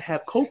 yes, you might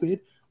have COVID,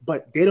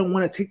 but they don't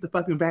want to take the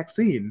fucking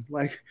vaccine.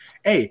 Like,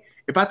 hey,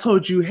 if I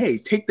told you, hey,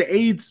 take the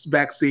AIDS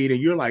vaccine, and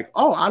you're like,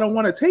 oh, I don't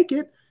want to take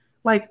it,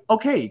 like,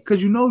 okay,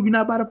 because you know you're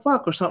not about to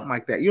fuck or something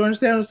like that. You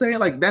understand what I'm saying?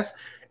 Like,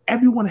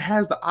 everyone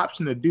has the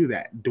option to do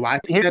that. Do I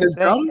think that is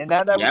dumb? And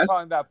now that Yes. we're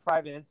talking about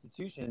private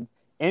institutions,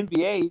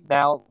 NBA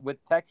now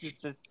with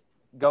Texas just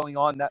going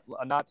on that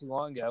not too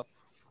long ago,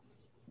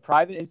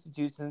 private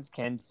institutions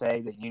can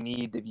say that you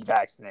need to be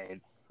vaccinated.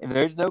 If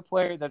there's no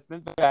player that's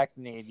been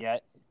vaccinated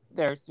yet,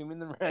 they're assuming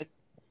the risk.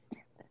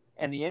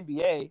 And the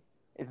NBA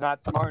is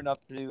not smart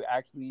enough to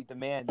actually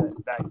demand that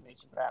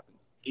vaccinations happen.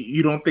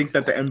 You don't think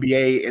that the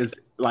NBA is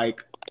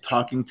like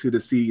talking to the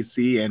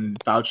CDC and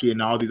Fauci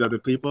and all these other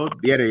people?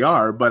 Yeah, they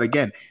are. But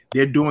again,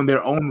 they're doing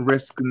their own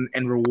risks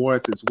and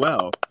rewards as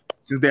well.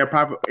 Since they're a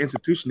private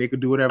institution, they can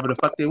do whatever the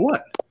fuck they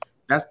want.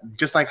 That's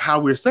just like how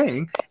we're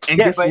saying. And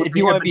Yeah, guess but what if they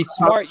you have want to be been-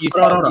 smart, you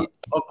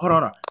Hold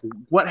on.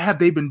 What have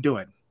they been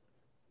doing?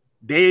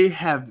 They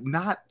have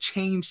not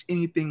changed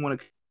anything when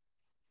it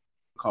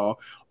call.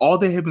 All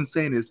they have been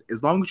saying is,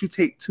 as long as you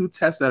take 2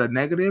 tests that are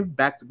negative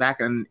back to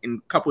back in a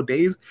couple of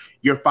days,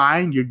 you're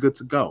fine, you're good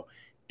to go.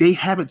 They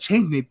haven't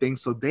changed anything,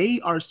 so they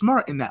are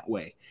smart in that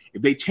way.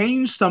 If they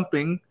change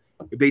something,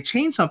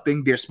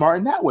 they're smart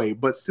in that way.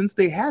 But since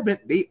they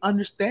haven't, they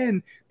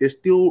understand there's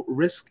still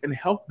risk and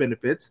health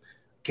benefits.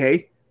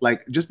 Okay,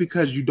 like, just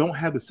because you don't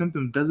have the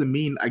symptoms doesn't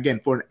mean, again,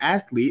 for an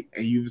athlete,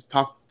 and you've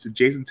talked to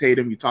Jason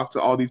Tatum, you talked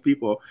to all these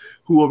people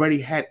who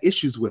already had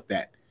issues with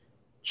that.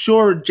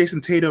 Sure,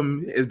 Jason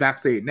Tatum is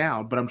vaccinated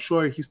now, but I'm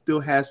sure he still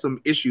has some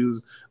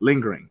issues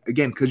lingering.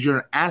 Again, because you're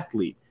an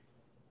athlete.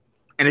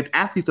 And if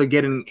athletes are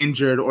getting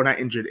injured or not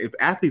injured, if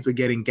athletes are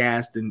getting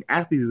gassed and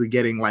athletes are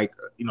getting, like,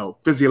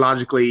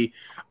 physiologically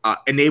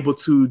enabled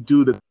to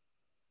do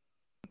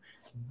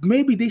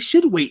maybe they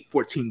should wait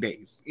 14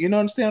 days. You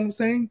know what I'm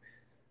saying?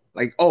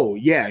 Like, oh,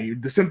 yeah,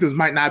 the symptoms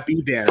might not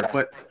be there,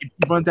 but if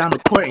you run down the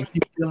court and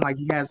he's feeling like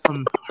he has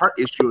some heart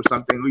issue or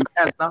something, or he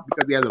has something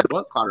because he has a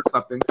blood clot or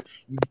something,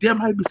 there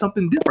might be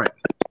something different.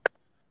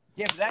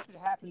 Yeah, but that could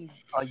happen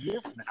a year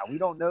from now. We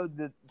don't know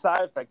the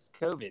side effects of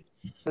COVID.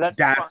 So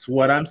that's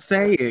what I'm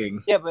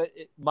saying. Yeah, but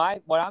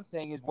what I'm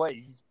saying is, what,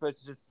 is he supposed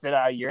to just sit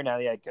out a year now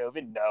that he had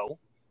COVID? No.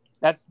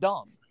 That's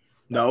dumb.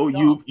 No,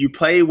 you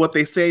play what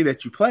they say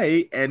that you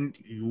play, and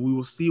we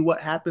will see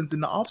what happens in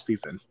the off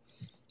season.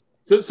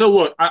 So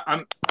look,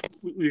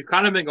 we've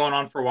kind of been going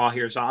on for a while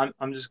here, so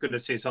I'm just going to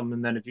say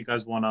something. Then if you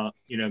guys want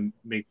to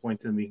make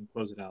points and we can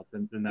close it out,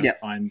 then that's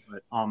fine.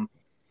 But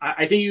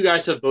I think you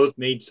guys have both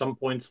made some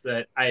points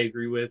that I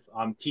agree with.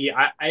 T,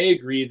 I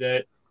agree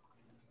that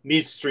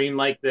midstream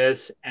like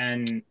this,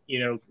 and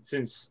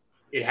since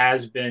it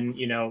has been,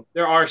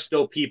 there are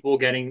still people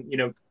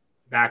getting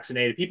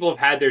vaccinated. People have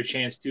had their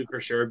chance to,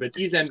 for sure, but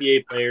these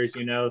NBA players,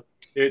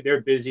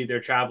 they're busy, they're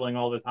traveling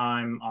all the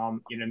time.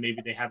 Maybe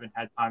they haven't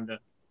had time to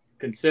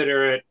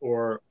consider it,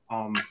 or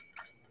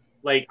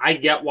I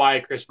get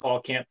why Chris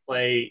Paul can't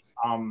play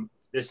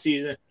this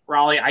season.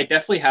 Raleigh, I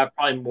definitely have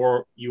probably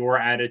more your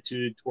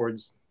attitude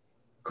towards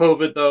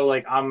COVID, though.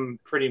 Like, I'm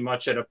pretty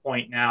much at a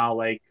point now,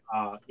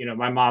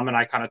 my mom and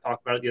I kind of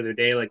talked about it the other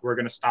day, like, we're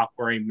going to stop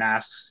wearing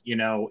masks,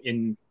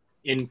 in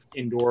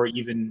indoor,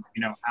 even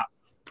out,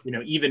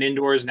 even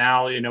indoors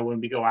now, when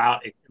we go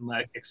out,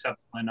 except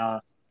when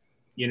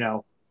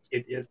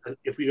it is,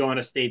 if we go in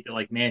a state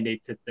that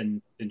mandates it,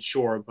 then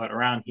sure. But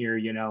around here,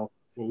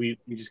 we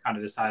just kind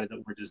of decided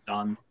that we're just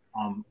done.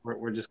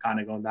 We're just kind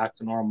of going back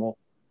to normal.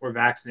 We're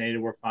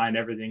vaccinated. We're fine.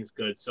 Everything's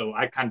good. So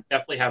I kind of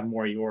definitely have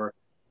more your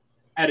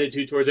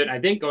attitude towards it. And I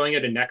think going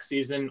into next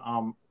season,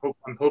 I'm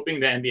hoping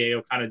the NBA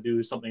will kind of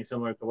do something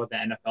similar to what the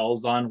NFL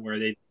has done, where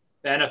the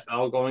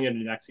NFL going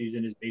into next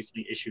season is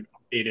basically issued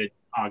updated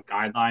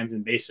guidelines,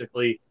 and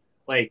basically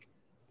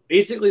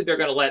they're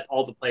going to let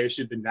all the players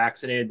who've been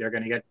vaccinated, they're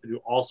going to get to do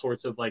all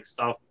sorts of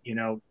stuff,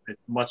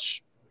 that's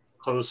much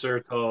closer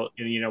to,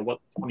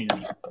 what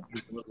 2019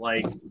 was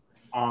like.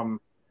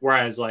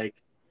 Whereas the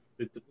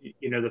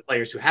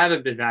players who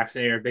haven't been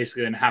vaccinated are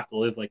basically going to have to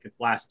live like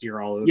it's last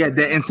year all over. Yeah,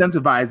 they're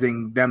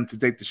incentivizing them to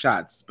take the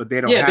shots, but they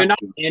don't. Yeah, they're not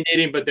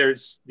mandating, but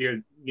it's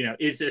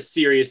a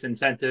serious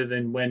incentive.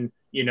 And when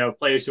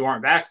players who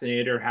aren't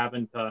vaccinated are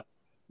having to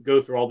go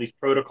through all these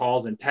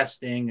protocols and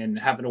testing and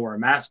having to wear a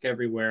mask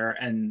everywhere.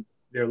 And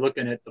they're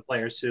looking at the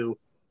players who,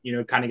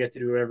 kind of get to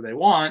do whatever they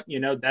want,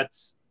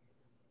 that's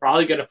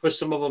probably going to push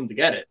some of them to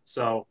get it.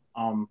 So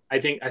I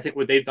think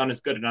what they've done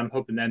is good, and I'm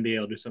hoping the NBA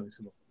will do something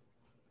similar.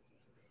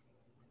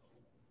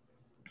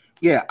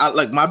 Yeah,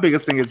 my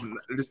biggest thing is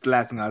just the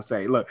last thing I'll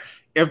say. Look,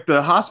 if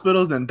the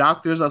hospitals and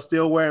doctors are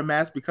still wearing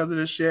masks because of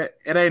this shit,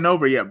 it ain't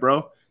over yet,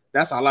 bro.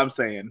 That's all I'm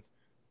saying.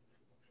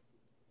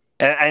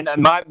 And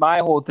my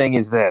whole thing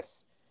is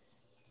this: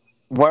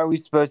 what are we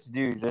supposed to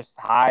do? Just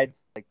hide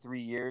for like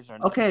 3 years? Or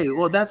okay,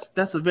 well that's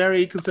a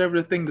very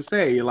conservative thing to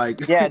say.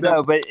 Like, yeah,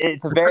 no, but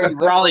it's a very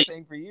liberal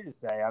thing for you to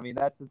say. I mean,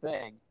 that's the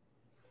thing.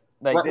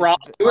 Like,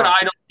 you and I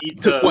don't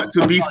need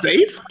to be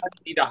safe.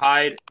 Need to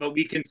hide, but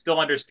we can still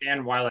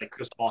understand why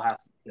Chris Paul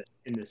has to sit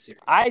in this series.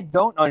 I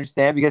don't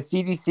understand because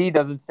CDC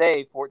doesn't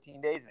say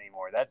 14 days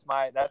anymore. That's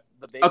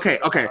the big. Okay.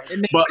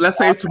 But let's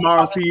say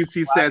tomorrow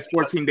CDC says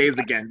 14 days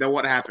again. Then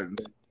what happens?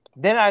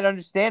 Then I'd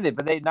understand it,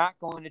 but they're not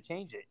going to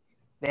change it.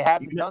 They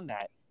haven't done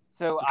that.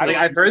 So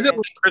I've heard that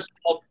when Chris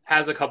Paul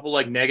has a couple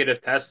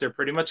negative tests, they're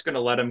pretty much going to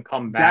let him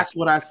come back. That's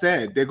what I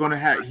said. They're going to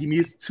have. He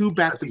needs 2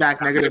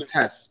 back-to-back negative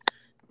tests.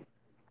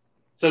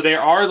 So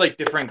there are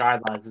different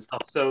guidelines and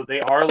stuff. So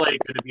they are going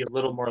to be a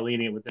little more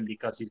lenient with him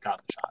because he's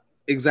gotten the shot.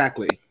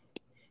 Exactly.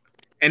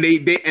 And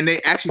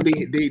they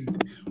actually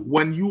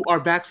when you are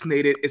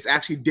vaccinated, it's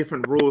actually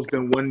different rules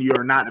than when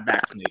you're not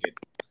vaccinated.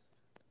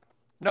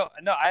 No,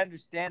 I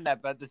understand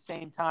that, but at the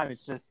same time,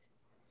 it's just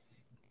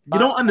you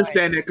don't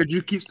understand that because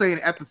you keep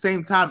saying at the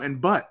same time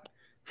and but.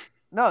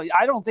 No,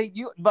 I don't think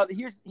you. But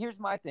here's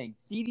my thing.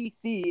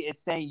 CDC is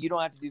saying you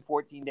don't have to do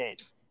 14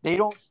 days. They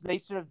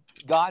should have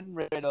gotten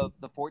rid of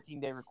the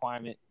 14-day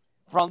requirement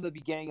from the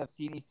beginning of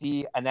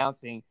CDC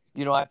announcing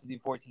you don't have to do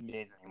 14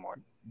 days anymore.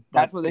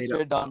 That's what they should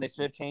have done. They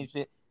should have changed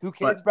it. Who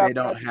cares about they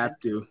don't have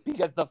to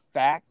because the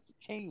facts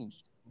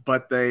changed.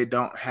 But they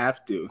don't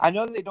have to. I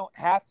know they don't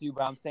have to,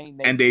 but I'm saying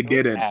they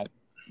didn't.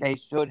 They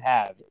should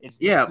have.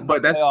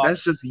 But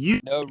that's just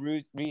you. No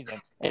reason.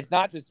 It's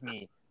not just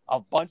me. A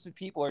bunch of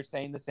people are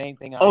saying the same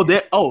thing.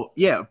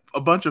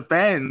 A bunch of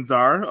fans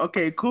are.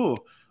 Okay,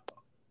 cool.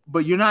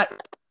 But you're not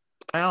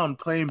around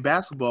playing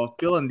basketball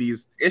feeling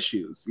these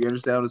issues. You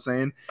understand what I'm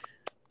saying?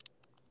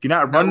 You're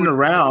not running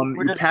around.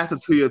 You pass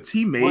it to your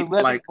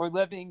teammate. We're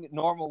living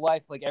normal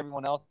life like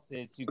everyone else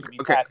is. You could be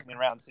passing it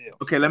around too.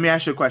 Okay, let me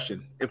ask you a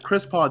question. If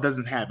Chris Paul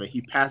doesn't have it,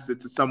 he passes it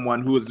to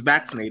someone who is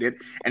vaccinated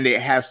and they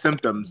have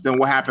symptoms, then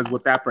what happens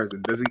with that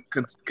person?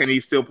 Can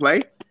he still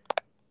play?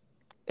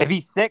 If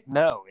he's sick,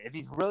 no. If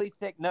he's really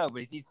sick, no.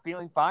 But if he's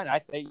feeling fine, I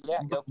say yeah,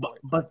 go for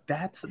it. But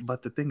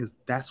the thing is,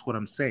 that's what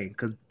I'm saying.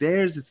 Because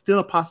there's still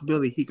a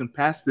possibility he can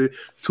pass it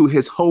to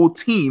his whole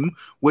team,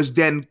 which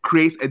then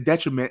creates a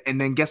detriment.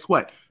 And then guess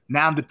what?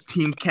 Now the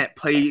team can't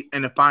play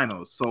in the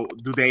finals. So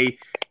do they,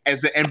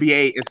 as the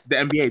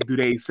NBA, do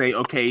they say,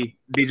 okay,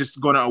 they're just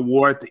going to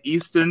award the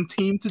Eastern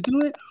team to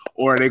do it?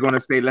 Or are they going to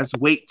say, let's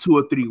wait 2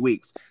 or 3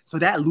 weeks? So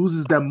that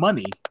loses them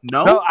money.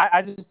 No,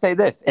 I just say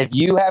this. If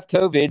you have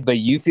COVID, but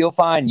you feel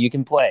fine, you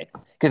can play.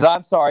 Because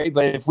I'm sorry,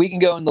 but if we can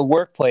go in the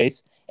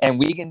workplace and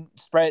we can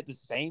spread it the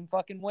same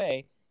fucking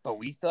way, but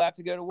we still have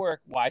to go to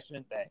work, why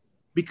shouldn't they?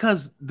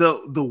 Because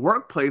the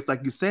workplace,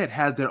 like you said,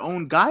 has their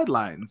own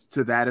guidelines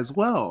to that as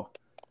well.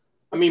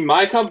 I mean,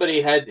 my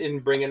company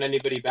didn't bring in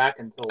anybody back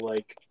until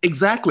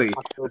exactly.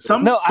 October.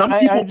 Some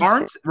people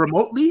aren't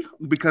remotely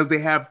because they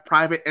have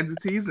private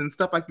entities and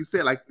stuff like you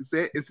said,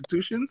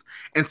 institutions,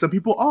 and some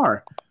people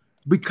are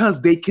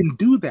because they can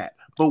do that.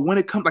 But when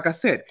it comes, like I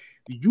said,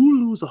 you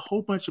lose a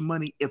whole bunch of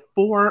money if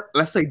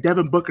let's say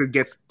Devin Booker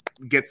gets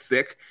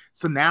sick.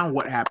 So now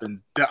what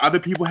happens? The other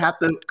people have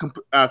to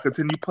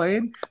continue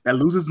playing. That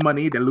loses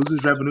money. That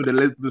loses revenue. That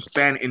loses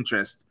fan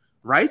interest.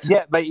 Right?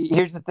 Yeah, but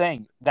here's the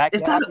thing. That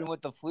can happen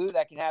with the flu.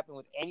 That can happen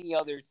with any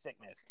other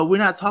sickness. But we're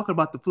not talking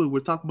about the flu. We're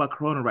talking about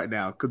Corona right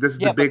now because this is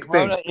the big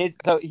thing.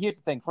 So here's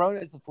the thing.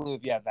 Corona is the flu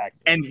if you have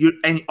vaccine.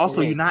 And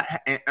also you're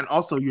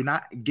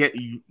not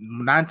getting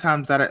 9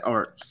 times out of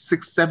or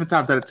 7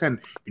 times out of 10.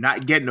 You're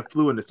not getting the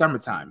flu in the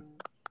summertime.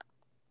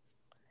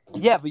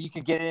 Yeah, but you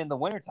could get it in the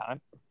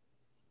wintertime.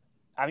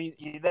 I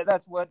mean,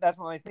 that's what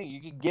I'm saying.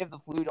 You can give the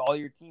flu to all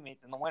your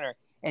teammates in the winter.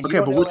 And okay,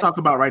 but we're talking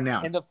about right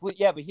now. And the flu,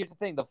 yeah, but here's the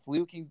thing: the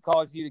flu can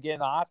cause you to get in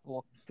the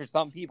hospital for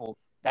some people.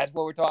 That's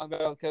what we're talking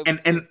about with COVID.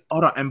 And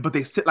hold on, but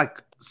they sit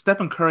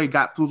Stephen Curry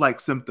got flu-like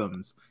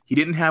symptoms. He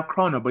didn't have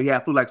Corona, but he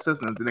had flu-like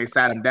symptoms, and they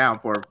sat him down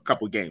for a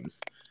couple of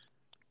games.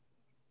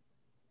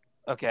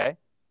 Okay.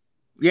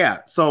 Yeah,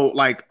 so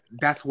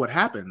that's what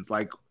happens.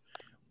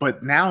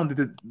 But now,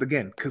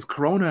 again, because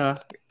Corona,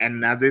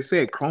 and as they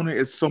say, Corona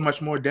is so much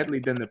more deadly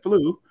than the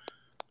flu.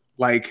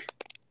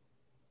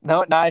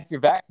 No, not if you're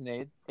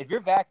vaccinated. If you're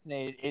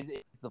vaccinated,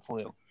 it's the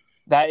flu.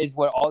 That is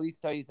what all these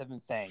studies have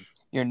been saying.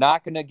 You're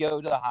not going to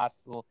go to the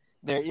hospital.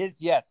 There is,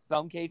 yes,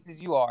 some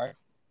cases you are,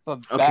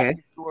 but vast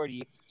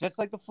majority, just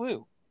like the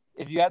flu.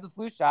 If you have the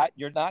flu shot,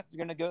 you're not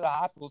going to go to the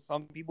hospital.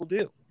 Some people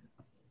do.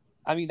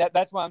 I mean,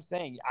 that's what I'm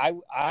saying.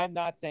 I'm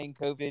not saying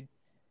COVID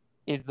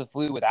is the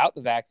flu without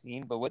the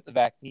vaccine, but with the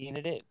vaccine,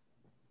 it is.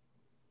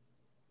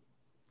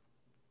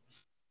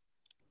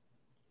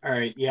 All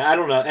right. Yeah, I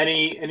don't know.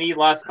 Any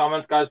last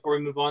comments, guys, before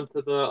we move on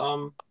to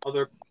the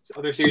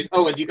other series?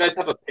 Oh, and do you guys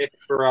have a pick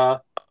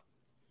for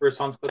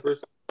Suns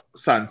Clippers?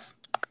 Suns.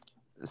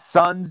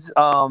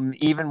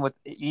 Even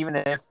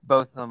if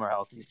both of them are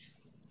healthy.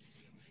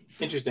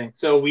 Interesting.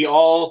 So we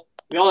all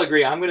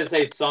agree. I'm going to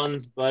say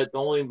Suns, but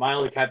my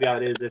only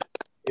caveat is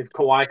if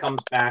Kawhi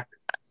comes back,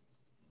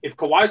 if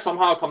Kawhi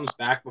somehow comes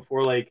back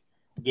before like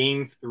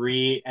Game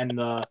 3 and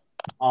the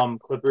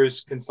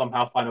Clippers can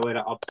somehow find a way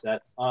to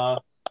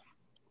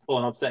pull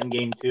an upset in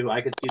Game 2,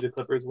 I could see the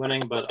Clippers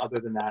winning. But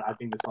other than that, I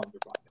think the Suns are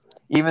probably going to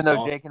win. Even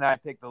though Jake and I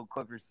picked the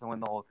Clippers to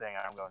win the whole thing,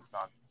 I'm going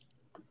Suns.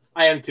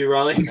 I am too,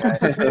 Raleigh.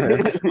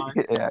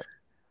 Yeah.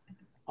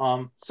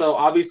 So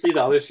obviously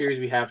the other series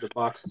we have the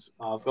Bucks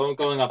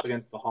going up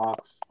against the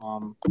Hawks.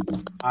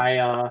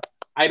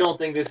 I don't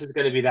think this is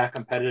going to be that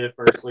competitive.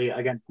 Personally,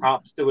 again,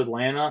 props to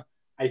Atlanta.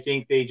 I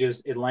think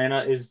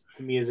Atlanta is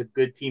a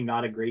good team,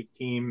 not a great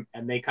team,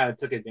 and they kind of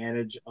took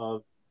advantage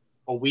of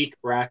a weak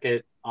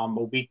bracket, a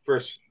weak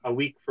first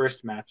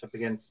matchup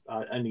against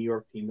a New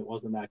York team that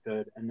wasn't that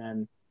good, and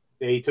then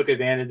they took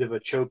advantage of a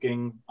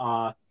choking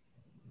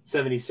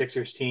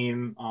 76ers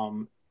team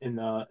in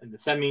the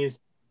semis.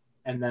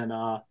 And then,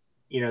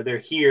 they're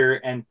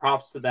here, and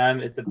props to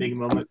them. It's a big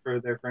moment for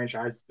their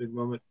franchise. It's a big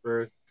moment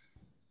for,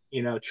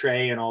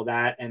 Trey and all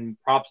that. And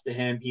props to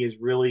him. He has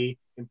really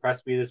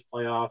impressed me this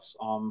playoffs.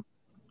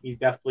 He's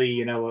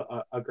definitely,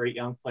 a great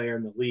young player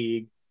in the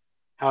league.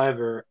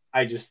 However,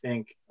 I just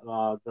think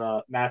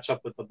the matchup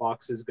with the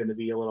Bucks is going to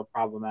be a little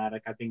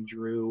problematic. I think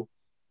Drew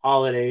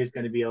Holiday is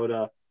going to be able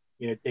to,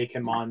 take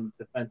him on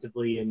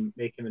defensively and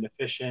make him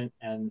inefficient.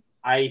 And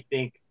I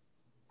think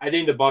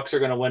the Bucks are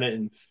going to win it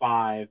in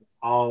 5.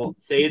 I'll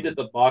say that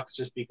the Bucks,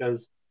 just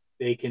because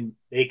they can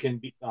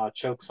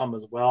choke some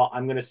as well.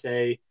 I'm going to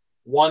say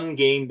one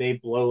game they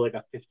blow like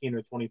a 15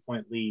 or 20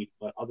 point lead,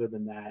 but other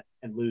than that,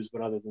 and lose.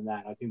 But other than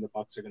that, I think the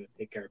Bucks are going to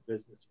take care of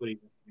business. What do you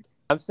think?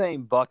 I'm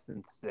saying Bucks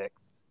in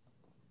 6.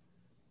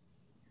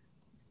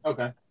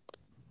 Okay.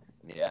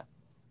 Yeah.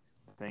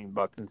 Saying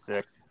Bucks in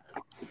 6.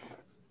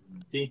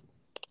 See.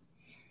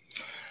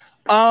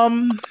 I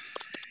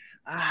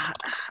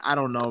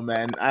don't know,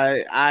 man.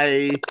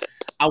 I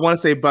want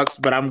to say Bucks,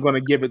 but I'm going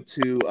to give it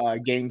to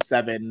Game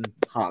 7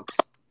 Hawks.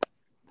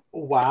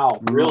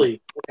 Wow,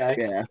 really? Okay.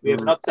 Yeah. We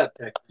have an upset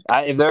pick.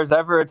 If there's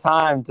ever a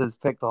time to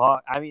pick the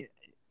Hawks, I mean,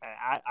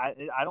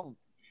 I don't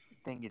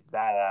think it's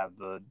that out of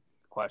the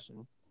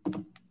question.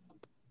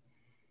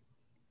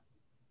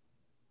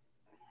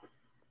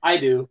 I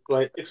do,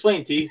 but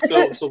explain, T.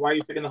 So why are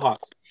you picking the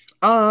Hawks?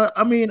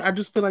 I mean, I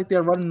just feel like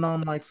they're running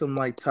on like some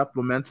like tough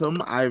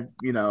momentum.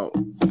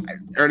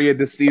 Earlier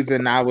this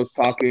season, I was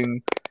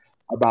talking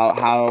about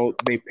how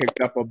they picked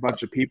up a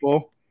bunch of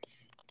people,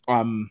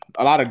 a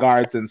lot of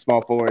guards and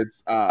small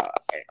forwards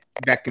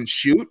that can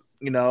shoot.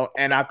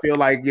 And I feel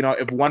like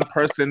if one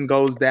person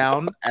goes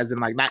down, as in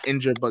like not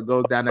injured, but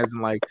goes down as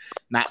in like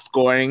not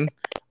scoring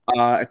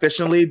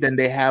efficiently, then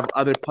they have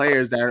other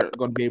players that are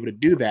going to be able to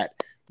do that.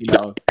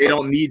 They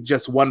don't need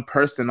just one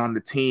person on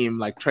the team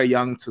like Trae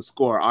Young to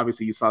score.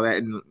 Obviously, you saw that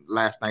in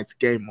last night's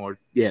game.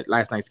 In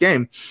last night's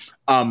game.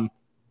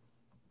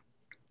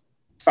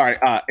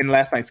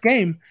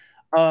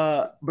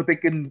 But they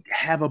can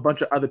have a bunch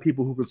of other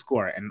people who can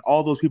score, and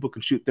all those people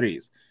can shoot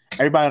threes.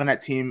 Everybody on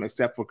that team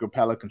except for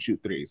Capella can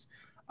shoot threes.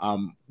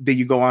 Then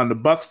you go on the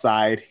Bucks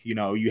side,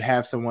 you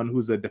have someone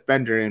who's a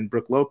defender in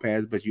Brook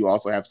Lopez, but you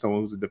also have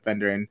someone who's a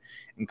defender in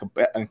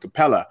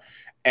Capella.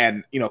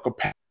 And,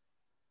 Capella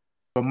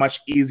a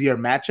much easier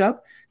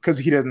matchup because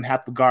he doesn't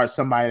have to guard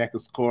somebody that can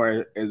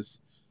score as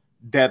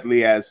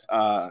deadly as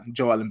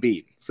Joel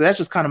Embiid. So that's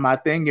just kind of my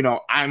thing.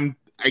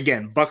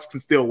 Bucks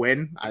can still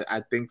win.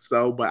 I think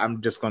so, but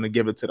I'm just going to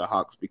give it to the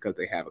Hawks because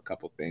they have a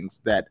couple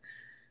things that,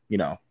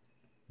 the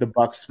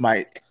Bucks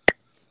might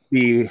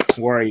be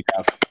worried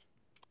of.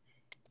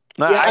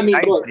 Yeah, I mean,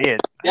 look, see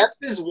it.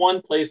 Depth is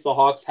one place the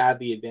Hawks have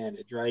the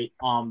advantage, right?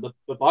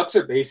 The Bucks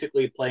are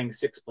basically playing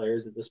 6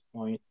 players at this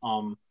point.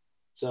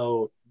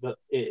 So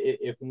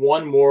if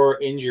one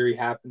more injury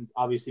happens,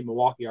 obviously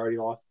Milwaukee already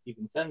lost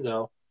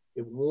DiVincenzo.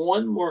 If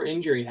one more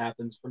injury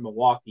happens for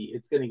Milwaukee,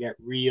 it's going to get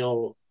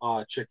real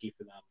tricky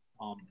for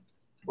them.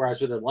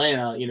 Whereas with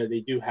Atlanta, they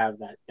do have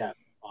that depth.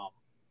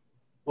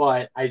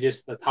 But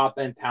the top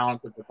end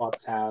talent that the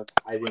Bucks have,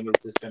 I think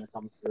is just going to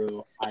come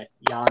through.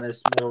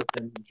 Giannis,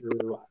 Middleton,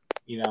 Drew,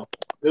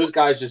 those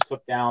guys just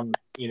took down,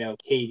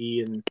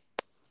 KD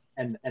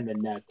and the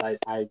Nets.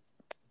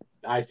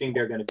 I think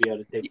they're going to be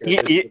able to take care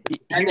of this.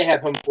 And they have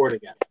home court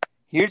again.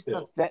 Here's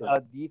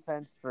a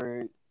defense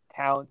for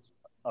talent's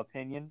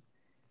opinion.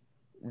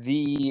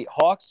 The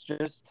Hawks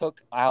just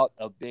took out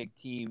a big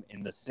team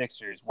in the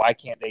Sixers. Why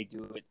can't they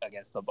do it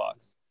against the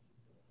Bucks?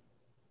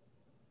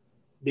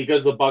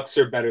 Because the Bucks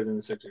are better than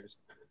the Sixers.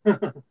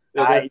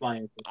 That's my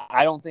answer.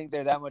 I don't think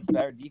they're that much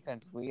better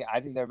defensively. I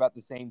think they're about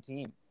the same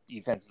team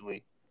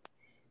defensively.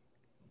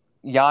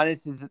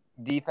 Giannis's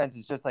defense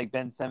is just like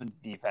Ben Simmons'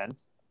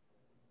 defense.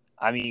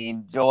 I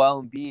mean,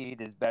 Joel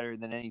Embiid is better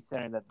than any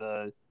center that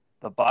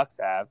the Bucks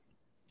have.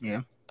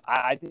 Yeah.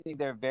 I think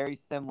they're very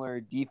similar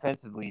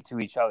defensively to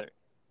each other.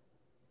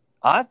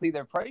 Honestly,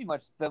 they're pretty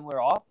much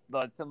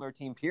similar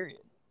team,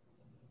 period.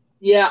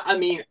 Yeah, I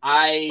mean,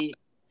 I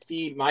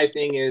see. My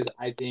thing is,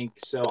 I think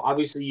so.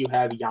 Obviously, you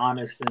have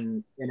Giannis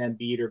and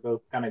Embiid are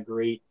both kind of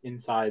great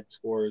inside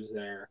scorers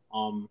there.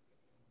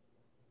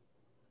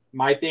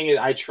 My thing is,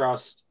 I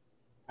trust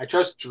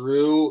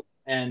Drew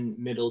and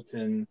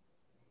Middleton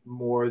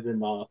more than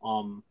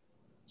the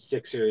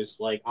Sixers.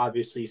 Like,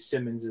 obviously,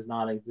 Simmons is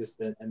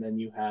non-existent, and then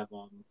you have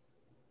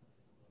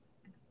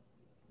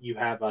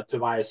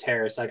Tobias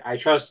Harris. Like, I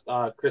trust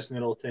Chris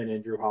Middleton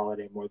and Drew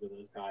Holiday more than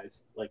those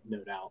guys. Like, no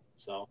doubt.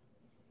 So.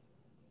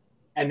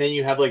 And then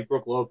you have like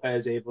Brook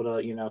Lopez able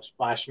to,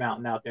 splash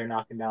mountain out there,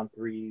 knocking down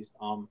threes.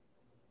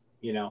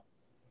 You know,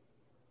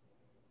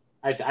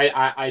 I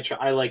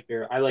like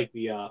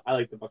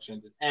the Bucks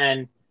chances.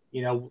 And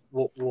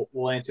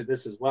we'll answer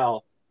this as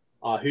well.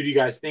 Who do you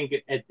guys think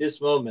at this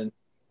moment?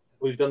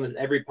 We've done this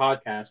every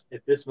podcast.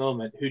 At this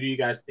moment, who do you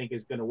guys think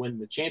is going to win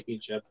the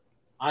championship?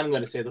 I'm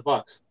going to say the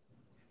Bucks.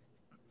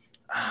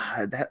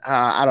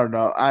 I don't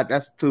know.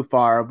 That's too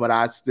far, but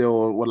I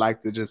still would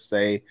like to just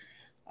say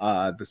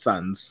the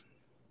Suns.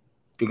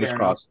 Fingers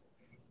crossed.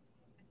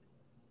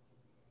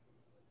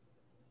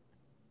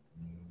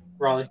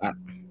 Raleigh.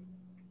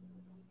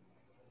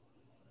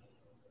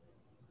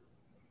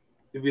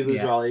 Did we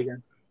lose Raleigh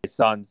again?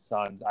 Suns.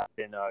 I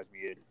didn't know I was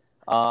muted.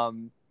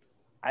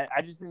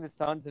 I just think the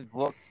Suns have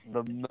looked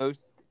the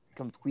most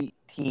complete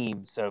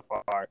team so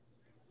far.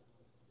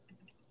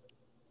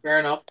 Fair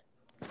enough.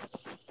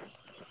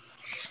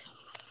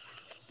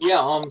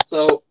 Yeah.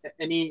 So,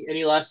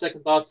 any last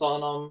second thoughts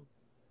on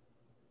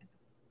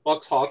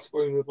Bucks Hawks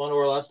before we move on to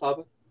our last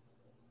topic?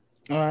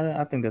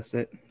 I think that's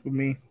it for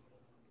me.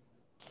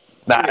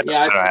 I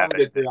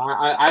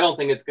don't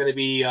think it's going to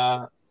be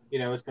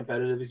as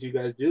competitive as you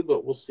guys do,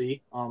 but we'll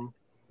see.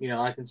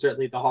 I can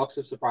certainly, the Hawks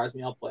have surprised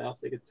me on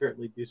playoffs. They could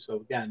certainly do so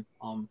again.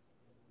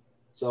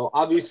 So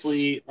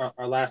obviously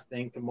our last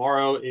thing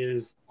tomorrow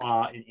is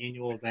an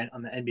annual event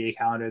on the NBA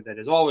calendar that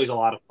is always a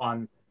lot of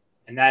fun,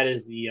 and that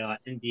is the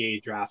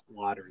NBA Draft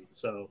Lottery.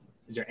 So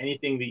is there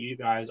anything that you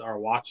guys are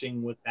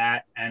watching with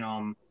that?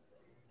 And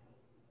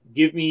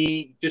give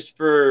me, just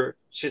for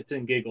shits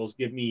and giggles,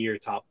 give me your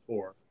top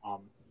four.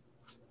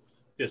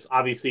 Just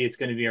obviously it's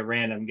going to be a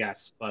random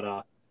guess, but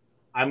I'll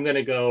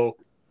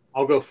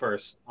go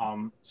first.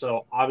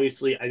 So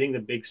obviously I think the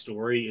big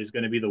story is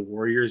going to be the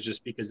Warriors,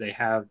 just because they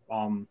have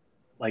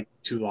like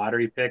 2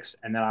 lottery picks,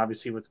 and then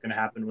obviously what's going to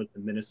happen with the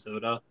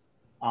Minnesota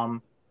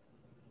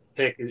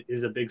pick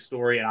is a big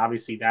story, and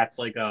obviously that's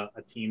like a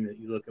team that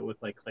you look at with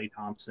like Klay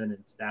Thompson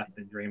and Steph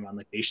and Draymond.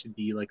 Like, they should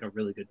be like a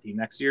really good team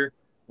next year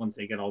once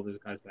they get all those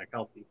guys back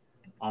healthy.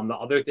 The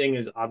other thing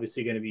is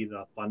obviously going to be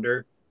the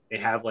Thunder. They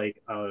have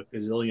like a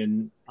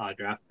gazillion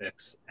draft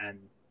picks, and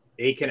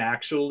they can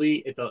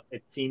actually,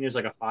 it's seen as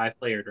like a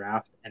 5-player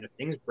draft, and if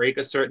things break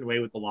a certain way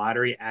with the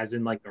lottery, as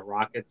in like the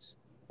Rockets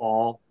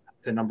fall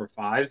to number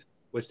 5,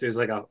 which there's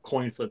like a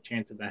coin flip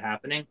chance of that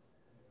happening,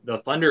 the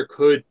Thunder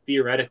could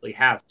theoretically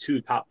have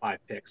 2 top 5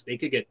 picks. They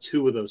could get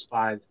 2 of those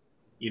 5,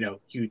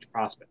 huge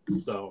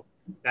prospects. So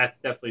that's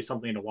definitely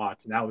something to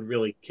watch, and that would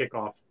really kick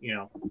off,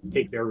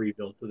 take their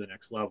rebuild to the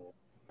next level.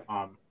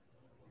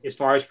 As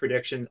far as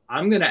predictions,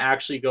 I'm going to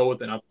actually go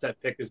with an upset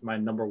pick as my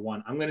number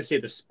 1. I'm going to say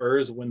the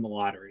Spurs win the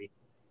lottery.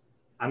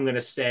 I'm going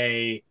to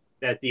say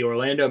that the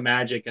Orlando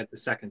Magic at the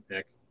 2nd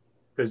pick,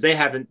 because they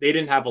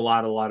didn't have a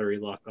lot of lottery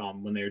luck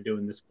when they were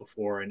doing this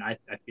before, and I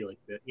feel like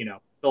that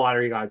the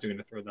lottery gods are going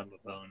to throw them a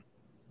bone.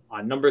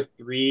 Number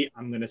 3,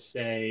 I'm going to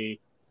say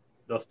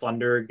the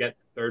Thunder get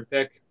the 3rd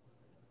pick,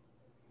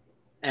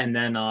 and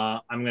then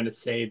I'm going to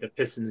say the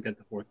Pistons get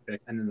the 4th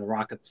pick, and then the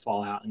Rockets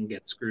fall out and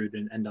get screwed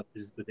and end up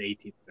with the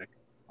 18th pick.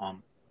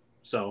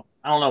 So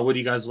I don't know. What are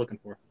you guys looking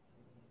for?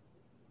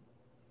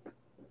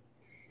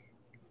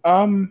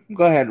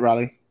 Go ahead,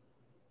 Raleigh.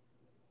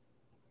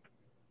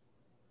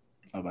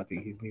 Oh, I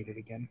think he's muted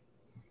again.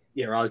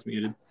 Yeah, Raleigh's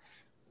muted.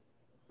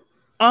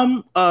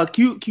 Can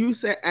you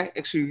say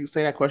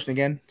that question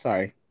again?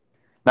 Sorry.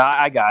 No,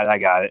 I got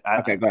it.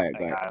 Okay, go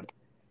ahead.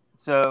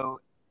 So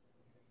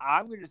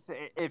I'm going to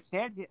say if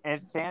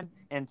San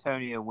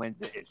Antonio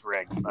wins it, it's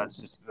rigged.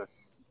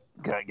 Let's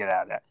get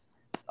out of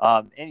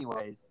that.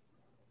 Anyways,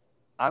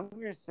 I'm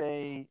going to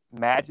say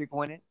Magic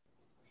win it,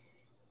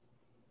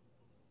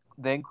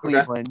 then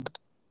Cleveland,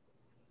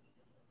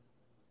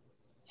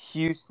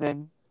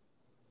 Houston.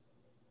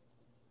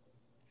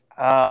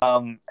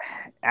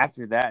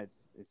 After that,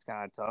 it's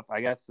kind of tough.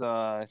 I guess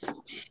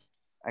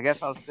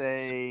I'll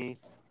say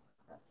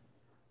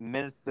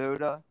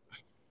Minnesota,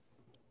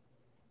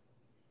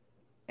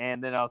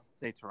 and then I'll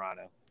say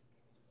Toronto.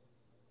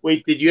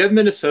 Wait, did you have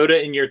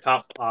Minnesota in your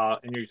top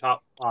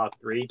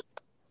 3?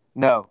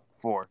 No,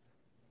 4.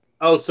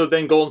 Oh, so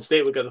then Golden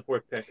State would get the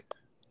 4th pick.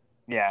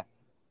 Yeah.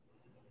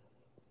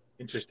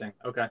 Interesting.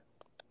 Okay.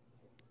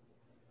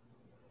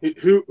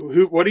 Who?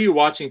 What are you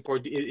watching for?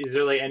 Is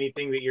there like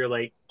anything that you're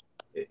like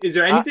Is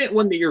there anything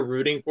one that you're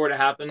rooting for to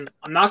happen?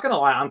 I'm not gonna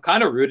lie, I'm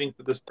kind of rooting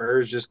for the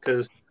Spurs just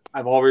because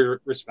I've always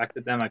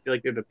respected them. I feel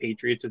like they're the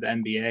Patriots of the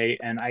NBA,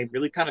 and I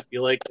really kind of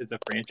feel like as a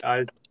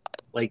franchise,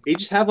 like they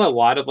just have a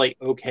lot of like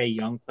okay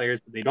young players,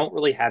 but they don't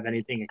really have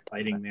anything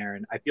exciting there.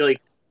 And I feel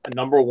like a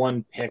number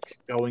one pick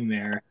going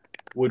there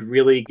would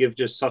really give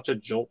just such a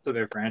jolt to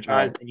their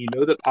franchise. And you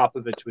know that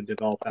Popovich would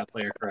develop that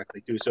player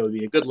correctly too, so it would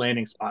be a good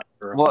landing spot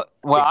for. What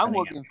I'm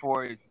looking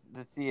for is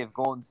to see if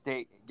Golden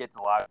State gets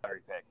a lottery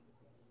pick.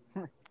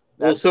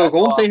 Well, so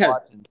Golden State has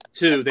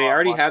two. They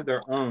already have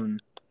their own,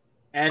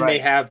 and they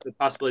have the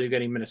possibility of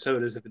getting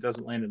Minnesota's if it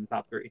doesn't land in the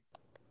top 3.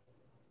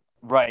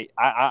 Right.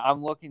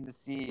 I'm looking to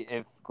see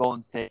if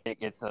Golden State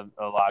gets a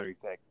lottery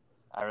pick.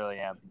 I really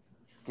am.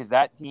 Because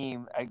that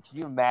team, can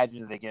you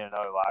imagine if they get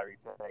another lottery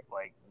pick?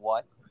 Like,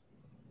 what?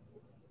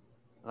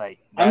 Like,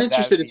 I'm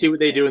interested to see what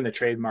they do in the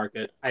trade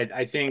market.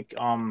 I think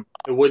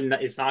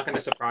it's not going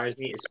to surprise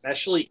me,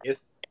 especially if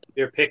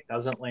their pick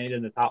doesn't land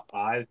in the top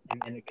 5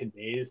 and it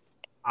conveys.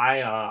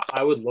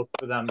 I would look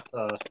for them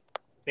to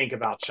think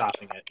about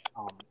shopping it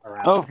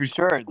around. Oh, for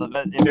sure.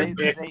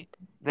 If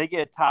they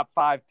get a top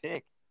 5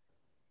 pick,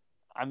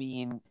 I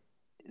mean,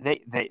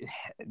 they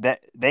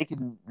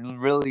can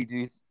really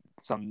do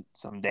some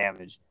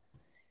damage.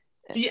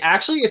 See,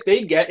 actually, if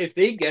they get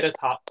a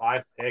top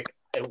 5 pick,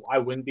 I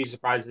wouldn't be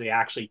surprised if they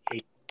actually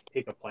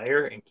take a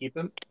player and keep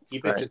it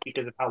just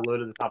because of how low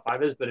the top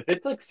 5 is. But if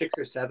it's like 6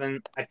 or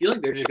 7, I feel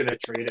like they're just going to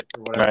trade it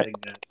for whatever they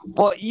get.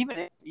 Well,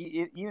 even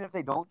if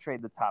they don't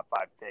trade the top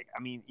 5 pick, I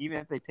mean, even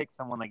if they pick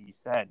someone like you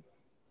said,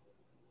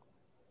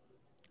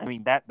 I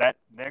mean that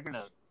they're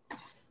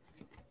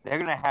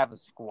gonna have a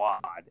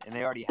squad, and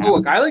they already have. Oh,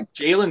 a guy like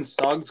Jalen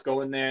Suggs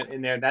go in there.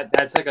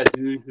 That's like a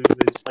dude who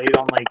has played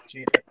on like,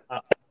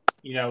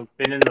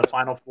 been in the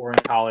Final Four in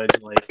college.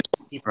 Like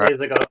he plays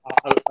like a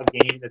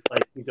game that's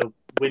like he's a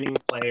winning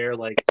player.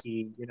 Like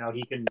he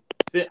can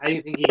fit. I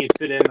think he can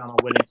fit in on a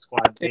winning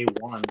squad day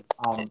one.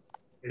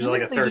 He's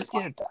like a third.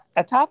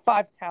 A top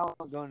 5 talent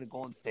going to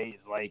Golden State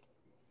is like,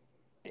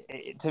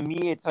 to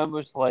me, it's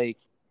almost like,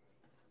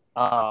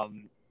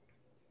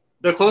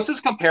 the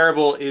closest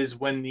comparable is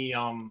when the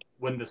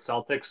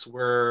Celtics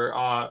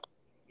were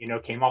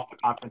came off the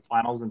conference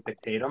finals and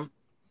picked Tatum,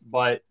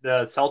 but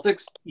the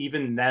Celtics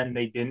even then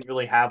they didn't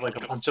really have like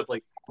a bunch of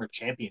like former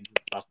champions and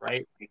stuff,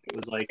 right? Like, it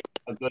was like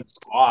a good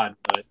squad,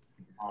 but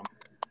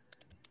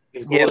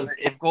if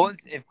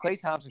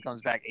Klay Thompson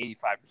comes back 85%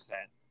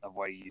 of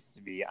what he used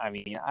to be, I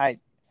mean,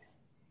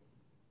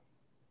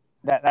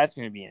 that's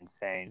going to be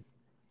insane.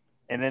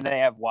 And then they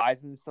have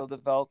Wiseman still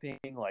developing.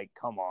 Like,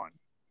 come on.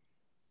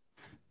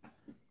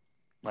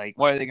 Like,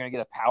 what are they going to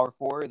get, a power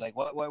forward? Like,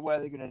 what are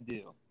they going to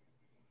do?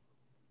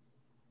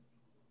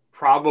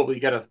 Probably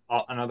get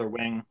another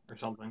wing or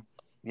something.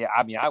 Yeah,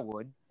 I mean, I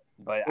would,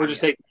 but or just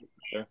take.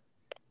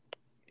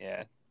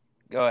 Yeah,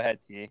 go ahead,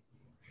 T.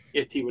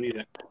 Yeah, T. What do you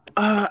think?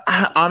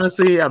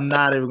 Honestly, I'm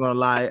not even gonna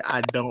lie. I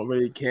don't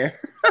really care.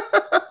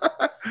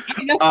 I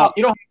mean,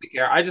 you don't have to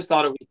care. I just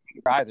thought it was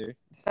either.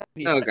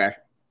 Okay.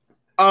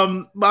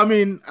 But I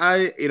mean,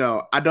 I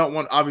don't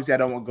want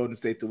Golden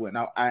State to win.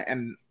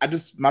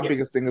 My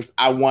biggest thing is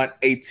I want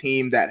a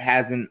team that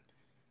hasn't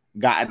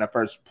gotten a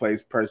first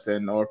place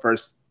person or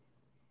first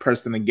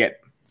person to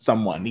get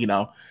someone.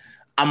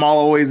 I'm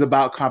always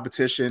about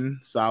competition,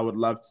 so I would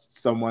love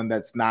someone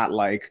that's not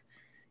like,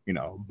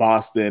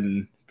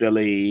 Boston,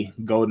 Philly,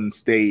 Golden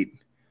State,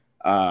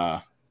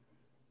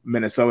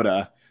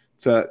 Minnesota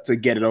to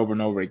get it over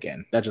and over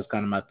again. That's just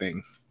kind of my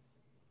thing.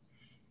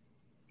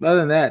 Other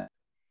than that,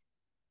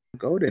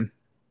 Golden.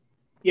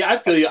 Yeah, I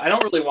feel you. I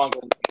don't really want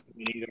Golden State to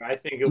win either. I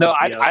think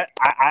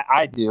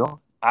I do.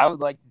 I would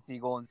like to see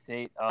Golden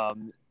State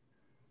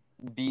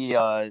be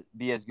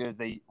as good as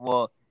they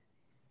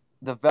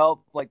develop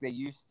like they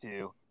used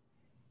to,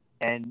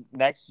 and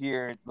next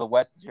year the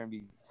West is going to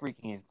be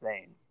freaking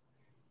insane.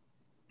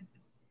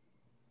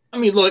 I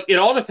mean, look, it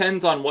all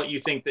depends on what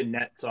you think the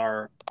Nets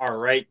are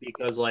right?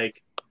 Because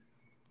like,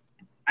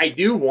 I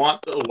do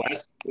want the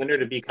West winner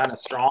to be kind of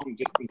strong,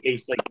 just in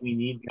case like we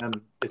need them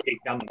to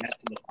take down the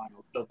Nets in the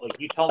finals. So like,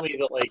 you tell me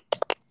that like,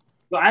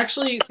 well,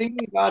 actually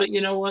thinking about it, you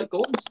know what,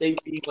 Golden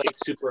State being like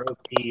super OP,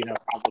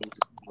 probably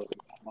not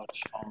that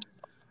much.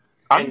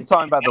 I'm just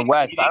talking about the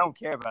West. I don't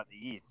care about the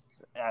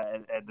East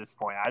at this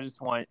point. I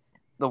just want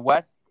the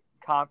West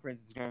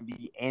Conference is going to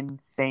be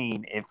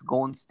insane if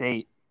Golden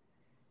State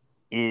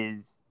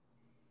is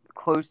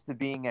close to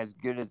being as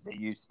good as they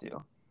used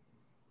to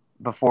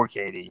before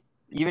KD.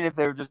 Even if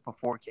they were just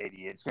before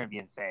KD, it's going to be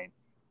insane.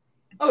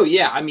 Oh,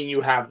 yeah. I mean,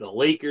 you have the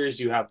Lakers,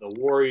 you have the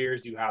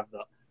Warriors, you have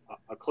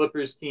a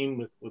Clippers team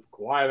with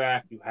Kawhi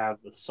back, you have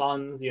the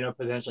Suns,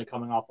 potentially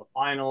coming off the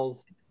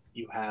finals.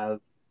 You have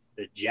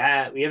the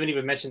Jazz. We haven't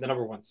even mentioned the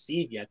number 1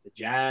 seed yet, the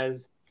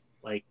Jazz,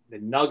 like the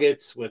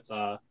Nuggets with,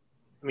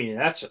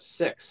 that's just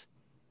 6.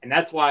 And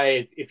that's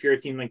why if you're a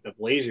team like the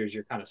Blazers,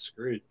 you're kind of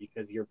screwed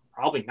because you're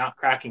probably not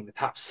cracking the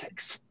top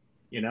 6,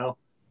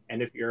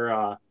 And if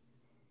you're...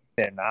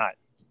 They're not.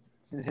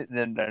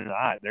 They're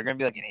not. They're going to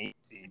be like an 8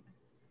 seed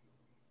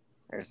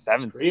or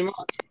 7 seed. Pretty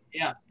much.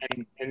 Yeah,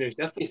 and there's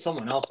definitely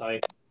someone else.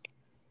 The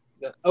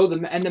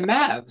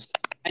Mavs,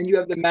 and you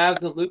have the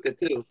Mavs and Luka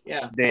too.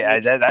 Yeah,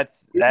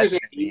 That's Lakers are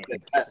gonna be the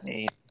best.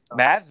 insane.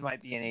 Mavs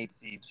might be an 8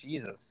 seed.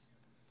 Jesus.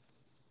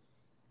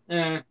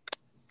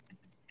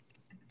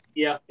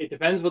 Yeah, it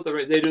depends what they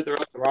do with the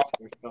rest of the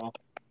roster. So,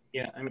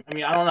 yeah, I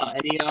mean, I don't know. I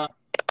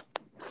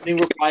think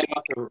we're probably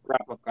about to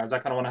wrap up, guys. I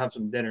kind of want to have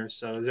some dinner.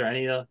 So, is there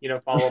any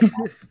follow up?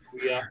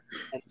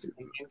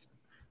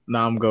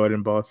 Nah, I'm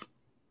going, boss.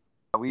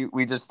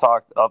 We just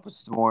talked up a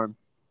storm.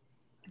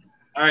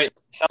 All right,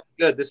 sounds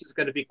good. This is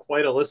going to be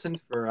quite a listen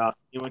for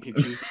anyone can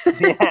choose.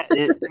 Yeah,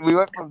 we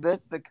went from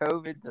this to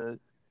COVID to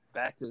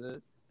back to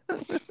this.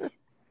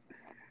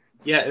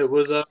 Yeah, it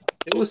was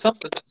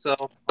something. So,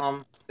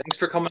 thanks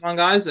for coming on,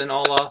 guys, and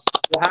we'll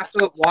have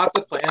to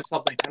plan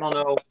something. I don't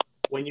know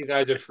when you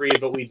guys are free,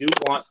 but we do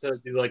want to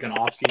do like an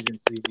off-season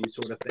preview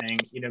sort of thing.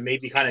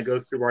 Maybe kind of go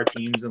through our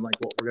teams and like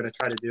what we're gonna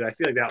try to do. I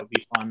feel like that would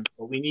be fun.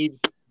 But we need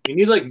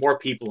like more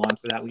people on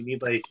for that. We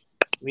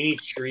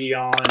need Shree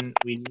on.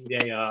 We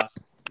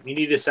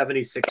need a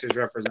 76ers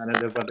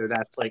representative, whether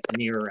that's like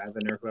Near or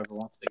Evan or whoever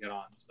wants to get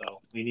on.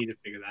 So we need to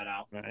figure that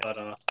out. Right.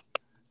 But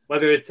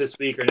whether it's this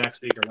week or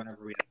next week or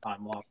whenever we have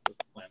time, we'll have to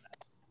plan that.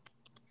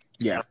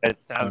 Yeah, it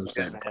sounds 100%.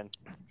 good, man.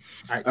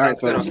 All right, sounds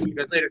good. I'll see you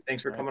guys later.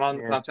 Thanks for coming on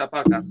the Cloud Chat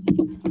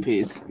Podcast.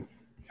 Peace. All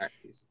right,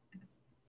 peace.